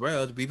from this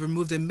world, we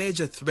removed a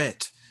major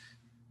threat.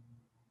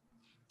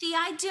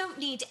 I don't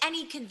need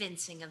any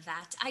convincing of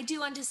that. I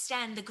do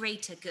understand the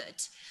greater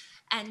good.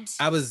 And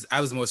I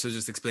was more so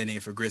just explaining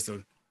it for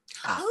Gristle.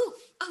 oh,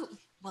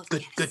 well,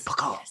 Good, yes, good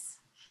call. yes.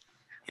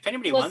 If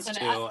anybody Listen, wants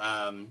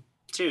to,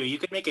 too, you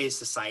could make a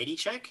society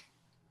check,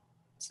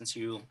 since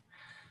you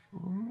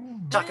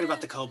talking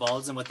about the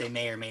kobolds and what they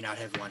may or may not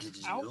have wanted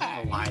to do Okay.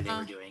 or why they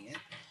were doing it.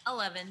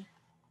 11.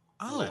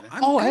 Oh, 11.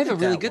 I'm Oh, good I have a at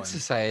really that good one.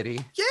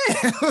 society.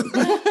 Yeah.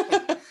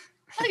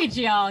 Look at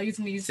y'all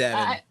using these. 7.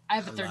 I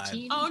have a Alive.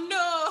 13. Oh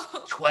no!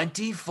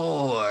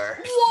 24.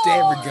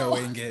 There we go,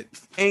 Ingot.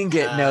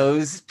 Ingot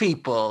knows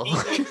people.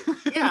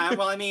 Yeah,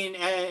 well, I mean,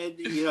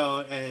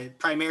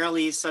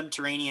 primarily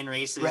subterranean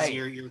races. Right.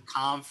 You're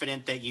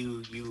confident that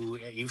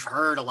you've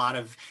heard a lot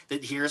of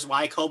that. Here's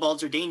why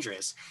kobolds are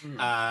dangerous.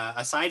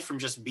 Aside from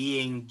just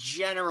being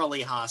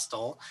generally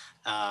hostile,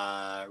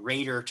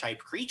 raider type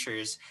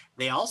creatures,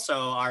 they also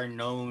are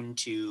known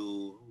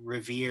to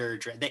revere.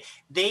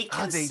 They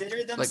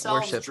consider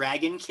themselves worship.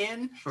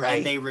 dragonkin, Right.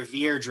 and they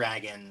revere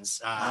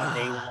dragons.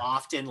 They will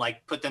often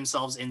like put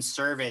themselves in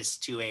service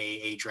to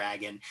a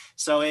dragon.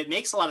 So it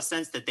makes a lot of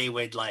sense that they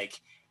would like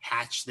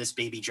hatch this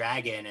baby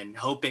dragon and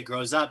hope it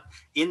grows up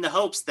in the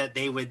hopes that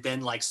they would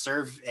then like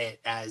serve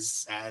it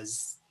as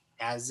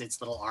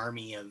its little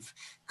army of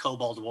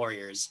kobold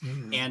warriors.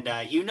 And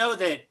you know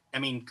that, I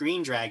mean,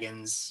 green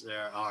dragons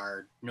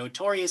are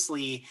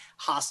notoriously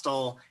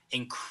hostile,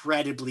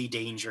 incredibly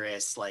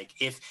dangerous. Like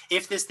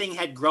if this thing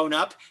had grown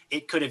up,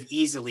 it could have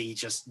easily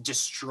just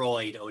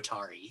destroyed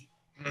Otari.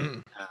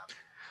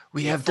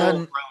 We have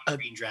Full-grown done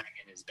green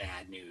dragon is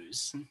bad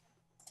news.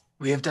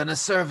 We have done a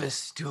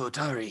service to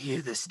Otari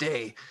here this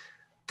day.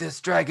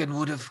 This dragon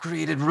would have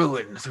created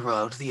ruin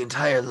throughout the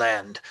entire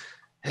land,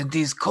 and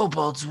these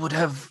kobolds would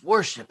have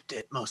worshipped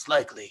it, most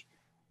likely.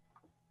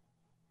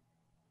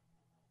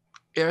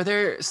 Are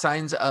there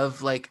signs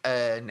of like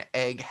an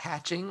egg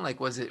hatching? Like,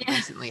 was it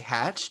recently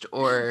hatched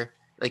or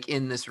like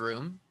in this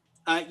room?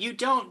 You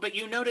don't, but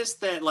you notice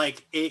that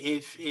like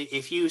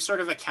if you sort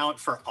of account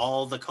for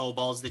all the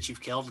kobolds that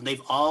you've killed, and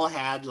they've all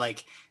had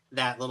like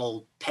that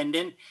little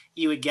pendant,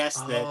 you would guess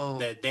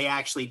that they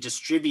actually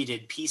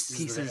distributed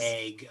pieces of the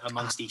egg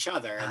amongst each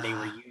other, and they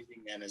were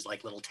using them as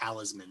like little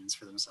talismans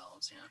for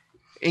themselves.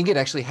 Yeah. Ingot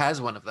actually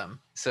has one of them,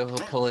 so he'll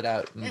pull it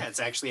out. Yeah,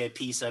 it's actually a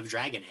piece of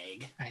dragon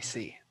egg. I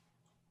see.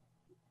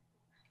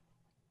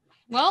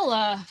 Well,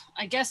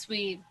 I guess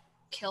we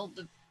killed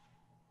the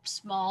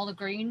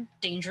green,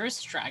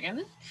 dangerous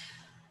dragon.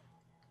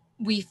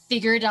 We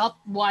figured out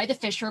why the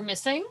fish are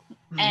missing,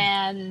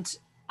 and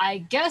I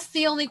guess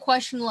the only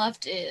question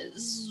left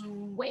is,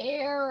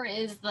 where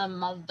is the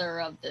mother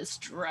of this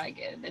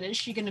dragon? And is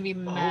she going to be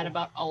mad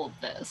about all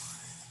of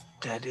this?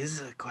 That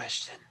is a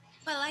question.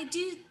 Well, I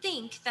do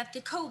think that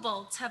the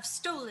kobolds have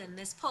stolen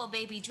this poor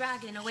baby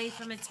dragon away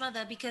from its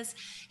mother, because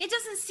it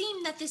doesn't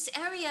seem that this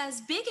area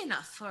is big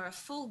enough for a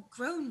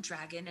full-grown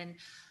dragon. And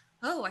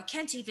I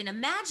can't even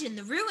imagine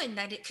the ruin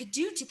that it could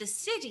do to the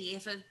city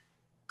if a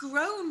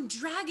grown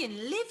dragon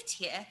lived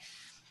here.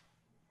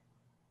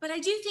 But I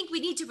do think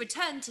we need to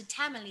return to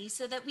Tamale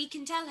so that we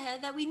can tell her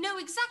that we know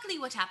exactly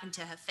what happened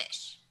to her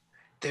fish.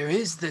 There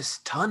is this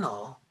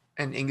tunnel.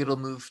 And Ingot will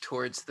move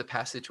towards the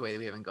passageway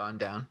we haven't gone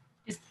down.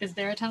 Is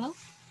there a tunnel?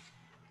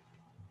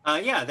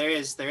 Yeah, there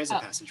is a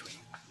passageway.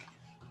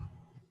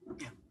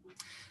 Yeah.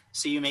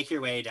 So you make your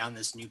way down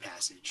this new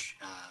passage,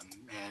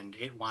 and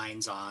it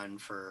winds on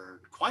for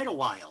quite a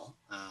while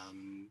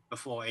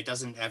before it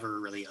doesn't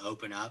ever really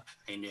open up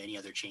into any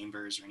other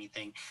chambers or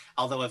anything.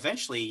 Although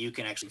eventually you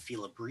can actually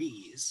feel a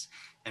breeze,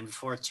 and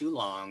before too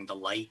long, the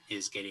light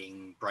is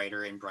getting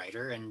brighter and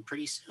brighter, and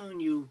pretty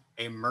soon you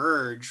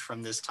emerge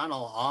from this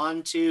tunnel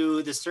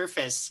onto the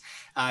surface.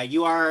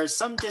 You are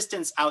some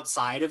distance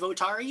outside of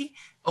Otari,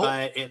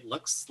 but it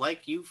looks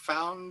like you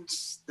found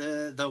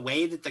the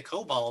way that the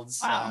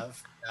kobolds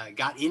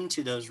got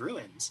into those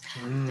ruins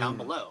down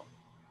below.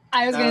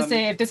 I was gonna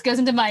say, if this goes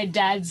into my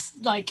dad's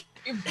like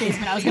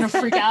basement, I was gonna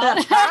freak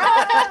out.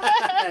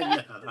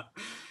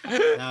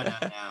 No.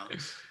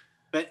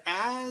 But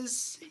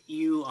as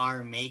you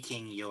are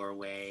making your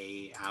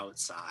way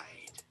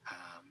outside,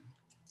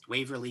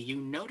 Waverly, you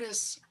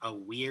notice a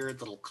weird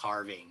little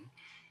carving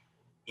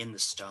in the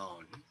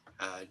stone,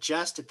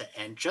 just at the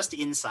end, just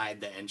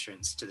inside the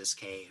entrance to this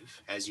cave.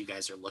 As you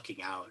guys are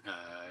looking out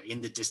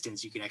in the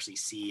distance, you can actually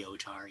see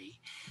Otari,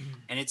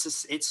 and it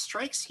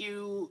strikes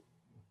you.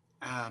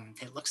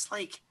 It looks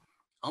like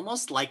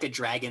almost like a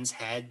dragon's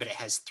head, but it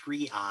has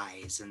 3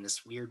 eyes and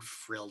this weird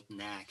frilled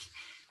neck.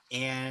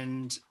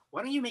 And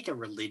why don't you make a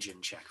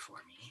religion check for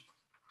me?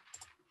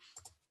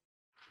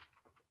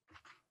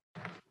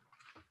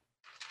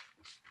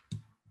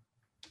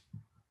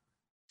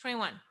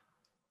 21.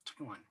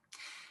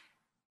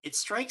 It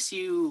strikes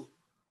you,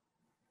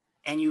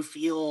 and you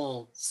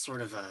feel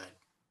sort of a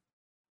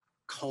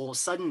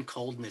sudden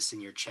coldness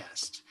in your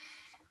chest,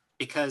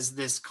 because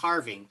this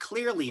carving,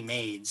 clearly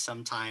made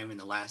sometime in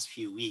the last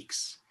few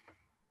weeks,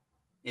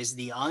 is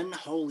the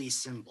unholy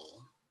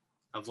symbol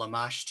of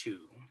Lamash 2,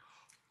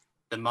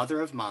 the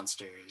mother of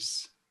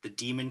monsters, the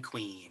demon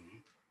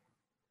queen,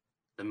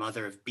 the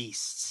mother of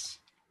beasts.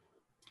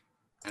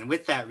 And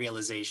with that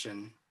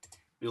realization,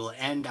 we will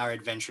end our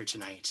adventure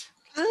tonight.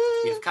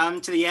 We have come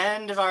to the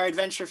end of our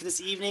adventure for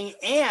this evening,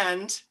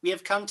 and we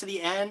have come to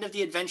the end of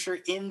the adventure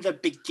in the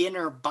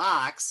beginner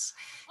box,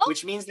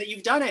 which means that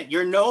you've done it.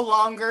 You're no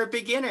longer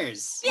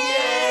beginners. Yay!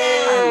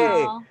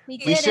 Oh, We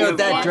did showed it.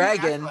 that Won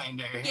dragon.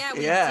 Pathfinder. Yeah,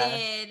 we Yeah.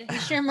 did. We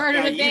sure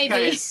murdered a you baby.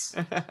 guys-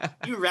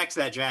 You wrecked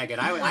that dragon.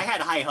 I had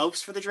high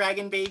hopes for the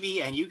dragon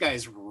baby, and you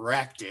guys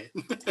wrecked it.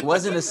 It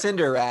wasn't a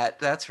cinder rat,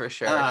 that's for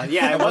sure.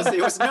 Yeah, it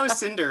was no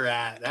cinder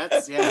rat.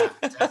 That's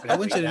definitely. I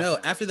want you to know,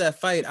 definitely. after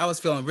that fight, I was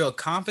feeling real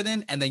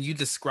confident, and then you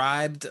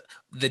described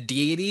the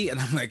deity, and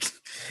I'm like,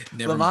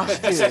 never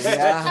Lamash mind. too,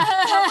 yeah.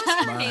 What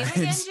was her name Mine.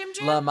 again, Jim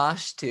Jim?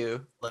 Lamash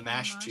too.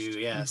 Lamash 2,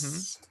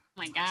 yes. Oh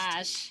my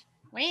gosh.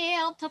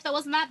 Well, hope that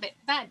wasn't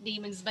that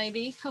demon's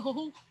baby.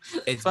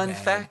 It's Fun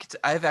bad. fact,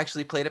 I've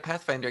actually played a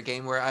Pathfinder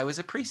game where I was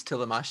a priest to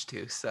Lamash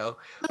too, so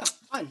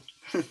Fun.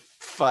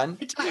 fun.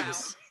 Good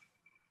times.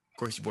 Of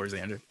course, you bore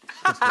Xander.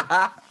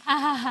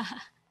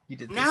 You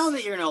did Now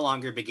this. that you're no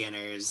longer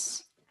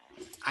beginners,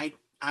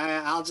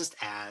 I'll just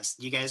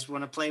ask. You guys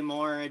want to play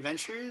more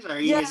adventures? Or are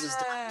you guys just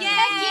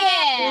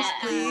Yeah.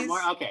 please.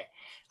 more? Okay.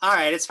 All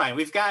right, it's fine.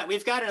 We've got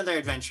another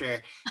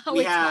adventure. Oh,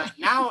 We it's have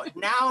fine.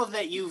 now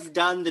that you've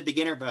done the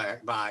beginner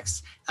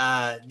box,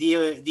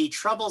 the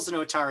Troubles in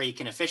Otari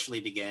can officially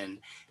begin.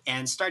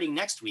 And starting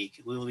next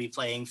week, we will be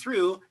playing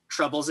through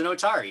Troubles in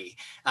Otari,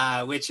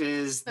 which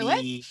is Wait,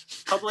 what? the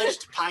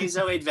published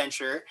Paizo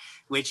adventure,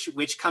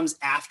 which comes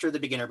after the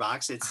beginner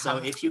box. It's so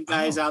if you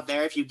guys out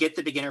there, if you get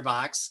the beginner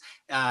box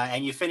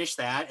and you finish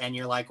that, and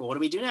you're like, well, what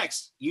do we do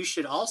next? You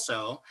should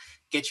also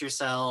get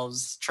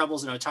yourselves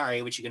Troubles in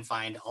Otari, which you can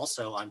find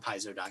also on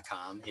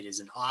Paizo.com. It is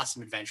an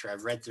awesome adventure.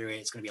 I've read through it.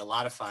 It's going to be a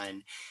lot of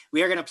fun.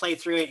 We are going to play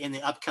through it in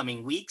the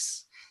upcoming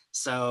weeks,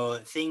 so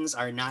things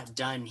are not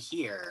done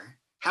here.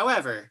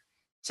 However,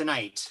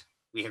 tonight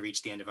we have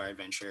reached the end of our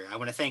adventure. I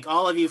want to thank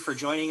all of you for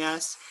joining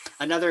us.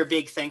 Another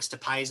big thanks to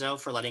Paizo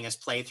for letting us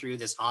play through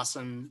this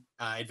awesome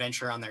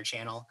adventure on their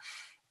channel.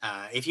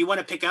 If you want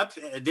to pick up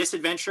this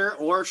adventure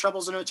or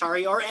Troubles in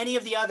Otari or any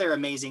of the other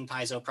amazing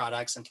Paizo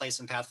products and play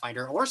some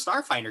Pathfinder or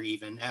Starfinder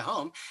even at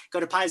home, go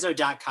to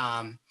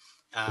Paizo.com.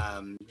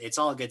 It's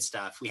all good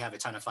stuff. We have a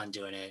ton of fun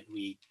doing it.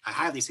 I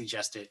highly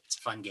suggest it. It's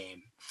a fun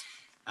game.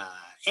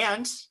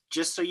 And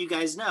just so you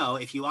guys know,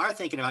 if you are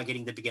thinking about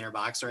getting the beginner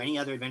box or any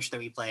other adventure that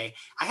we play,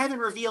 I haven't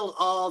revealed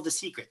all the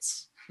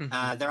secrets.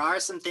 There are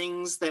some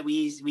things that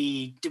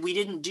we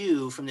didn't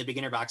do from the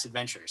beginner box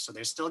adventure. So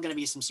there's still going to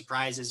be some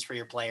surprises for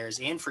your players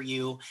and for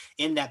you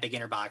in that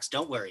beginner box.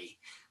 Don't worry,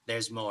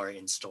 there's more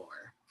in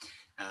store.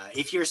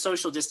 If you're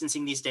social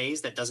distancing these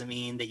days, that doesn't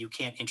mean that you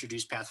can't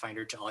introduce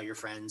Pathfinder to all your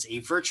friends. A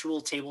virtual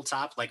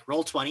tabletop like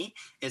Roll20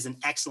 is an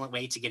excellent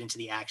way to get into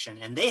the action,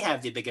 and they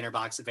have the beginner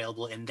box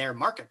available in their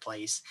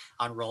marketplace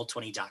on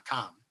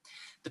Roll20.com.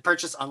 The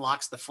purchase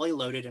unlocks the fully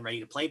loaded and ready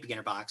to play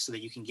beginner box so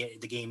that you can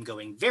get the game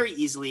going very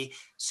easily,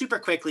 super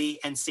quickly,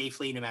 and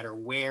safely, no matter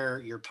where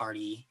your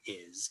party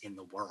is in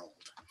the world.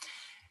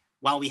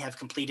 While we have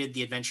completed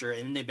the adventure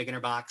in the beginner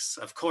box,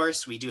 of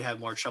course, we do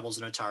have more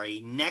Troubles in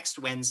Otari next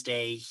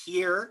Wednesday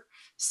here,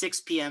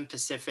 6 p.m.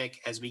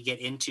 Pacific, as we get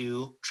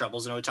into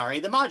Troubles in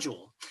Otari, the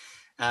module,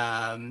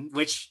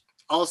 which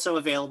also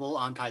available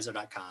on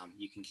Paizo.com.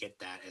 You can get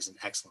that as an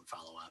excellent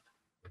follow-up.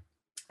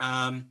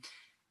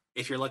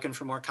 If you're looking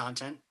for more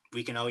content,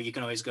 you can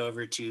always go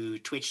over to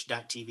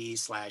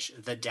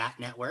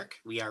twitch.tv/thedatnetwork.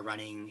 We are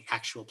running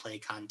actual play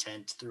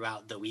content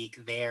throughout the week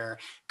there.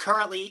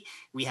 Currently,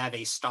 we have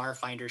a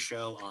Starfinder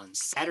show on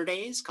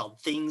Saturdays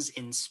called Things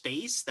in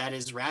Space. That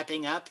is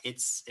wrapping up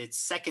its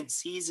second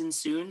season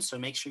soon, so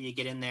make sure you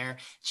get in there,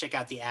 check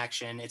out the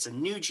action. It's a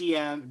new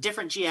GM,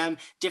 different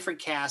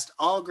cast,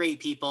 all great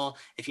people.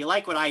 If you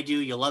like what I do,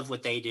 you'll love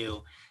what they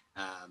do.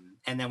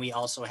 And then we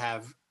also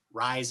have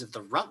Rise of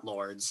the Runt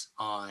Lords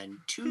on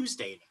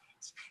Tuesday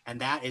nights. And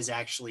that is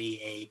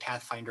actually a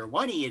Pathfinder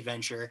 1E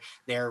adventure.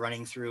 They're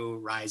running through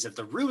Rise of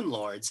the Rune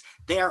Lords.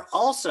 They are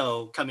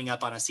also coming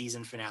up on a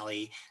season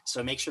finale,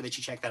 so make sure that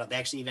you check that out. They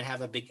actually even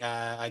have a big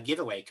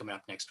giveaway coming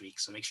up next week,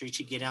 so make sure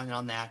you get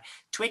on that.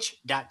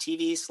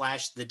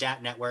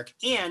 Twitch.tv/thedatnetwork,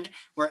 and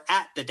we're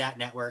at the Dat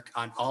Network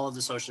on all of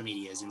the social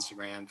medias,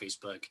 Instagram,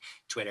 Facebook,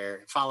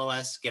 Twitter. Follow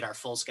us, get our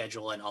full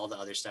schedule and all the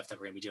other stuff that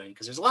we're going to be doing,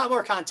 because there's a lot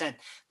more content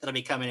that'll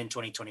be coming in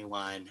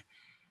 2021.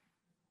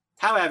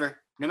 However,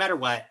 no matter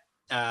what,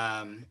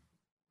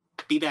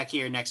 be back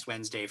here next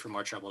Wednesday for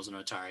more Troubles in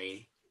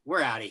Otari.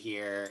 We're out of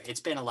here. It's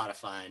been a lot of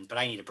fun, but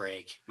I need a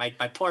break. My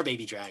poor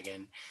baby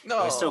dragon.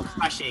 No. It was so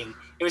crushing.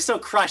 It was so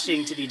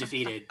crushing to be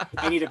defeated.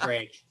 I need a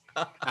break.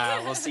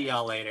 We'll see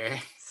y'all later.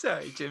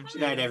 Sorry, Jim.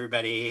 Good night,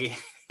 everybody.